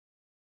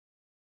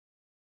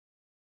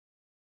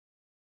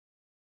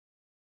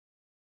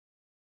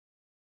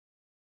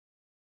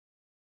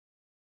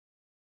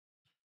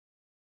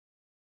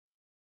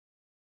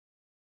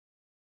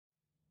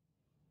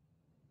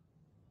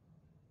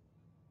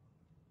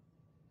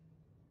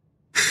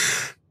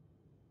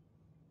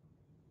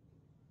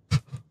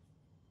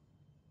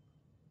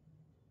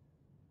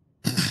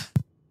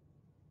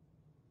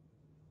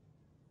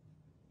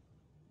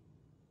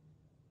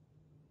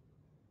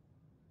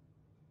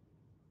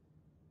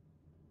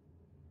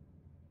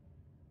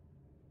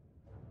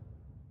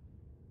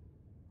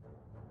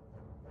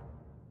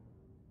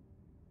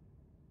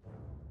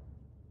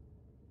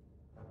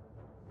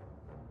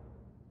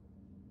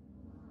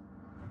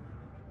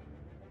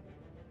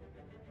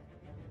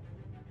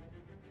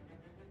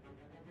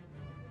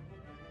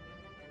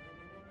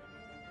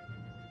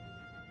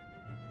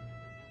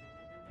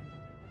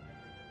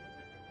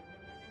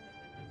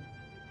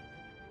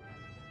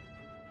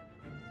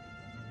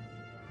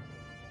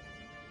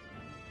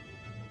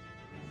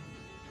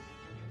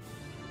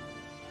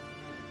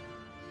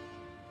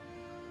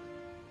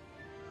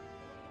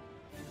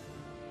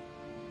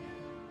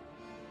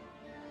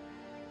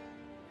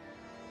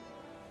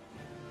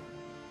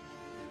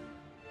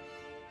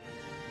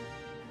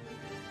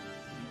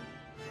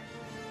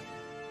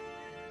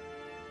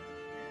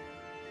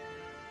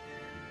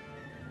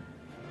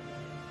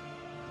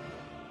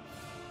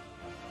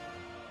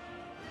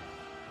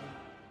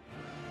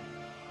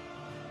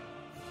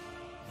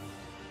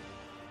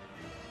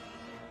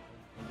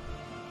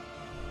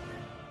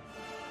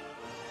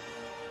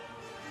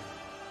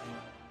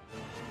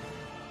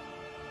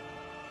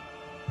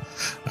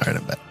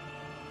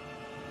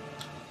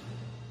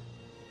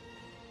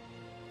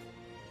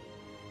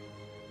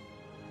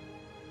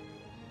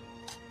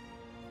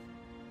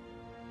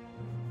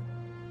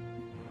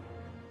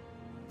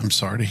 I'm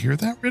sorry to hear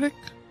that, Riddick.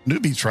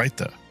 Newbie's right,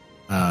 though.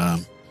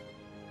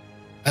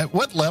 At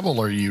what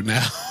level are you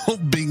now,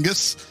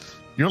 Bingus?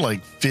 You're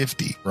like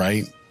 50,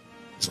 right?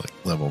 It's like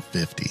level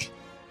 50.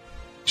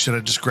 Should I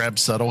just grab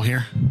Subtle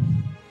here?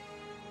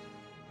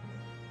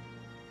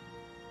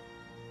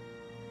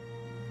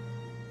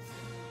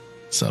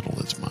 Subtle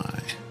is my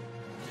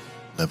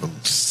level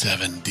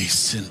 70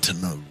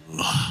 Sentinel.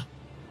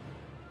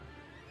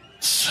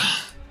 So.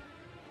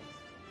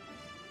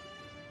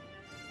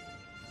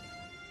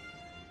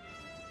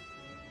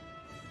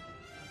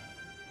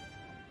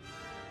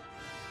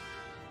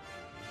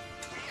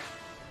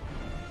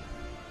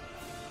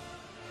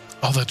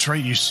 Oh, that's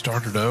right. You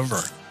started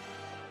over.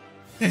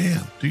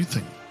 Yeah, do you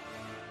think?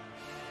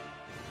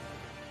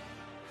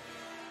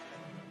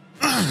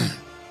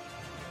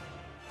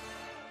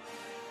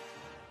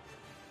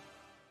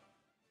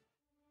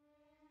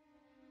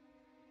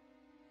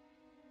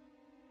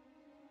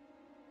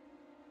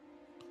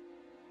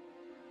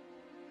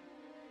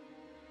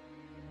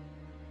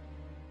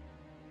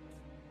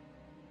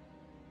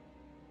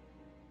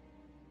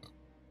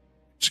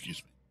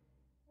 Excuse me.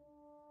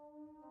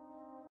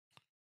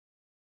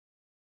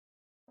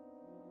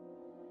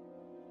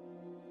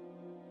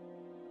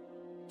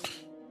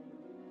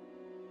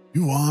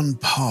 Yuan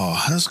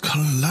Pa has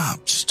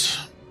collapsed.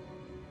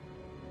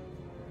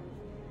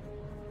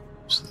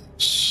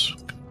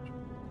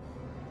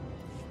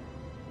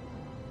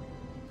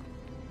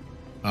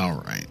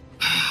 All right.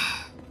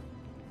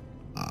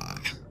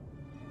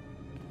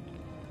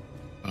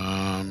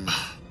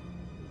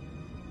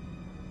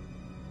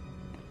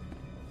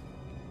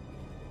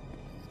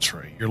 That's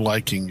right. You're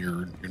liking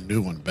your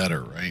new one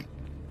better, right?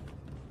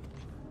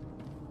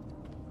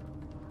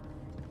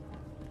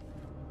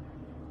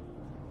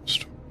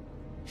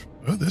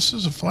 Oh, this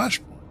is a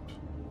flashpoint.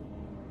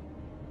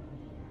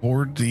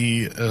 Board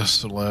the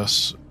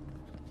SLS.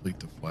 Complete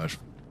the flashpoint.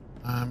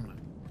 I'm not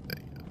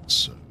there yet,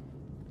 so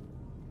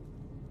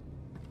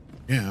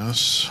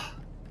yes.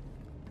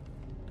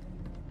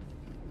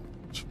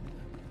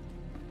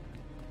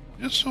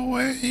 This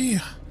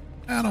away.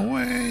 That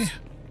away.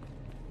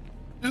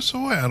 This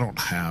away. I don't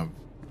have.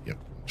 Yep,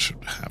 I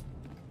should have.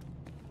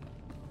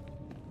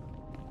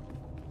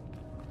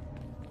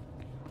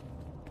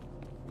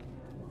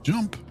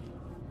 Jump.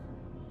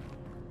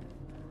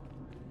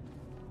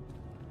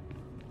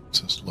 It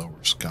says lower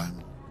Sky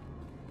Mall.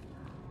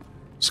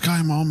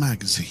 Sky Mall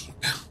magazine.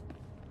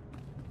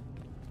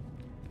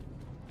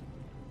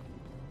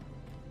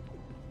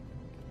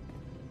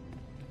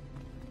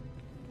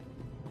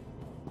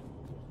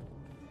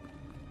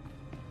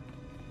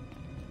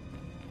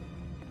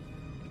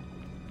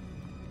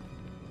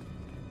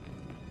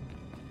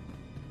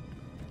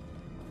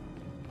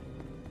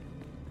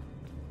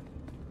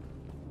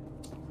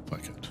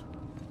 Fuck it.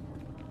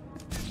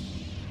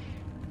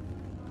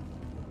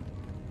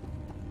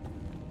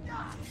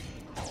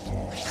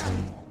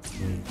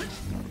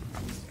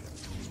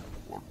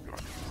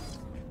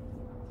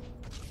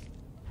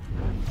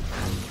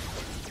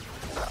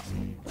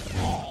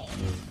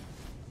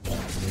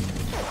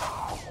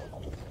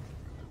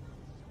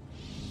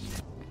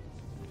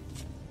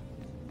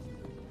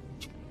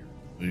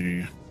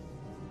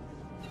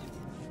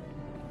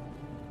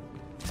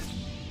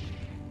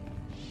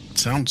 It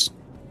sounds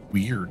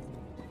weird. I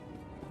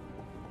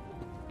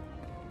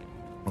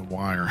don't know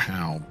why or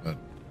how, but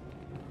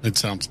it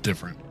sounds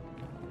different.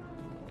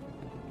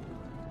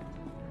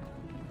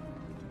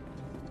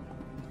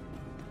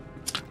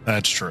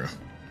 That's true.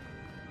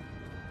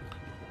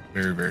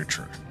 Very, very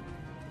true.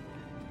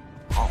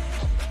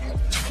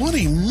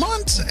 20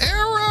 months,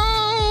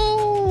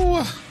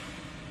 Arrow!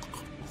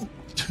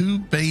 2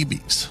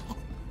 babies.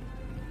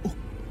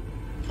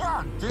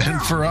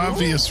 And for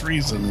obvious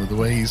reason, with the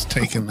way he's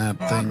taken that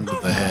thing to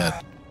the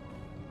head.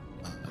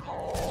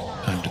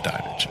 Time to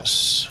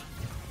digest.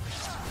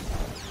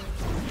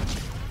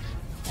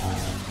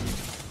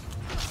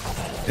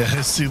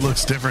 Yes, he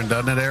looks different,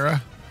 doesn't it,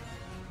 Era?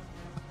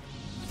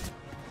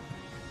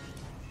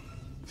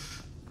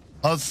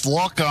 Let's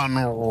look on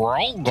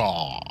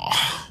Roga.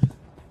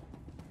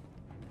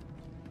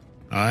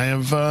 I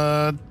have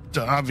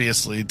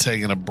obviously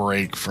taken a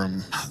break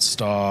from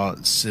Star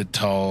Citizen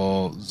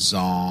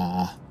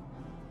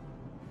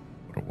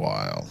for a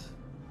while.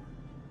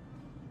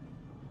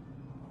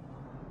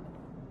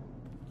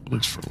 At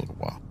least for a little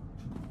while.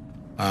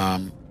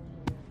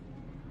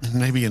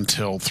 Maybe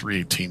until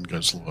 318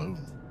 goes low.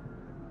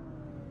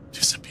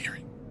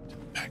 Disappearing.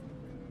 Back.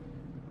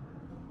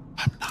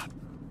 I'm not.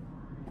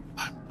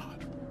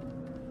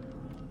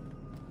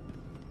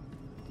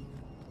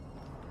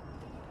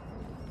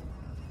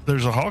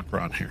 There's a hawk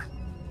rod here.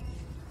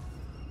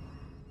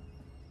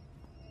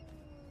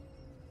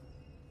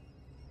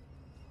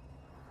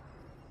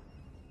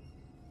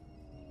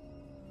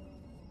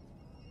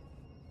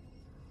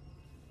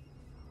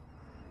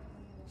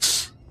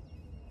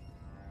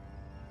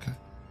 Okay.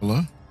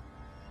 Hello?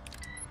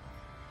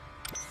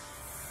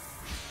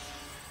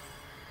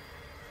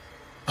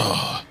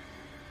 Oh.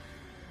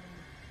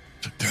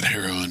 Took that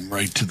heroin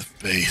right to the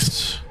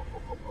face.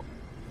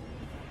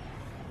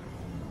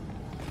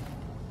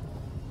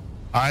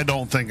 I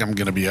don't think I'm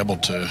going to be able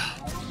to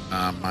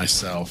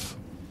myself.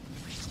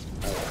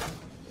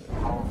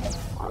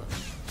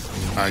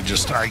 I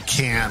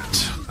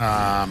can't.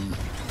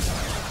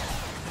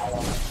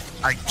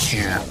 I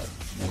can't.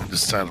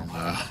 I don't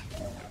know.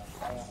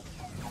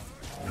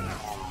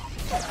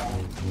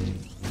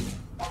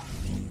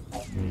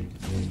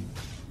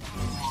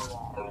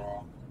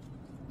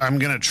 I'm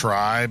going to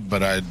try,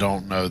 but I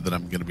don't know that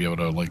I'm going to be able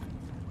to, like...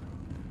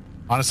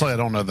 Honestly, I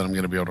don't know that I'm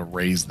going to be able to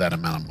raise that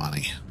amount of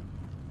money.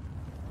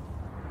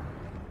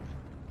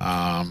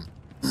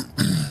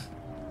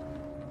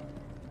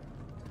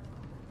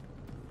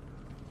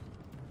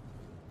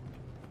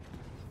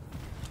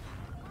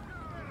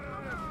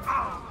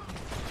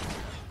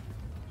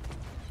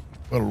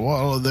 Well,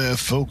 while they're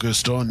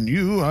focused on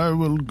you, I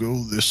will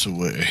go this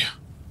way.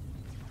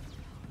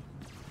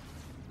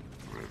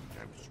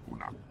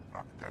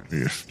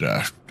 If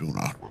that do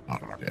not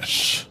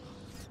yes.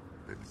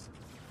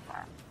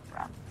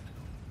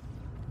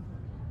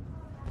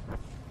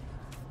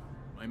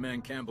 My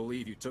men can't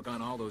believe you took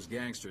on all those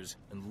gangsters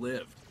and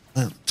lived.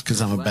 Well, it's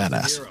because I'm a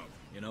badass. Hero.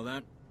 You know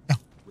that? Yeah.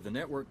 With the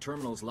network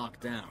terminals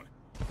locked down,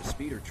 the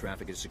speeder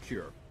traffic is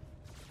secure.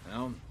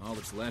 Now, all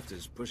that's left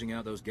is pushing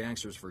out those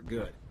gangsters for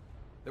good.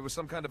 There was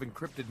some kind of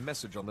encrypted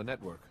message on the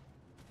network.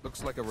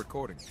 Looks like a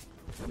recording.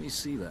 Let me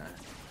see that.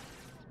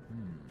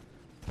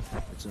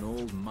 It's an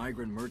old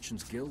Migrant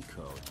Merchants Guild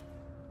code.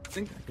 I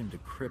think I can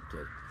decrypt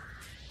it.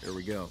 Here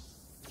we go.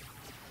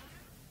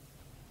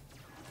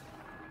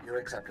 You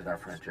accepted our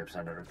friendship,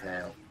 Senator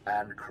Kale,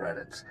 and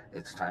credits.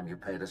 It's time you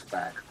paid us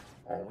back.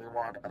 All we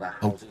want are the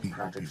housing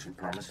projects you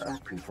promised our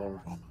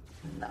people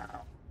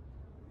now.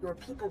 Your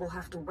people will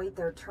have to wait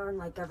their turn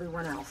like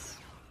everyone else.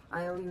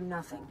 I owe you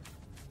nothing.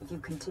 If you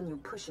continue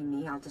pushing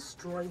me, I'll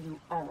destroy you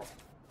all.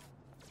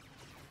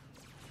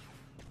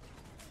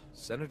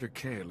 Senator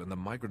Kale and the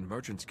Migrant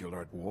Merchants Guild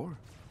are at war?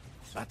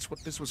 That's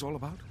what this was all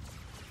about?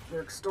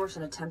 Your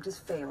extortion attempt has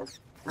failed.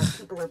 My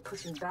people are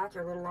pushing back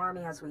your little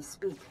army as we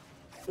speak.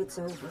 It's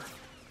over.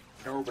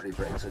 Nobody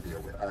breaks a deal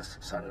with us,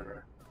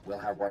 Senator. We'll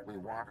have what we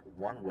want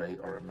one way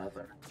or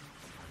another.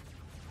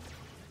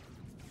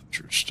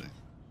 Interesting.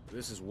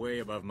 This is way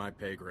above my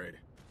pay grade.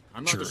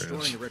 I'm not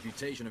destroying the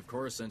reputation of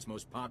Coruscant's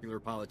most popular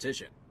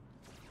politician.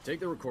 Take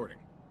the recording.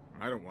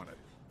 I don't want it.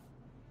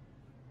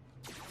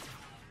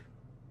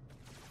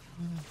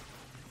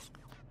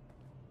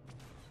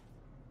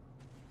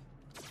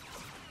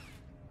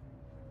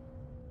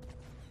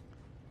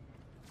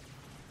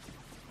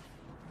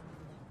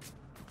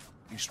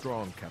 Be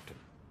strong, Captain.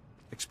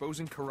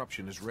 Exposing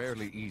corruption is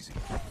rarely easy,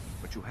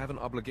 but you have an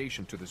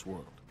obligation to this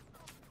world.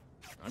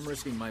 I'm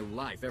risking my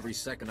life every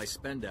second I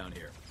spend down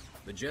here.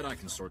 The Jedi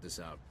can sort this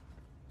out.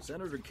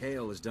 Senator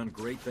Kale has done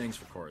great things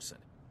for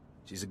Coruscant.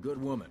 She's a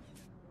good woman.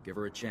 Give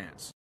her a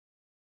chance.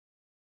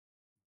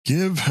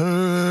 Give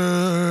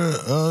her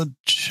a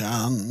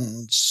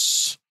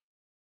chance.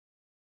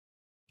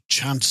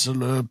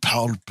 Chancellor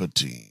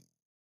Palpatine.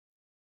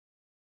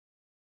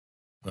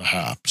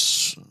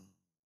 Perhaps.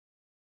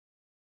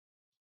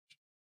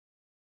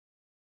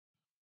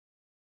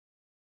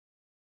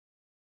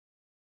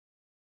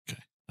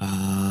 Okay.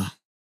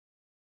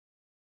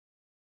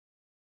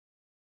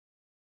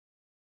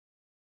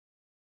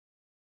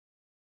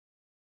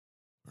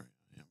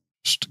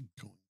 Just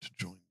going to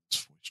join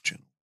this voice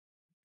channel.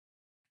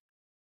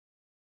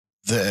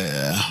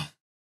 There.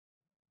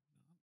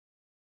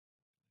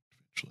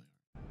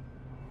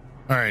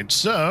 All right,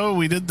 so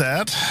we did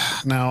that.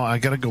 Now I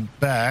got to go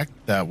back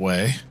that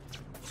way.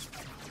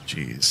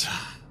 Jeez.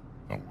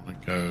 I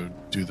want to go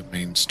do the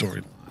main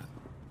storyline.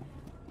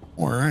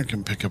 Or I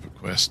can pick up a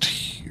quest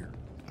here.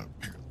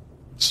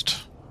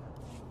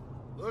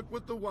 Look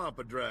what the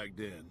Wampa dragged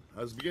in.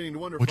 I was beginning to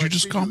wonder What'd if you I'd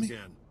just see call you me?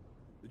 again.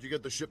 Did you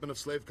get the shipment of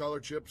slave collar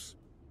chips?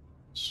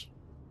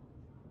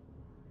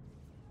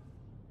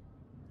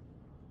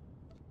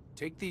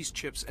 Take these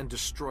chips and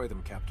destroy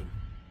them, Captain.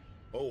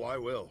 Oh, I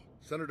will.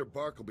 Senator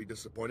Bark will be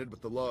disappointed, but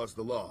the law is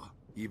the law,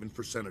 even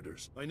for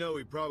senators. I know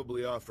he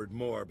probably offered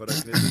more, but I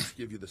can at least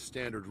give you the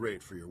standard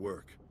rate for your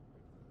work.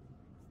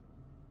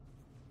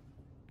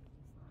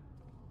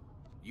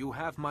 You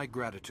have my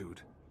gratitude.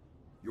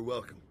 You're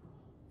welcome.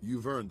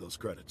 You've earned those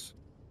credits.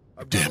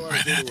 I've got a lot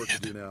of paperwork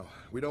to do now.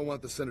 We don't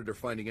want the senator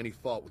finding any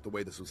fault with the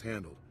way this was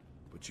handled,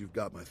 but you've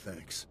got my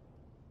thanks.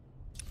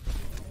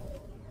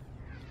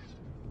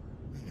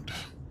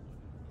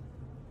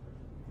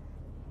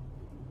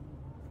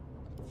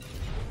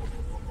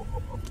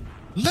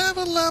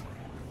 Level up.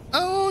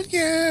 Oh,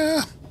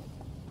 yeah.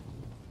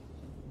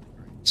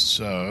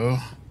 So,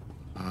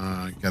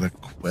 I got a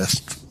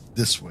quest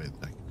this way.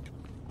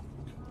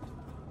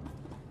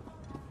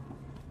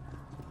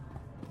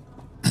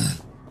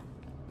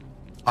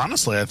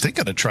 Honestly, I think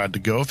I'd have tried to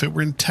go if it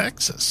were in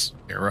Texas,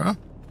 Era.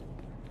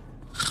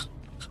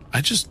 I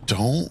just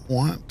don't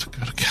want to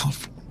go to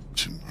California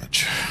too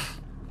much.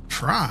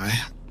 Try,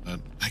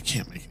 but I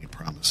can't make any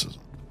promises.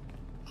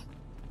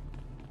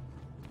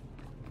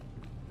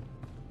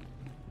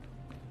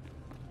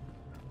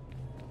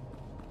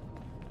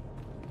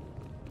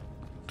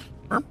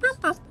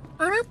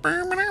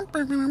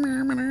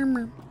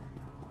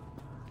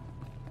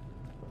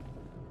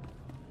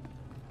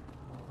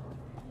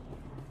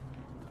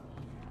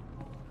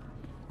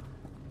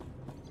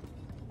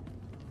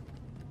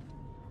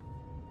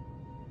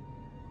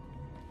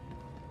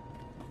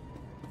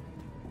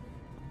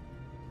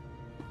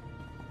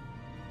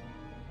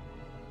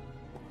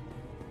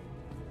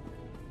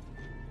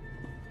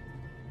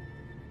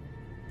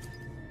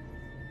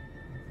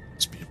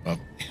 Let's be above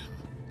me.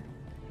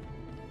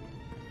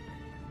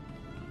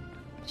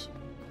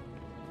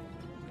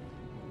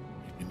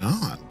 Maybe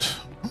not.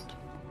 What?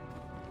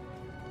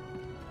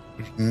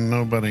 There's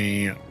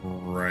nobody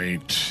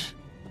right.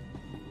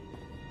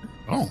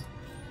 Oh.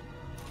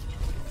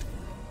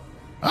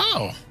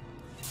 Oh.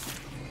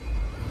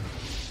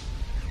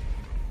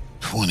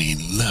 20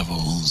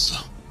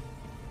 levels.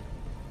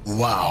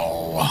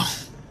 Wow.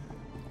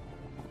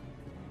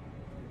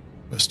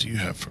 What do you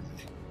have for me?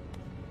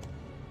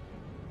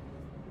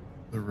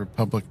 The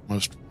Republic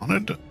Most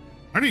Wanted? I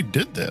already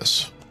did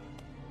this.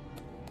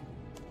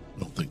 I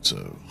don't think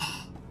so.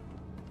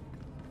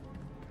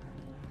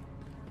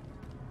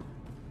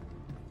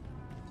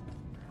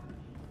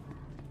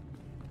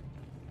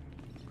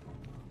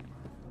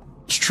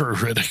 It's true,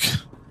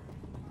 Riddick.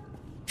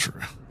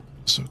 True.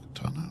 So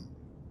Katana.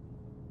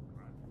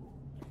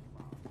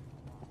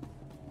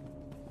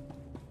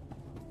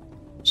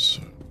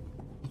 So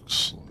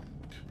looks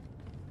like.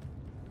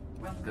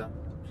 Welcome.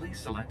 Please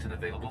select an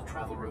available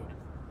travel route.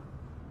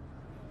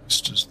 It's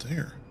just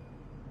there.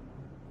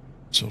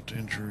 Insult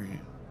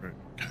injury. Right.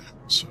 Okay.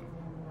 So.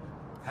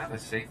 Have a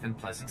safe and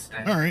pleasant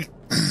stay. All right.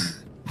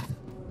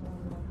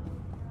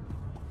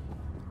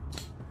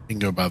 You can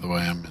go, by the way,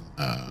 I'm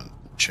in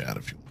chat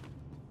if you want.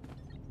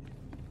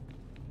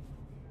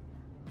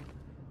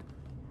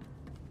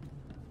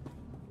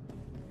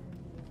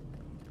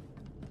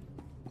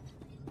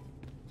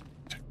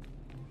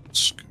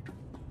 Scooter.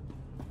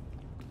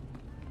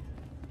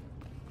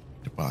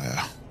 To buy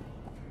a.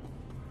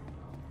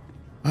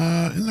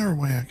 Isn't there a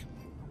way I can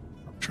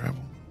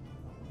travel?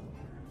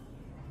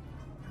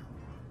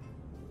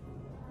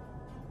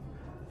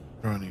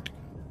 Where do I need to go?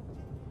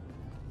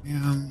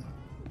 And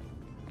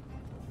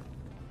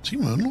is he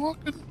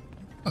moonwalking?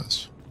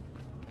 Yes.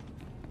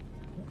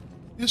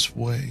 This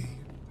way.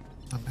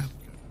 I'm out.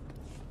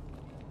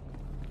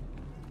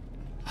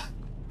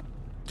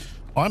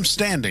 Oh, I'm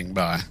standing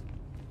by.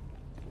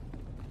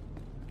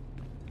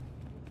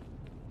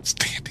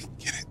 Standing,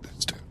 get it?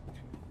 That's dope.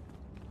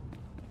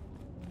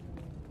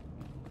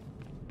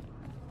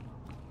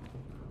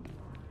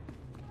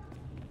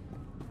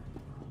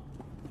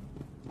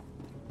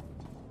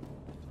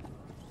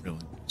 Really,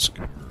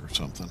 scooter or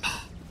something.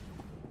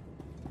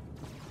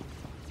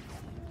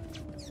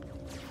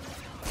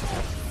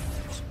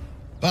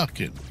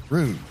 Fucking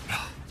rude.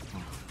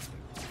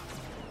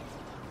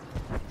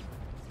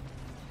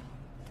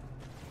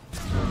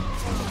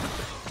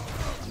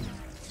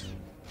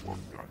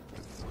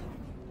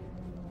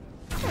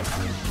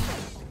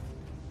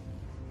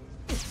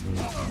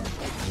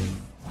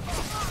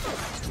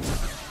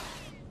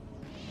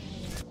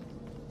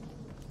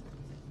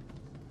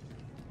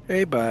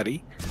 Hey,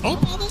 buddy.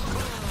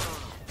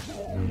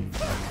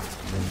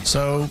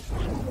 So,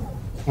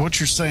 what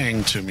you're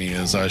saying to me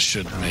is I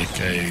should make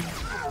a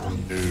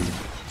new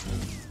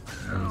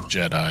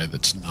Jedi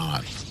that's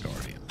not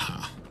Guardian,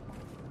 huh?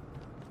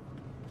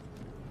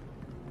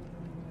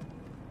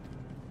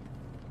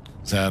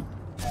 Is that...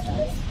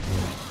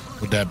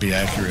 Would that be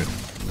accurate?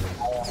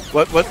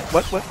 What?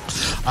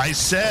 I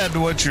said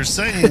what you're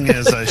saying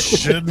is I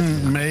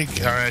shouldn't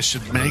make, or I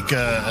should make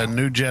a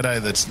new Jedi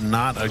that's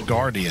not a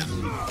Guardian.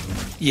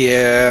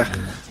 Yeah,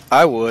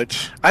 I would.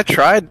 I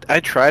tried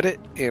it,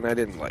 and I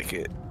didn't like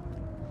it.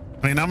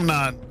 I mean, I'm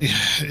not...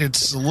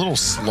 It's a little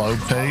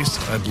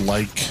slow-paced. I'd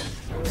like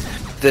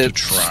to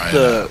try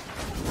it.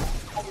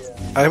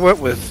 I went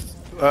with...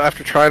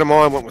 after trying them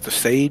all, I went with the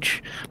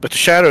Sage. But the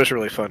Shadow is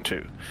really fun,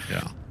 too.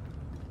 Yeah.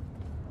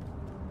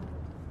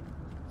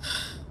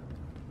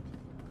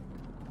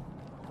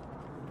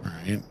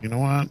 Alright, you know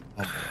what?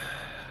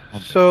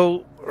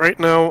 So, right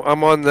now,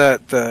 I'm on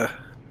that...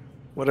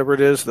 whatever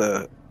it is,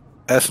 the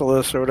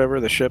Esselis or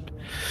whatever, the ship.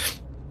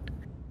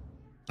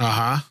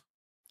 Uh-huh.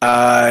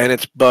 And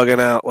it's bugging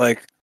out.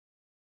 Like,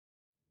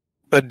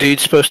 a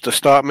dude's supposed to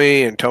stop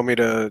me and tell me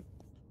to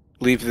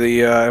leave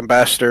the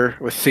ambassador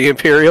with the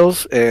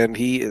Imperials, and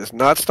he is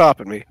not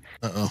stopping me.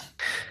 Uh-oh.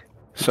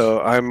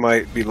 So I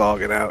might be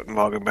logging out and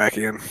logging back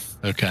in.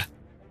 Okay.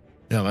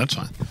 Yeah, that's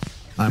fine.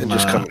 And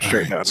just coming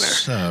straight down there.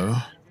 So...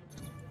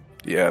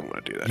 Yeah, I'm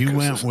going to do that. You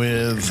went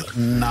with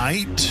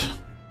Knight.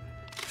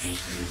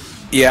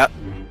 Yeah.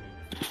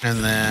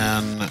 And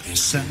then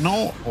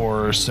Sentinel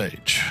or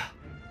Sage?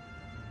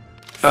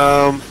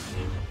 I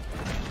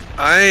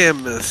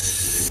am a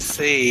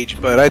Sage,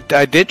 but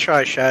I did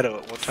try Shadow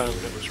at one time,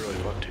 and it was really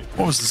fun too.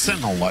 What was the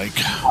Sentinel like?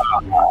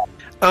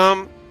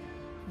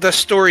 The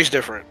story's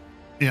different.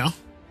 Yeah.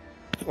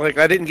 Like,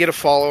 I didn't get a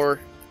follower.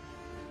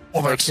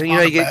 Well, that's like,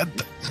 not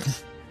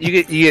you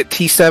get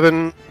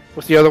T7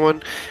 with the other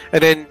one,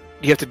 and then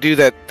you have to do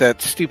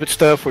that stupid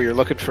stuff where you're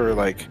looking for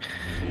like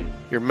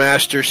your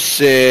master's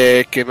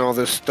sick and all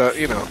this stuff.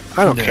 You know,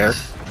 I don't care.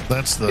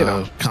 That's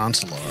the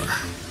consular.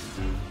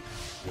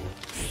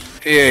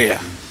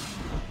 Yeah.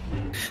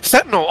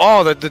 Sentinel.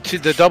 Oh,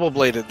 the double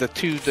bladed,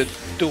 the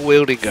dual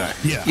wielding guy.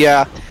 Yeah.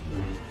 Yeah.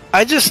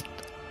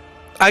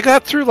 I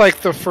got through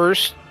like the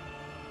first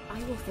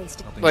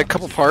like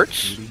couple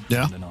parts.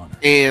 Yeah.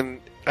 And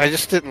I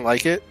just didn't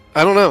like it.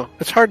 I don't know.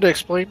 It's hard to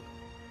explain.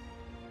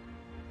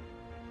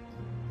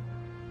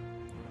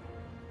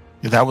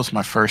 Yeah, that was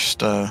my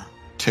first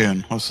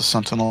tune. Was the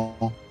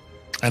Sentinel,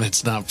 and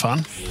it's not fun.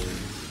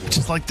 It's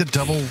just like the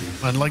double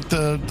and like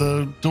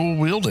the dual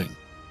wielding.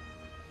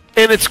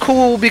 And it's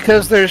cool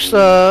because there's.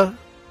 I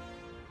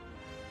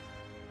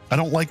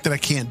don't like that I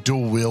can't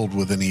dual wield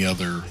with any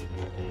other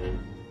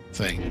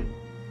thing.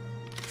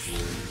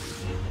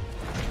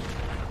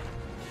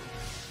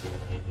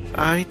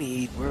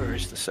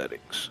 Where's the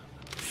settings?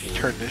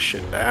 Turn this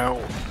shit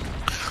down.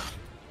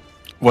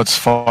 What's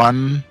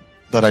fun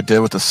that I did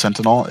with the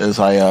Sentinel is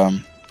I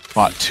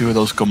bought 2 of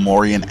those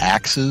Gamorrean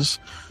axes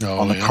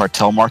on the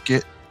cartel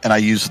market, and I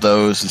used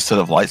those instead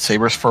of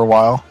lightsabers for a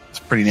while. It's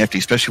pretty nifty,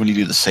 especially when you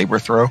do the saber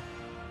throw.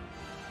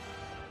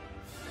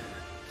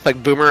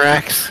 Like boomer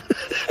axe?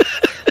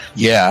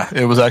 Yeah,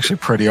 it was actually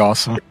pretty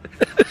awesome.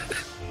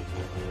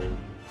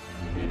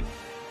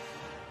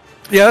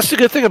 Yeah, that's the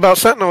good thing about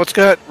Sentinel. It's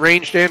got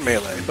ranged and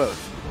melee, both.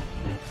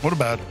 What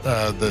about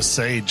the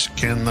Sage?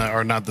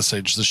 Or not the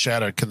Sage, the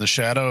Shadow. Can the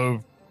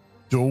Shadow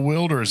dual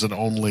wield, or is it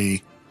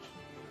only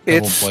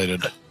double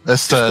bladed?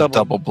 It's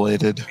double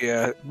bladed.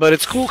 Yeah, but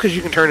it's cool because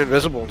you can turn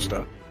invisible and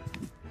stuff.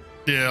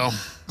 Yeah.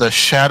 The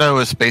Shadow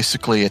is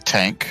basically a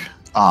tank,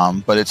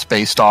 but it's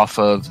based off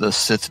of the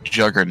Sith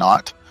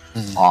Juggernaut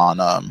on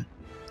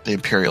the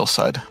Imperial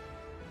side.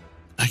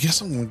 I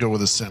guess I'm going to go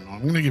with a Sentinel.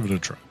 I'm going to give it a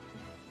try.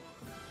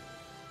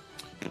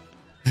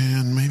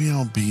 And maybe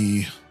I'll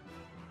be...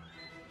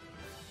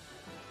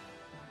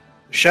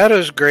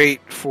 Shadow's great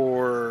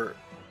for...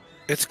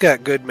 It's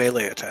got good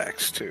melee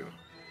attacks, too.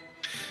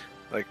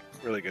 Like,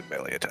 really good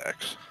melee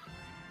attacks.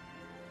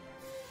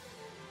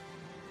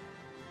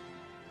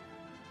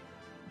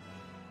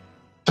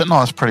 Sentinel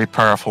has pretty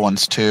powerful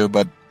ones, too,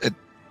 but it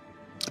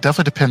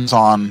definitely depends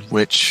on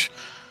which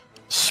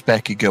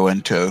spec you go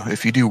into.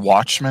 If you do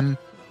Watchman,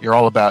 you're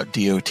all about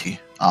DOT.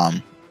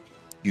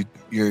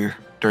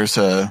 There's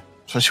a...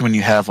 Especially when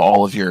you have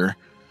all of your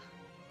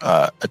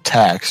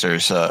attacks,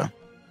 there's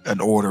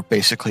an order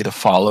basically to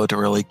follow to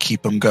really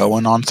keep them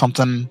going on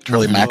something, to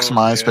really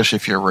maximize, especially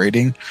if you're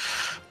raiding.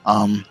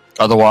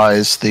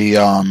 Otherwise,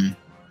 I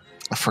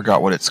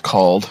forgot what it's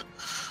called.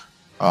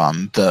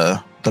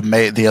 The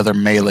other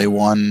melee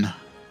one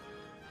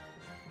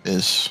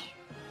is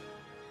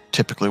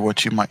typically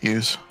what you might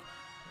use.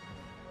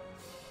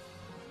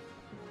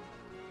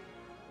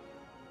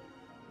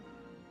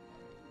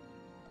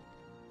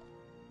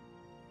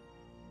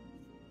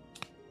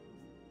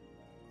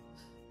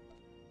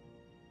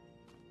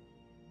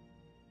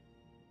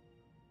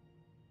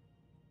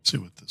 See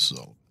what this is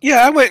all.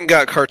 Yeah, I went and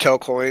got cartel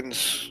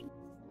coins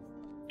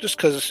just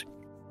because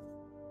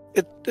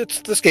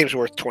this game's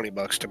worth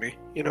 $20 to me.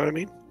 You know what I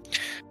mean?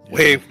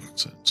 Yeah,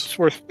 it's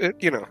worth it.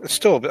 You know, it's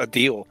still a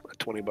deal at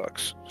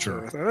 $20.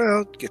 Sure, so I thought,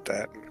 I'll get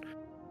that.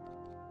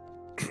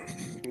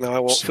 Now I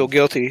won't feel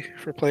guilty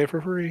for playing for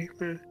free.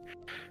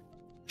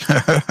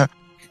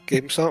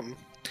 Gave him something.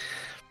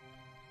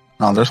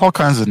 No, there's all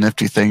kinds of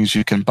nifty things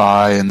you can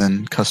buy, and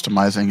then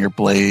customizing your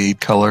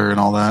blade color and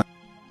all that.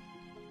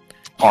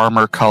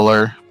 Armor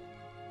color.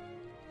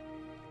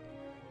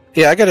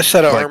 Yeah, I got a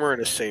set of armor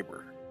and a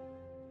saber.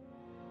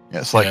 Yeah,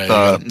 it's like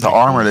the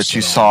armor that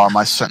you saw on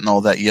my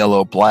Sentinel, that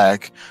yellow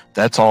black,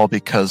 that's all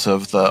because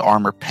of the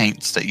armor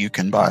paints that you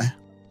can buy.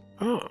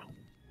 Oh.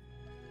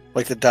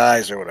 Like the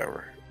dyes or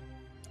whatever.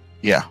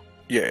 Yeah.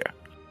 Yeah.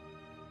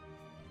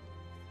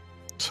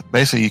 So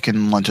basically you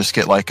can just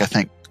get I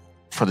think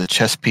for the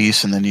chest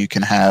piece, and then you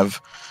can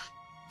have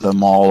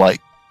them all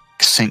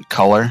sync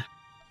color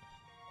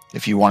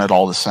if you want it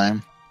all the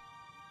same.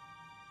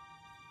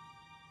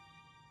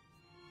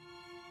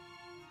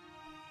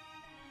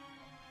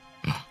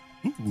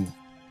 Ooh.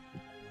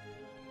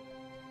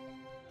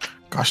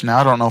 Gosh, now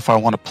I don't know if I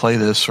want to play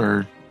this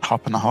or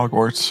hop into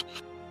Hogwarts.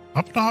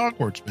 Hop into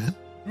Hogwarts, man.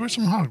 Do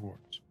some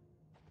Hogwarts.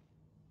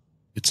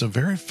 It's a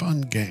very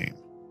fun game.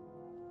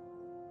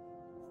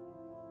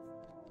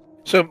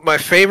 So my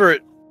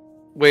favorite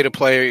way to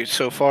play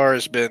so far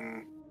has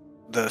been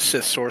the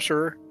Sith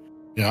Sorcerer.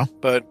 Yeah.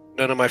 But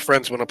none of my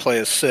friends want to play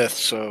as Sith,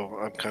 so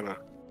I'm kind of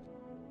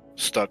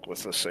stuck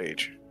with the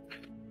Sage.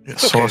 Yeah,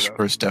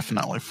 Sorcerer is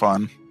definitely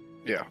fun.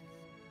 Yeah.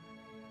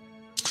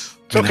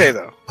 It's okay,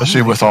 though.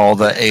 Especially with all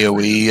the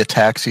AoE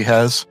attacks he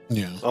has.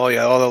 Yeah. Oh,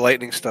 yeah, all the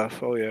lightning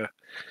stuff. Oh, yeah.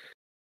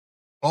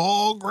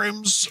 Oh,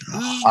 Grimm's.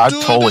 I'd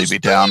totally be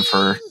down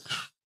for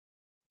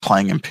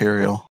playing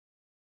Imperial.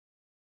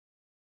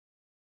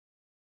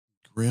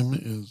 Grimm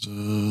is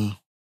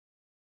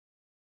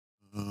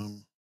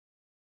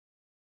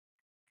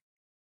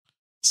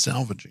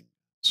salvaging.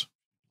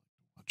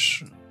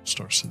 Watch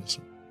Star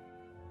Citizen.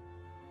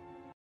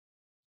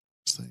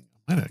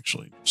 I'd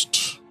actually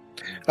just...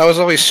 I was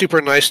always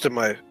super nice to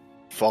my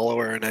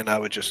follower, and then I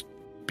would just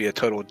be a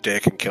total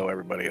dick and kill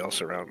everybody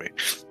else around me.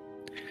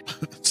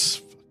 It's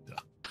fucked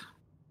up.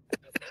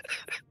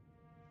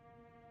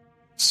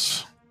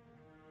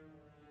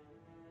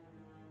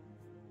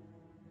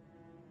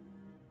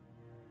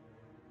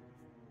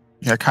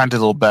 Yeah, I kind of did a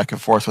little back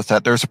and forth with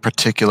that. There's a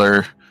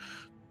particular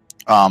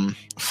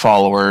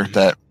follower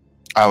that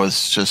I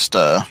was just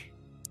when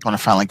I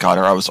finally got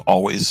her, I was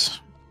always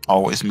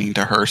mean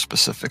to her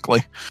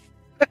specifically.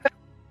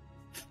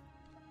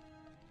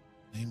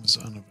 Name is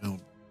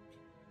unavailable.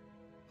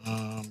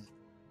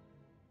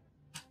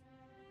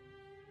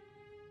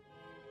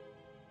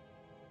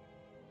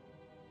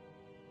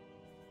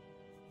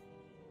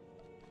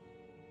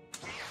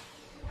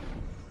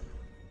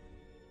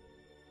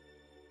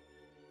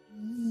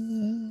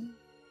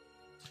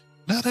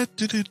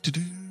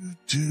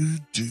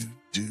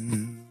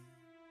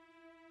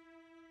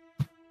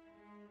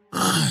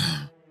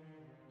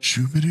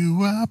 Shoobity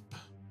wop.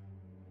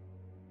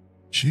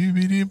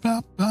 Shoobity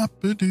bop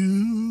bop a doo.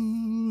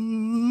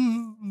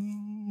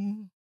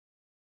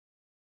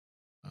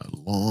 A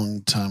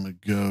long time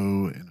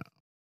ago in a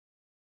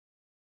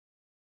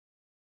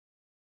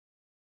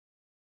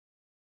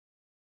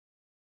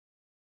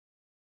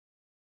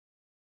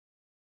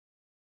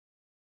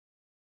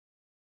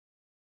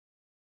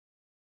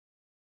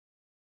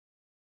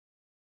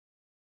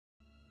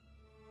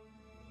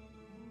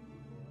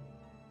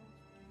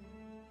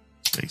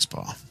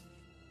baseball.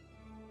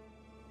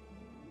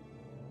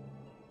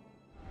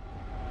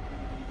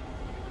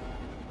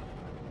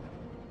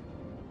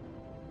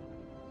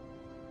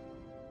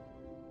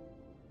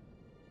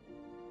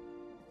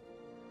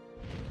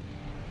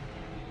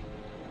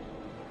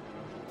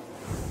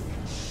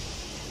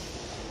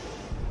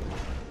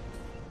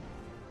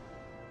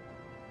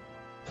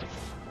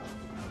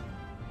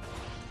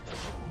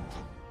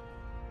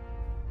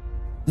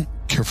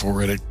 Careful,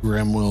 Reddit.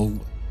 Grim will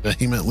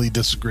vehemently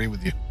disagree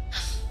with you.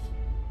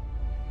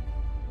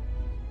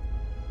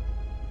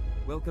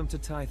 Welcome to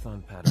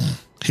Tython,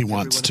 Padawan. He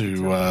wants to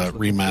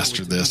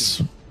remaster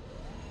this.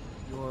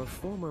 Your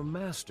former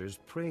masters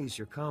praise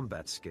your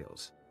combat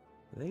skills.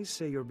 They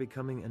say you're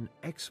becoming an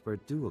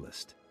expert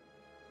duelist.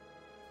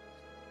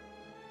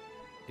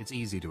 It's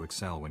easy to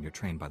excel when you're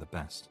trained by the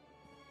best.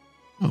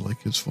 I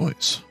like his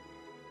voice.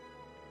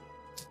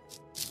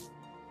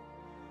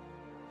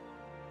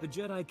 The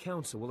Jedi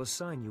Council will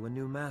assign you a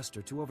new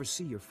master to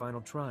oversee your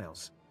final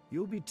trials.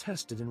 You'll be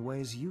tested in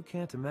ways you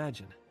can't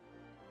imagine.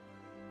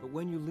 But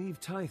when you leave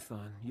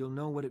Tython, you'll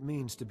know what it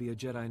means to be a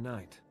Jedi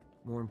Knight.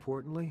 More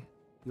importantly,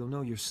 you'll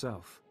know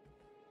yourself.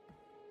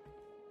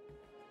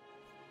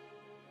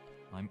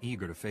 I'm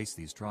eager to face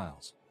these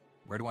trials.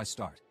 Where do I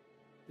start?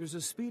 There's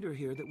a speeder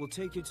here that will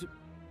take you to...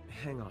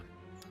 Hang on.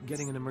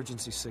 Getting an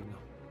emergency signal.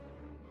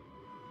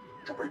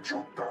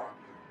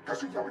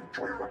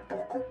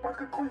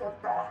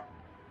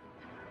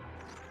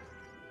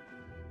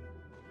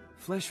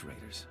 Flesh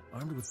Raiders,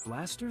 armed with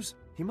blasters?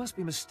 He must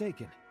be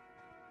mistaken.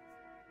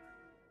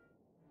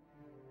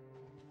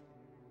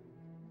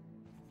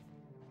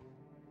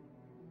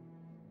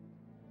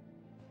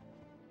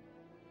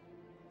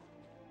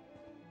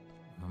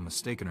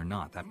 Mistaken or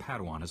not, that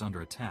Padawan is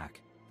under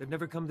attack. They've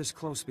never come this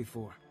close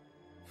before.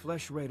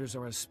 Flesh Raiders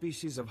are a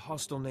species of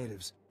hostile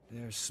natives.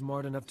 They're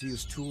smart enough to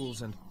use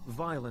tools and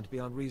violent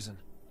beyond reason.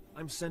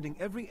 I'm sending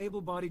every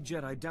able-bodied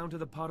Jedi down to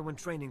the Padawan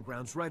training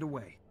grounds right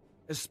away.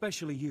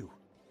 Especially you.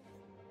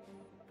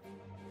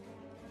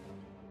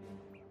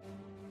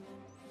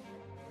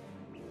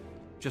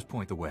 Just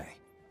point the way.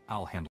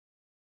 I'll handle it.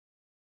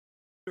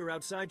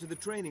 Outside to the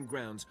training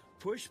grounds,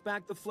 push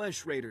back the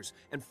Flesh Raiders,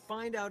 and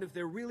find out if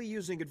they're really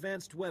using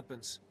advanced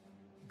weapons.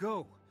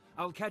 Go.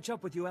 I'll catch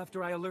up with you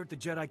after I alert the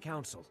Jedi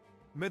Council.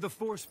 May the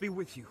Force be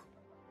with you.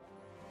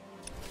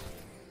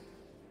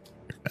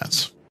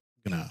 That's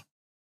gonna.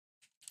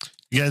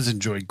 You guys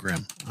enjoy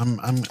Grim.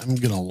 I'm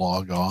gonna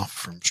log off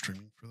from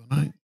streaming for the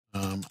night.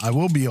 I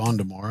will be on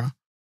tomorrow.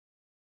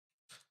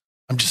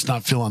 I'm just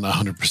not feeling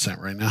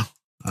 100% right now.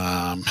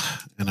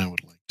 And I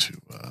would like to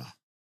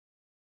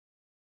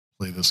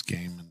play this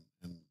game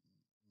and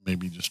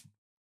maybe just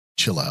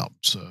chill out.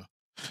 So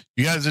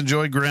you guys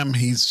enjoy Grim.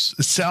 He's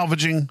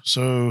salvaging,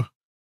 so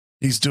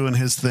he's doing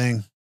his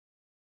thing.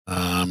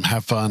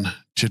 Have fun,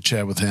 chit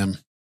chat with him,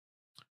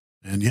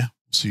 and yeah,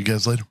 see you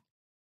guys later.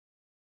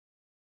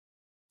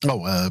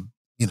 Oh,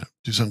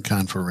 do some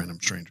kind for a random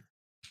stranger.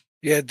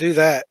 Yeah, do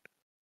that.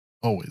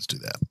 Always do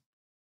that.